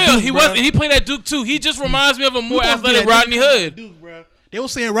coming For out real, of Duke, he bro. was. He played at Duke too. He just reminds me of a more He supposed to be athletic that nigga Rodney coming out of Hood. Duke, bro. They were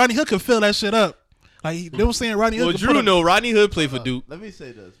saying Rodney Hood could fill that shit up. Like they were saying Rodney Hood Well, could Drew put up. know Rodney Hood played for Duke. Let me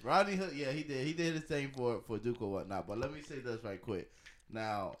say this. Rodney Hood, yeah, he did. He did his thing for Duke or whatnot. But let me say this right quick.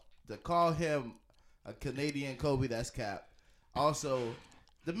 Now, to call him a Canadian Kobe, that's cap. Also,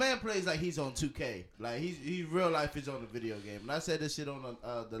 the man plays like he's on 2K. Like he's real life is on the video game. And I said this shit on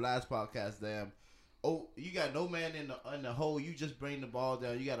the last podcast. Damn. Oh, you got no man in the hole. You just bring the ball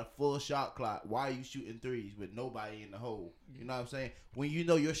down. You got a full shot clock. Why are you shooting threes with nobody in the hole? You know what I'm saying? When you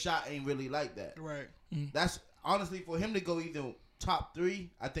know your shot ain't really like that. Right. That's honestly for him to go either top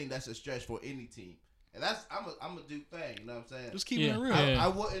 3. I think that's a stretch for any team. And that's I'm a Duke fan. You know what I'm saying? Just keeping Yeah. it real.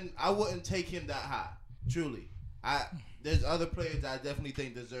 Yeah. I wouldn't take him that high. Truly, there's other players that I definitely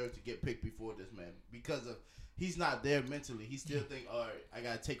think deserve to get picked before this man because of he's not there mentally. He still think, all right, I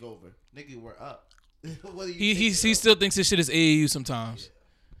gotta take over. Nigga, we're up. What do you He think? still thinks this shit is AAU sometimes.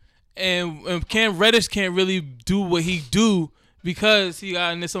 And Cam Reddish can't really do what he do because he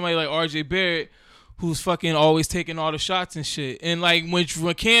got into somebody like RJ Barrett who's fucking always taking all the shots and shit. And like when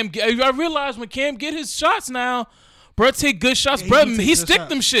Cam I realize when Cam get his shots now, bro take good shots, Yeah, bro. do take He good stick shots.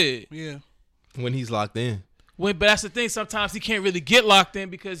 them shit. Yeah. When he's locked in. But that's the thing. Sometimes he can't really get locked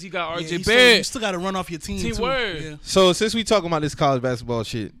in because he got Yeah, RJ you Barrett. still got to run off your team. Team too. word. Yeah. So since we talking about this college basketball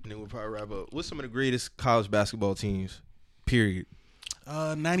shit, and then we'll probably wrap up. What's some of the greatest college basketball teams? Period.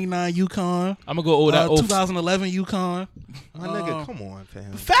 99 UConn. I'm gonna go over that. 2011 UConn. My nigga, come on,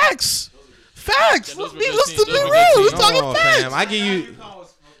 fam. Facts. Facts. those Let's were be good let's teams. be Those were real. good We're teams. talking Come on, facts. fam. I give you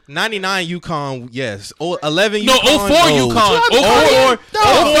 99 UConn, yes. 11 No, UConn, 04 no. UConn.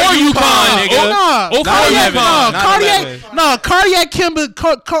 04 UConn, nigga. Nah. 04 Cardiac, 11. nah, Not Cardiac, 11. nah, Cardiac Kimber,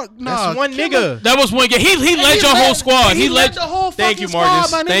 nah. That's one nigga. That was one. Yeah, he led your whole squad. He led the whole Thank you, fucking Marcus.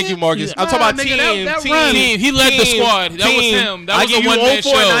 squad, my Thank nigga. you, Marcus. I'm Nah, talking about nigga, team. that team. run. Team. He led the squad. That was him. That I was give a one you man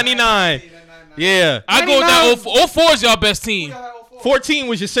 04, show. 99. Yeah. I go with that 04 is y'all best team. 14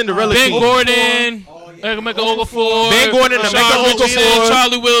 was your Cinderella Ben team. Gordon, Emeka Okafor, Ben Gordon, Sean Emeka Richardson,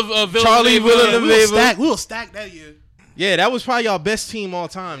 Okafor, Charlie Villanova. We will stack that year. Yeah, that was probably y'all best team all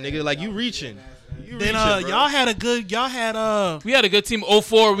time, nigga. Like, you reaching. You Then reaching, bro. y'all had a good. Y'all had We had a good team.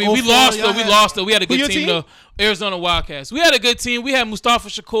 04. We 04, lost y'all though. We had- lost though. We had a Who good your team team? though. Arizona Wildcats. We had a good team. We had Mustafa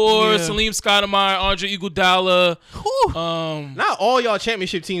Shakur, Yeah. Salim Stoudemire, Andre Iguodala, Not all y'all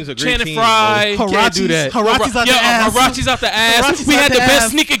championship teams are great Channing teams, Fry. bro. You can't do that. Harachi's out the ass. Harachi's out the ass. Harachi's We out had the the best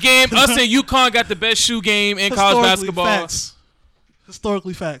ass. sneaker game. Us and UConn got the best shoe game in college basketball. Facts.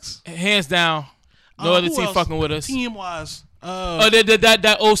 Historically facts. Hands down. No other who team else? fucking with us. Team wise.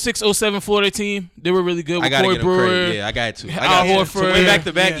 That 06-07 Florida team, they were really good I with gotta Corey get them Brewer. credit. Yeah, I got to. I Al got to. Horford. So way back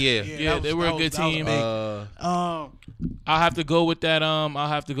to back, yeah. Yeah, they were a good that was team. big. I'll have to go with that. I'll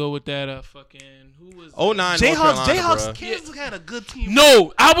have to go with that. Fucking who was? 09 North Jayhawks. Carolina, Jayhawks. bruh. Kansas had a good team.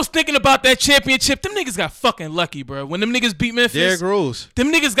 No, I was thinking about that championship. Them niggas got fucking lucky, bro. When them niggas beat Memphis, Derrick Rose.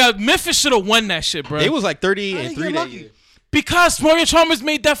 them niggas got Memphis should have won that shit, bro. They was like 38 How and they 3 get that lucky? year. Because Morgan Chalmers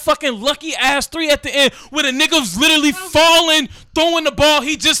made that fucking lucky ass 3 at the end where the nigga was literally falling, throwing the ball.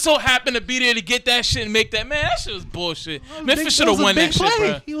 He just so happened to be there to get that shit and make that. Man, that shit was bullshit. Memphis should have won that shit,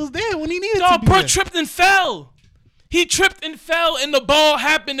 bro. He was there when he needed Dog, to be bro there. tripped and fell. He tripped and fell, and the ball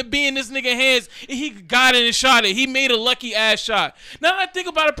happened to be in this nigga hands, and he got it and shot it. He made a lucky ass shot. Now I think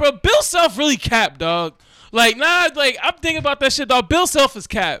about it, bro. Bill Self really capped, dog. I'm thinking about that shit, dog. Bill Self is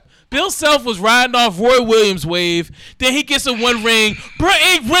capped. Bill Self was riding off Roy Williams' wave. Then he gets a 1 ring. Bro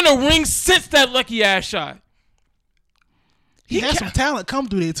ain't win a ring since that lucky ass shot. He had some talent come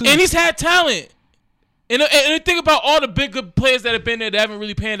through there too. And he's had talent. And think about all the big good players that have been there that haven't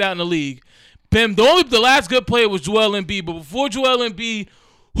really panned out in the league. The last good player was Joel Embiid. But before Joel Embiid,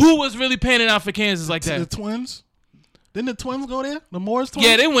 who was really panning out for Kansas like the that? Twins. Didn't the Twins go there? The Morris Twins?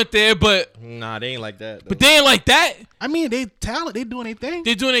 Yeah, they went there, but Nah, they ain't like that. they ain't like that. I mean, they talent. They doing their thing.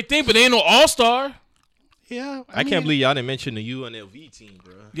 They doing their thing, but they ain't no all-star. Yeah. I can't believe y'all didn't mention the UNLV team,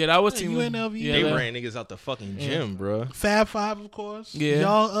 bro. Yeah, that was Yeah, team. UNLV. Yeah, They that- ran niggas out the fucking gym, bro. Fab Five, of course. Yeah.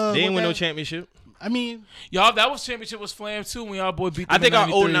 Y'all. They ain't what win no that- championship. I mean, Y'all, that was championship was Flam too when y'all boy beat them I think in our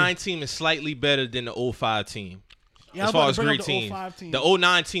 93. 09 team is slightly better than the 05 team. yeah, I As was far about as to bring great up the team. 05 team. The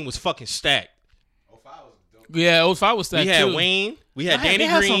 09 team was fucking stacked. Yeah, 05 was that We had too. Wayne. We had They Danny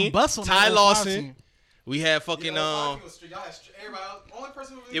had some Green. busts on Ty that 05 Lawson. team. We had fucking Y'all had everybody. Only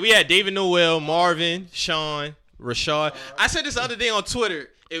person who really yeah, we had David Noel, Marvin, Sean, Rashad. I said this the other day on Twitter.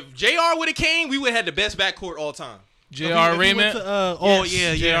 If JR would have came, we would have had the best backcourt all time. J.R. If he went Raymond. to, Oh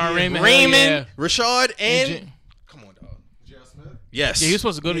yeah, J.R. Raymond. Raymond, Rashad, and J- come on, dog. Gerald Smith. Yes. Yeah, he was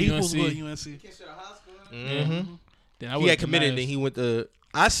supposed to go to he was UNC. good at UNC. Can't shit a high school. Mm-hmm. Then I He would've had been committed, nice. and he went to.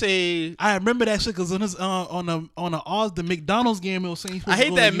 I say I remember that shit because on his on the McDonald's game it was saying. he I supposed to hate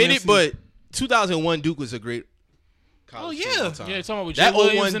go to admit UNC. it, but 2000 Duke was a great college team yeah. all time. Yeah, you talking about with that Jay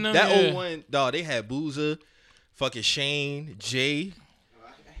Williams 01, and them? that yeah. 01, dog. They had Boozer, fucking Shane, Jay,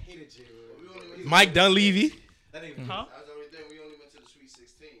 I hated J. Will. Mike Dunleavy. That ain't Huh? That was the only thing. We only went to the Sweet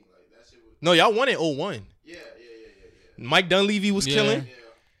 16. Like that shit was. No, y'all won in 01. Yeah. Mike Dunleavy was Yeah. killing,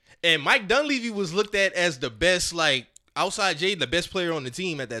 Yeah. and Mike Dunleavy was looked at as the best, like outside Jay, the best player on the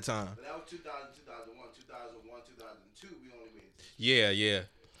team at that time. But that was 2000, 2001, 2001, 2002. We only made it.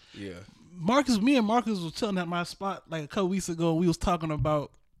 Yeah. Me and Marcus was chilling at my spot like a couple weeks ago. We was talking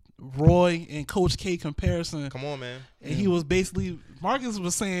about Roy and Coach K comparison, Come on, man. and he was basically Marcus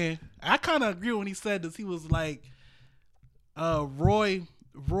was saying. I kind of agree when he said this. He was like, Roy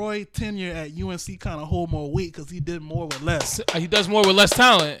tenure at UNC kind of hold more weight because he did more with less. He does more with less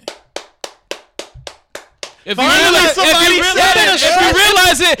talent. If you Finally, realize, somebody said it. if you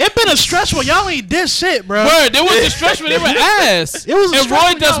realize it, It been a stretch where y'all ain't did shit, bro. word, there was a stretch where they were ass. It was a and stretch Roy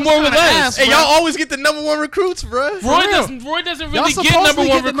when does y'all more was with kinda less. ass, Hey, bro. y'all always get the #1 recruits, bro. Roy real. doesn't Y'all really get supposedly #1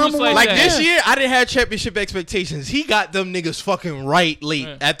 get the recruits number like one. Like that. this year, I didn't have championship expectations. He got them niggas fucking right late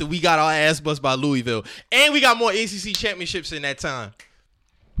Yeah. after we got our ass bust by Louisville, and we got more ACC championships in that time.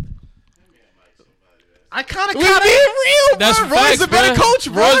 I kind of We being real, That's bro. Roy's facts, a better bro.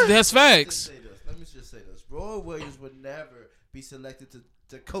 coach, bro. Roy, that's facts. Say this. Let me just say this. Roy Williams would never be selected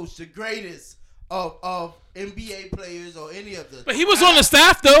to coach the greatest of NBA players or any of the. But he was on the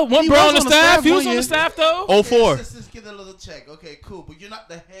staff though. One He bro was on the on the staff. staff He one was on year. the staff though. 04. Let's just get a little check. Okay, cool. But you're not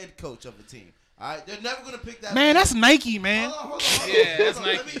the head coach of a team. All right, they're never gonna pick that. Man, that's Nike, man. Hold on. Yeah, that's Hold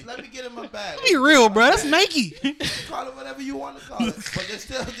on. Nike. Let me get in my bag. Be real, bro. That's Nike. Call it whatever you want to call it. But they're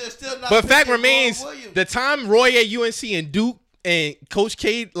still not. But fact picking remains, Roy Williams. the time Roy at UNC and Duke and Coach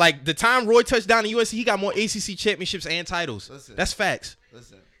K, like the time Roy touched down at UNC, he got more ACC championships and titles. Listen. That's facts.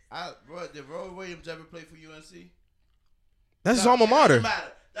 Listen, did Roy Williams ever play for UNC? That's his No, alma it doesn't matter.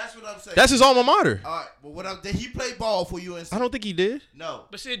 matter. That's what I'm saying. That's his alma mater. All right, but did he play ball for UNC? I don't think he did. No.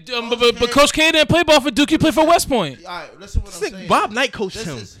 But shit, but Coach K didn't play ball for Duke. He played for West Point. All right, listen what I'm Sick. saying. Bob Knight coached This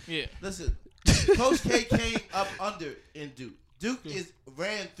him. is- Yeah. Listen, Coach K came up under in Duke. Duke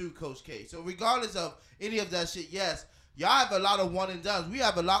ran through Coach K. So regardless of any of that shit, yes, y'all have a lot of one and dones. We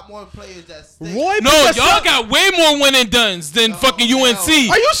have a lot more players that stay. Roy, No, put us y'all up. got way more win and dones than fucking UNC.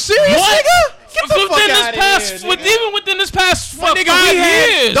 Are you serious, nigga? Get the fuck Within this outta past, here, with, nigga. even within this past My nigga, 5 we had-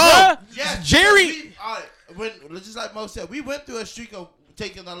 years, dog. bruh. Yes, Jerry- because all right, just like Mo said, we went through a streak of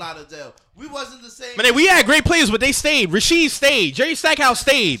taking a lot of L. We wasn't the same. Man, we had great players, but they stayed. Rasheed stayed. Jerry Stackhouse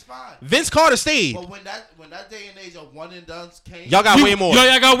stayed. It's fine. Vince Carter stayed. But when that day and age of one and dones came, Y'all got way more. Yo,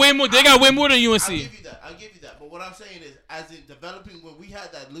 y'all got way more. They got way more than I'll UNC. give you that. I'll give you that. But what I'm saying is, as in developing, when we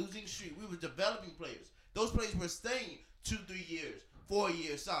had that losing streak, we were developing players. Those players were staying 2-3 years, 4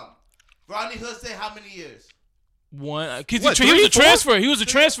 years, something. Rodney Hood stayed how many years? One. What, He was 3, a transfer. He was a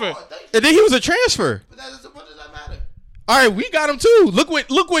transfer. Thank you. And then he was a transfer. But what does that matter? All right, we got him too. Look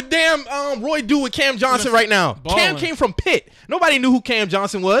what damn Roy do with Cam Johnson right now. Ballin'. Cam came from Pitt. Nobody knew who Cam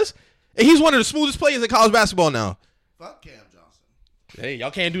Johnson was. And he's one of the smoothest players in college basketball now. Fuck Cam Johnson. Hey,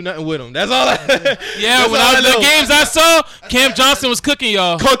 y'all can't do nothing with him. That's all. Yeah, That's when all I, the know. games I saw, Cam Johnson was cooking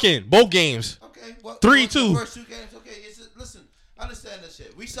y'all. Cooking both games. Okay, well, 3-2. The first 2 games. Okay, listen, understand that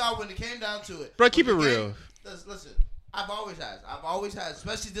shit. We saw when it came down to it. Bro, keep When it the real. game- Listen, I've always had,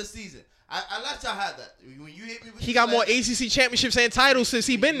 especially this season. I let y'all have that. When you hit me with He the got more slander, ACC championships and titles since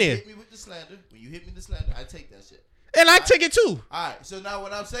he been when you there. hit me with the slander, when you hit me with the slander, I take that shit. And I take it too. All right, so now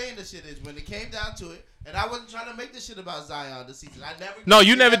what I'm saying this shit is when it came down to it, and I wasn't trying to make this shit about Zion this season. I never. No,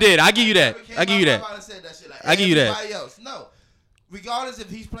 you never did. I give you that. never came I give you out that. my mouth and said that shit like I give you that. everybody else. No, regardless if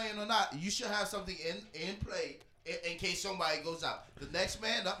he's playing or not, you should have something in play in case somebody goes out. The next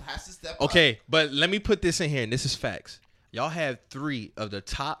man up has to step up. Okay, but let me put this in here, and this is facts. Y'all have 3 of the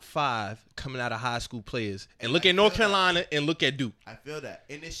top 5 coming out of high school players. And look at North Carolina and look at Duke. I feel that.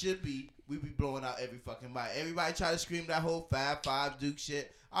 And it should be, we be blowing out every fucking body. Everybody try to scream that whole Fab Five Duke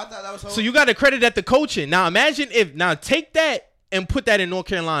shit. I thought that was whole. So you got to credit at the coaching. Now imagine take that and put that in North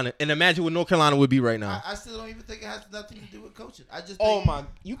Carolina and imagine what North Carolina would be right now. I still don't even think it has nothing to do with coaching. I just Oh think my,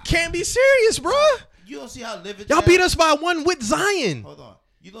 you can't be serious, bro. you don't see how livid Y'all beat us by 1 with Zion. Hold on.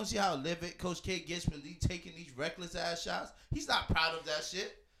 You don't see how livid Coach K gets when he taking these reckless ass shots? He's not proud of that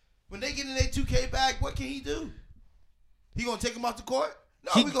shit. When they get in their 2K bag, what can he do? He gonna take him off the court?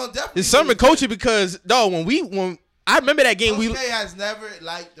 No, we gonna definitely. It's something coaching because when I remember that game, Coach K has never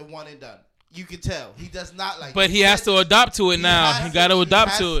liked the one and done. You can tell he does not like. But he has to adapt to it now. He got to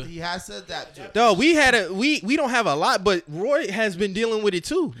adapt to it. He has to adapt to it. No, we don't have a lot, but Roy has been dealing with it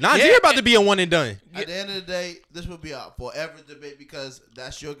too. Nazir about to be a one and done. At the end of the day, this will be a forever debate because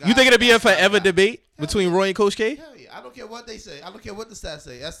that's your guy. You think it'll be a forever debate between Roy and Coach K? Hell yeah. I don't care what they say. I don't care what the stats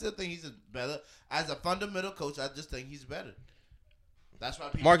say. I still think he's better. As a fundamental coach, I just think he's better. That's why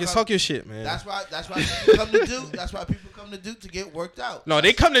people Marcus, talk your shit, man. That's why people come to Duke. That's why people come to Duke to get worked out. No,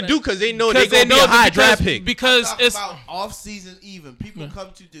 they come to Duke because they know they're Because going to be a high draft pick. Because I'm it's talking about off season even. People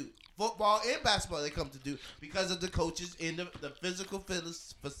come to Duke. Football and basketball, they come to Duke because of the coaches in the physical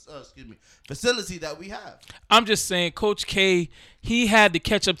facility that we have. I'm just saying, Coach K, he had to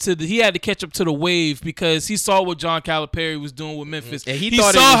catch up to the wave because he saw what John Calipari was doing with Memphis. And he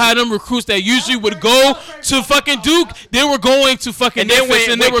thought saw how them recruits that usually would go to fucking Duke, they were going to fucking Memphis,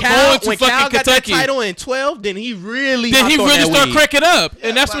 and they were going to when fucking Cal got Kentucky. that title in 12, then he really Then he hopped on really that started wave. cracking up, Yeah,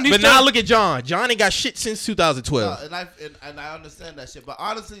 and that's when he But started. now look at John. John ain't got shit since 2012. And I understand that shit, but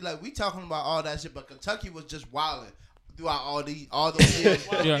honestly, like we talking about all that shit, but Kentucky was just wilding throughout all those years.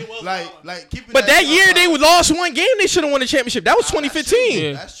 Yeah. like keeping. But that shit year up. they lost 1 game. They should have won the championship. That was 2015.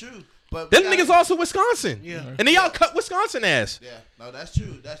 Yeah. That's true. But Them we niggas gotta- also Wisconsin. Yeah. And then y'all cut Wisconsin ass. Yeah, no, that's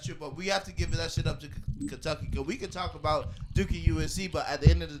true. That's true. But we have to give that shit up to Kentucky. Cause we can talk about Duke and UNC, but at the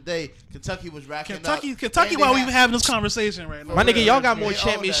end of the day, Kentucky was racking up. Kentucky. While we having this conversation right now. My nigga, y'all got They more own that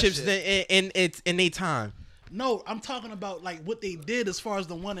championships shit. than in their time. No, I'm talking about like what they did as far as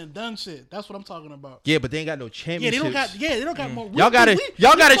the one and done shit. That's what I'm talking about. Yeah, but they ain't got no Yeah, championships. they don't got more. Y'all got a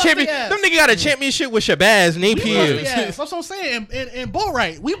bust champion. their ass. Them nigga got a championship with Shabazz and We bust Napier. their ass. That's what I'm saying. And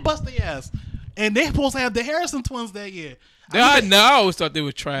Bullwright, we bust their ass. And they supposed to have the Harrison twins that year. I always thought they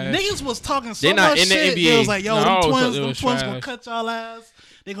were trash. Niggas was talking so They not much in the shit. NBA. They was like, yo, No, I always thought they them was twins gonna trash. cut y'all ass.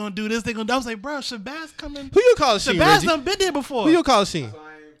 They gonna do this. They gonna. I was like, bro, Shabazz coming. Who you call scene, Shabazz Reggie? done been there before. Who you call scene?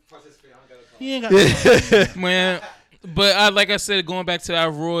 He ain't got. Man. But like I said, going back to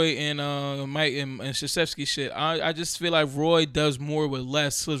that Roy and Mike and Krzyzewski shit, I just feel like Roy does more with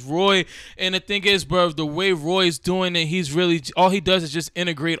less. Cause Roy, and the thing is, bro, the way Roy's doing it, he's really all he does is just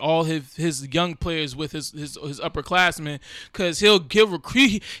integrate all his young players with his upperclassmen. Cause he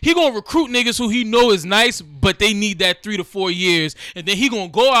gonna recruit niggas who he know is nice, but they need that 3 to 4 years, and then he gonna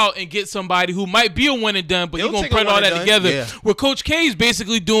go out and get somebody who might be a one and done, but He'll he gonna take a put all one that and done, together. yeah. What Coach K is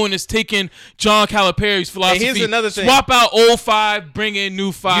basically doing is taking John Calipari's philosophy. here's another thing. Swap out old 5, bring in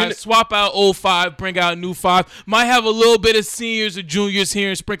new 5. You kn- Swap out old 5, bring out new 5. Might have a little bit of seniors or juniors here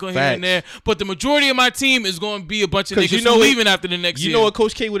and sprinkle here and there, but the majority of my team is going to be a bunch of 'Cause niggas you know who what- leaving after the next You year. know what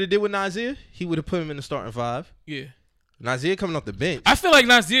Coach K would have did with Nazir? He would have put him in the starting 5. Yeah. Nazir coming off the bench. I feel like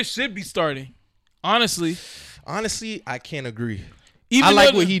Nazir should be starting. Honestly. Honestly, I can't agree. Even I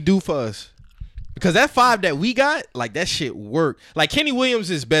like though- what he do for us. Because that 5 that we got, like that shit work. Like Kenny Williams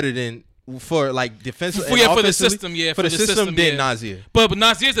is better than for like defensive. For the offensively, system, yeah. For the system than yeah. Nazir. But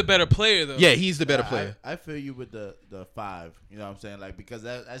Nazir's a better player, though. Yeah, he's the better player. I feel you with the 5. You know what I'm saying? Like because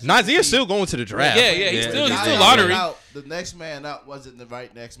that's Nazir's still going to the draft. Yeah, he's still Guy lottery. out, the next man up wasn't the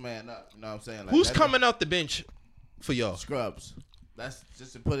right next man up. You know what I'm saying? Like, Who's that coming off the bench for y'all? Scrubs. That's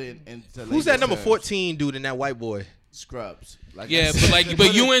just to put it into. Who's that number terms. 14 dude in that white boy? Scrubs. Like Yeah, I but said, like- to but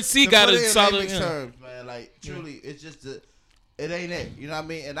put it- UNC to got put a it in solid- layman's yeah. terms, man. Like truly, it's just it ain't it. You know what I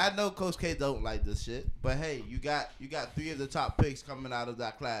mean? And I know Coach K don't like this shit, but hey, you got 3 of the top picks coming out of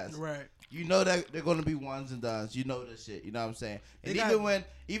that class. Right. You know that they're gonna be ones and dones. You know this shit. You know what I'm saying? And They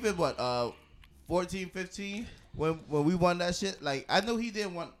even 14, 15, when we won that shit, like I know he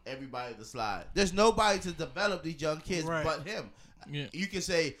didn't want everybody to slide. There's nobody to develop these young kids Right. but him. Yeah. You can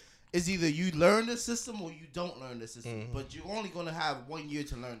say it's either you learn the system or you don't learn the system. But you're only gonna have 1 year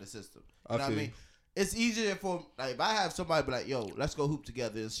to learn the system. You know what I feel mean? you. It's easier for like if I have somebody be like, yo, let's go hoop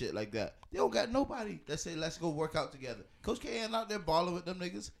together and shit like that. They don't got nobody that say let's go work out together. Coach K ain't out there balling with them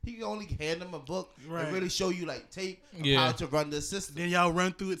niggas. He can only hand them a book Right. and really show you like tape of Yeah. how to run the system. Then y'all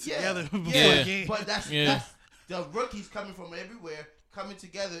run through it Yeah, together before yeah. the game. But that's Yeah. the rookies coming from everywhere, coming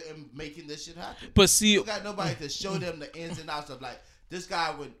together and making this shit happen. But see, You got nobody to show them the ins and outs of like this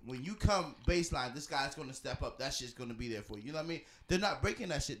guy. When you come baseline, this guy's gonna step up. That shit's gonna be there for you. You know what I mean? They're not breaking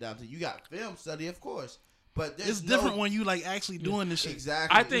that shit down. So you got film study, of course, but It's different when you like actually doing this shit.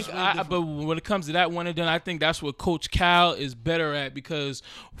 Exactly. I think, but when it comes to that one and done, I think that's what Coach Cal is better at because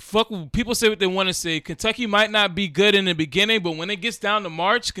people say what they want to say. Kentucky might not be good in the beginning, but when it gets down to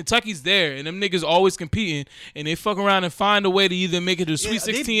March, Kentucky's there, and them niggas always competing, and they fuck around and find a way to either make it to Sweet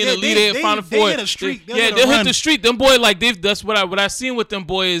 16 and Elite Eight, Final Four. They hit a streak. They'll hit the streak. Them boys that's what I seen with them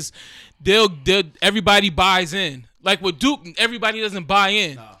boys. They'll everybody buys in. Like with Duke, everybody doesn't buy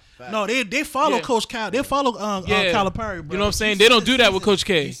in. No, they follow Coach Cal. They follow Calipari, bro. You know what I'm saying? They don't do that with Coach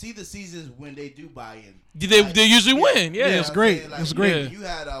K. You see the seasons when they do buy in. They usually win. Yeah, it's great. Like, It's great. You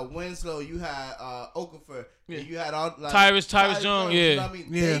had Winslow, you had Okafor, and you had all like, Tyrus Jones, you yeah. know what I mean?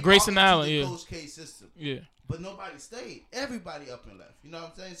 Yeah. They Grayson bought into Allen, the yeah. Coach K system. Yeah. But nobody stayed. Everybody up and left. You know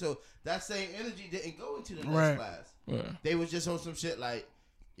what I'm saying? So that same energy didn't go into the next Right. class. Yeah. They was just on some shit like,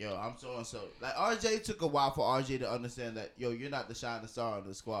 yo, I'm so and so. Like RJ took a while for RJ to understand that, yo, you're not the shining star on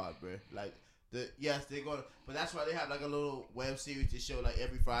the squad, bro. Like yes, they're gonna, but that's why they have like a little web series to show like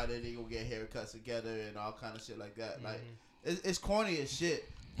every Friday they gonna get haircuts together and all kind of shit like that. Like it's corny as shit,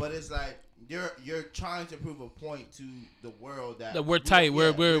 but it's like you're trying to prove a point to the world that We're tight. We're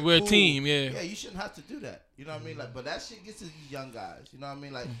a cool. team. Yeah. Yeah, you shouldn't have to do that. You know what I mean? Like, but that shit gets to these young guys. You know what I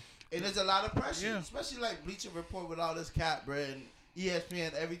mean? Like, and there's a lot of pressure, especially like Bleacher Report with all this cap, bro, and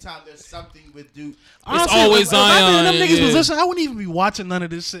ESPN. Every time there's something with Duke, It's always if I be in them Zion, niggas' yeah. position, I wouldn't even be watching none of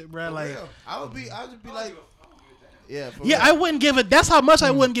this shit, bro. for Like, real. I would just be like, yeah, for yeah, real. I wouldn't give it. That's how much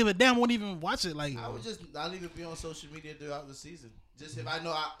I wouldn't give a damn. Wouldn't even watch it. Like, I'll even be on social media throughout the season. Just if I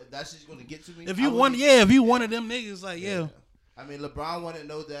know that shit's gonna get to me. if I you would one, be- if you one of them niggas, like, yeah. I mean, LeBron wanted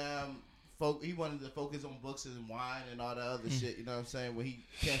no damn. He wanted to focus on books and wine and all that other shit. You know what I'm saying? When he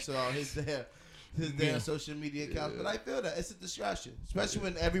canceled all his damn social media accounts. But I feel that it's a distraction, especially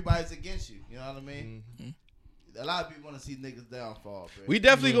when everybody's against you. You know what I mean? A lot of people want to see niggas downfall, bro. We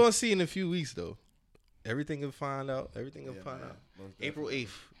definitely gonna see in a few weeks though. Everything will find out. Everything will find man. out. Most April definitely.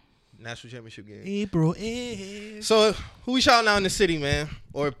 8th, national championship game. April 8th. So who we shouting out in the city, man?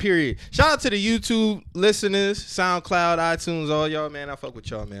 Or period. Shout out to the YouTube listeners, SoundCloud, iTunes, all y'all, man. I fuck with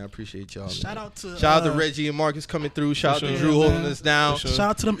y'all, man. I appreciate y'all. Shout man. out to Shout out to Reggie and Marcus coming through. Shout out to sure. Drew Yeah, holding man. us down. For sure. Shout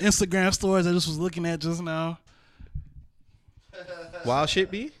out to them Instagram stories I just was looking at just now. Wild shit,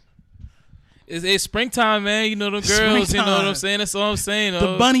 B. It's springtime, man. You know them girls. You know what Springtime. I'm saying? That's all I'm saying.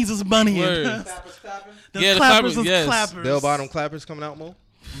 The bunnies is bunnying. Word. The Yeah, the clappers clappers, is yes. clappers. Bell bottom clappers coming out, Mo.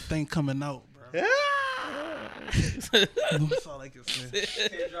 Thing coming out, bro. That's all I can say.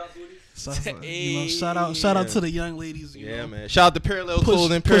 Shout out to the young ladies. You Yeah, know, man. Shout out to Parallel Push-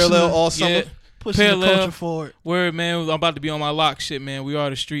 Clothing, pushing Parallel the- all summer. Yeah. pushing the Parallel. culture forward. Word, man. I'm about to be on my lock shit, man. We are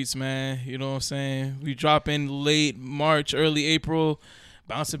the streets, man. You know what I'm saying? We drop in late March, early April,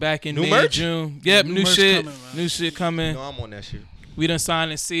 bouncing back in New May, merch? June. Yep, New new merch shit. coming, man. New shit coming. No, I'm on that shit. We done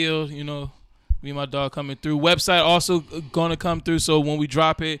signed and sealed, you know. Me and my dog coming through. Website also gonna come through. So when we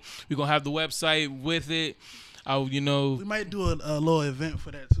drop it, we're gonna have the website with it. We might do a little event for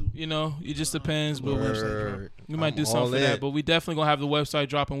that too. It just depends. But Word. we might I'm do something all for in. that. But we definitely gonna have the website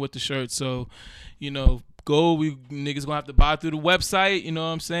dropping with the shirt. So, go. We niggas gonna have to buy through the website. You know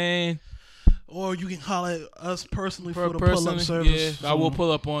what I'm saying? Or you can holler at us personally for the Personally, pull up service. yeah, I will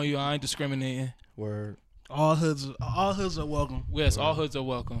pull up on you. I ain't discriminating. Word. All hoods are welcome. Yes, all hoods are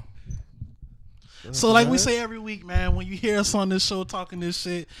welcome. So like we say every week, man, when you hear us on this show talking this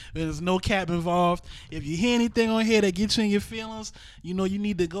shit, there's no cap involved. If you hear anything on here that gets you in your feelings, you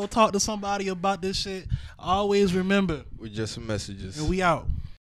need to go talk to somebody about this shit. Always remember, We're just some messages. and we out.